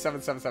with lucky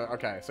 777.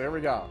 Okay, so here we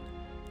go.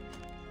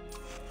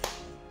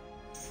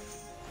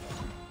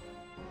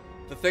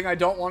 The thing I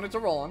don't want it to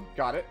roll on.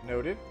 Got it.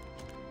 Noted.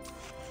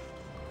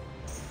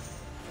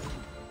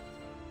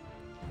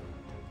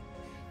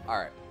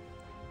 Alright.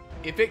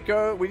 If it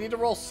go, we need to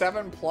roll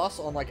 7+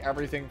 on like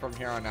everything from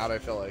here on out, I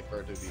feel like, for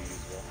it to be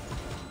useful.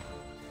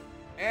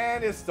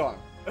 And it's done.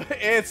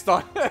 It's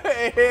done.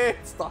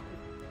 It's done.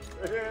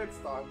 It's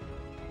done.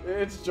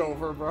 It's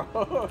Jover,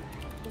 bro.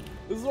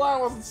 This is why I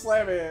wasn't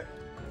slamming it.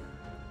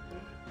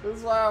 This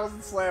is why I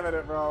wasn't slamming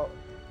it, bro.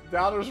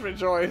 Downers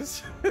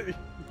rejoice. You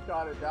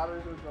got it.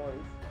 Downers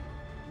rejoice.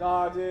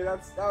 Nah, dude,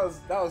 that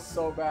was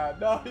so bad.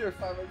 No, you're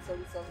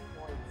 577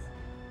 points.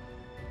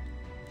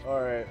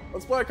 All right,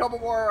 let's play a couple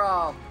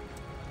more.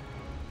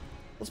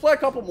 Let's play a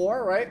couple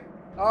more, right?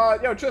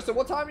 Yo, Tristan,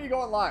 what time are you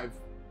going live?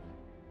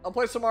 I'll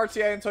play some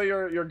RTA until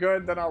you're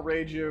good. Then I'll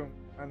raid you.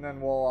 And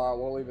then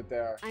we'll leave it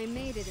there. I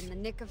made it in the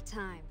nick of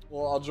time.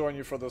 Well, I'll join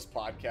you for this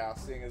podcast,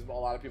 seeing as a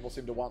lot of people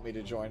seem to want me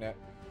to join it.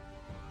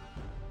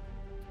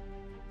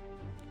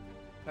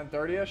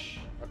 10:30ish?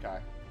 Okay.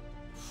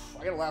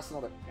 I gotta last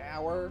another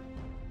hour.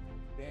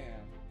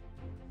 Damn.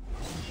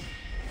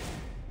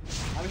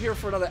 I'm here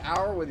for another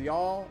hour with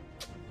y'all.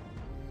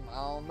 I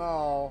don't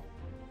know.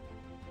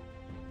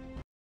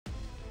 I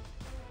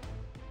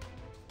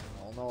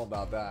don't know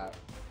about that.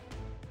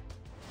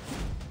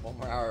 One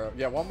more hour.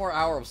 Yeah, one more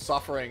hour of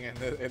suffering in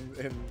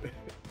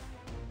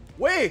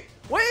Wait!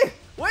 Wait!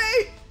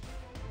 Wait!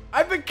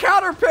 I've been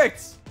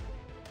counterpicked!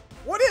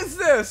 What is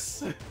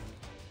this?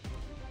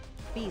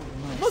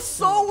 The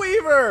Soul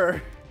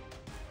Weaver!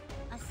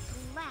 A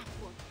slack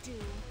will do.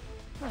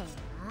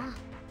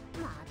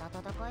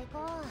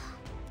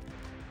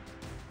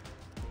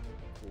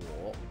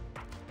 Cool.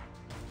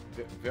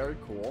 Very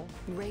cool.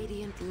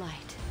 Radiant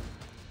light.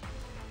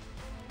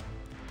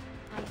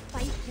 I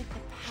fight with the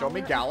power. Show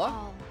me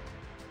Gala.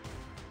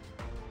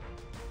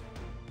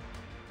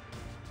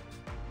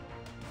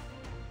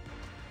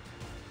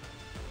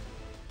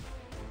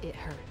 It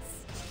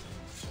hurts.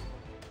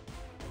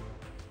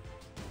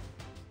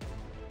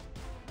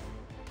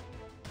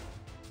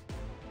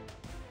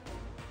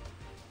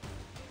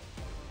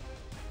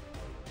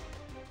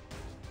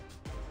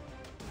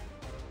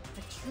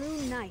 A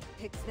true knight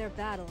picks their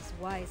battles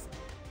wisely.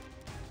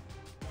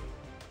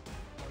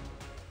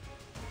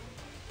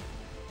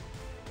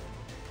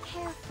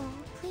 Careful,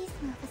 please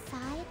move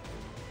aside.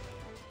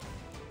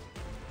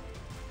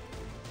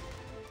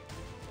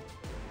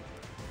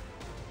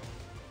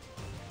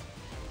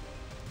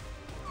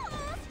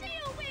 Oh, stay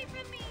away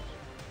from me!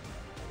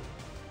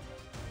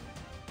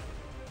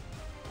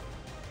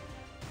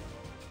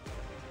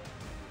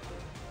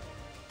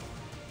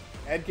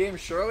 Ed game,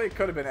 surely it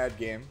could have been Ed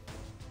game.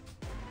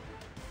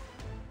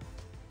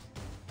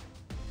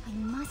 I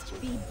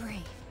must be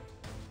brave.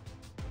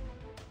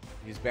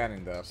 He's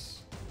banning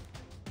this.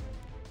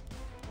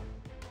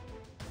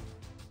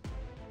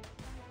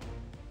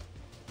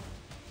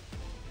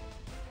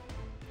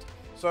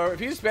 So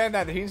if he's banned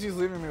that, means he's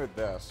leaving me with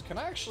this. Can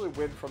I actually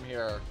win from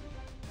here?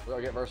 Will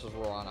I get versus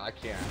Ruana? I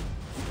can't.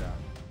 Yeah.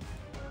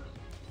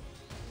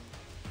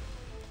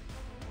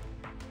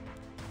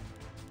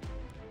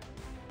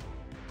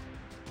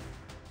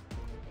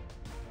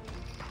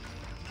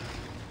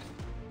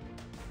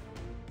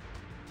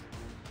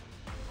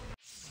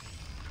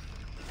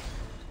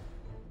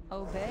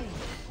 Obey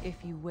if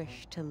you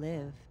wish to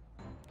live.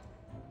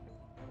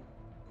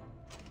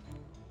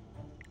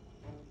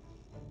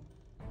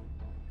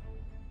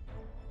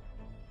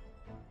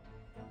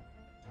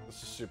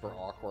 This is super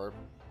awkward.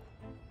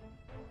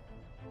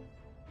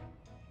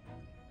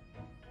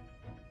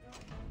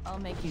 I'll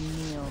make you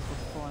kneel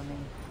before me.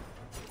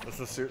 This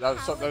is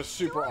that's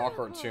super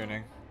awkward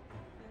tuning.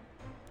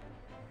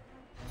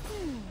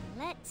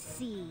 Let's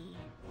see.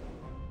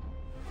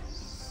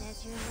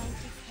 Says your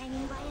life is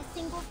hanging by a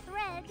single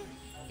thread.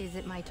 Is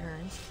it my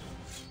turn?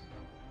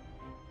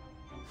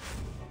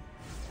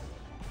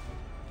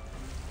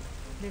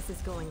 This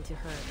is going to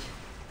hurt.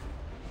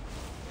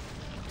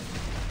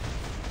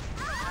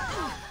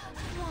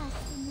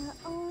 Trust in your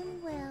own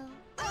will.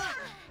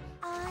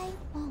 I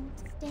won't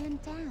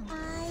stand down.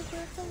 I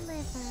will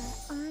deliver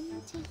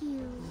unto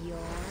you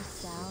your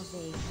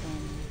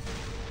salvation.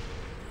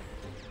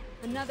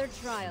 Another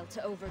trial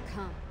to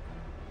overcome.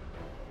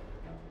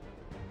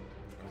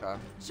 Okay.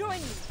 Join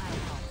me.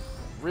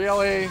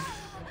 Really?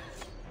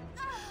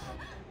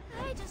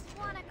 I just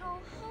want to go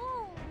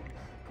home.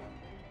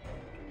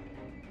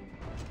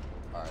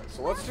 Alright,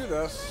 so let's do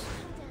this.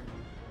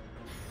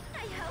 I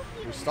hope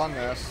you We stun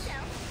this.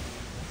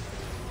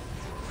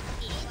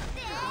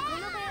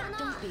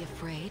 Don't be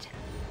afraid.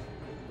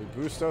 We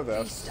boosto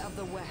this. East of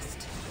the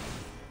West.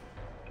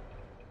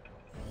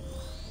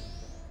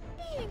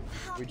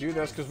 We do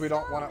this because we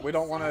don't want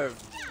to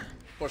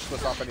push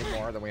this up any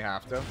more than we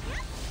have to.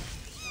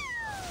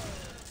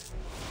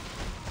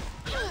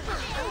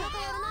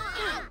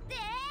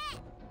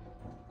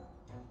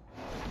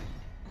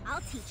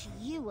 I'll teach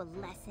you a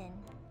lesson.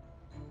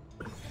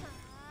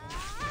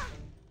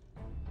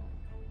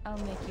 I'll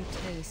make you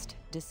taste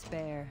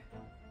despair.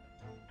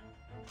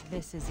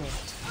 This is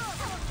it.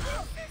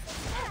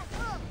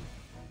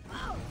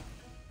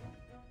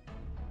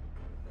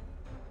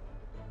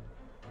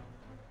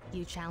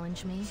 You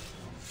challenge me?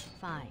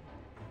 Fine.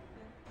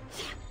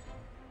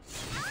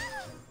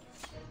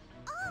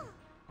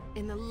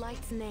 In the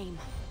light's name.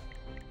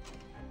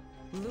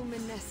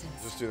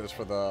 Luminescence. Just do this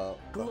for the health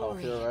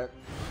Glory. here, right?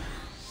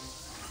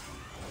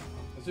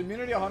 Is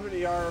immunity 100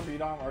 ER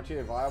beatdown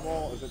RTA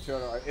viable? Is it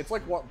 200? It's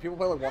like what people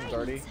play like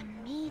 130.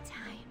 Some me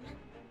time.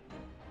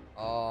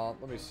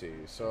 Let me see.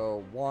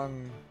 So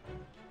one.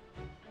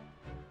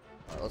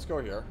 All right, let's go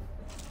here.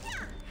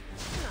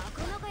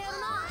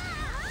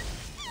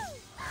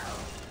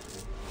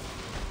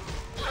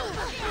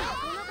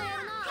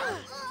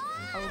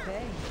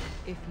 Obey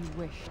if you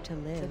wish to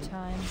live. The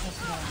time has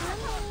come.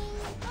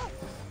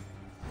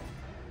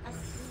 A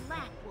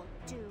slack will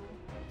do.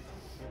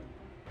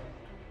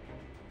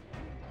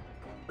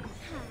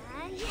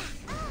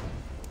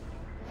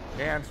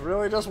 Gans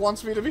really just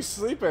wants me to be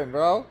sleeping,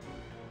 bro.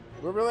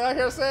 We're really out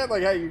here saying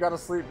like, hey, you gotta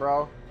sleep,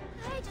 bro.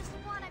 I just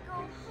want to go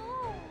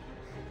home.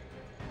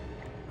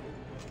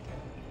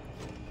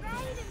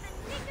 Right in the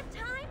nick of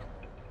time.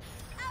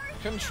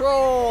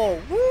 Control!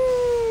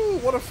 Woo!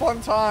 What a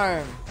fun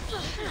time.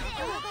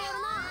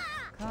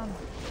 Come.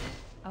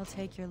 I'll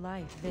take your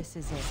life. This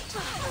is it.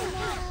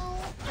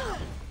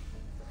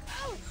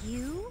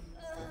 You're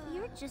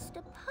just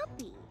a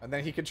puppy. And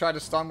then he can try to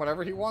stun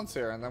whatever he wants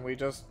here, and then we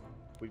just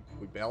we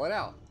bail it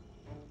out.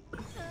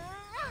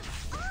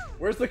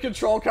 Where's the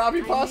control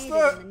copy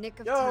pasta?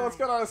 Yo, what's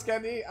going on,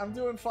 Skendi? I'm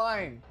doing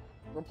fine.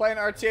 We're playing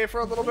RTA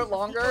for a little bit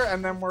longer,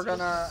 and then we're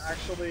gonna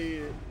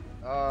actually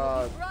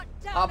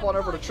hop on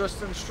over to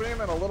Tristan's stream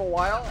in a little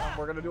while, and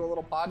we're gonna do a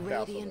little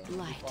podcast. Radiant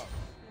light.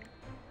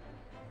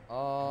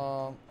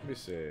 Let me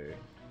see.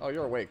 Oh,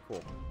 you're awake.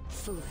 Cool.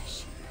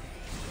 Foolish.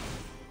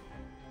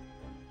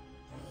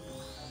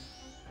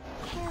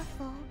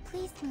 Careful,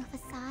 please move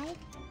aside.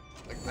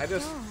 Like,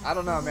 I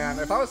don't know, man.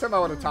 If I was him, I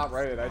would have top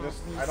rated. I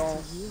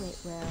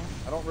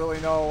don't really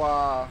know,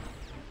 I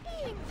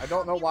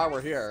don't know why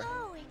we're here.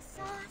 So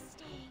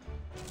exhausting.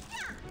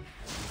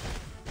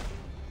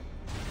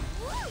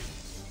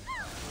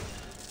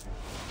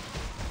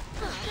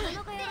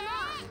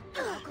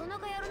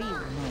 Feel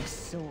my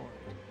sword.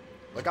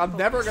 Like, I'm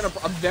never gonna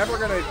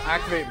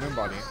activate Moon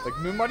Bunny. Like,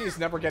 Moon Bunny is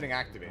never getting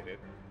activated.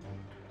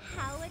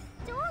 How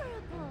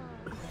adorable.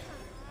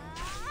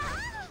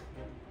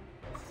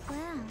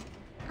 Well,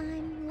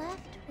 I'm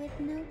left with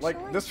no Like,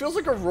 choice. this feels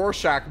like a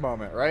Rorschach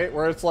moment, right?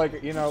 Where it's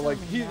like, you know, like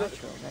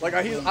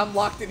I'm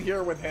locked in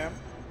here with him.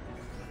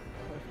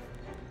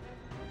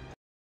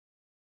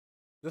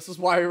 This is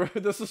why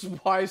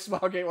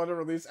Smilegate wanted to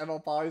release ML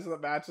Poly so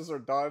that matches are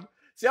done.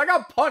 See, I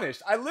got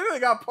punished. I literally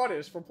got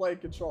punished for playing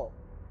Control.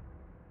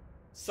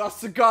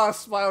 Sasuga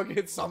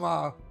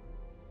Smilegate-sama.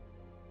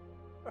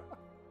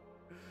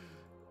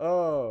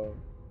 Oh.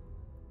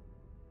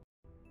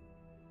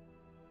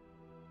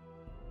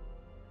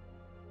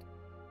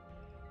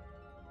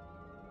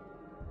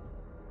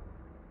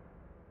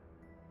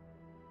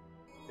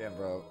 Damn,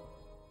 bro.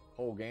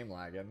 Whole game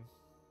lagging.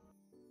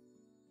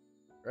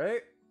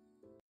 Right?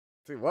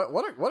 Dude,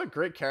 what a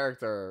great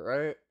character,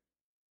 right?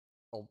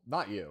 Well,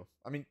 not you.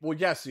 I mean, well,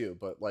 yes, you,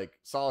 but like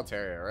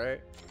Solitaria, right?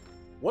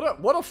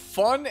 What a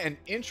fun and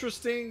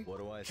interesting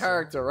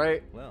character,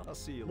 right? Well, I'll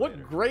see you What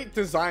later. great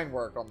design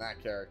work on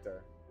that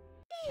character.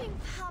 Being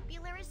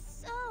popular is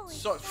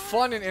So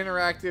fun and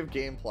interactive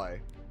gameplay.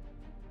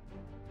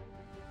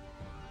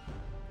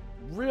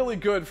 Really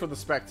good for the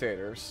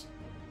spectators.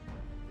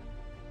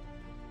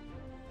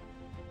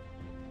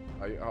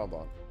 Hold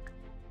on.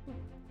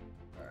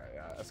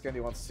 Alright,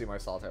 Eskendi wants to see my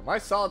Solitaria. My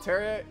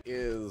Solitaria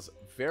is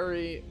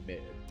very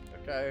mid,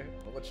 okay?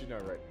 I'll let you know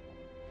right now.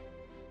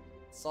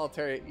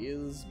 Solitaria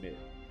is mid.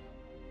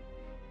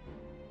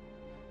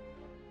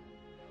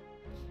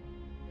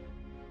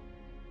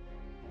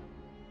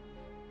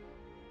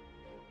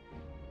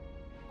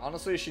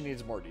 Honestly, she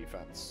needs more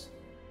defense.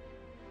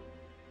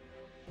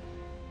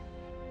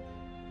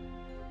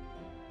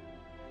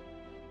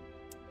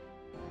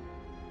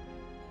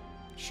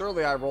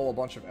 Surely I roll a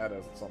bunch of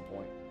edits at some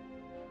point.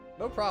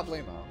 No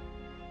problemo.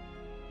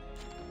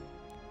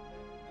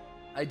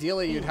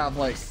 Ideally, you'd have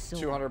like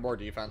 200 more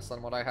defense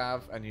than what I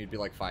have, and you'd be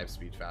like 5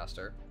 speed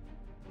faster.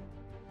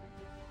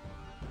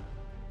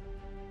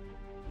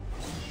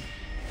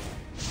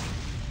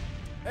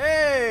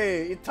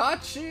 Hey,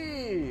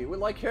 Itachi! We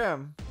like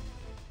him.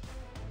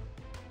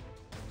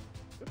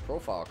 Good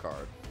profile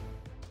card.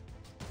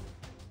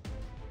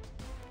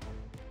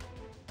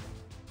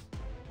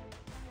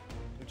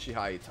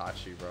 Uchiha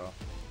Itachi, bro.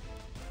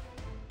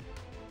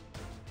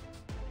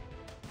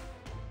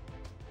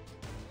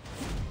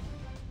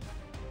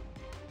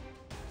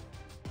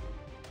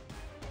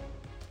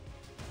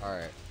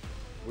 Alright.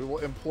 We will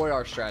employ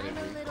our strategy.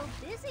 I'm a little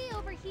busy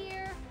over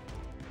here.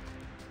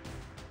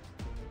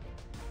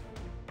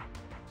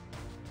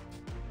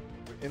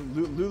 In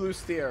Lulu's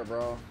Steer,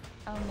 bro.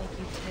 I'll make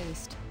you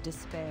taste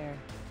despair.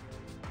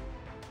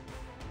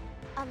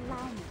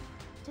 Allow me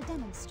to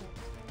demonstrate.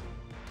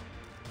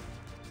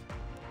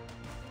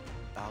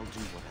 I'll do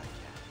what I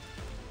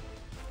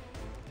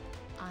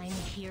can. I'm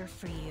here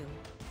for you.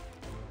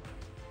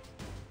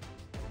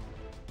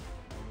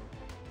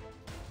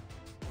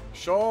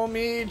 Show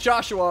me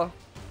Joshua.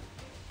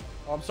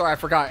 Oh, I'm sorry, I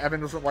forgot.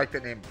 Evan doesn't like the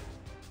name.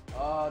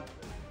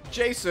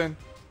 Jason.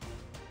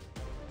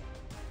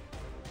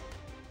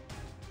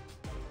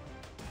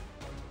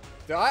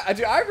 Dude,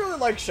 I really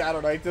like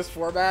Shadow Knight, this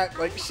format.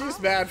 Like, she's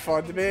mad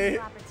fun to me.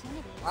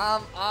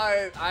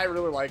 I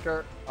really like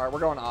her. Alright, we're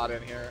going odd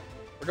in here.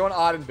 We're going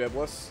odd and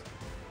Biblis.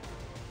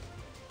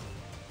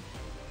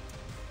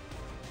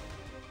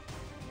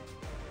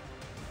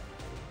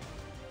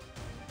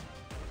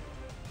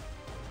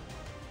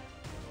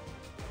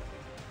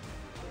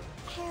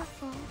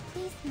 Careful,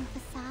 please move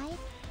aside.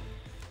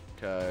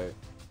 Okay.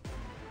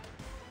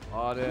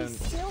 Auden. We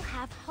still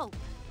have hope.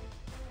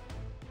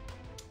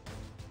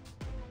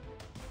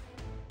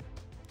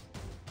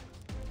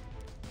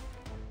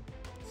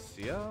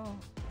 Zio?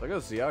 Look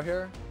at Zio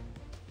here.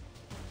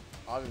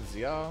 Auden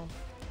Zio.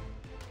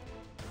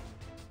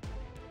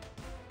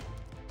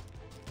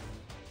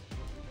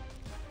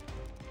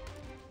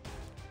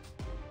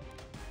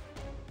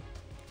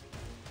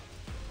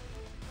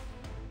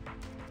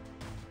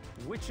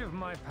 Which of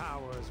my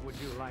powers would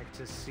you like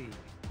to see?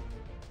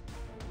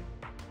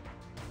 I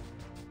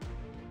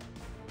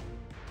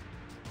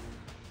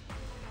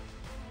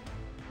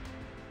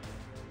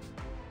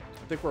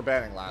think we're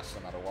banning last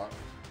no matter what.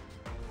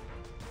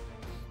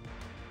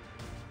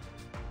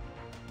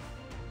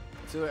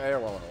 It's either A or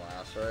well in the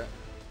last, right?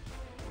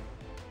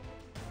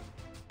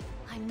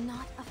 I'm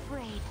not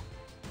afraid.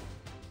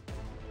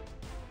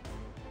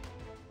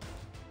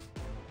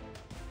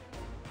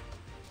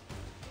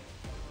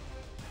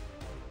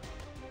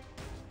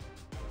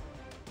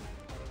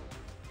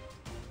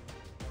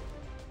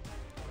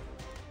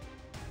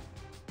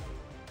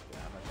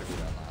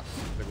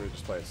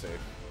 Play it safe.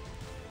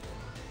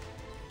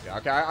 Yeah,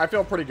 okay, I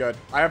feel pretty good.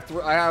 I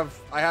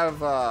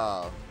have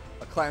a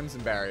cleanse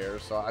and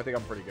barriers, so I think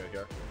I'm pretty good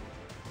here.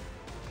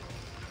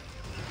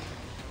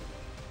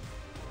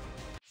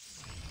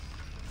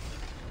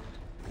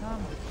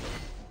 Come,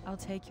 I'll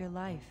take your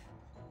life.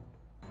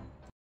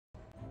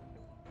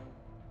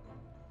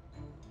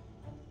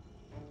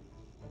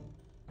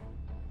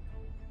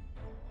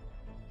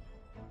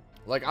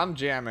 Like, I'm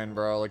jamming,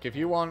 bro. Like, if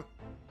you want...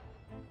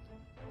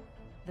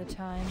 The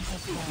time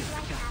has come.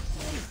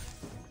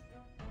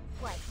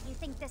 What, you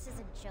think this is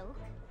a joke?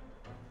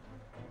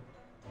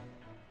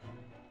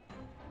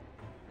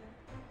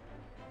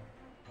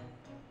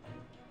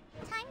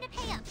 Time to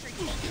pay up for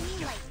taking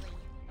me lightly.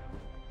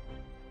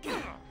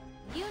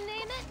 You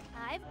name it,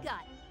 I've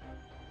got it.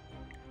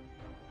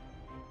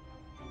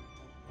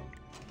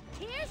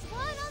 Here's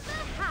one on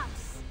the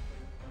house.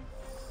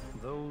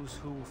 Those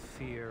who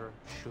fear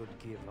should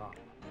give up.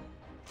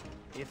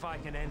 If I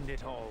can end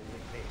it all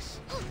with this.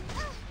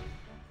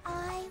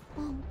 I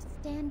won't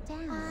stand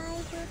down. I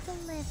will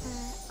deliver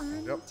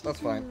unto Yep, that's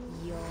fine.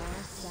 your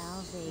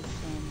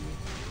salvation.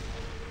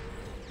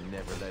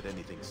 Never let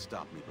anything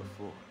stop me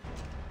before.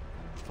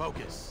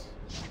 Focus.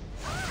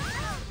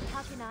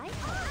 How can I?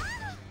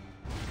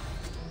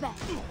 Bet.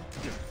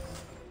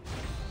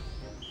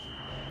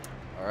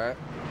 All right.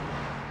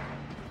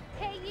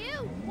 Hey,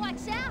 you!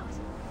 Watch out!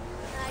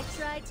 I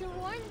tried to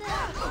warn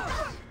them.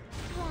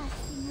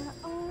 Rest in your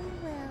own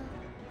will.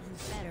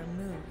 You better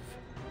move.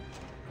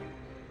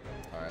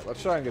 All right,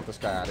 let's try and get this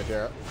guy out of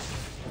here.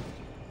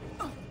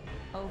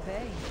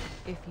 Obey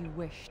if you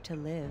wish to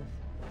live.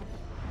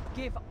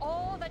 Give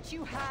all that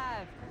you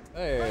have.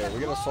 Hey, we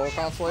get a soul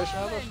constellation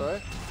out of this,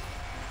 right?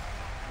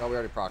 No, we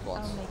already proc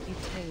once. I'll make you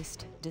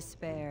taste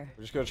despair.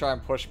 We're just gonna try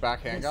and push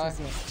backhand guy.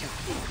 So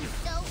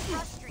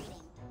frustrating.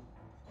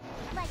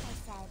 Like I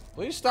said.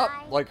 Please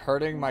stop like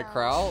hurting my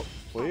crowd,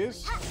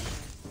 please.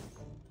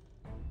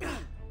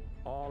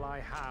 All I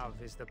have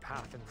is the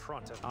path in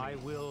front of me. I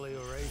will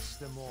erase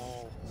them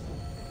all.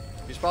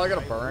 He's probably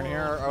gonna burn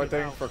here, I would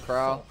think, for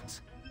Crow.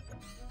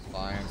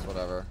 Lions,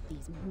 whatever.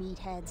 These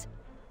meatheads.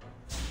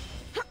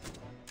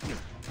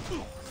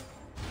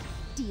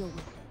 Deal with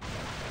it.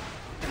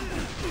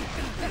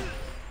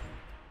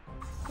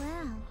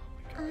 Well,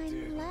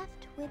 I'm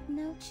left with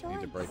no choice.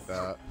 Need to break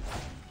that.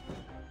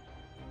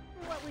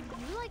 What would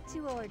you like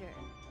to order?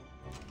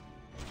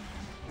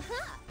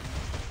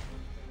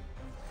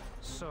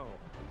 So,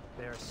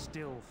 there's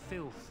still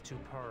filth to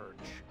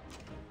purge.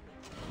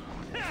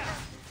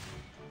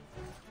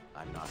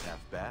 I'm not half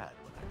bad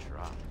when I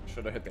try.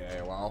 Should have hit the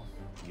AOL.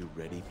 You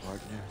ready,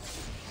 partner?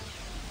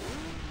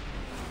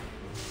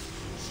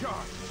 Charge!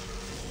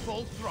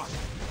 Full throttle!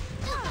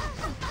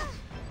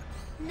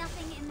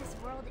 Nothing in this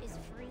world is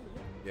free.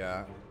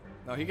 Yeah.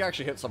 No, he can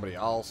actually hit somebody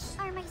else.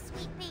 Are my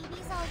sweet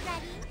babies all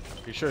ready?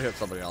 He should hit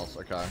somebody else.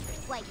 Okay.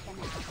 Wipe them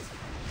out.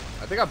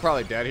 I think I'm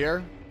probably dead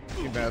here.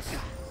 He missed.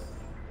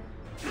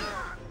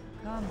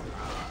 Come,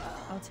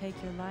 I'll take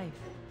your life.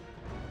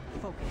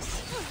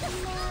 Focus.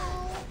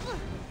 No.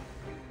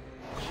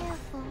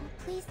 Careful,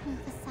 please move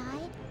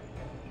aside.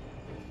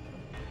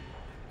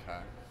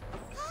 Okay.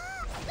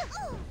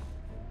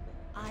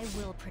 I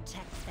will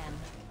protect them,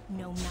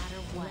 no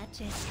matter what. Let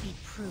this be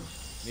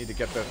proof. Need to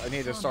get this. I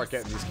need to start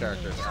getting these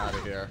characters out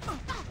of here.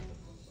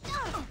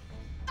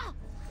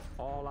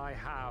 All I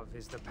have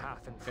is the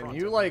path in front Can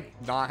you of like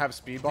me. not have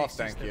speed buff? This is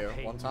Thank the you.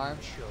 pain One time.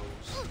 you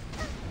chose.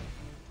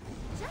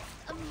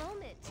 Just a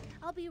moment.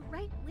 I'll be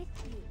right with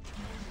you.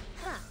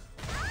 Huh.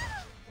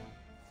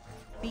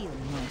 Feel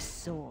my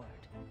sword.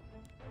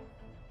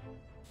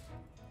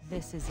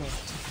 This is it.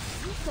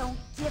 You don't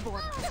give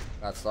orders.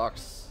 That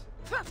sucks.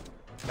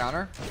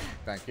 Counter.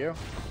 Thank you.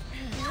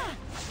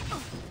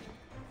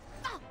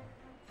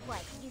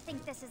 What, you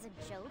think this is a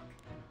joke?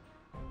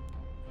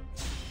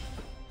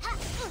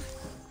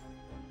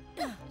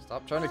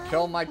 Stop trying to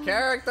kill my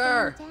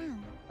character.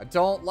 I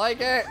don't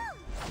like it.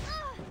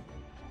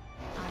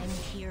 I'm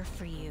here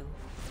for you.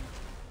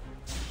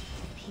 The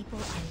people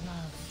I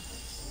love.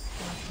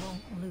 I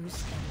won't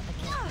lose them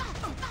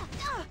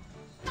again.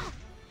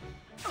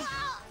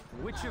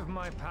 Which of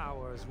my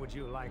powers would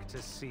you like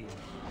to see?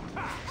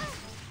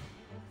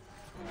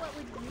 What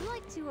would you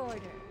like to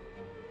order?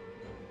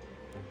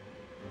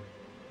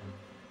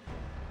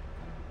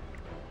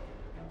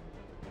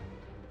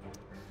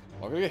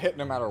 I'm gonna get hit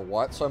no matter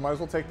what, so I might as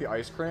well take the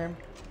ice cream.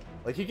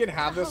 Like, he can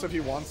have this if he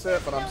wants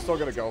it, but I'm still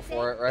gonna go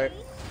for it, right?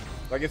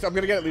 Like, I'm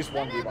gonna get at least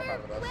one debuff out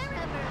of this.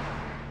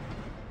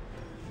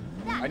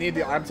 I need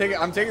the. I'm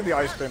taking the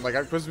ice cream. Like,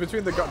 because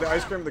between the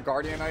ice cream and the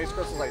guardian ice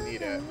crystals, I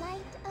need it. Light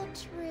of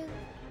truth.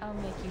 I'll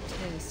make you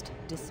taste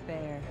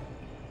despair.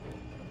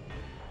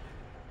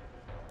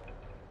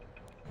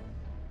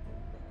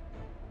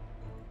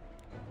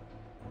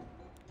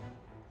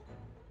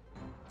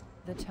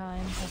 The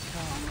time has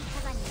come. Only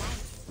 'cause I'm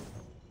nice.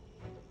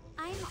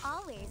 I'm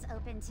always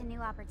open to new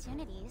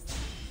opportunities.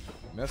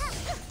 Miss.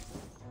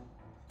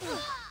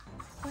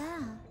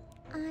 Well,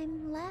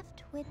 I'm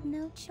left with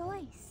no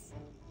choice.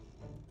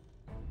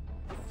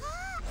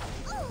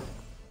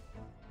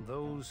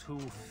 Those who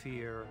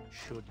fear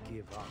should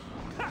give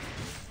up.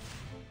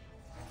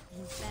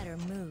 You better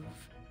move.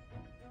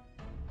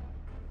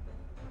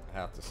 I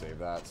have to save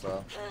that,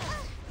 so.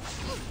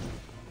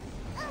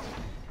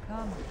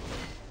 Come,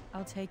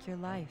 I'll take your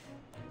life.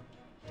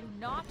 Do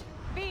not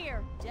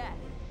fear death.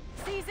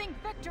 Seizing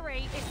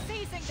victory is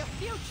seizing the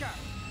future.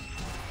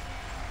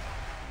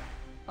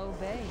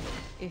 Obey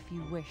if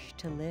you wish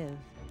to live.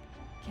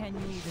 Can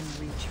you even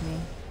reach me?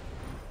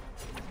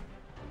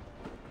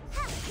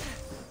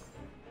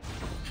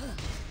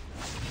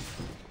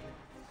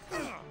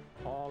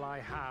 All I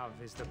have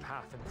is the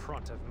path in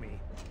front of me.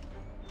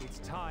 It's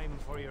time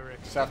for your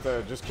Just have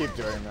to just keep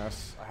doing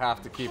this. I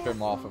have to keep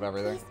him off of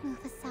everything. Please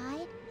move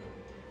aside.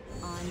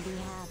 On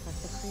behalf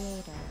of the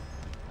Creator.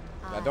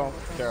 I don't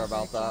care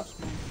about that.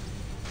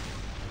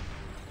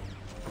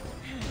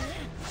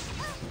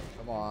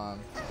 Come on.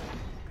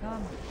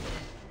 Come,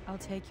 I'll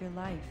take your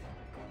life.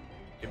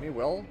 Give me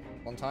Will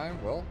one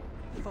time, Will.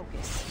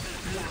 Focus.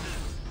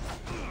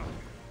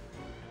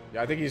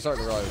 Yeah, I think he's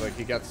starting to realize, like,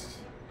 he gets...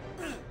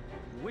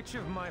 Which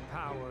of my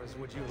powers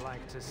would you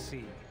like to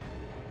see?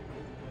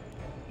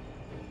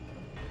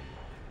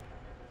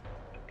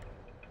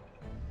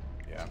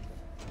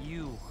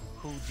 You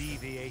who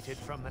deviated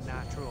from the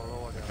natural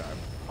order,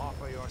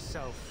 offer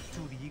yourself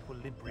to the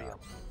equilibrium.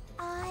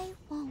 I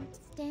won't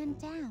stand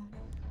down.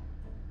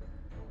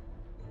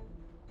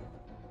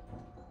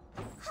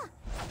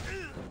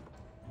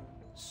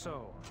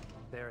 So,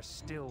 there's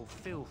still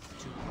filth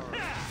to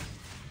purge.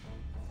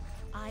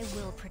 I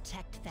will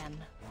protect them,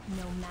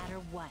 no matter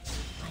what.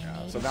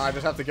 So now I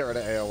just have to get rid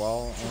of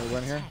AOL and we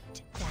win here.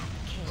 That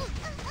kid.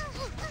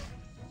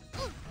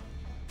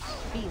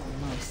 Feel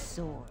my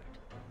sword.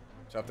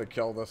 Just have to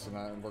kill this and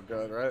then we're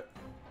good, right?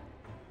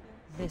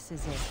 This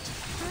is it.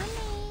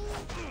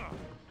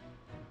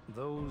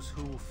 Those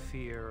who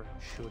fear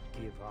should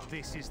give up.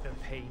 This is the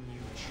pain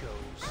you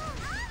chose.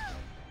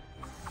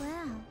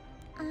 Well,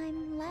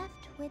 I'm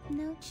left with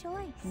no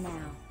choice.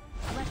 Now,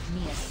 let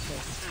me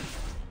assist.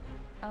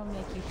 I'll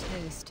make you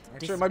taste.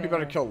 Actually, it might be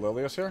better to kill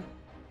Lilius here.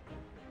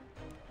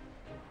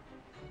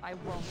 I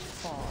won't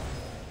fall.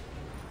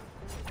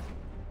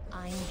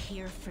 I'm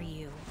here for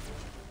you.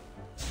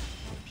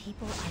 The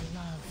people I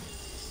love.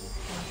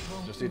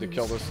 Just need to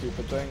kill this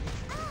stupid thing.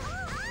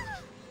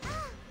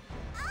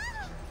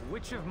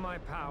 Which of my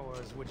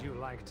powers would you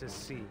like to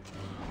see?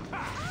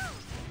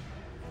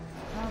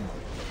 Come,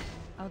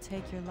 I'll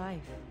take your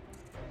life.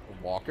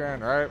 We're walking,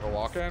 right? We're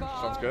walking.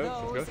 Sounds good.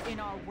 Sounds good. In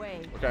our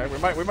way. Okay, we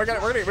might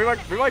get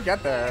we might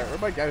get there. We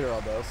might get here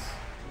on this.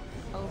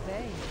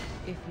 Obey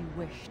if you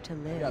wish to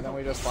live. Yeah, then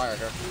we just fire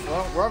here.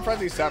 Well, we're on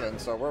frenzy 7,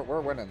 so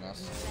we're winning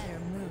this. Better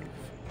move.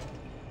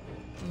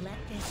 Let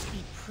this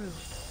be proof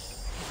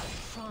of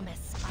the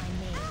promise I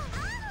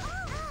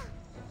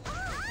made.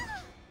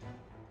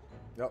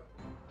 Yep.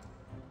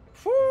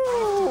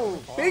 Woo!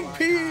 Big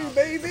P,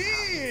 baby!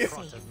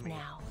 Safe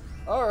now.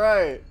 All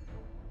right.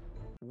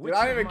 Dude,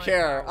 I don't even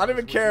care. I don't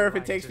even care if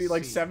it takes me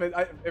like 7.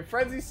 If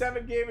Frenzy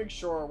 7 gaming,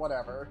 sure,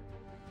 whatever.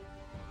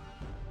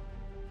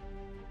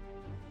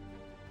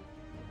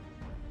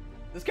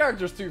 This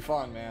character's too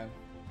fun, man.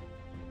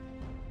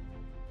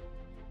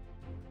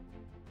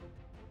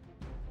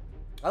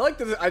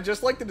 I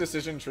just like the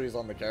decision trees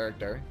on the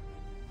character.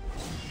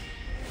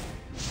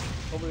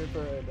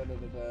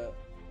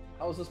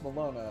 How is this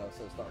Malona?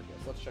 Says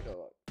Stargate. Let's check it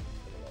out.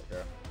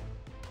 Here.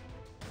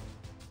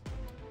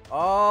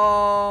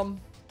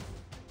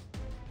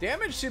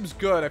 Damage seems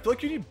good. I feel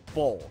like you need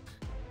bulk.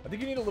 I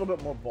think you need a little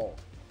bit more bulk.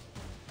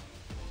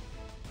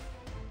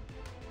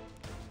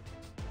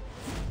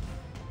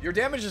 Your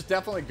damage is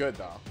definitely good,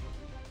 though.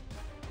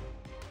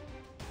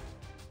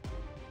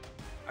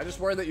 I just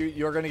worry that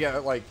you're gonna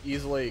get like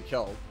easily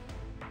killed.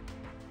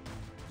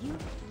 You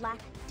lack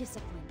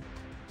discipline.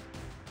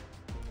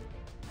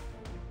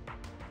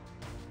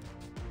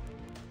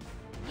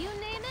 You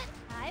name it,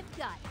 I've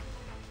got it.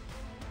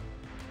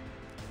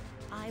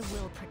 I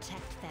will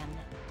protect them,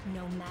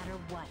 no matter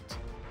what.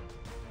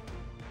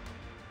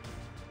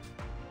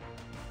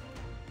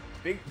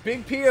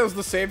 Big P is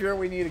the savior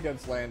we need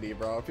against Landy,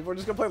 bro. If people are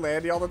just gonna play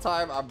Landy all the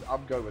time,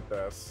 I'm good with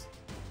this.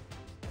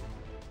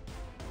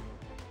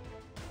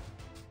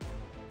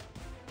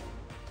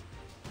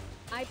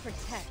 I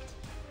protect.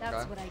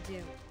 That's what I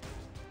do.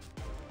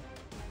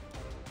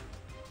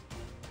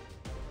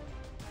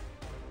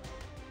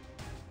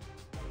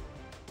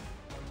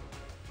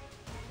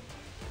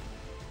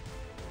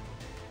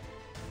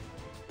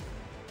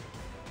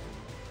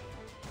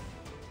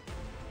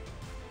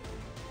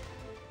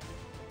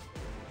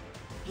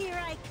 Here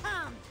I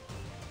come.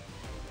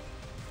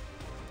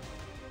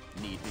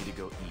 Need me to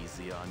go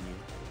easy on you?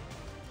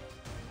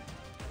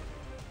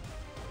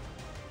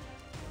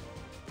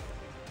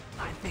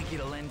 I think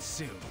it'll end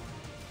soon.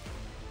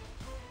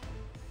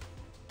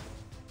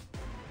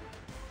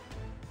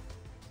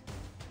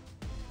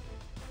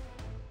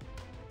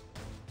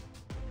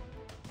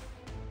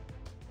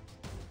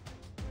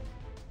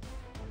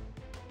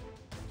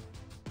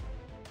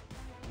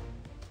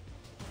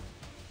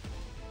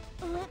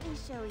 Let me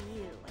show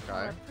you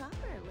how a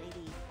proper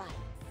lady fights.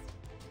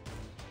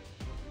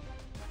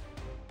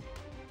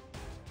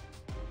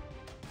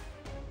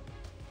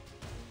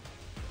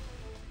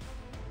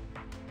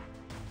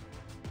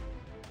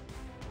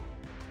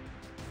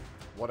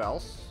 What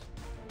else?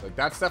 Like,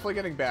 that's definitely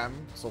getting banned,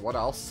 so what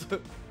else?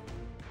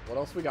 What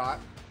else we got?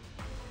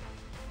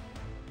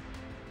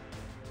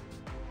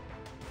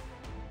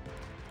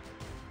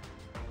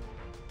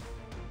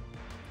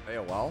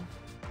 AOL?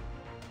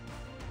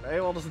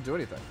 AOL doesn't do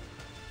anything.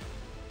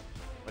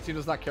 My team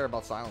does not care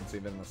about silence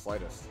even in the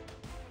slightest.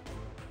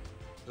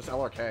 Just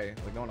LRK,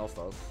 like no one else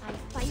does. I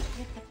fight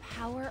with the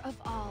power of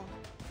all.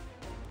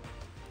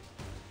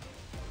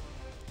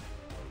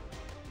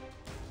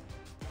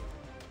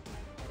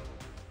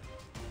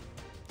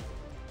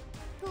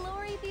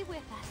 Glory be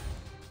with us.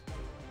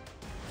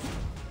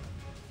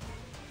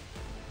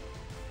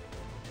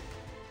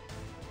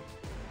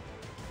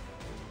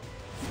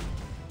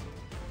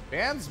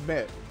 Ban's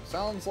mid.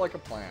 Sounds like a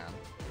plan.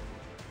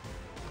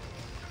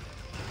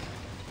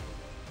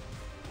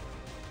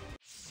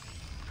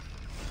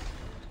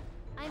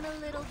 I'm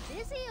a little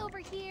busy over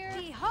here.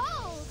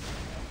 Behold!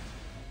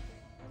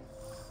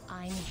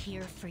 I'm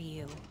here for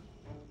you.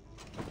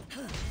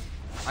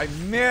 I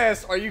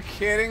missed! Are you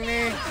kidding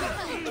me?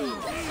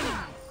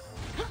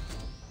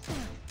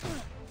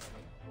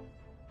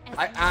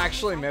 I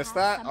actually missed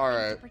that?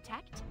 Alright.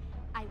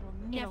 I will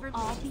never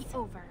all be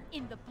over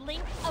in the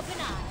blink of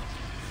an eye.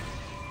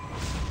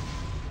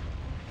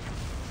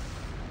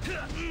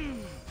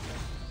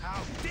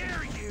 How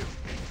dare you!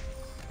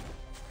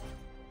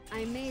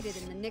 I made it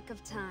in the nick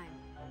of time.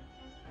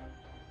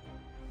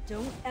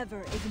 Don't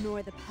ever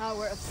ignore the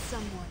power of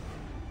someone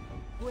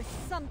with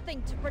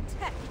something to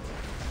protect.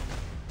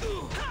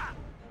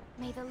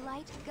 May the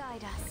light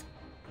guide us.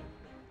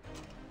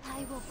 I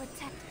will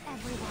protect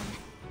everyone.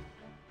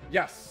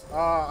 Yes,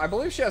 I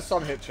believe she has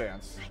some hit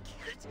chance. I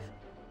can't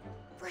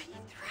breathe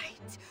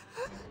right.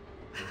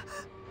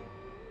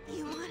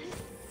 You wanna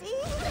see?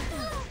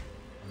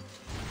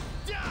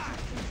 Die!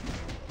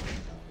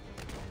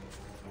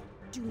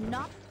 Do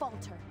not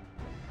falter.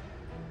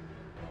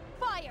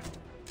 Fire!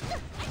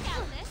 I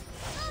got this.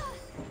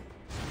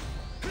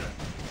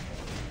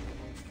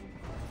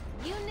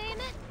 You name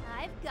it,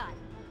 I've got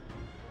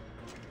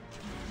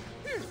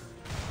it.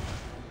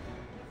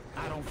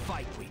 I don't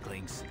fight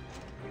weaklings.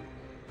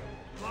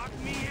 Block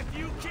me if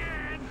you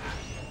can!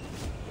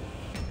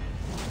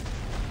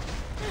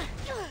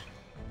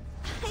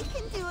 I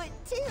can do it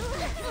too.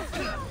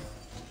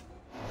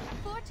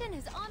 Fortune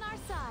is on our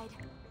side.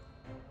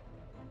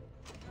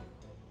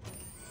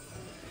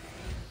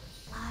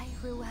 I,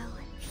 Ruel,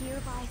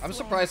 hereby I'm swear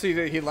surprised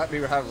he let me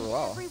have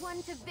Ruel.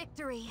 everyone to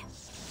victory.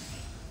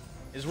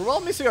 Is Ruel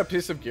missing a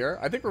piece of gear?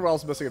 I think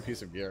Ruel's missing a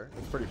piece of gear.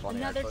 It's pretty funny,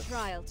 Another actually.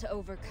 trial to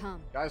overcome.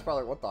 Guys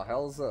probably like, what the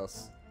hell is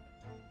this?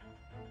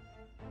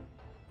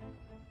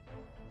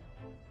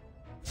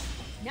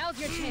 Now's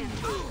your chance.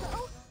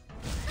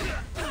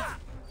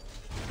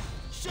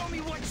 Show me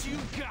what you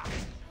got!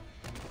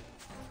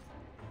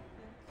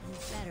 You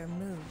better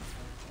move.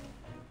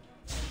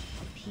 The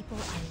people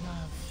I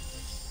love,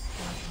 I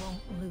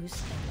won't lose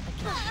them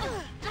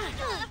again.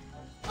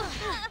 I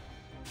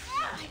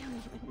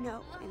don't even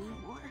know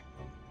anymore.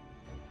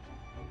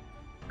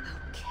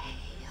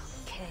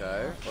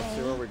 Okay, let's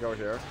see where we go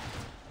here.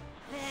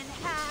 Then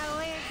how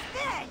is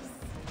this?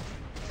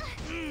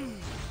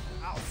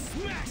 I'll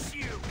smash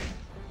you!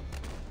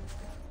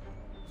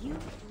 You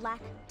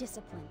lack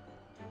discipline.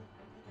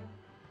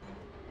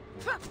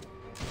 You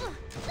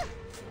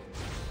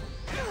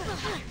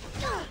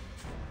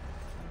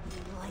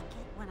like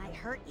it when I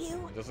hurt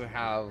you? It doesn't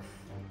have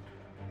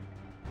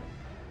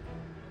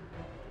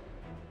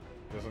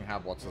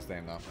what's his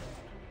name though.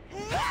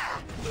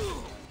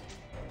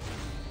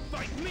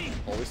 Fight me!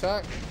 Holy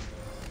sack?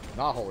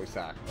 Not holy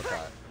sack.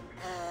 Okay.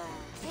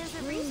 There's a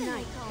Green reason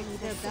Knight they call me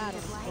picks their the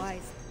battles Saint of Light.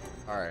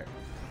 wisely. Alright.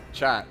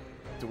 Chat.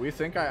 Do we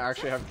think I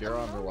actually have gear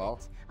on Ruel?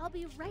 I'll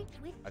be right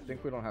with I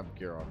think we don't have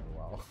gear on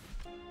Ruel.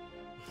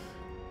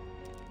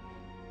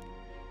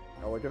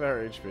 Oh, look at our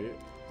HP.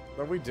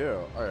 But we do.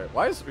 Alright,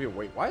 why is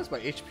my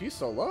HP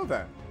so low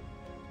then?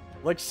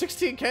 Like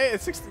 16k?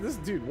 It's 16. This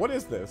dude, what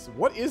is this?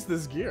 What is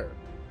this gear?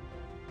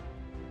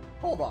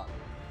 Hold on.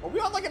 Are we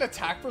on like an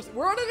attack person?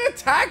 We're on an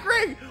attack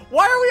ring!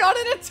 Why are we on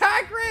an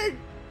attack ring?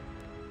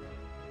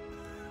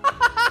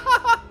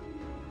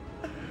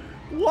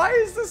 Why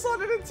is this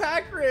on an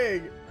attack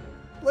ring?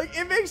 Like,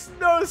 it makes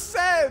no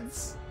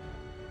sense.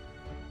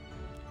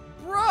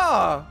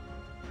 Bruh.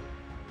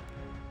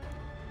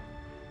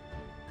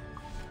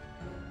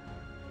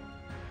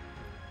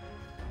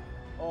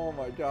 Oh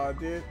my god,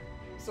 dude.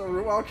 So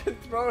Ruel can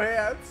throw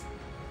hands.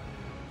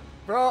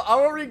 Bro, I'm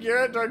gonna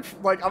regear it during,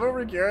 like, I'm gonna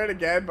regear it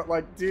again, but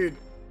like, dude,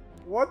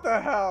 what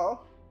the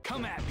hell?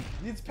 Come at me.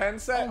 Needs pen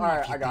set? Only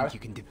Alright, if you I got think it. you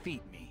can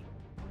defeat me.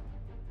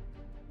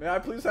 May I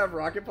please have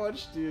Rocket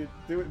Punch? Dude,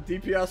 do it.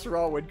 DPS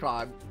Ruel win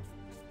con.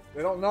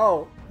 They don't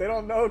know. They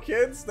don't know,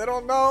 kids. They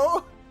don't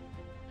know.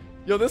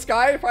 Yo, this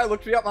guy probably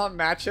looked me up on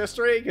match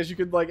history, because you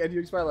could, like, and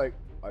you probably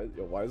like,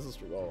 yo, why is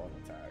this Ruel on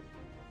attack?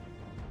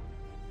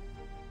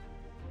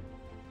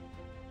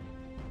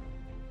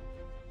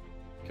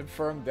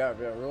 Confirmed dev.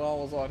 Yeah, Ruel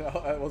was on.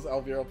 Was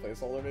Elvira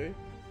placeholder me?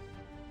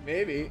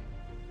 Maybe.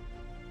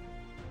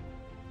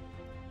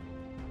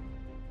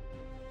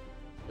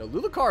 Yo,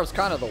 Lulucar is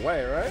kind of the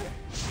way, right?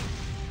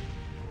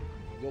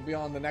 You'll be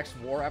on the next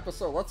war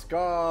episode. Let's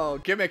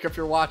go, Gimmick, if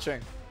you're watching.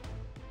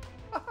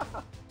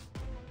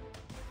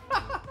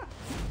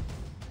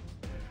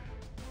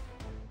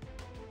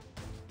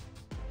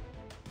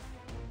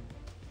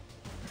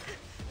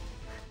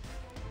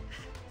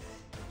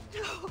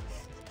 No.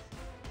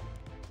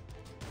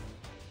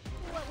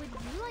 What would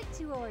you like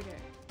to order?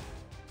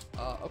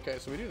 Okay,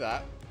 so we do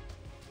that.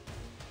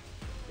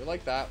 We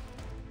like that.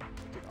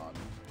 Get on.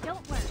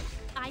 Don't worry,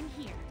 I'm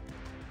here.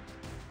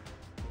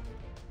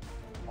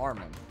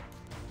 Armin.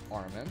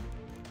 Armin.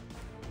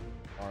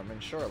 Armin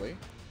Shirley.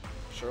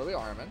 Shirley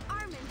Armin.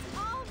 Armin's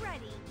all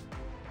ready.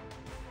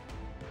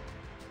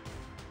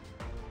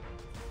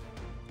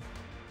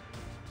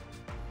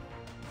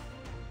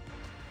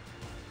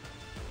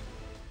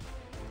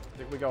 I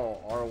think we go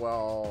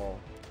Arwell.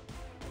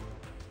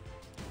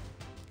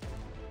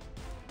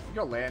 We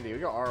go Landy. We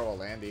go Arwell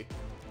Landy.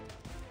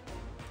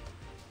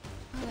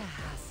 What a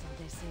hassle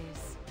this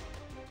is.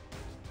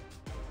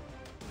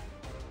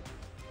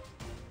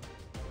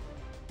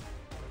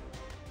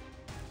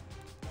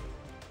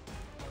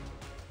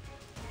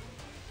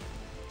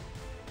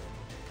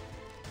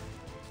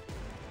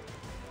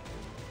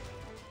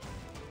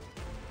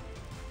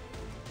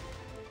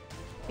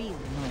 Feel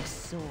my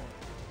sword.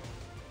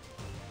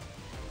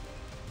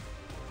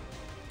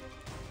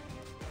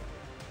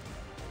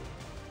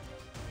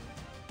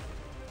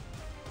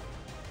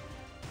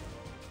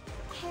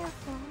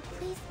 Careful,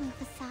 please move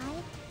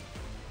aside.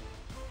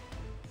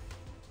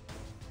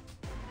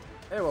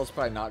 Airwell's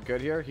probably not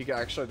good here. He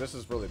actually, this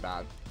is really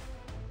bad.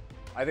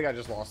 I think I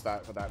just lost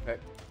that for that pick.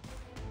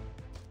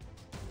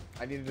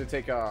 I needed to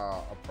take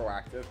a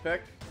proactive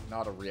pick,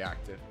 not a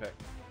reactive pick.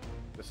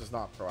 This is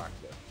not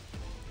proactive.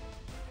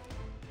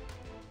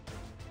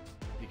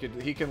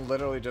 He can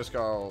literally just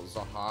go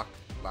Zahak,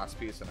 last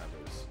piece, and I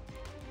lose.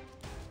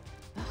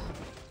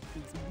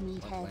 These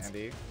meatheads.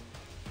 Landy.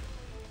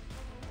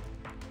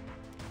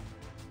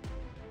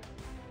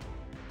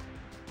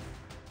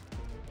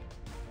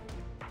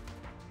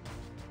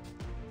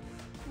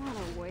 What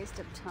a waste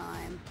of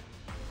time.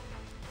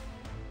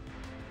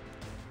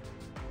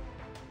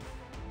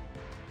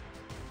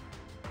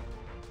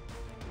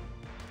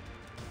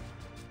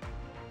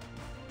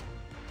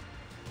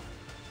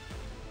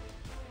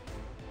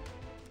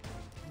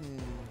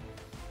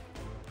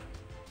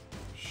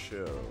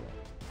 Show. Yeah,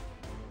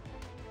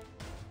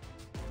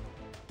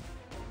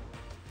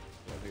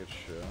 I think it's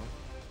show.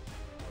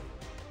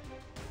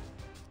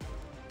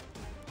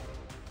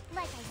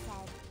 Like I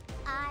said,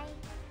 I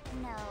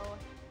know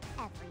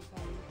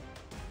everything.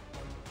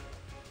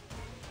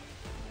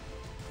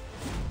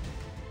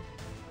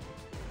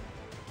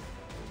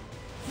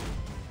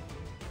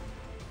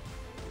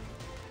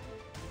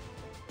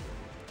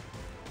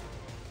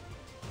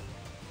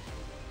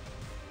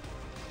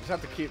 Just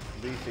have to keep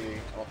Leafy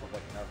off of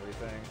like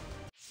everything.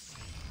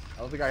 I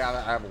don't think I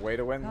have a way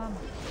to win. Come,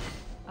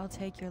 I'll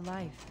take your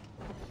life.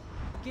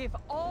 Give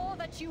all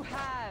that you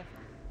have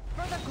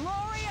for the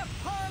glory of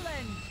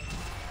Perlin.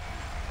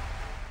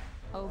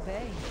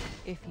 Obey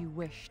if you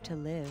wish to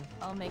live.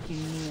 I'll make you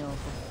kneel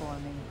before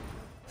me.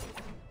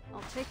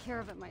 I'll take care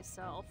of it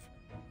myself.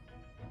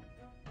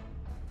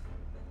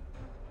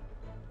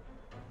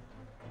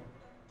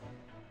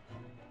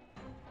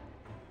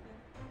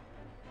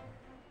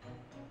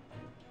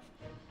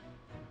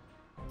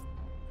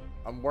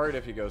 I'm worried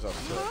if he goes up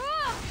to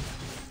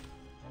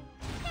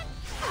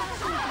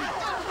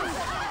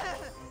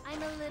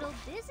I'm a little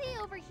busy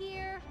over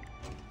here.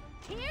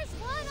 Here's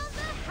one on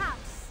the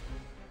house.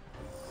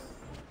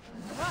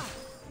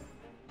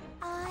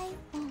 I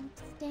won't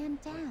stand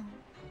down.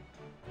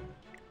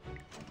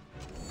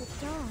 The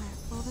door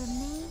will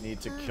remain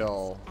Need to closed.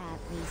 kill. At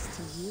least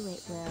to you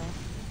it will.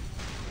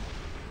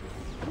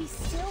 We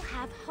still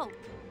have hope.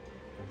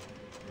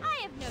 I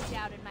have no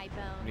doubt in my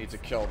bones. Need to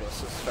kill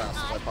this as fast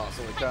as I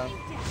possibly can.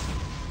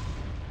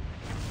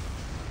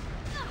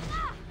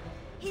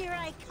 Here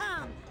I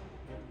come.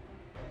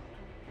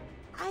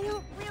 I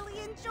don't really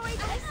enjoy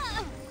this.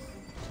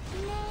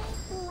 May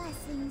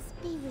blessings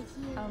be with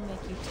you. I'll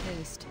make you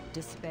taste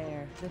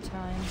despair. The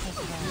time has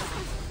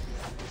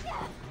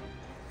come.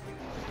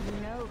 You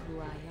know who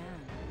I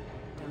am,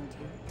 don't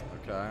you?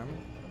 Okay.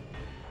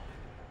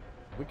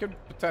 We could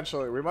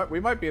potentially. We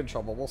might be in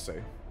trouble. We'll see.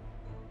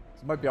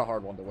 This might be a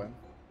hard one to win.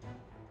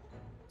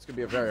 It's gonna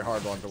be a very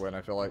hard one to win,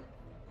 I feel like.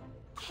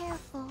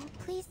 Careful,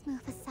 please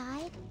move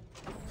aside.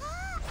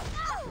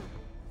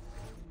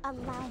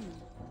 Allow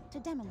me to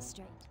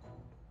demonstrate.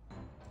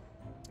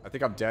 I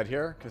think I'm dead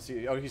here because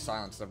he's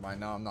silenced. Never mind.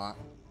 No, I'm not.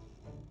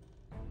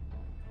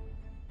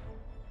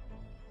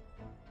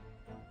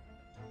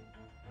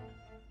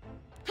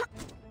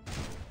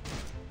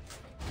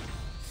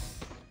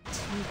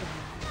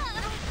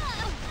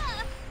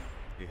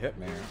 He hit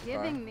me.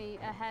 Giving me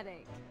a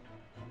headache.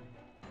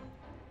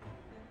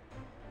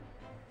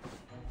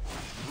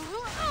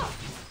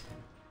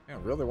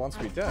 Man, really wants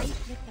me I dead.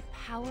 fight with the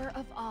power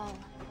of all.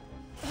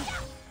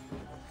 Just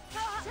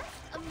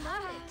a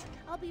moment.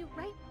 I'll be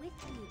right with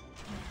you.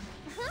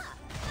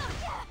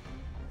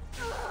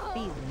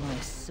 Feel my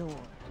sword.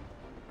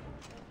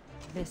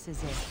 This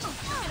is it.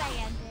 Should I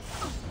end it?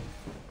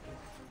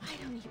 I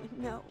don't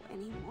even know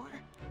anymore.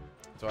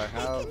 So I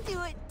have I can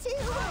do it too.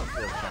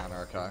 full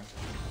counter, okay.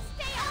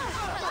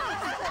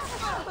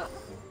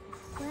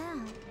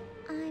 Well,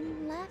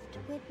 I'm left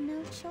with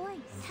no choice.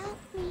 Help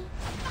me.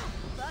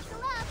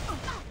 Buckle up.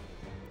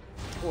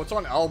 Oh, it's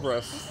on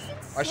Elbrus.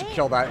 I should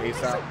kill that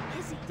ASAP.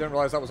 Didn't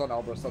realize that was on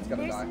Elbrus. That's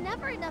gonna There's die.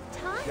 never enough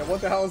time. Yeah,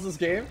 what the hell is this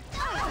game?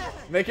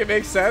 Make it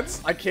make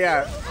sense? I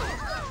can't. As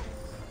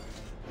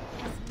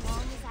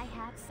long as I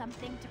have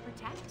something to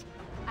protect,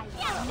 I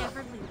will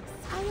never lose.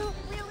 I don't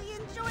really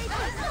enjoy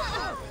this.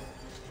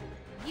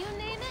 You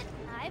name it,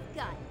 I've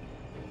got it.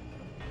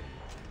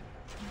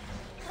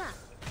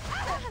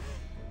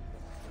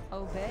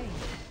 Obey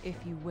if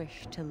you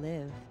wish to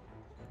live.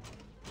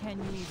 Can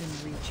you even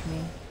reach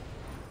me?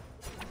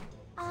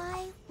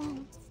 I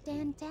won't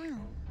stand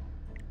down.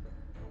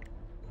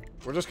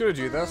 We're just gonna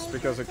do this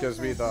because it gives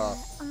me the.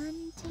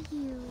 Unto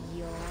you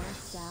Your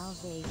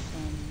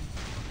salvation.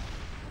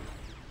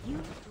 You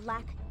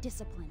lack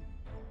discipline.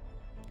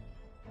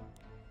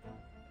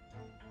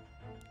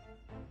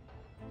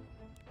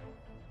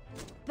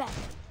 Better.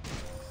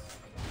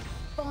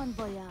 Bon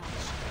voyage.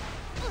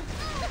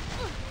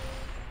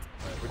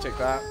 take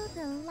that. Follow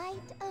the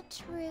light of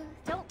truth.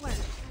 Don't worry,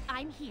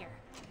 I'm here.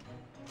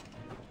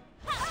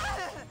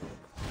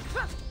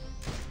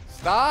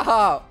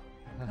 Stop!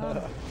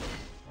 I'll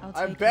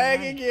I'm take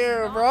begging your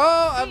you, life.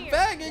 bro! I'm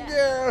begging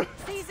you!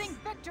 Seizing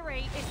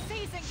victory is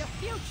seizing the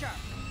future!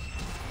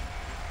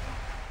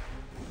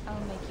 I'll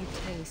make you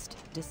taste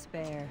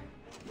despair.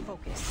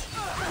 Focus.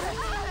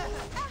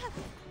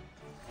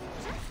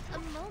 Just a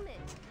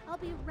moment. I'll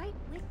be right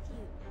with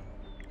you.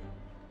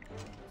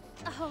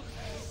 Oh,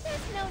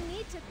 there's no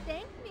need to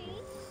thank me.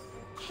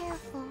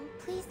 Careful,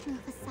 please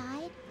move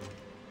aside.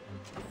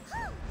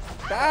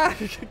 Back!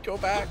 Go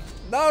back.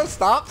 No,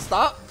 stop,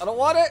 stop. I don't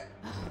want it.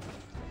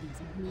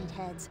 These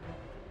meatheads.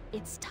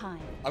 It's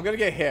time. I'm gonna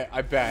get hit,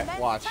 I bet.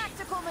 Commence Watch.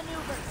 tactical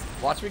maneuvers.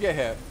 Watch me get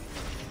hit.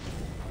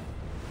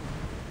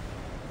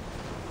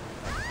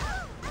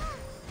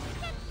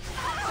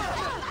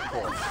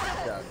 Cool.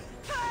 Yeah.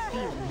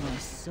 Feel my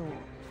soul.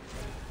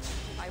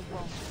 I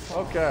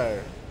won't.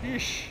 Okay.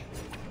 Yeesh.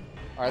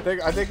 Alright,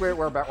 I think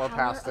we're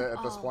past it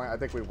at this point. I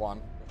think we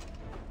won.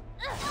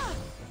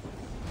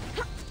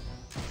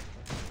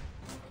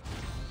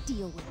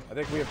 Deal with it. I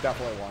think we have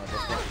definitely won at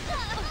this point.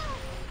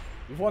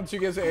 You've won 2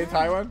 games at A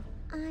Taiwan?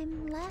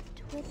 I'm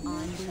left with no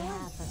On choice.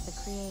 behalf of the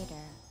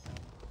Creator,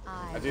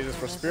 I do this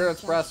for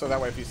Spirit's Breath, so that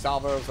way if he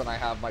salvos, then I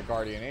have my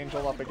Guardian Angel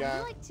up What would again.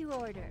 you like to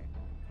order?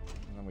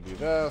 And then we do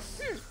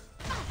this.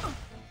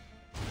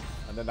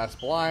 And then that's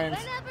blind.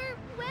 Whenever,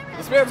 wherever.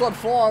 This man's on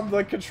full on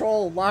the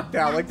control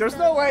lockdown. Like, there's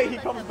no way he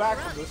comes back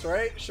from this,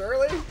 right?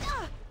 Surely?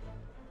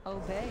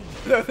 Obey.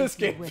 No, this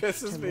game wish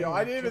pisses to me off. I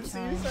live, didn't even the see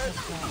you time say has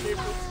this come. game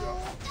pisses me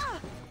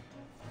off.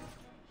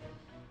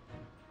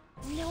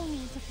 No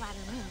need to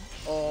flatter me.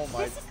 Oh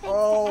my, This is thanks to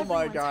oh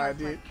my everyone's god, hard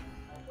dude. work.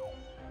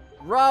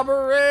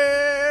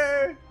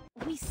 Robbery!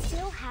 We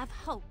still have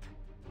hope.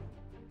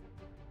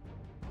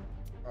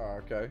 Oh,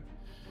 okay.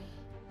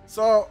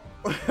 So,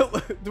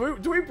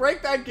 do we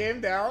break that game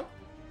down?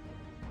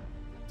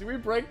 Do we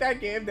break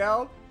that game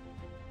down?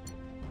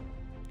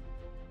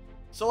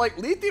 So, like,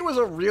 Lethe was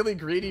a really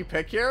greedy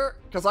pick here.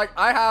 Because, like,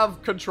 I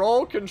have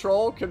control,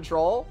 control,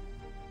 control.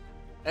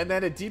 And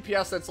then a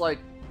DPS that's, like,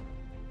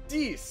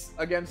 Deece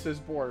against his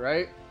board,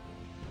 right?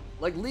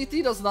 Like,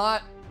 Lethe does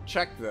not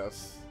check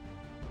this.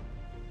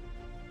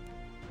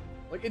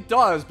 Like, it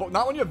does, but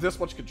not when you have this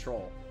much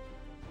control.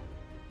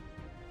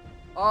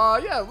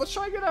 Yeah, let's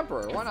try and get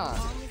Emperor. Why not? As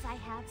long as I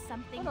have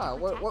something Why not? to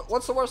protect,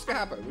 What's the worst that can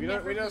happen?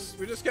 Never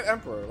We just get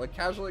Emperor. Like,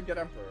 casually get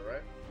Emperor,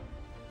 right?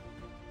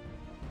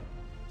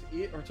 To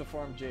eat or to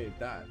farm Jade?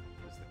 That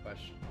is the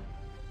question.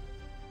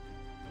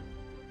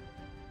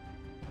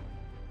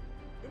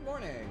 Good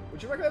morning.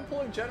 Would you recommend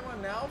pulling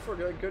Genuine now for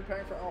a good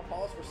pairing for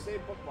Politis or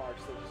save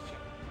bookmarks? So just check.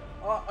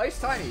 Ice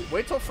Tiny,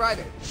 wait till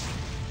Friday.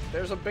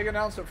 There's a big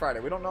announcement Friday.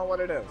 We don't know what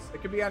it is.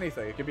 It could be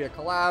anything. It could be a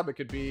collab. It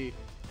could be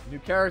a new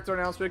character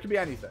announcement. It could be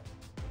anything.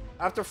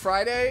 After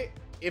Friday,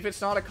 if it's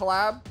not a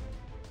collab,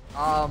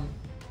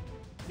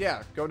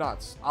 yeah, go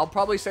nuts. I'll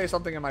probably say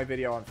something in my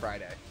video on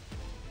Friday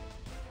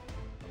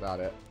about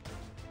it.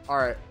 All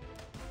right.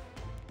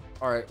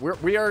 All right.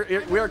 We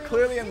are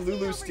clearly in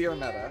Lulu Steer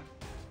meta.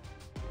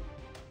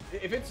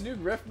 If it's new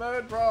Rift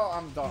mode, bro,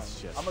 I'm done.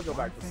 I'm gonna go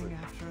back to sleep.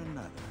 After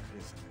another,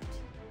 isn't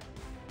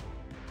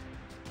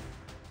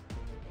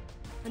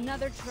it?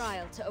 Another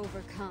trial to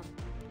overcome.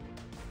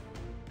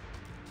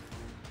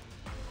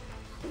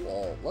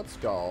 Cool. Let's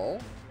go.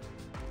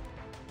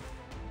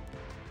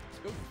 Let's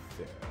go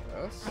with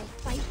this. I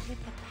fight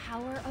with the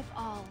power of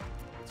all.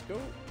 Let's go.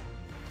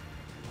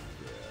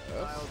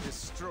 Yes. I'll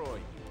destroy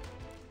you.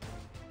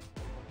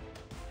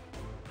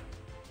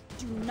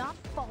 Do not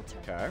falter.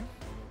 Okay.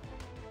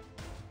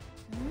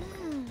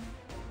 Mmm,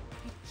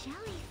 the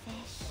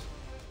jellyfish.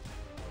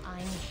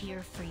 I'm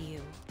here for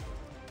you.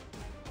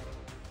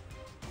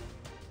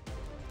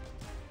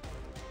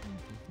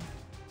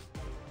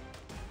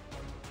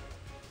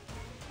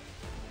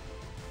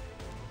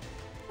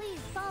 Please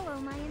follow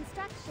my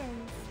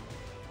instructions.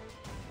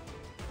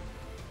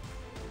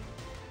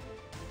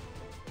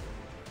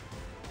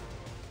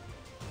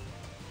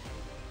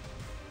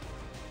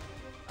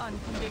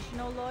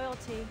 Unconditional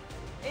loyalty.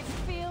 It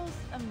feels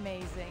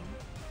amazing.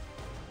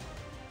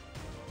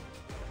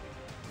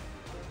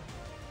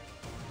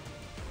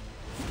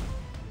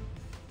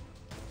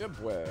 Good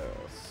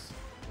pues.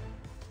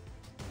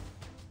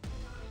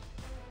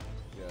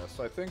 Yeah,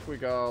 so I think we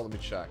go, let me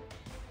check.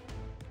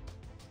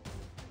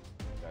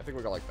 Yeah, I think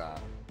we go like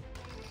that.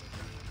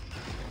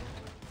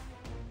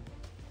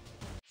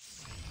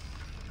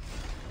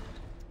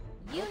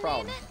 You No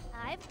problem. name it,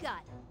 I've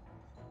got it.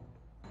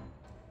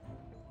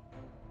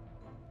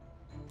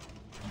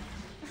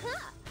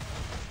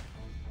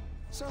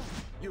 So,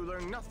 you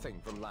learned nothing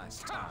from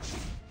last time.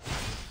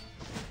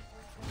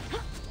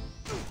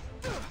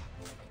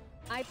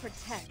 I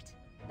protect.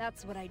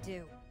 That's what I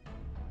do.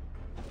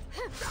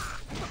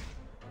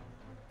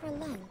 For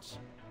lunch,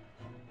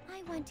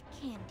 I want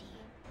candy.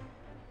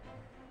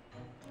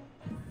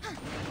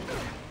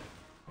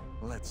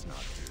 Let's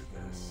not do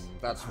this.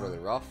 That's really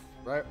rough,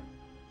 right?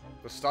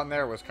 The stun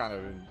there was kind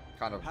of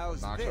kind of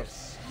How's obnoxious.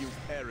 this, you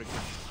arrogant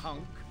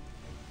punk?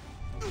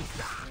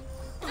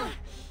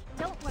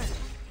 Don't worry,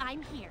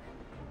 I'm here.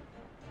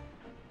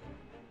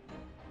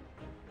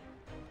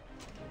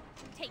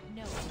 Take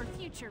note for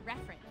future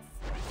reference.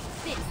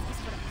 This is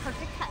what a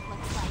perfect cut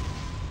looks like.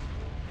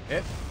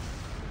 It.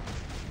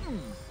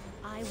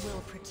 I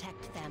will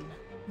protect them,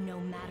 no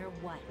matter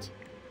what.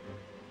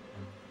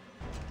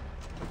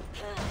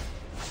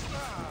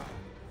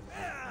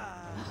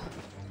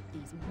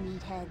 These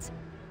meatheads.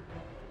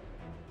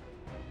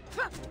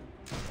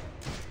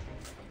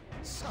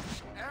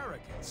 Such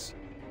arrogance.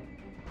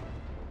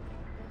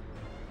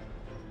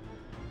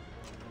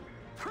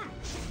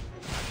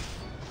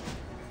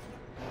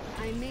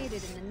 I made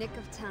it in the nick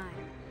of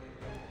time.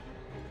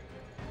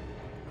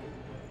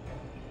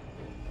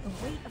 The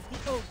weight of the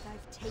oath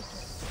I've taken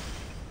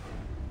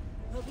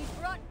will be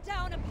brought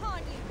down upon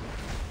you.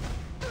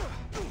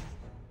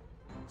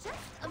 Just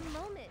a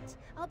moment.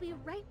 I'll be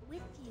right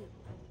with you.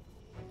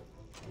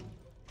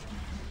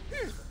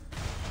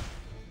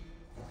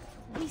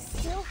 We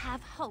still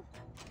have hope.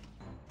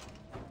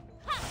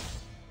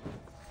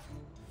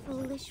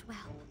 Foolish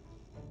whelp.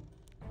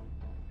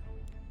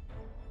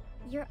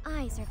 Your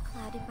eyes are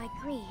clouded by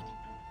greed.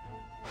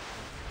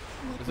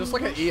 Is this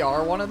like an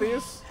ER one of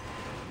these?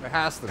 It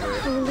has to be.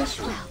 Foolish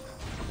whelp.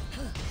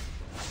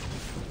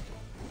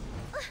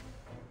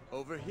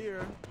 Over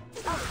here.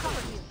 I'll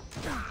cover you.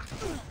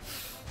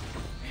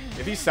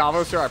 If he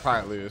salvos here, I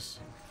probably lose.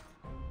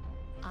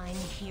 I'm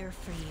here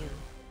for you.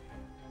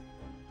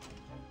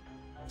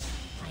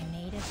 I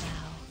made a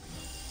vow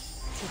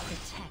to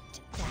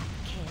protect that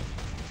kid.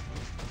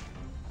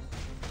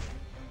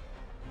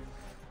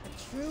 A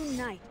true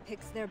knight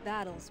picks their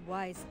battles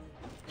wisely.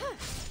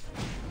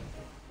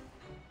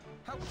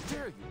 How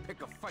dare you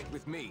pick a fight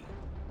with me?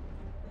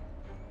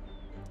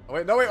 Oh,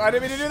 wait, no, wait, I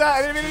didn't mean to do that.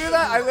 I didn't mean to do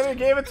that. I literally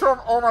gave it to him.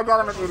 Oh my god,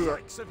 I'm an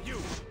idiot.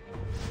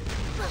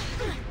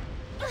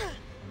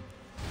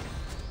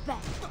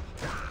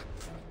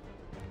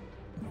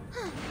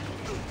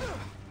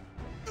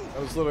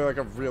 That was literally like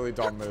a really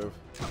dumb move.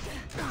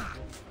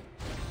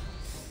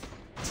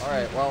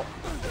 Alright, well.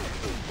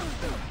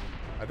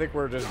 I think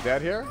we're just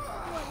dead here.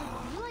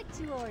 What would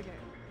you like to order?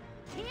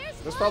 Here's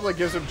This probably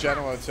gives him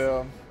Genoa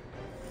too.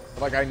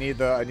 But like I need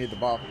the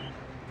buff.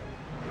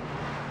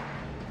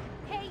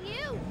 Hey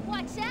you!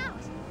 Watch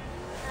out!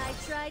 I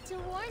tried to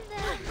warn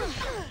them.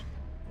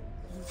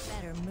 You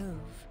better move.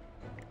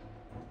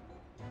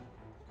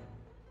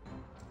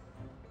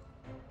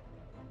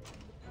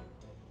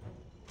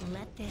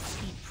 Let this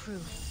be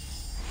proof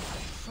of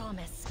the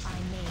promise I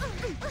made.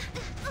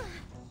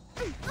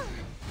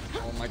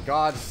 Oh my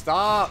god,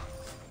 stop!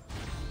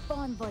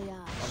 Bon voyage.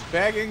 I'm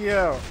begging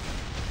you!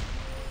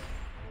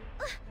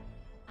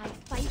 I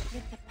fight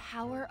with the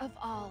power of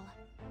all.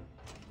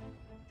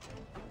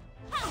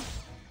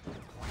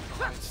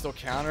 It's still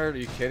countered? Are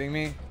you kidding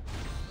me?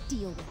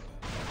 Deal with it.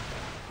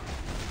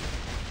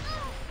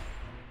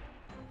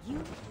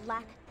 You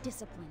lack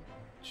discipline.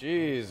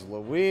 Jeez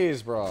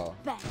Louise, bro.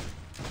 Bang.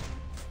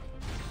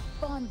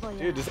 Bon voyage.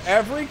 Dude, does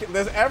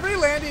every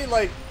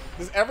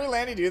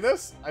Landy do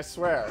this? I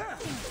swear.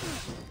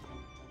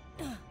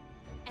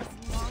 As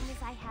long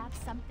as I have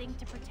something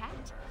to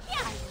protect,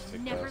 I will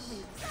Take never this.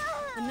 lose.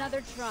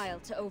 Another trial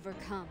to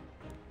overcome.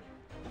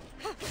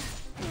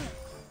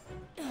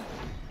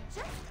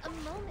 Just a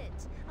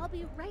moment. I'll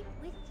be right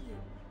with you.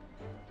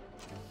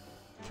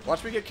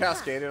 Watch me get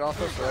cascaded off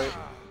this, right?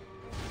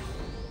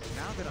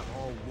 Now that I'm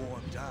all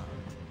warmed up,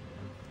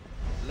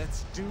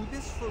 let's do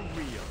this for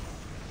real.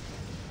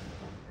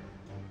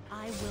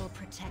 I will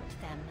protect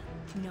them,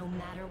 no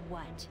matter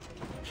what.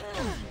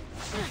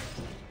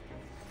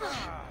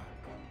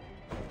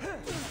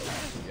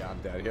 Yeah,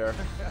 I'm dead here.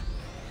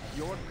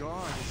 Your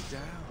guard is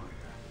down.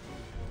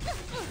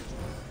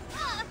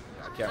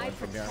 I can't win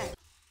from here.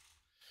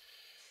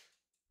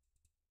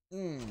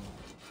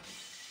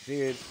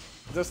 Dude,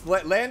 this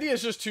Landy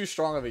is just too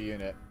strong of a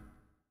unit.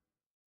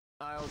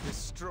 I'll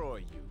destroy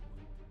you.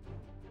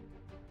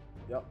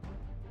 Yep.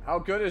 How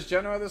good is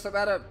Genoa this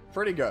meta?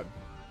 Pretty good.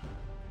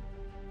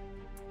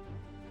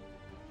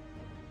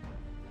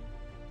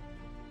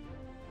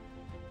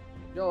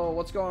 Yo,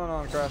 what's going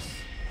on, Chris?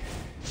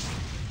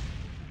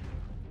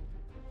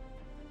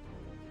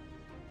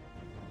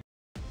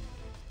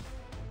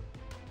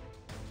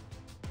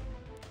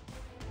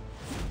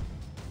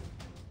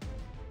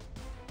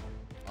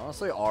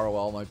 Honestly,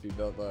 ROL might be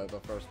the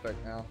first pick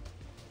now.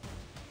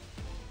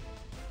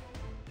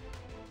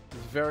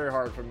 It's very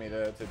hard for me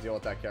to deal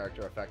with that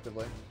character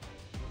effectively.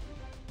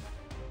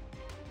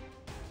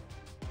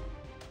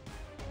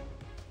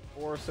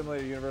 Or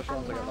simulated universe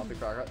runs, I got nothing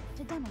crack.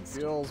 To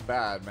demonstrate. Feels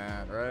bad,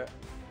 man, right?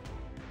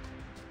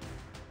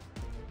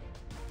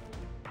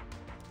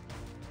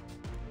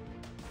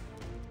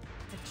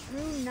 A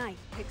true knight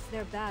picks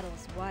their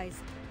battles wisely.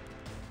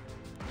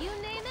 You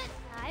name it,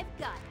 I've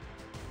got it.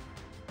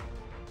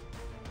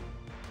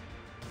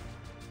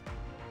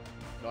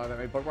 Do I have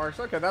any bookmarks?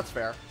 Okay, that's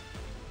fair.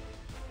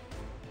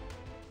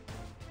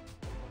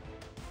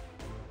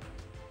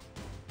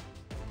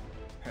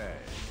 Hey,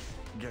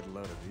 get low.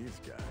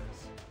 these guys.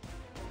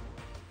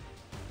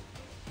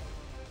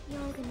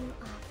 You're the new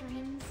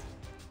offerings.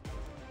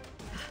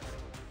 I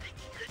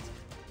can't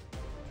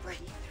breathe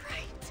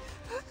right.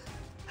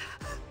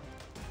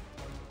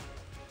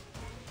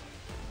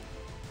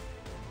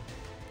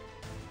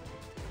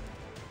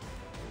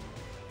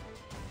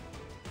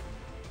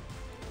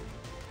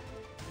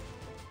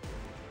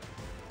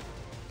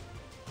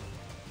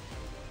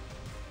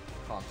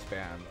 Conk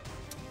span.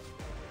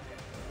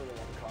 Little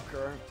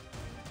Conqueror.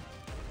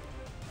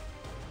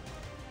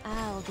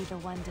 I'll be the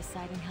one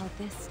deciding how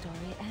this story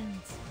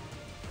ends.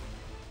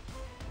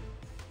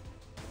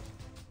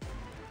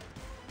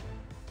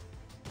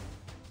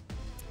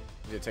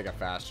 Need to take a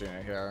fast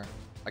unit here.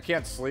 I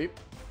can't sleep.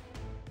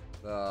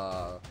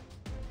 Can't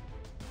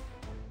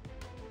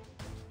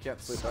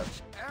sleep.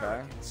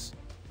 Okay.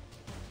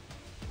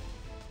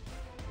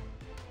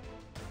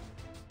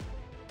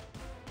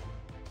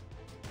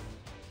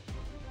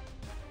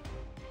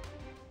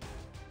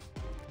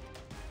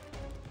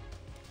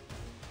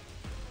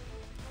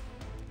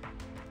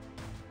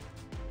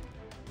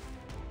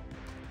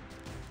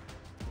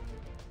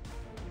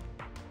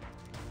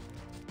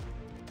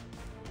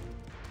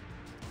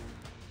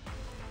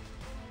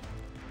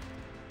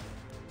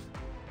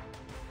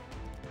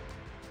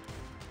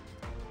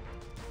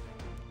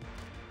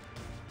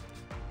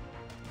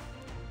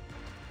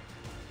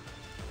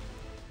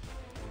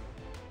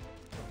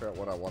 Figure out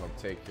what I want to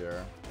take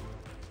here.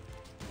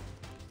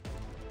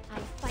 I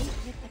fight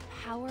with the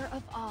power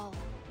of all.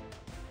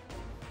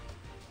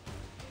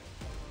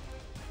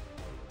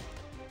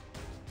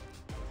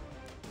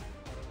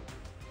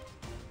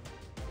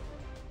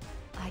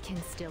 I can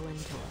still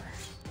endure.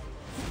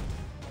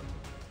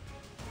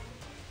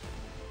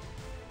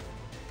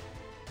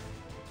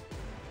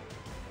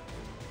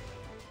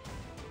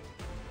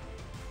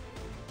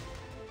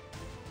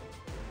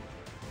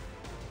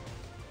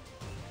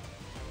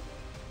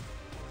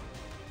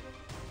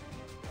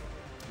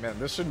 Man,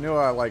 this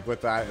Shinua, like,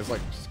 with that is, like,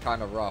 just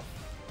kind of rough.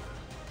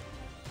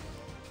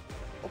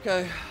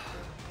 Okay.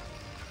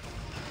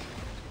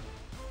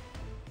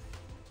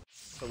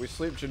 So we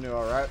sleep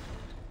Shinua, right?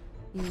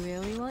 You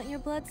really want your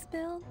blood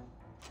spilled?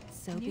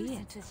 So be it.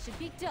 Nuisances should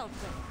be dealt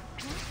with.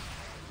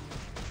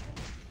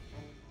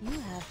 You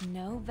have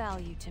no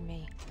value to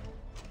me.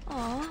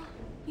 Aw,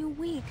 you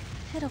weak,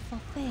 pitiful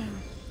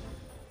thing.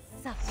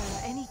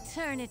 Suffer an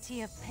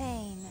eternity of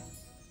pain.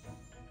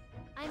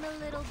 I'm a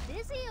little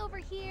busy over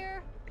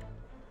here.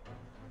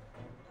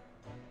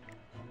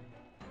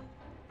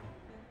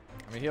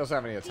 I mean, he doesn't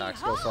have any attack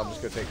skills, so I'm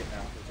just gonna take it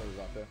now. That's what he's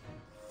out there.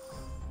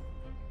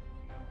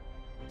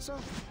 So,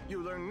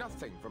 you learned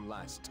nothing from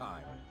last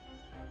time.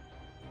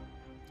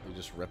 You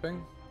just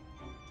ripping?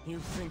 You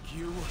think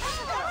you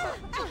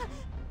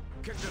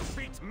can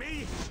defeat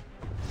me?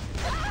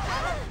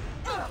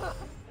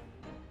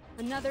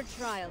 Another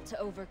trial to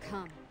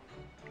overcome.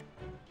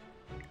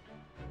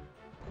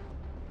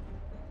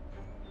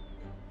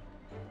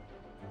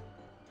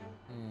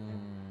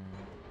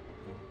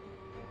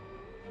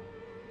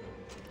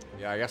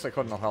 Yeah, I guess I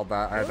couldn't have held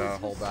that. I had to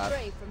hold that. Those who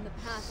stray from the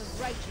path of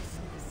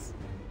righteousness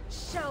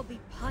shall be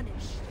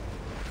punished.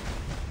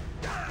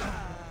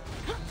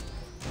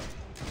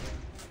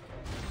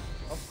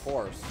 Of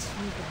course.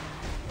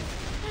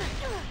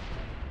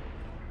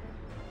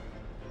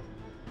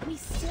 We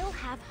still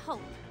have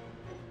hope.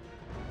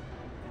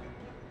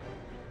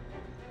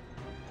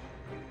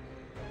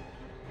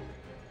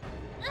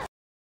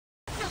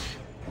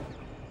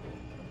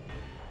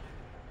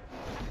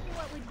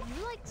 What would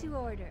you like to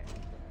order?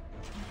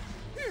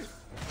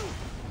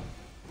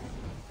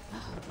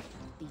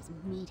 These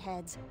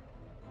meatheads.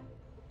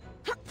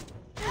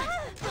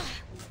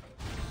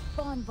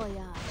 Bon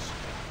voyage.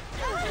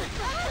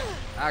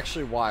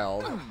 Actually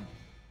wild.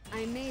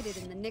 I made it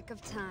in the nick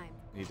of time.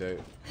 You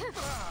do.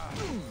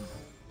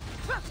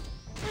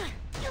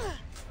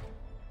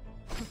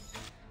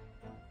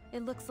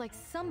 It looks like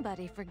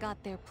somebody forgot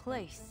their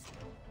place.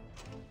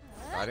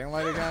 Guiding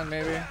light again,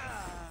 maybe?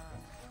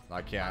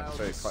 I can't.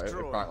 So it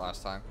caught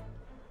last time.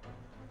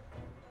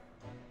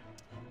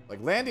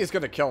 Like, Landy's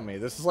gonna kill me.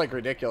 This is, like,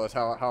 ridiculous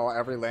how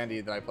every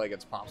Landy that I play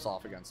gets pops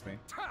off against me.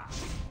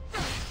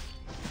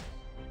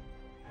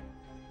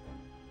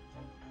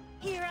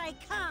 Here I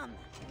come.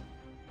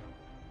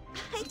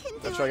 I can do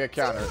Let's try to it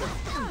get countered.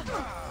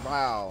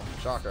 Wow.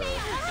 Shocker.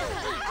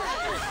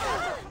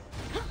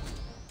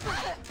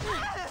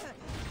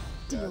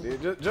 Yeah,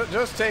 dude,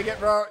 just take it,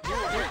 bro.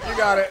 You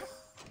got it.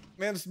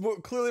 Man's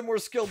clearly more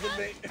skilled than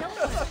me.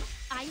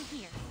 I'm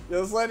here.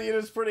 Yeah, this Landy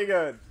is pretty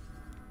good.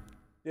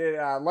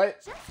 Yeah,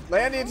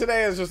 Landy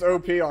today is just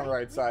OP on the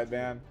right side,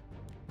 man.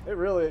 She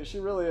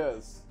really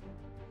is.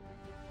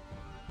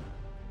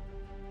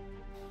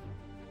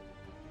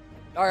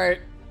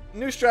 Alright,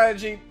 new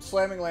strategy,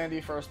 slamming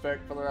Landy first pick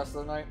for the rest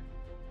of the night.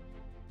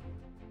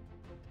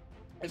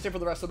 I say for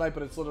the rest of the night,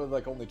 but it's literally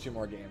like only 2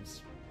 more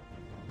games.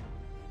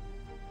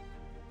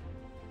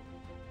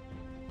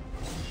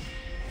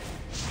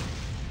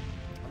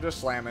 I'm just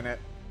slamming it.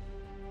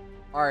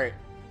 Alright,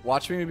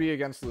 watch me be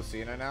against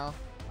Lucina now.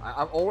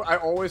 I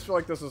always feel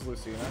like this is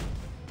Lucina.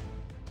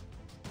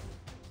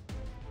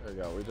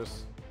 There we go. We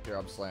just... Here,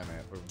 I'm slamming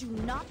it. Do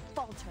not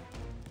falter.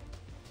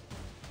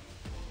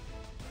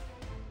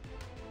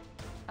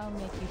 I'll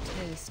make you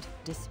taste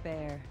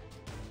despair.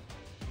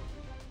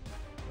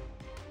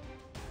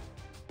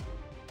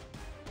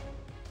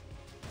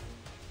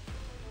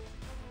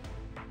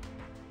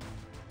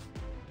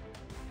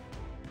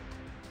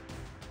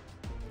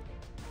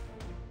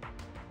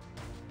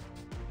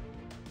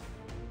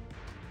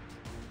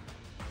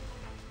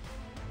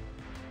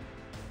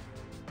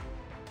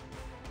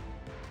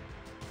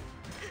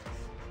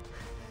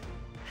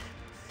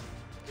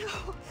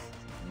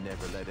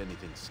 Never let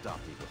anything stop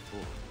me before.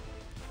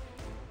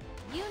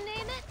 You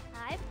name it,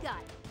 I've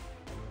got it.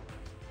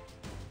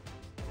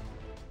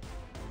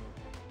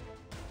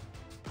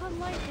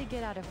 Politely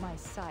get out of my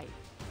sight,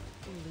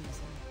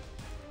 loser.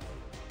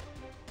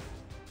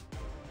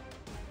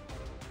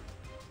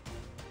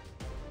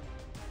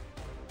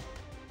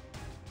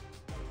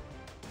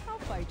 I'll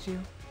fight you.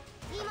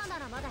 今な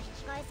らまだ引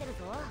き返せるぞ。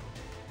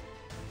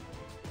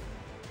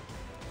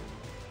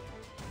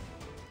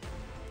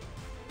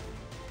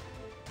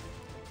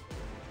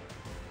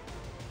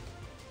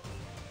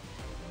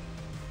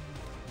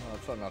Oh,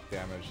 that's enough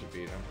damage to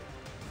beat him.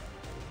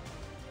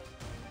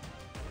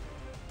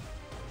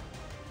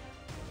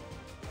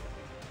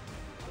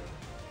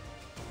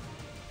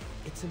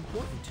 It's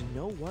important to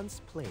know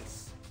one's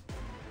place.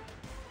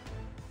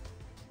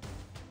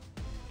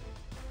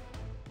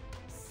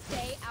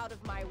 Stay out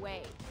of my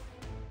way.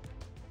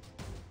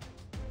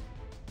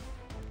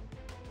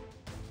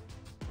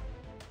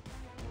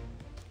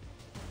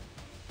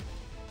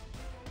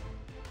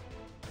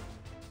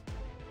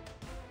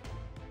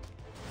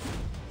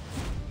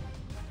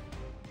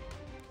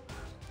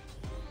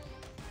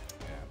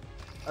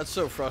 That's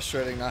so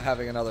frustrating not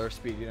having another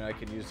speed unit I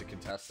can use to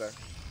contest there.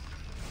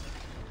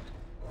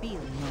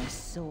 Feel my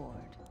sword.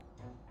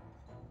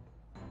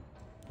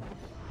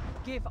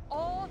 Give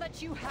all that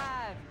you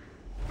have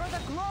for the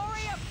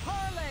glory of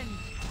Portland.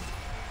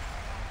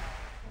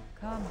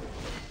 Come,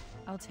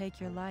 I'll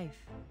take your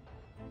life.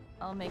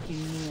 I'll make you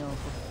kneel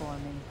before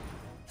me.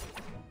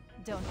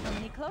 Don't come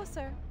any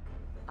closer.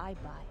 I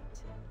bite.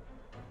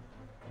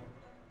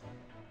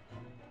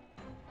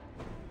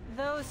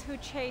 Those who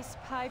chase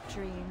pipe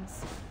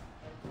dreams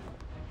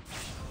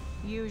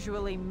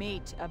usually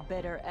meet a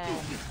bitter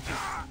end.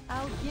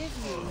 I'll give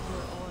you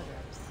your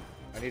orders.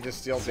 I need to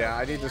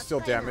steal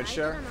damage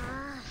share.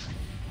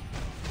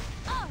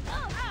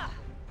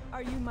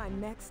 Are you my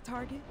next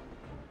target?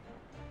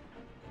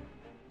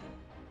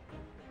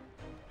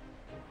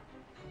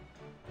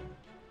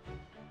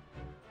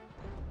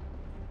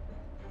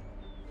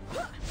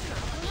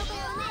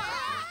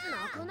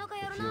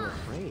 If you're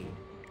afraid,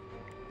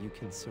 you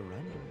can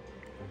surrender.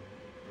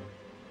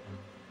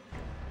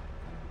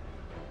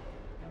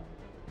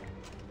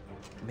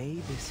 May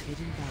this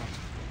hidden bounty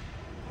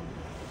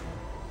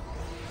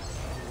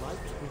light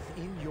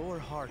within your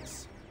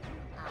hearts.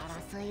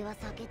 争いは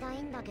避けたい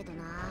んだけど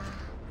な。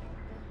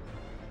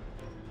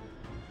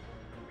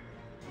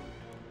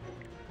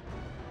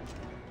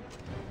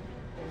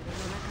俺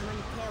の仲間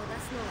に手を出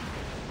すのは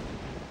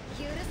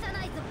許さ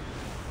ないぞ。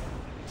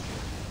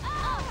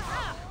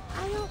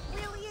I don't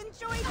really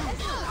enjoy this.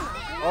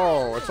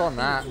 Oh, it's on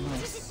that. My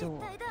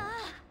sword.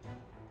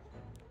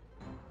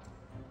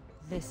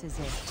 This is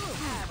it.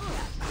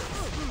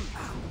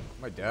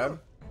 Am I dead?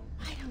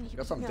 I don't even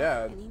Guess I'm know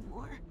dead.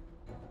 anymore.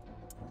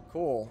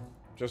 Cool.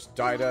 Just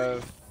died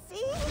of...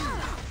 See?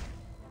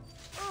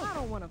 I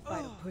don't want to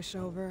fight a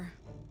pushover.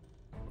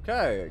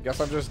 Okay,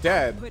 guess I'm just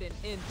dead. Put an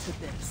end to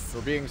this.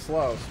 For being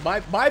slow. My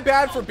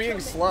bad for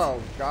being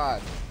slow.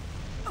 God.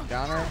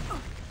 Counter.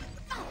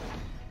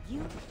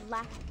 You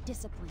lack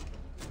discipline.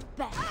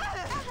 Bad.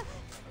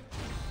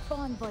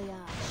 Bon voyage.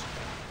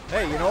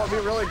 Hey, you know what would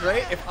be really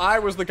great? If I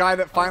was the guy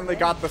that finally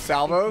got the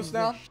salvos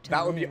now?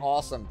 That would be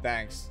awesome.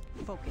 Thanks.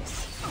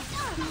 Focus.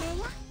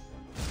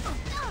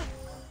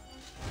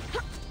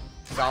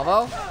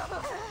 Salvo?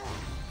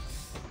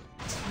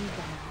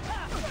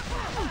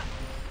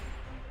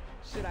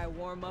 Should I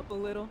warm up a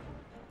little?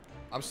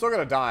 I'm still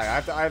gonna die.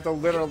 I have to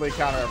literally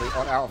counter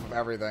out of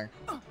everything.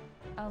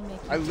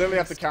 I literally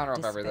have to counter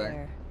up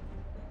everything.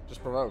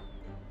 Just provoke.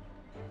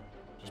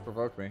 Just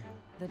provoke me.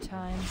 The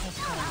time has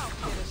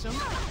come.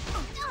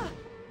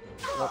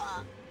 What?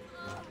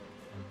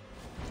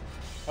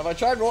 Have I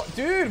tried roll?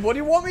 Dude, what do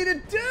you want me to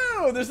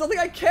do? There's nothing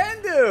I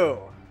can do.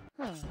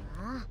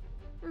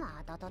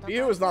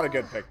 Bihu was not a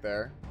good pick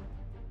there.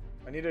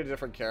 I needed a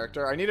different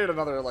character. I needed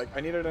another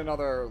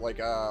like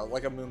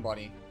a moon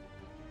bunny.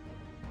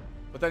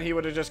 But then he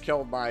would have just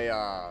killed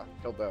my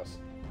killed this.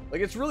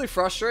 Like, it's really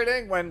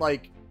frustrating when,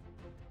 like,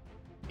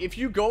 if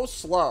you go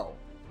slow,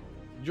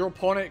 your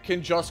opponent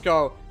can just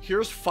go,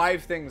 here's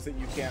 5 things that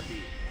you can't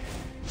beat.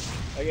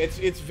 Like,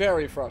 it's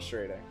very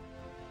frustrating.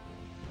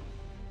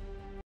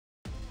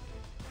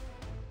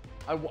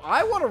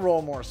 I want to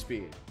roll more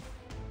speed.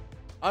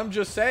 I'm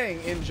just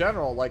saying, in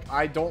general, like,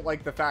 I don't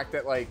like the fact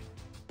that, like,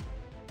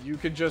 you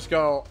could just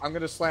go, I'm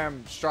going to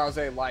slam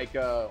Straze like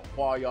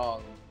Hua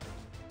Young,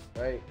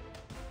 right?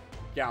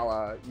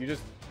 Gala. You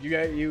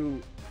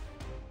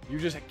You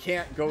just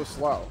can't go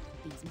slow.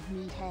 These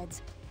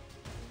meatheads.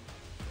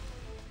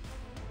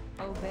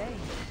 Obey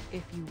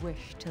if you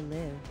wish to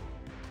live.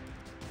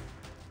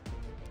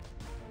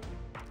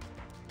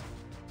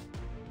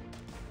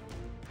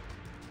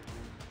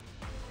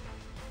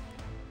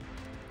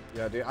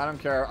 Yeah, dude, I don't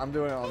care. I'm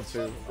doing it on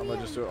 2. I'm gonna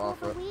just do it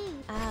off it.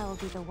 I'll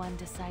be the one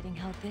deciding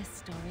how this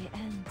story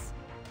ends.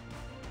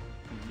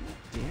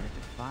 You dare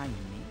defy me?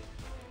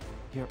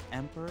 Your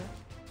emperor?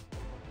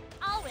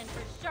 I'll win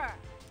for sure.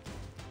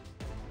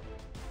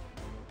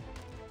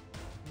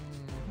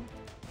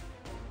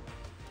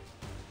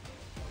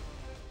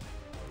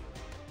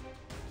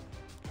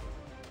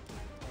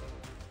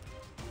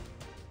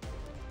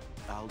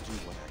 I'll do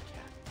what I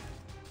can.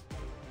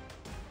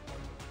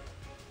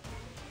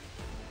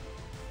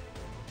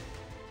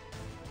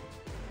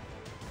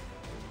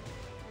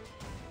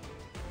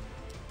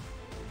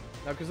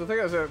 No, because the thing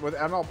is that with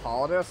ML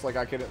Politis, like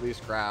I could at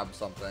least grab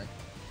something.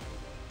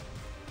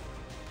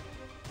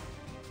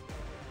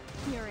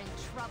 You're in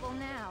trouble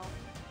now.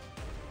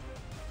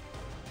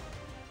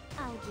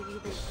 I'll give you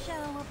the show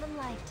of a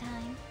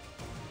lifetime.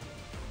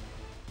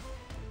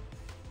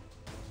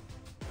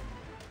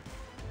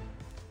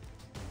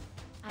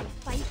 I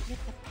fight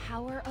with the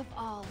power of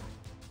all.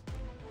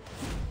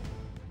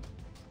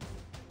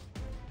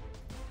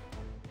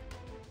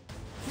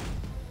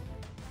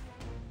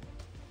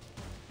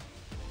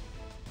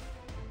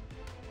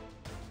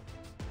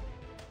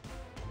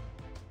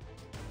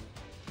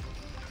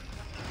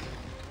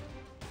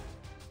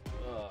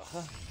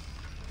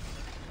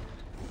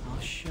 I'll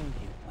show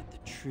you what the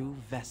true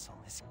vessel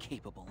is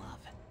capable of.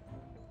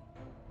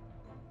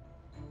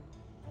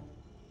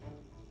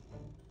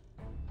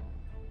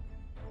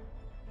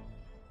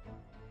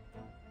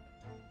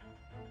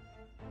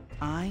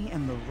 I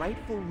am the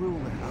rightful ruler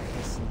of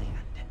this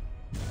land.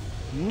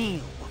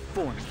 Kneel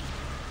before me.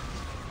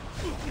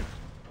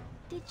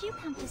 Did you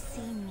come to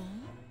see me?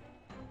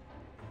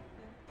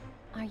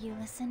 Are you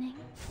listening?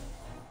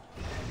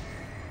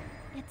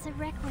 It's a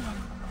requiem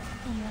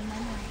in your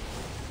memory.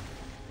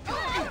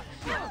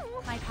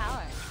 My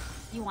power.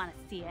 You want to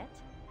see it?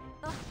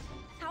 Ugh,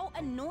 how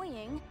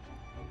annoying.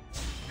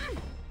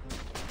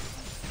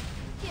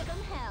 Give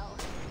him hell.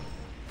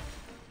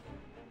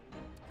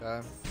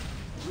 Okay.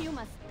 You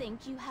must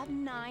think you have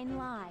 9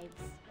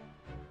 lives.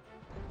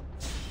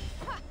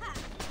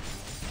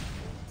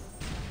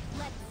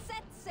 Let's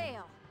set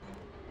sail.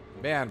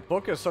 Man,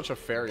 book is such a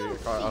fair thing.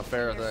 Yourself.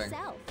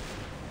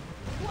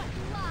 What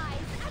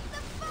lies at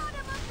the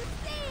bottom of the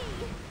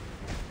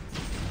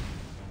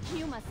sea?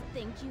 You must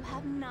think you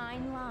have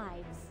 9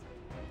 lives.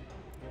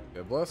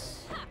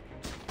 Iblis?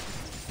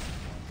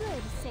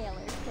 Good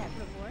sailors get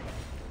rewarded.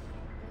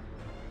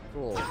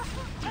 Cool.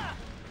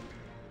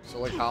 So,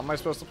 like, how am I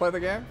supposed to play the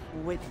game?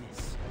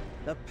 Witness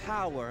the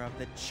power of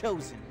the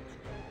chosen.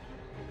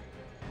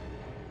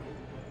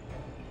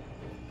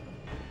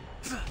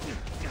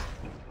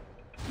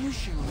 You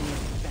should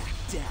really back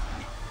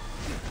down.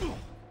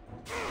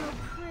 I'll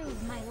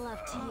prove my love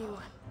to you.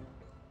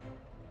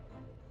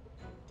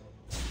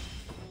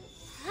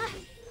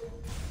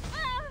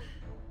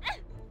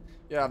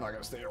 Yeah, I'm not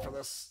gonna stay here for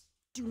this.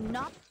 Do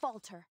not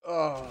falter.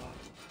 Oh.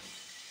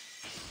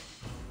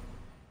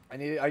 I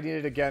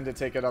needed again to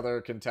take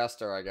another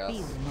contester, I guess.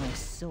 Feel my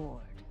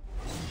sword.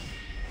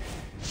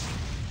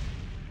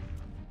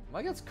 Am I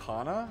against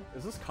Kana?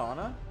 Is this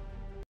Kana?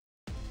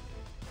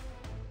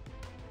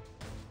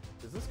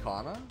 Is this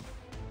Kana?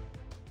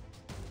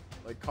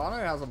 Like, Kana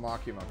has a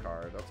Makima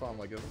card. That's why I'm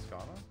like, is this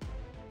Kana?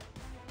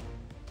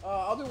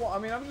 I'll do one. I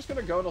mean, I'm just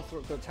gonna go to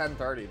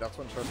 10:30. That's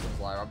when Tristan's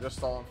live. I'm just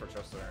stalling for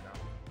Tristan right now.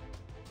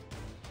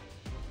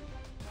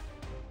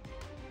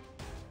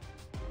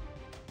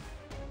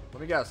 Let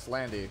me guess,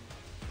 Landy.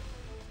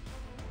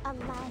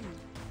 Allow me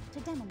to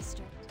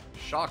demonstrate.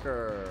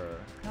 Shocker.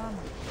 Come,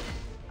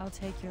 I'll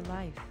take your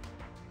life.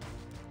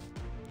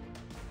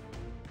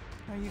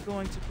 Are you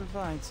going to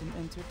provide some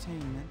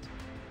entertainment?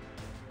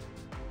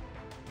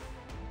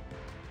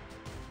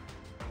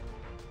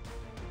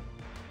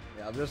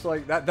 Yeah, I'm just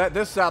like that.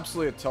 This is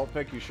absolutely a tilt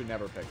pick. You should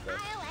never pick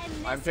this.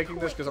 I'm picking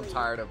this because I'm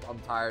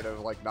tired of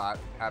like not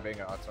having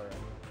a turn.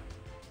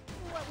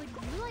 What would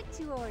you like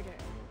to order?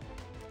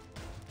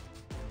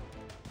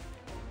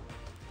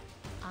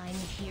 I'm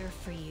here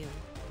for you.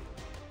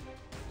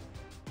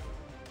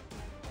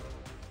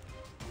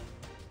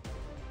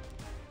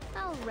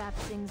 I'll wrap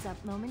things up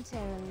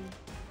momentarily.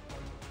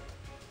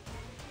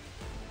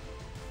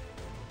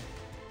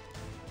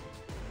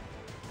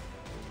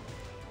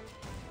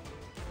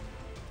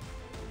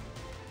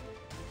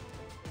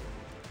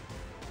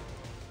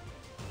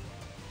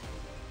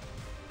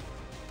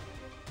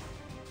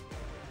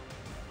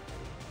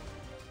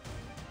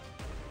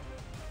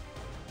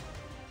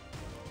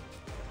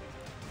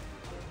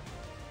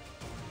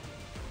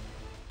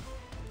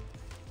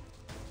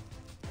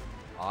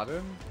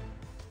 Auden?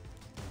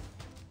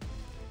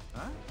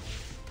 Huh?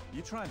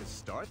 You trying to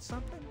start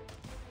something?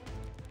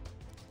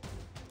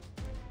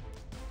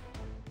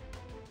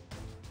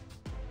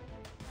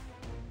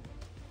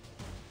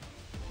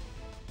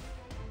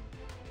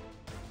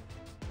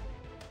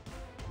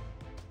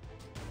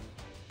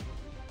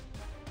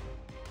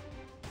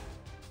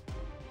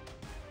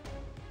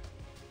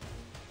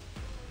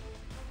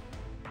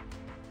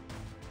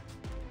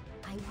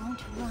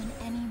 won't run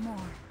anymore.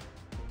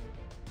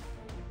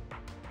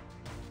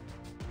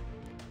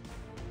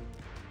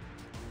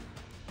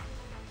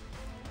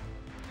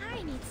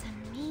 I need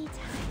some me time.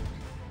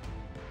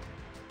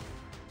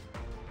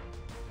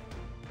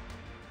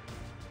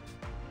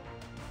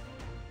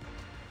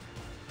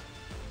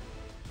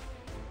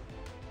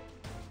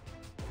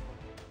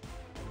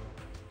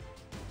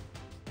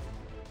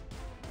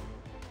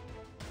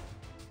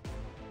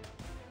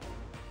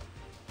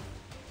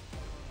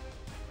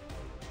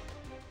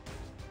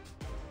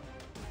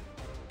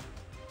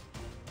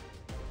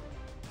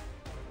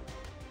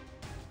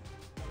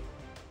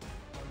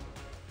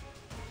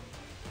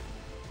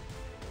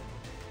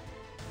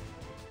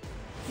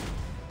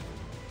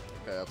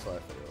 Okay, that's what I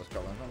figured was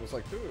coming. I was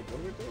like, dude, what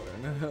are we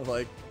doing?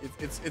 Like,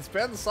 it's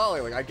been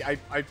solid. Like,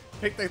 I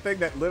picked the thing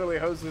that literally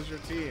hoses your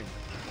team,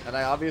 and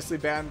I obviously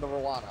banned the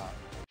Rwana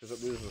because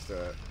it loses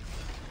to it.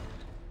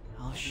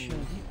 I'll show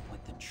you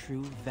what the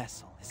true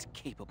vessel is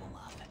capable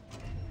of.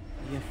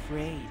 Be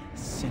afraid,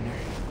 sinner.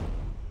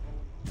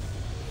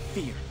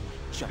 Fear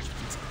my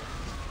judgment.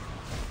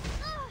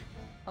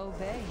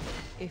 Obey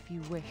if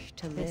you wish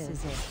to live. This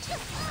is it.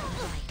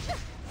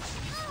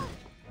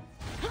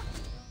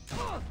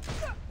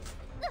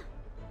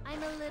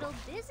 I'm a little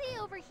busy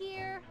over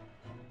here.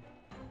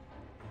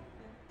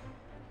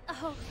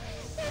 Oh,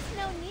 there's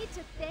no need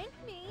to thank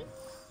me.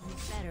 You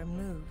better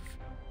move.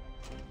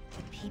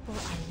 The people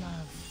I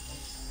love,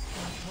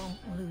 I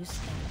won't lose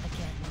them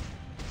again.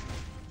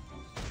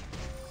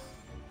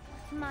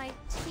 My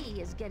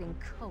tea is getting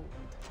cold.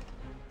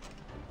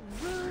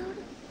 Rude,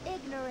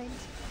 ignorant,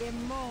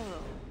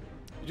 immoral.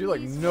 You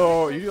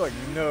do like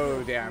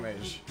no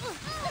damage.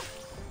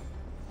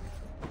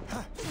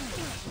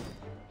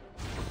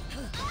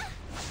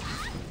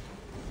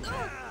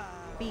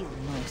 Feel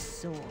my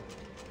sword.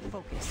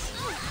 Focus.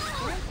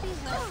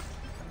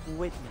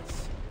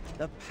 Witness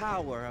the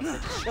power of the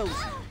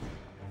chosen.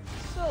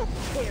 So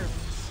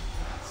careless.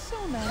 So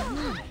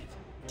naive.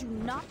 Do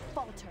not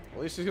falter.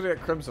 At least he's gonna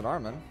get Crimson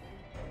Armin.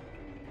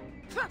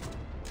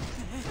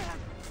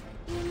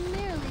 You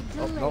merely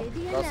delay nope, the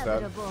that's dead.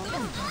 inevitable.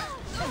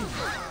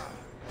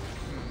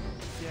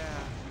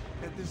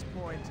 Yeah, at this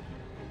point,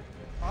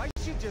 I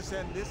should just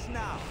end this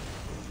now.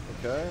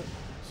 Okay,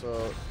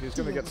 so he's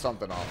gonna get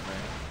something off me.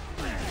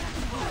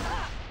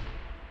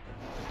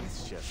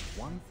 It's just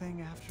one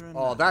thing after another.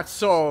 Oh, that's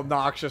so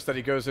obnoxious that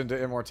he goes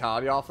into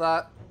immortality off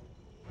that.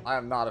 I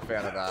am not a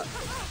fan of that.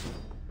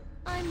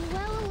 I'm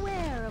well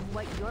aware of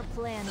what you're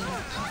planning.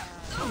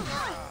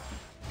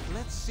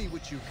 Let's see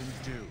what you can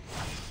do.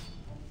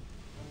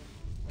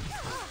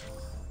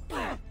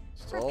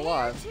 Still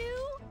alive. Prepare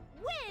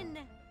to win.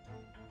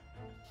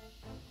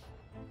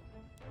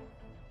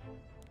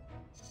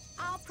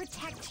 I'll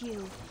protect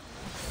you.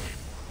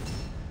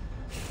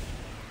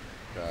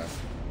 Okay.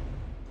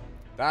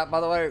 That,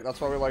 by the way,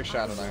 that's why we like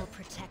Shadow I Knight. will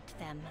protect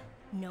them,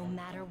 no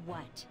matter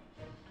what.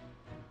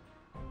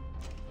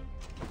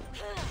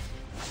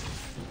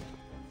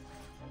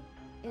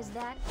 Is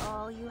that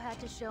all you had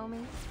to show me?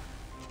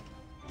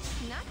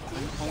 Not too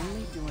I'm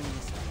only doing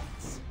this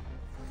once.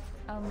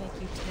 I'll make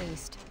you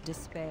taste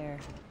despair.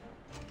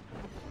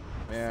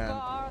 Man.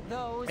 Scar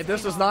those If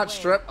this in is our not way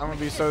strip, I'm gonna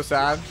be with so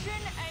sad.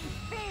 destruction and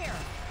fear.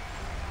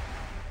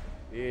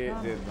 It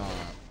Come. did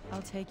not.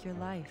 I'll take your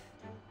life.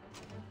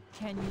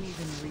 Can you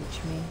even reach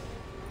me?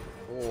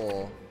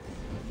 Cool.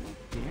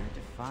 Dare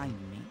to find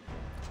me?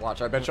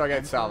 Watch, I bet you I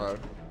get salvoed.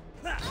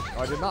 Oh,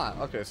 I did not.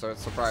 Okay, so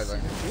it's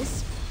surprising.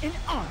 This in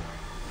honor.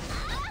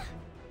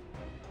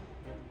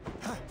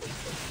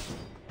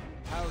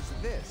 How's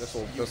this?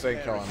 This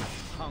ain't killing.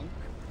 Punk.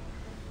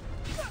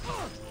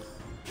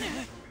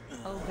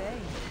 Obey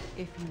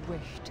if you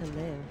wish to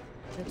live.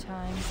 The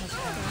time has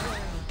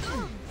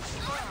come.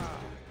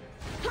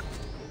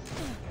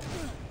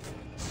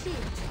 cheap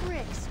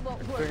tricks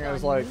won't work Thing on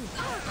is, like,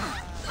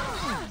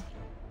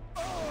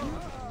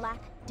 you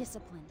lack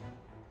discipline.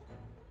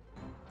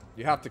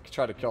 you have to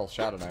try to kill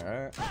Shadow Knight,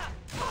 right?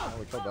 Oh,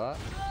 we killed that.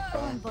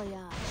 Bon voyage.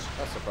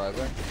 That's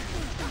surprising.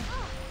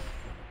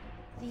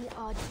 The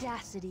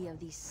audacity of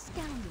these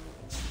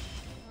scoundrels.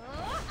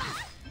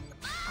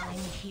 I'm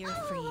here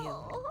for you.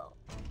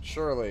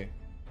 Surely.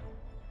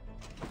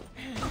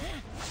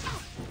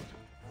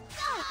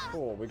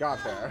 Cool, we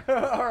got there.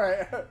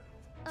 Alright.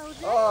 Oh,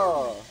 there.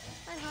 Oh.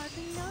 I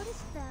hardly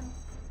noticed them.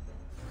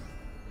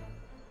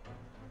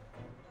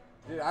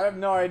 Dude, I have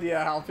no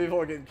idea how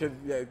people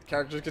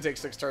characters can take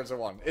 6 turns in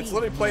one. It's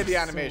literally play the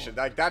animation.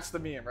 Like, that's the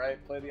meme,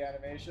 right? Play the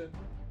animation.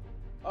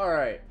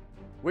 Alright.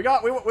 We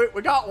got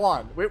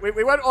one. We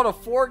went on a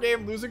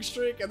 4-game losing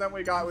streak, and then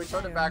we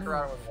turned it back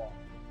around with 1.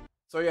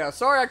 So yeah,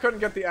 sorry I couldn't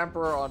get the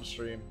Emperor on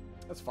stream.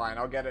 That's fine,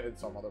 I'll get it at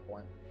some other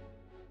point.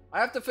 I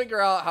have to figure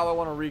out how I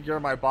want to re-gear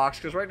my box,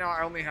 because right now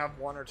I only have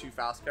 1 or 2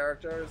 fast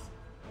characters.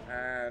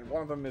 And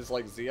one of them is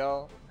like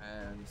Zio,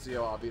 and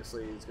Zio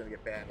obviously is going to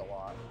get banned a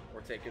lot,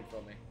 or taken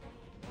from me.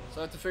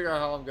 So I have to figure out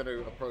how I'm going to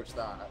approach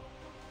that.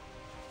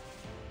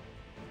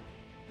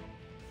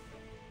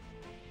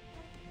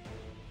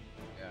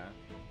 Yeah.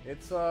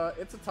 It's a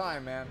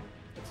time, man.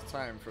 It's a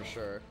time for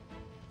sure.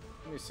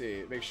 Let me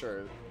see. Make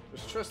sure.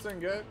 Is Tristan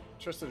good?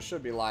 Tristan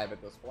should be live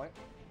at this point.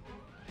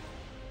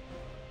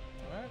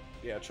 Alright.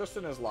 Yeah,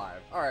 Tristan is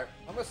live. Alright.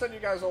 I'm going to send you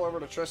guys all over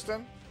to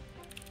Tristan.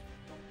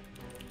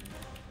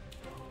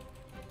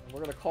 And we're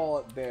going to call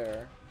it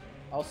there.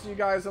 I'll see you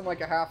guys in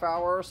like a half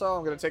hour or so.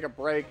 I'm going to take a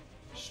break,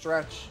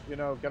 stretch, you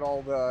know, get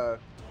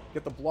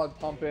the blood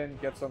pumping,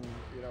 get some,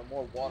 you know,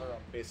 more water.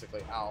 I'm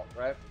basically out,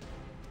 right?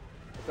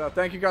 But,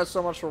 thank you guys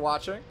so much for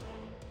watching.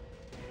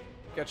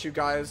 Catch you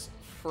guys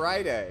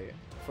Friday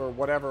for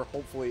whatever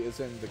hopefully is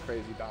in the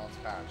Crazy Balance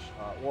patch.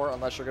 Or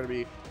unless you're going to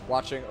be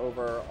watching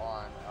over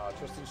on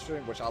Tristan's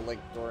stream, which I'll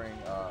link during,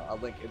 I'll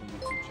link in the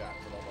YouTube chat,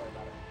 so don't worry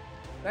about it.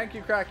 Thank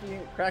you,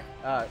 Crackeen,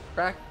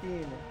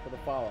 for the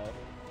follow.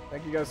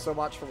 Thank you guys so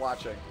much for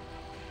watching.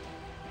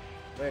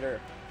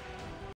 Later.